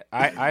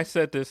 I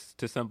said this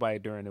to somebody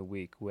during the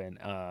week when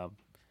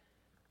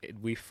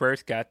we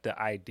first got the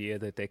idea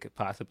that they could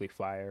possibly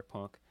fire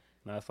Punk,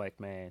 and I was like,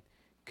 man,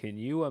 can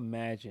you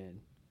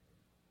imagine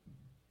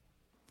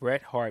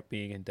Bret Hart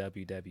being in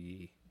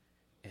WWE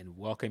and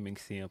welcoming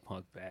CM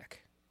Punk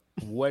back?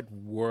 What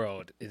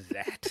world is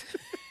that?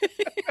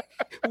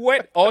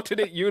 What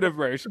alternate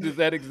universe does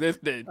that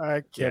exist in?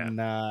 I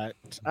cannot.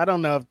 I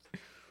don't know.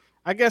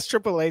 I guess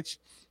Triple H.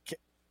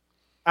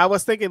 I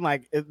was thinking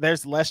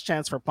there's less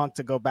chance for Punk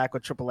to go back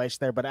with Triple H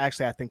there, but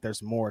actually I think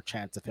there's more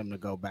chance of him to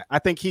go back. I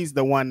think he's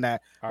the one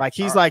that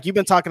you've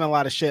been talking a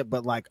lot of shit,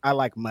 but I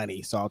like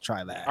money, so I'll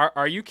try that.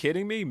 Are you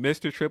kidding me?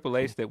 Mr. Triple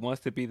H that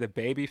wants to be the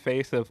baby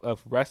face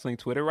of wrestling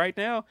Twitter right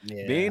now,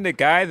 being the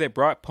guy that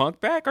brought Punk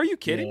back? Are you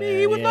kidding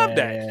me? He would love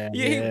that.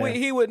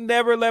 He would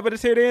never let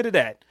us hear the end of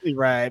that. You're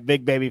right.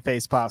 Big baby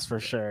face pops for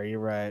sure. You're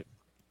right.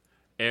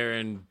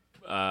 Aaron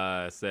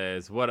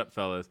says, what up,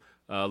 fellas?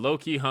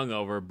 Low-key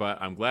hungover, but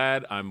I'm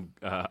glad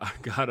I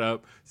got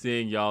up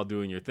seeing y'all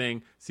doing your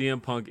thing. CM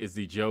Punk is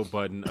the Joe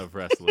Budden of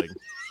wrestling.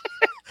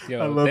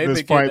 Yo, I love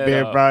this point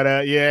being brought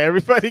out. Yeah,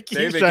 everybody keeps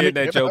they've been trying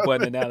getting that Joe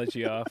Budden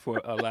analogy off for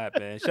a lot,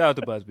 man. Shout out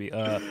to Busby.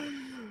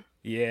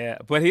 Yeah,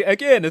 but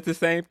it's the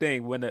same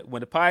thing. When the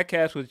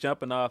podcast was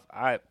jumping off,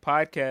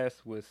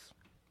 podcast was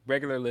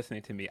regular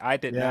listening to me, I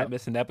did Yep. not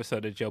miss an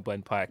episode of Joe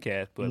Budden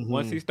podcast. But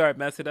once he started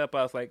messing up,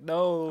 I was like,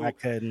 no, I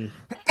couldn't.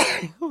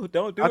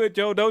 don't do it,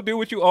 Joe. Don't do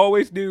what you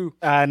always do.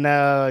 I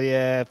know.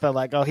 Yeah, it felt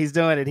like, oh, he's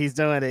doing it. He's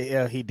doing it.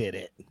 Yeah, he did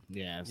it.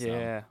 Yeah. So,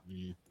 Yeah.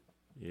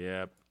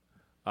 Yep.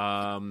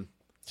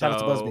 Shout out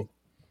to Busby.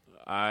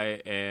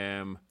 I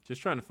am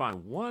just trying to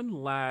find one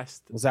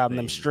last. Was out in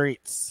them thing.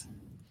 streets.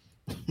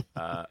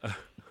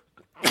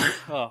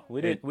 Oh,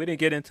 we didn't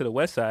get into the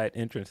West Side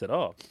entrance at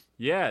all.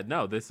 Yeah,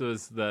 no,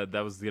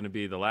 that was going to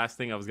be the last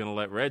thing I was going to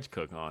let Reg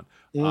cook on.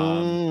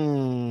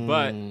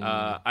 But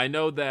I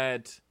know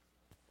that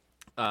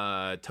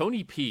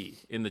Tony P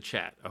in the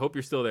chat, I hope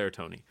you're still there,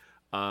 Tony,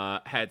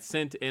 had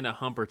sent in a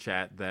Humper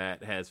chat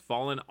that has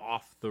fallen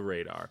off the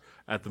radar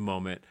at the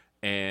moment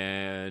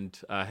and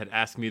had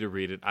asked me to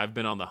read it. I've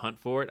been on the hunt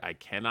for it. I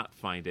cannot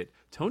find it.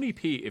 Tony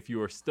P, if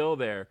you are still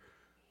there,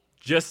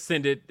 just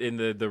send it in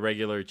the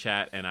regular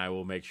chat, and I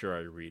will make sure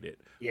I read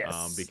it.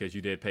 Yes. Because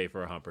you did pay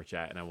for a Humper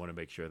chat, and I want to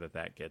make sure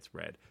that gets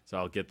read. So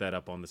I'll get that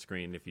up on the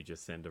screen if you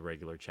just send a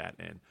regular chat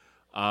in.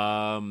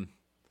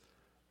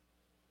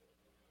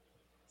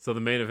 So the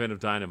main event of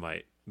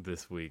Dynamite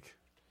this week.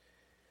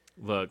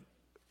 Look,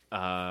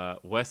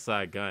 West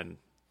Side Gun.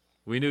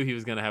 We knew he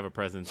was going to have a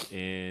presence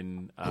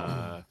in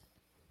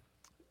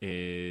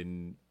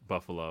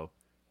Buffalo,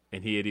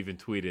 and he had even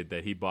tweeted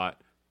that he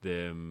bought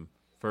them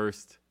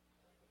first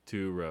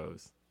 2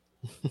 rows.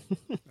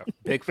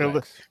 Big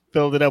flex.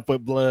 Filled it up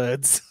with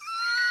bloods.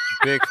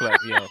 Big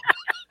flex, yo.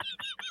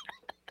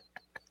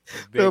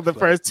 Filled the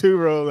first 2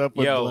 rows up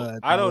with Yo, blood.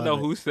 I don't know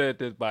love it. who said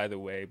this, by the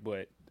way,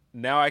 but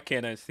now I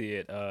can't unsee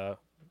it.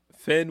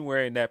 Finn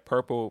wearing that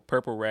purple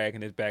rag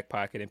in his back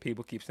pocket, and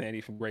people keep saying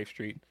he's from Grape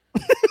Street.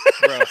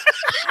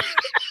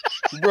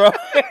 Bro,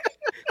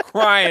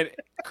 crying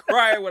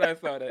when I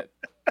saw that.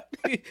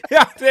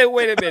 I said,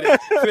 wait a minute,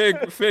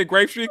 Finn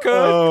Grape Street cuz?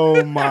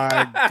 Oh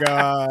my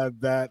god,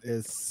 that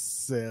is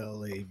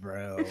silly,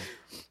 bro.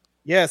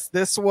 Yes,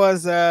 this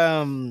was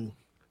a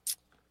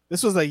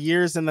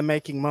years in the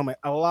making moment.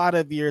 A lot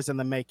of years in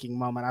the making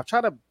moment. I've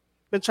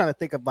been trying to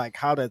think of like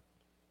how to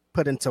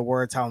put into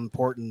words how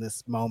important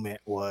this moment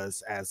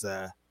was as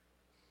a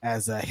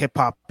hip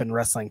hop and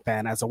wrestling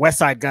fan, as a West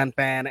Side Gun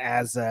fan,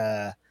 as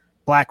a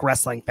black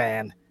wrestling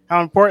fan.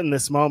 How important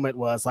this moment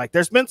was. Like,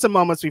 there's been some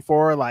moments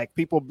before, like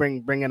people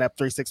bringing up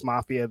 3-6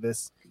 Mafia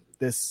this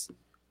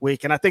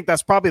week, and I think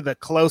that's probably the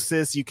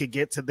closest you could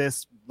get to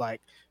this,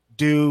 like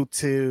due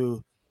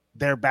to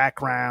their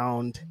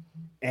background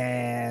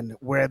and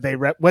where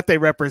what they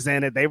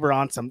represented. They were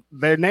on some.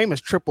 Their name is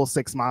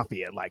 666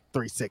 Mafia, like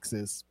 3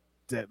 6s.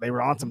 They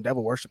were on some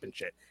devil worship and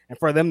shit, and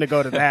for them to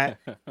go to that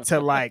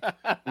to like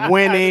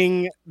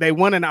winning, they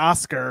won an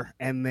Oscar,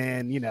 and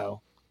then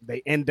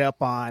they end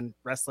up on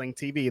wrestling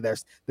TV.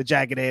 There's the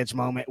Jagged Edge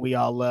moment we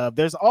all love.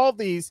 There's all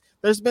these.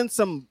 There's been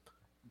some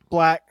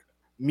black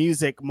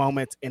music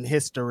moments in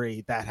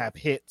history that have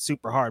hit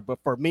super hard. But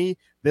for me,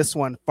 this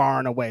one far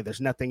and away,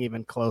 there's nothing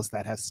even close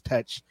that has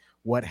touched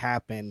what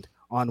happened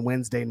on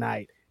Wednesday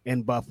night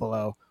in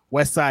Buffalo.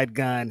 West Side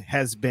Gun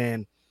has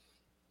been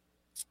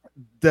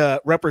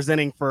the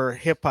representing for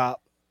hip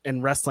hop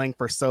and wrestling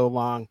for so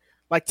long.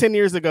 Like 10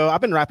 years ago,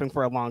 I've been rapping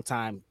for a long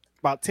time.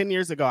 About 10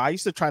 years ago, I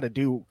used to try to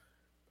do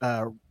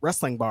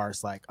wrestling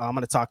bars. Like, I'm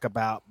going to talk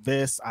about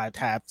this. I'd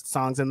have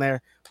songs in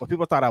there, but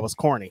people thought I was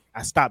corny.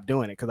 I stopped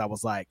doing it because I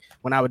was like,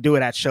 when I would do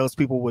it at shows,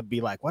 people would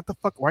be like, what the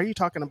fuck? Why are you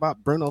talking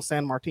about Bruno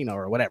Sammartino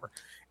or whatever?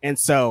 And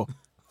so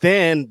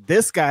then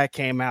this guy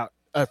came out,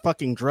 a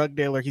fucking drug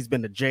dealer. He's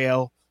been to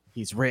jail.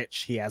 He's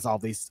rich. He has all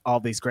these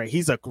great.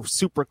 He's a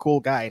super cool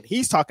guy. And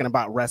he's talking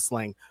about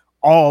wrestling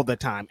all the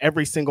time.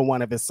 Every single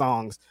one of his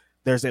songs,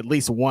 there's at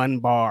least one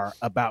bar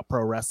about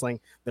pro wrestling.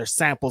 There's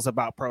samples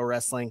about pro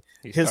wrestling.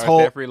 His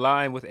whole every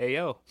line with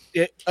AO.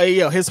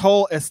 His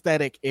whole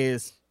aesthetic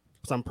is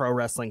some pro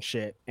wrestling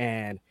shit,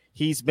 and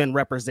he's been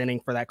representing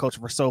for that culture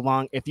for so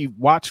long. If you've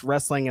watched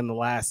wrestling in the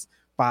last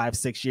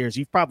 5-6 years,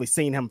 you've probably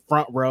seen him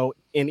front row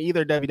in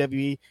either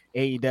WWE,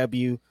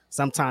 AEW,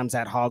 sometimes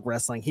at Hog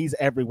Wrestling. He's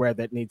everywhere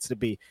that needs to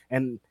be,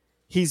 and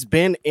he's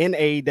been in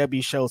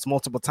AEW shows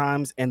multiple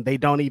times, and they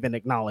don't even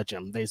acknowledge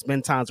him. There's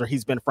been times where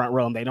he's been front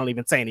row, and they don't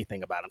even say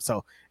anything about him.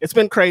 So it's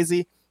been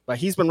crazy, but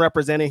he's been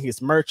representing.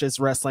 His merch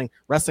is wrestling.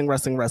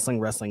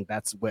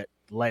 That's what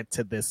led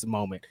to this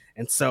moment.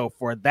 And so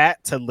for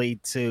that to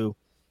lead to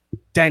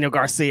Daniel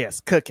Garcia's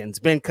cooking,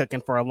 been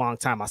cooking for a long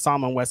time. I saw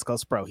him on West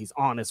Coast Pro. He's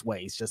on his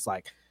way. He's just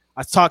like,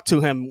 I talked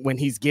to him when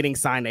he's getting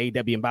signed to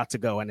AEW and about to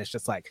go, and it's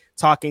just like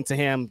talking to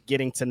him,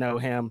 getting to know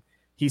him.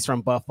 He's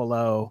from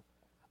Buffalo.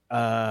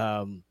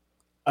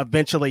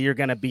 Eventually you're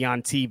going to be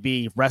on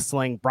TV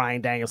wrestling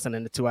Bryan Danielson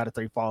in the 2 out of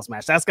 3 falls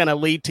match. That's going to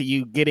lead to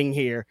you getting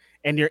here,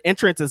 and your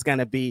entrance is going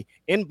to be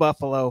in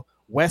Buffalo.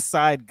 West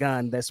Side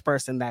Gun, this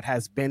person that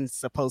has been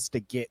supposed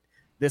to get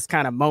this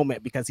kind of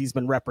moment because he's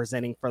been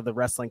representing for the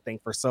wrestling thing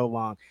for so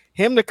long.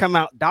 Him to come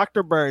out,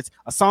 Dr. Birds,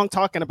 a song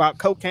talking about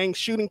cocaine,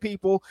 shooting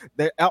people.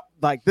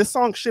 Like, this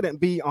song shouldn't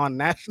be on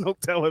national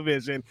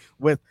television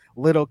with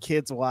little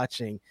kids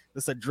watching.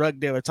 This is a drug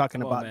dealer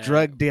talking about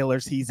drug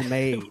dealers he's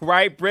made.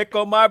 Right brick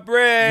on my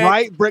brick.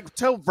 Right brick.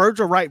 Tell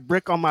Virgil, right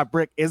brick on my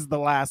brick is the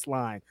last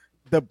line.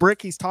 The brick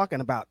he's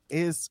talking about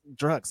is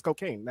drugs,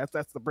 cocaine.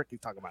 That's the brick he's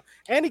talking about.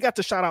 And he got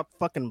to shout out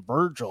fucking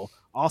Virgil.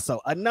 Also,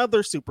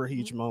 another super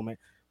huge moment.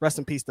 Rest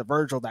in peace to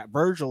Virgil. That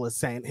Virgil is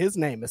saying his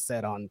name is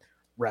said on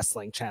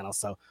Wrestling Channel.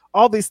 So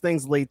all these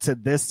things lead to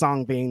this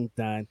song being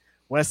done.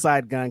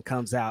 Westside Gunn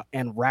comes out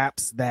and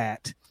raps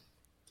that.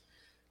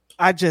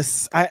 I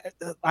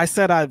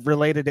said I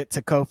related it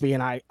to Kofi,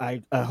 and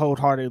I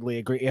wholeheartedly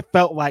agree. It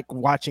felt like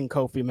watching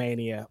Kofi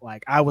Mania.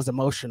 Like, I was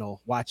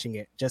emotional watching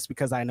it just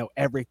because I know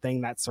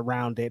everything that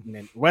surrounded. And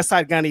then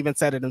Westside Gunn even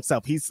said it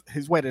himself. He's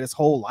waited his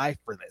whole life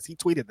for this. He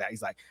tweeted that.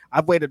 He's like,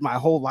 I've waited my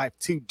whole life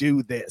to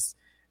do this.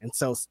 And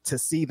so to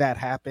see that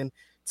happen,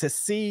 to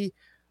see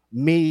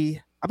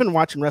me, I've been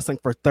watching wrestling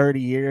for 30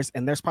 years,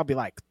 and there's probably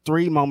like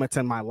 3 moments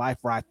in my life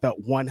where I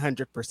felt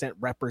 100%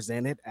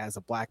 represented as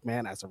a black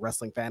man, as a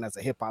wrestling fan, as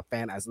a hip hop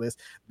fan, as this.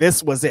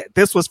 This was it.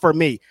 This was for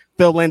me.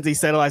 Phil Lindsay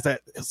said, I said,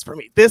 it's for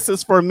me. This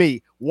is for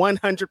me.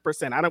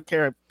 100%. I don't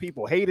care if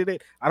people hated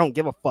it. I don't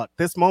give a fuck.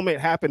 This moment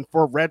happened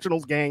for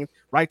Reginald Gaines,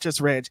 Righteous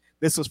Reg.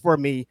 This was for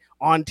me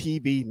on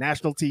TV,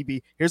 national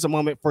TV. Here's a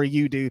moment for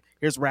you, dude.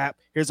 Here's rap.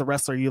 Here's a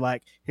wrestler you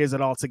like. Here's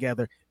it all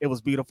together. It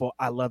was beautiful.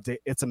 I loved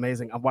it. It's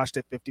amazing. I've watched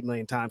it 50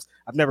 million times.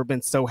 I've never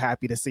been so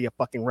happy to see a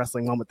fucking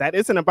wrestling moment. That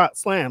isn't about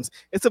slams.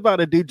 It's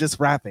about a dude just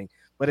rapping,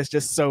 but it's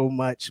just so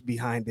much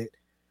behind it.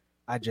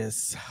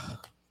 It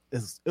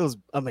was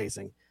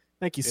amazing.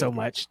 Thank you so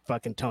much,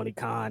 fucking Tony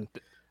Khan.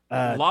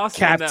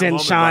 Captain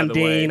Sean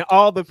Dean,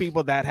 all the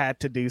people that had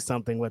to do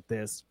something with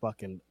this,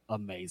 fucking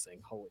amazing.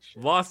 Holy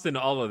shit. Lost in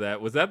all of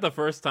that. Was that the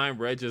first time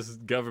Reg's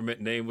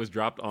government name was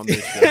dropped on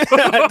this show?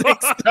 I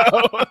think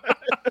so.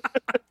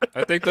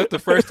 I think that's the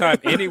first time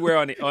anywhere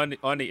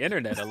on the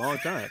internet in a long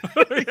time.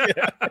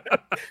 Yeah.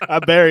 I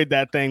buried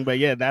that thing, but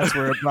yeah, that's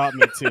where it brought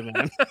me to,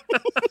 man.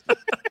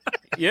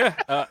 Yeah,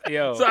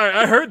 yo. Sorry,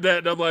 I heard that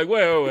and I'm like,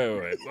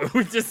 wait.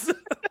 We just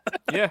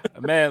yeah,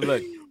 man,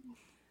 look.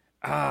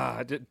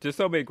 Just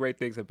so many great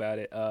things about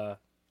it.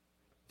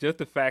 Just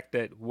the fact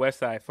that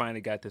Westside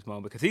finally got this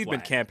moment because he's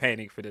been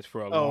campaigning for this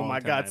for a long time. Oh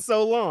my God,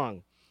 so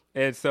long.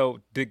 And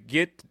so to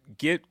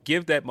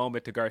give that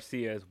moment to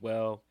Garcia as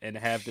well, and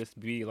have this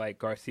be like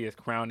Garcia's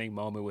crowning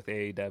moment with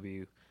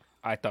AEW,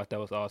 I thought that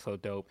was also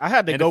dope. I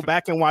had to go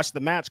back and watch the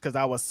match because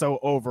I was so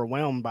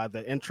overwhelmed by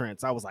the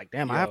entrance. I was like,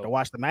 damn, I have to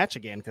watch the match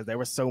again because there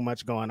was so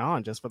much going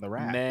on just for the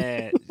rap.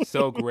 Man,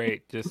 so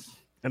great.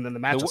 And then the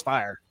match was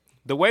fire.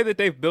 The way that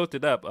they've built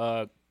it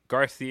up,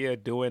 Garcia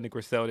doing the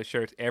Griselda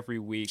shirts every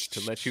week to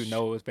let you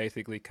know it was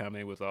basically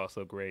coming was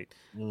also great.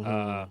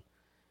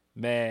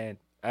 Mm-hmm.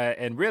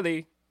 And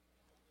really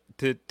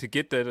to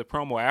get the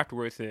promo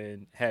afterwards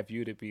and have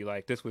you to be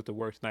like, this was the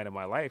worst night of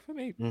my life. I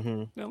mean,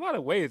 in a lot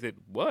of ways it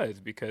was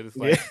because it's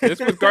like this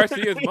was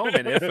Garcia's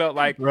moment. It felt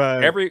like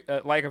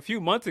like a few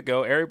months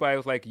ago, everybody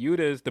was like,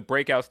 Yuta's the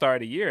breakout star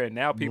of the year, and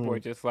now people are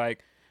just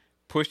like,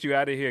 push you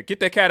out of here, get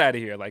that cat out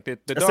of here. Like the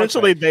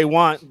essentially they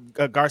want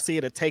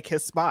Garcia to take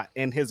his spot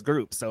in his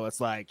group, so it's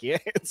like, yeah,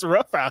 it's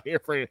rough out here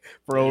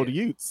for old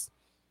Utes.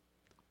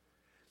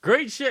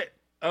 Great shit.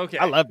 Okay,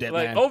 I loved it,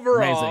 man.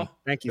 Overall, amazing.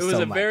 Thank you so much. It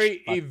was a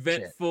very Fuck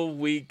eventful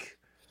week.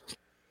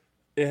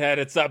 It had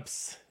its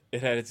ups,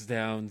 it had its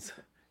downs,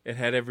 it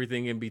had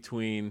everything in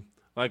between.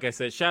 Like I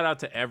said, shout out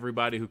to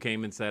everybody who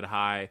came and said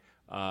hi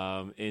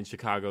in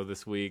Chicago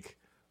this week.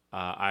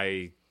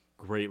 I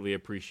greatly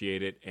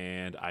appreciate it,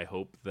 and I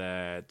hope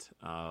that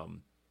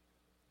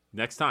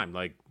next time,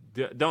 like,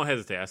 don't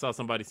hesitate. I saw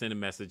somebody send a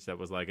message that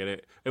was like,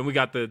 and we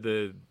got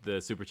the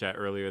super chat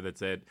earlier that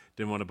said,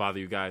 didn't want to bother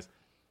you guys.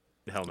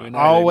 Hell no.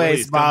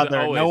 Always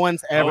bother. No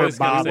one's ever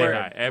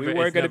bothered. We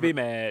weren't going to be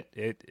mad.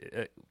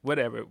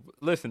 Whatever.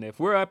 Listen, if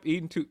we're up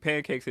eating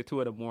pancakes at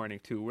 2 a.m,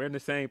 too, we're in the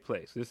same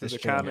place. This is a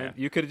comment.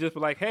 Yeah. You could have just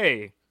been like,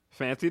 hey,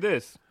 fancy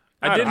this.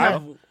 I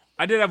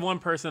did have one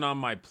person on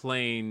my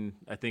plane.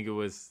 I think it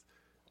was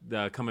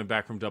coming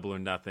back from Double or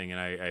Nothing, and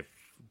I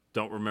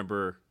don't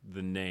remember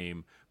the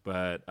name,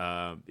 but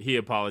he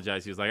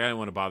apologized. He was like, I didn't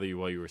want to bother you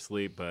while you were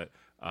asleep, but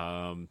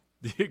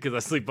because I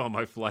sleep on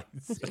my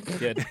flights.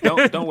 Yeah,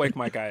 don't wake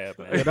my guy up.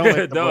 Yeah, don't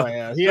wake the boy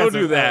up. Don't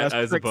do that,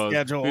 I suppose.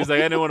 Schedule. He was like,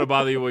 I didn't want to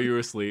bother you while you were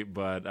asleep,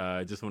 but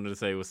I just wanted to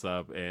say what's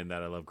up and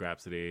that I love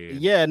Grapsody.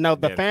 Yeah, no,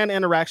 the fan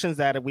interactions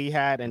that we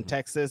had in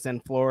Texas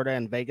and Florida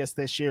and Vegas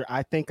this year,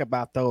 I think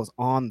about those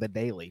on the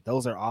daily.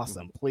 Those are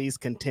awesome. Please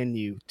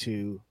continue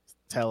to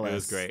tell us. It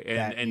was great.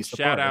 And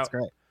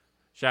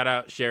shout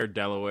out Shared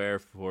Delaware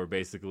for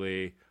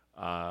basically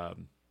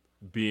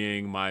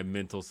being my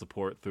mental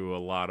support through a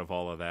lot of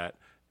all of that.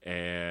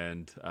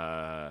 And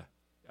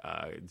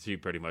she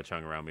pretty much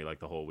hung around me like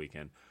the whole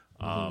weekend.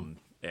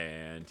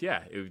 And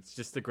yeah, it was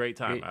just a great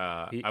time.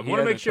 I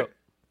want to make sure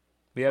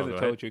he hasn't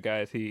told you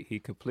guys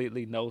he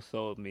completely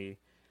no-sold me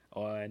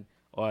on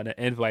on an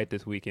invite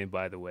this weekend,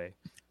 by the way.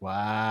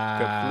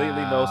 Wow.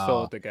 Completely no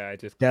sold the guy.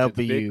 Just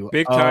W.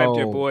 big time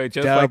your boy.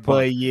 Just like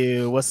Punk.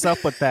 W. What's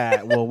up with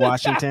that? Will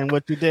Washington,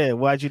 what you did?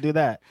 Why'd you do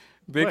that?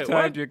 Big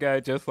time your guy,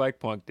 just like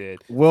Punk did.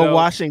 Will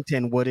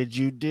Washington, what did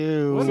you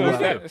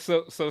do?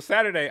 So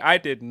Saturday, I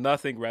did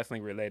nothing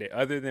wrestling related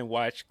other than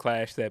watch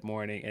Clash that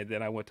morning, and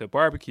then I went to a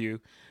barbecue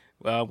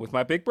with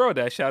my big bro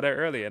that I shouted out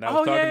earlier, and I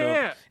was talking to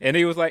him, and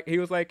he was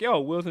like, "Yo,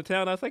 Will's in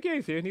town." I was like, "Yeah,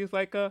 he's here," and he was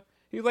like,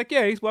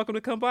 "Yeah, he's welcome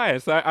to come by."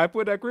 And so I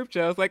put that group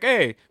chat. I was like,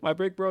 "Hey, my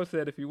big bro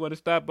said if you want to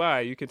stop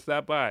by, you can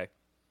stop by."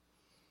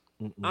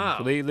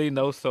 Completely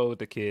no sold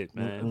the kid,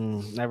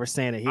 man. Never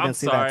seen it. He I'm didn't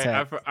see sorry.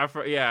 that text. I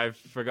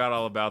forgot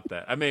all about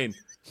that. I mean,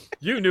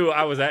 you knew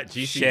I was at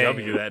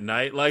GCW that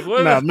night. Like,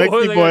 what? No, what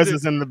Mixie Boys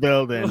is in the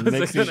building.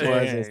 Mixie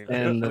Boys is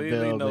in the Completely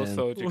building. no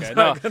soldier guy.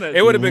 No,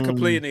 it would have been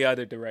completely in the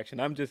other direction.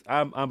 I'm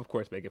of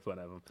course making fun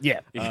of him. Yeah.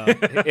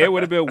 It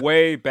would have been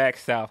way back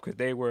south because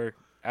they were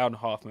out in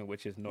Hoffman,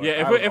 which is north.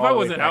 Yeah, if I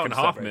wasn't out in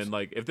Hoffman,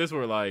 like if this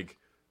were like,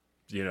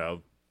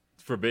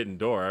 Forbidden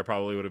Door, I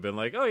probably would have been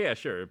like, oh yeah,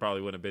 sure. It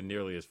probably wouldn't have been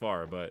nearly as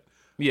far, but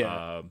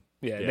there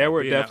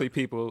were definitely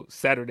people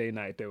Saturday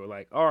night. They were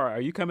like, "Oh,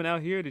 are you coming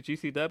out here to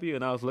GCW?"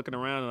 And I was looking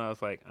around and I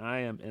was like,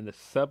 "I am in the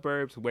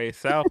suburbs, way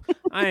south.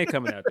 I ain't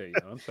coming out there.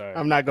 I'm sorry.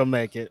 I'm not gonna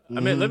make it."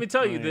 I mean, let me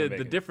tell you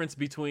the difference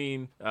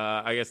between,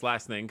 I guess,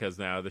 last thing because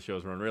now the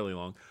show's run really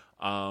long.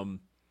 I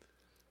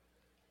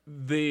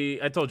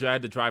told you I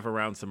had to drive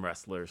around some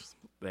wrestlers,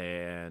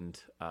 and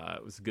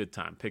it was a good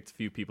time. Picked a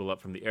few people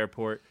up from the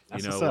airport.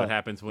 That's what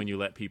happens when you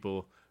let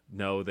people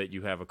know that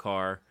you have a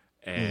car,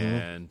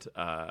 and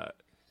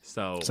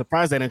so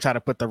surprised they didn't try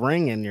to put the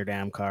ring in your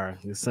damn car.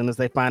 As soon as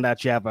they find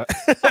out you have a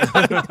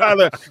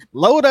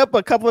load up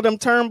a couple of them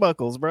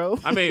turnbuckles, bro.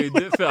 I mean,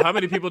 Phil, how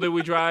many people did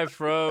we drive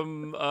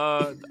from?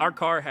 Our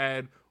car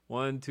had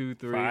 1, 2,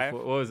 3, 4,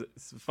 what was it?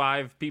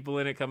 5 people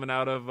in it coming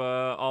out of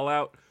All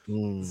Out.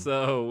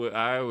 So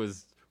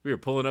we were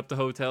pulling up to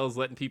hotels,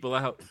 letting people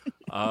out.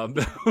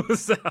 That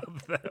was how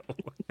that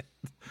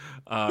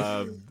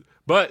went.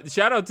 But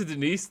shout out to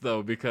Denise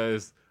though,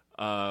 because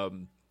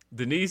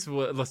Denise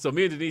so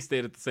me and Denise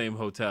stayed at the same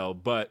hotel,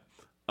 but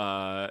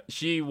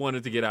she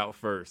wanted to get out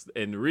first.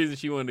 And the reason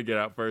she wanted to get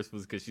out first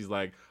was because she's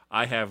like,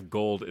 I have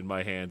gold in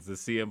my hands. The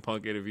CM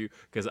Punk interview,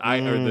 or the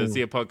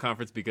CM Punk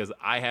conference, because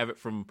I have it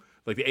from,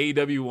 like, the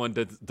AEW one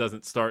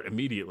doesn't start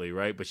immediately,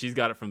 right? But she's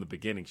got it from the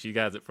beginning. She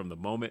has it from the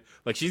moment.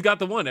 Like, she's got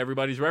the one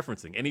everybody's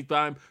referencing.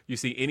 Anytime you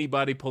see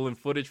anybody pulling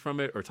footage from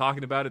it or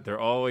talking about it, they're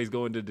always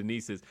going to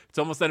Denise's. It's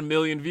almost at 1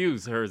 million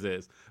views, hers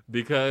is.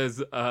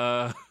 Because,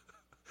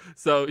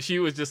 so she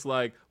was just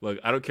like, look,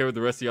 I don't care what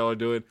the rest of y'all are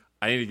doing.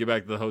 I need to get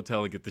back to the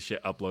hotel and get the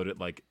shit uploaded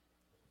like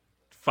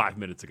 5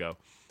 minutes ago.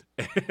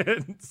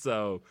 And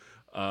so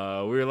we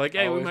were like,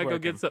 hey, we might go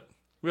get some.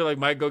 We were like,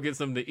 might go get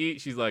something to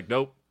eat. She's like,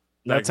 nope.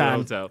 Back to the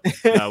hotel.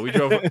 We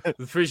drove.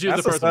 She was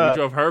the first one. We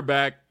drove her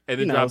back and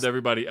then dropped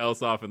everybody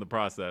else off in the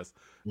process.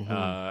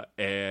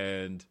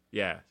 And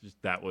yeah,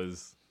 that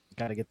was.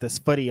 Got to get this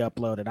footy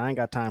uploaded. I ain't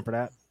got time for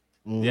that.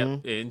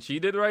 Yep, and she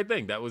did the right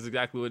thing. That was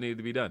exactly what needed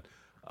to be done.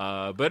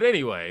 But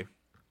anyway,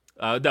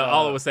 all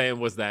I was saying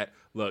was that,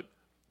 look,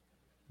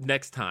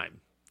 next time,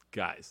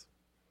 guys,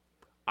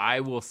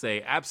 I will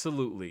say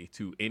absolutely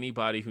to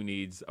anybody who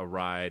needs a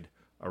ride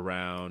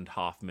around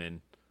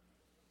Hoffman,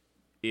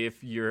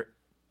 if your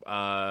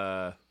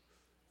flight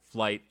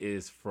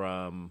is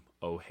from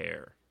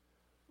O'Hare,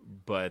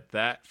 but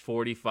that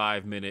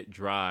 45-minute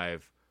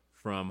drive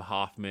from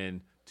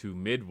Hoffman to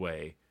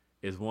Midway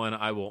is one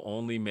I will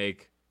only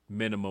make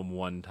minimum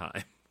one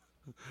time.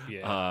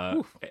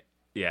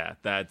 Yeah,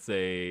 that's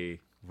a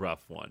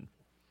rough one.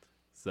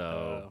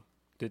 So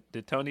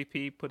did Tony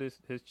P put his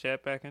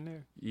chat back in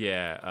there?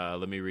 Yeah,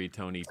 let me read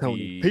Tony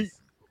P.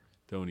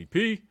 Tony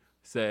P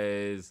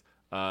says,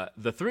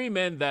 the 3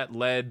 men that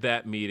led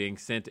that meeting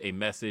sent a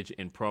message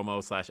in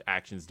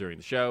promo/actions during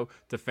the show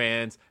to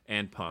fans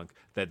and Punk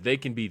that they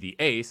can be the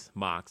ace,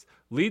 Mox,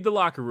 lead the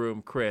locker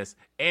room, Chris,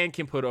 and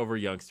can put over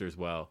youngsters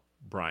well,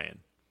 Brian.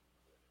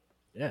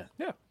 Yeah,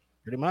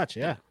 pretty much,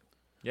 yeah.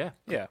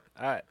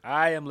 I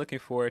am looking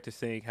forward to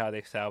seeing how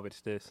they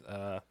salvage this.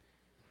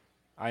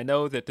 I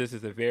know that this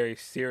is a very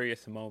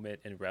serious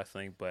moment in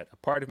wrestling, but a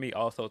part of me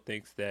also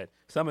thinks that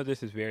some of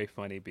this is very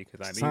funny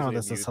because I'm some easily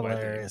of this is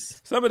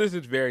hilarious. Some of this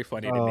is very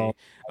funny to me,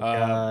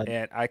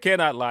 and I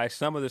cannot lie.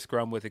 Some of the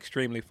scrum was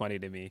extremely funny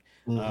to me.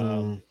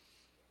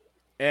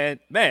 And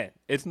man,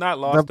 it's not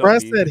lost. The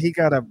press said he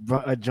got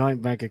a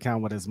joint bank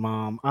account with his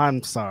mom.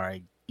 I'm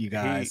sorry, you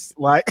guys.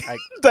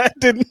 That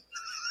didn't.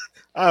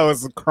 I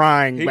was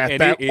crying at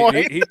that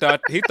point. He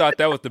thought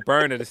that was the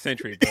burn of the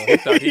century,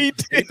 bro. He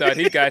thought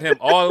he got him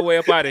all the way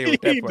up out of here with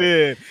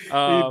that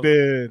part. He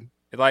did.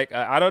 Like,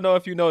 I don't know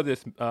if you know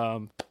this,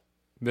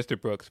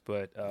 Mr. Brooks,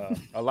 but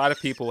a lot of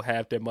people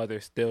have their mother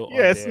still on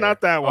it's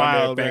not that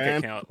wild, their bank man.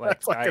 account. Like,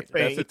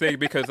 that's the thing,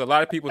 because a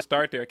lot of people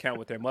start their account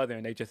with their mother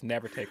and they just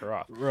never take her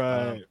off.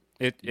 Right.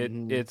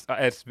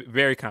 It's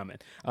very common.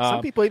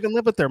 Some people even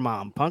live with their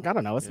mom. Punk, I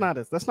don't know.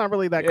 That's not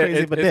really that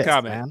crazy of a diss,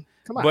 common, man.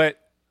 Come on. But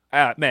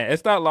man,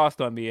 it's not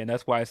lost on me, and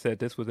that's why I said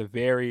this was a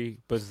very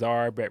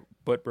bizarre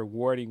but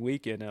rewarding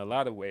weekend in a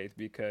lot of ways,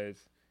 because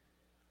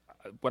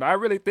when I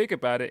really think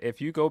about it,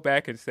 if you go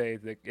back and say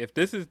that if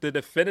this is the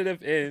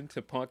definitive end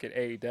to Punk at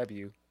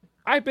AEW,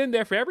 I've been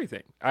there for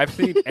everything. I've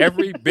seen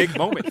every big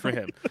moment for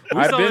him.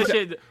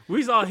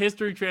 We saw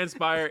history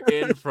transpire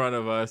in front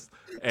of us,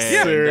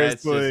 and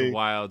that's just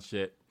wild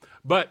shit.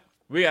 But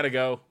we got to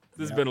go.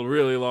 This has been a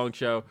really long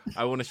show.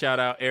 I want to shout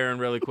out Aaron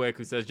really quick,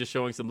 who says, just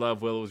showing some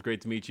love. Will, it was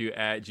great to meet you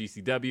at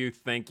GCW.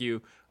 Thank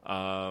you.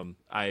 I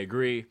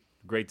agree.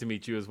 Great to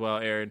meet you as well,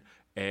 Aaron.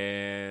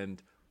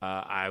 And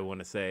I want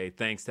to say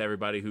thanks to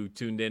everybody who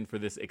tuned in for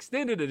this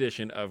extended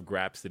edition of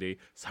Grapsody.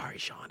 Sorry,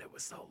 Sean, it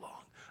was so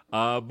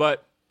long.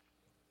 But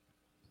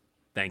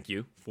thank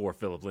you for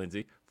Philip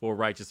Lindsay. For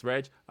Righteous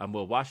Reg, I'm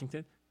Will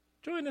Washington.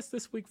 Join us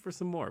this week for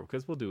some more,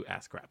 because we'll do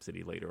Ask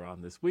Grapsody later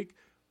on this week.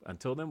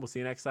 Until then, we'll see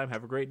you next time.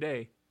 Have a great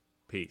day.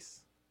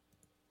 Peace.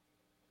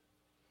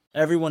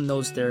 Everyone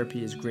knows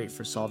therapy is great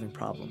for solving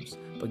problems,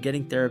 but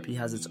getting therapy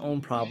has its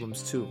own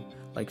problems too,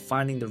 like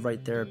finding the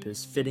right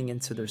therapist, fitting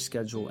into their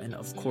schedule, and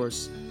of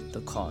course,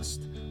 the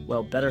cost.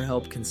 Well,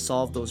 BetterHelp can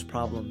solve those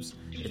problems.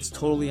 It's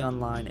totally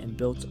online and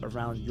built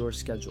around your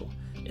schedule.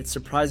 It's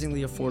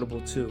surprisingly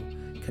affordable too.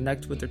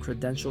 Connect with a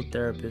credentialed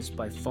therapist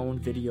by phone,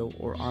 video,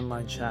 or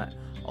online chat,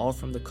 all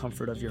from the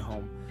comfort of your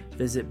home.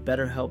 Visit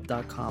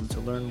BetterHelp.com to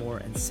learn more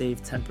and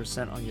save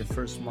 10% on your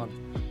first month.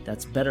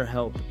 That's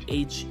BetterHelp,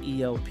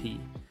 H-E-L-P.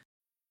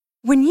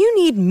 When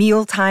you need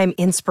mealtime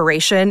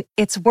inspiration,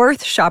 it's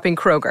worth shopping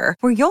Kroger,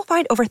 where you'll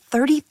find over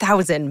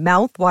 30,000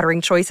 mouth-watering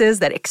choices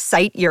that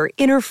excite your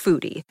inner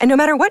foodie. And no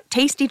matter what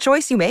tasty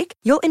choice you make,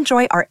 you'll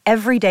enjoy our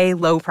everyday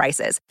low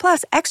prices,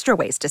 plus extra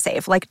ways to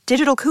save, like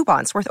digital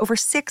coupons worth over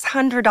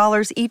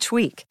 $600 each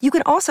week. You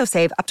can also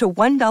save up to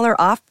 $1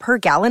 off per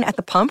gallon at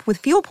the pump with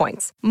fuel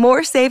points.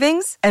 More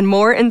savings and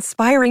more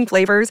inspiring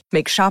flavors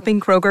make shopping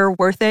Kroger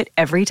worth it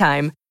every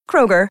time.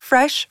 Kroger,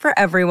 fresh for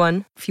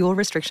everyone. Fuel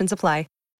restrictions apply.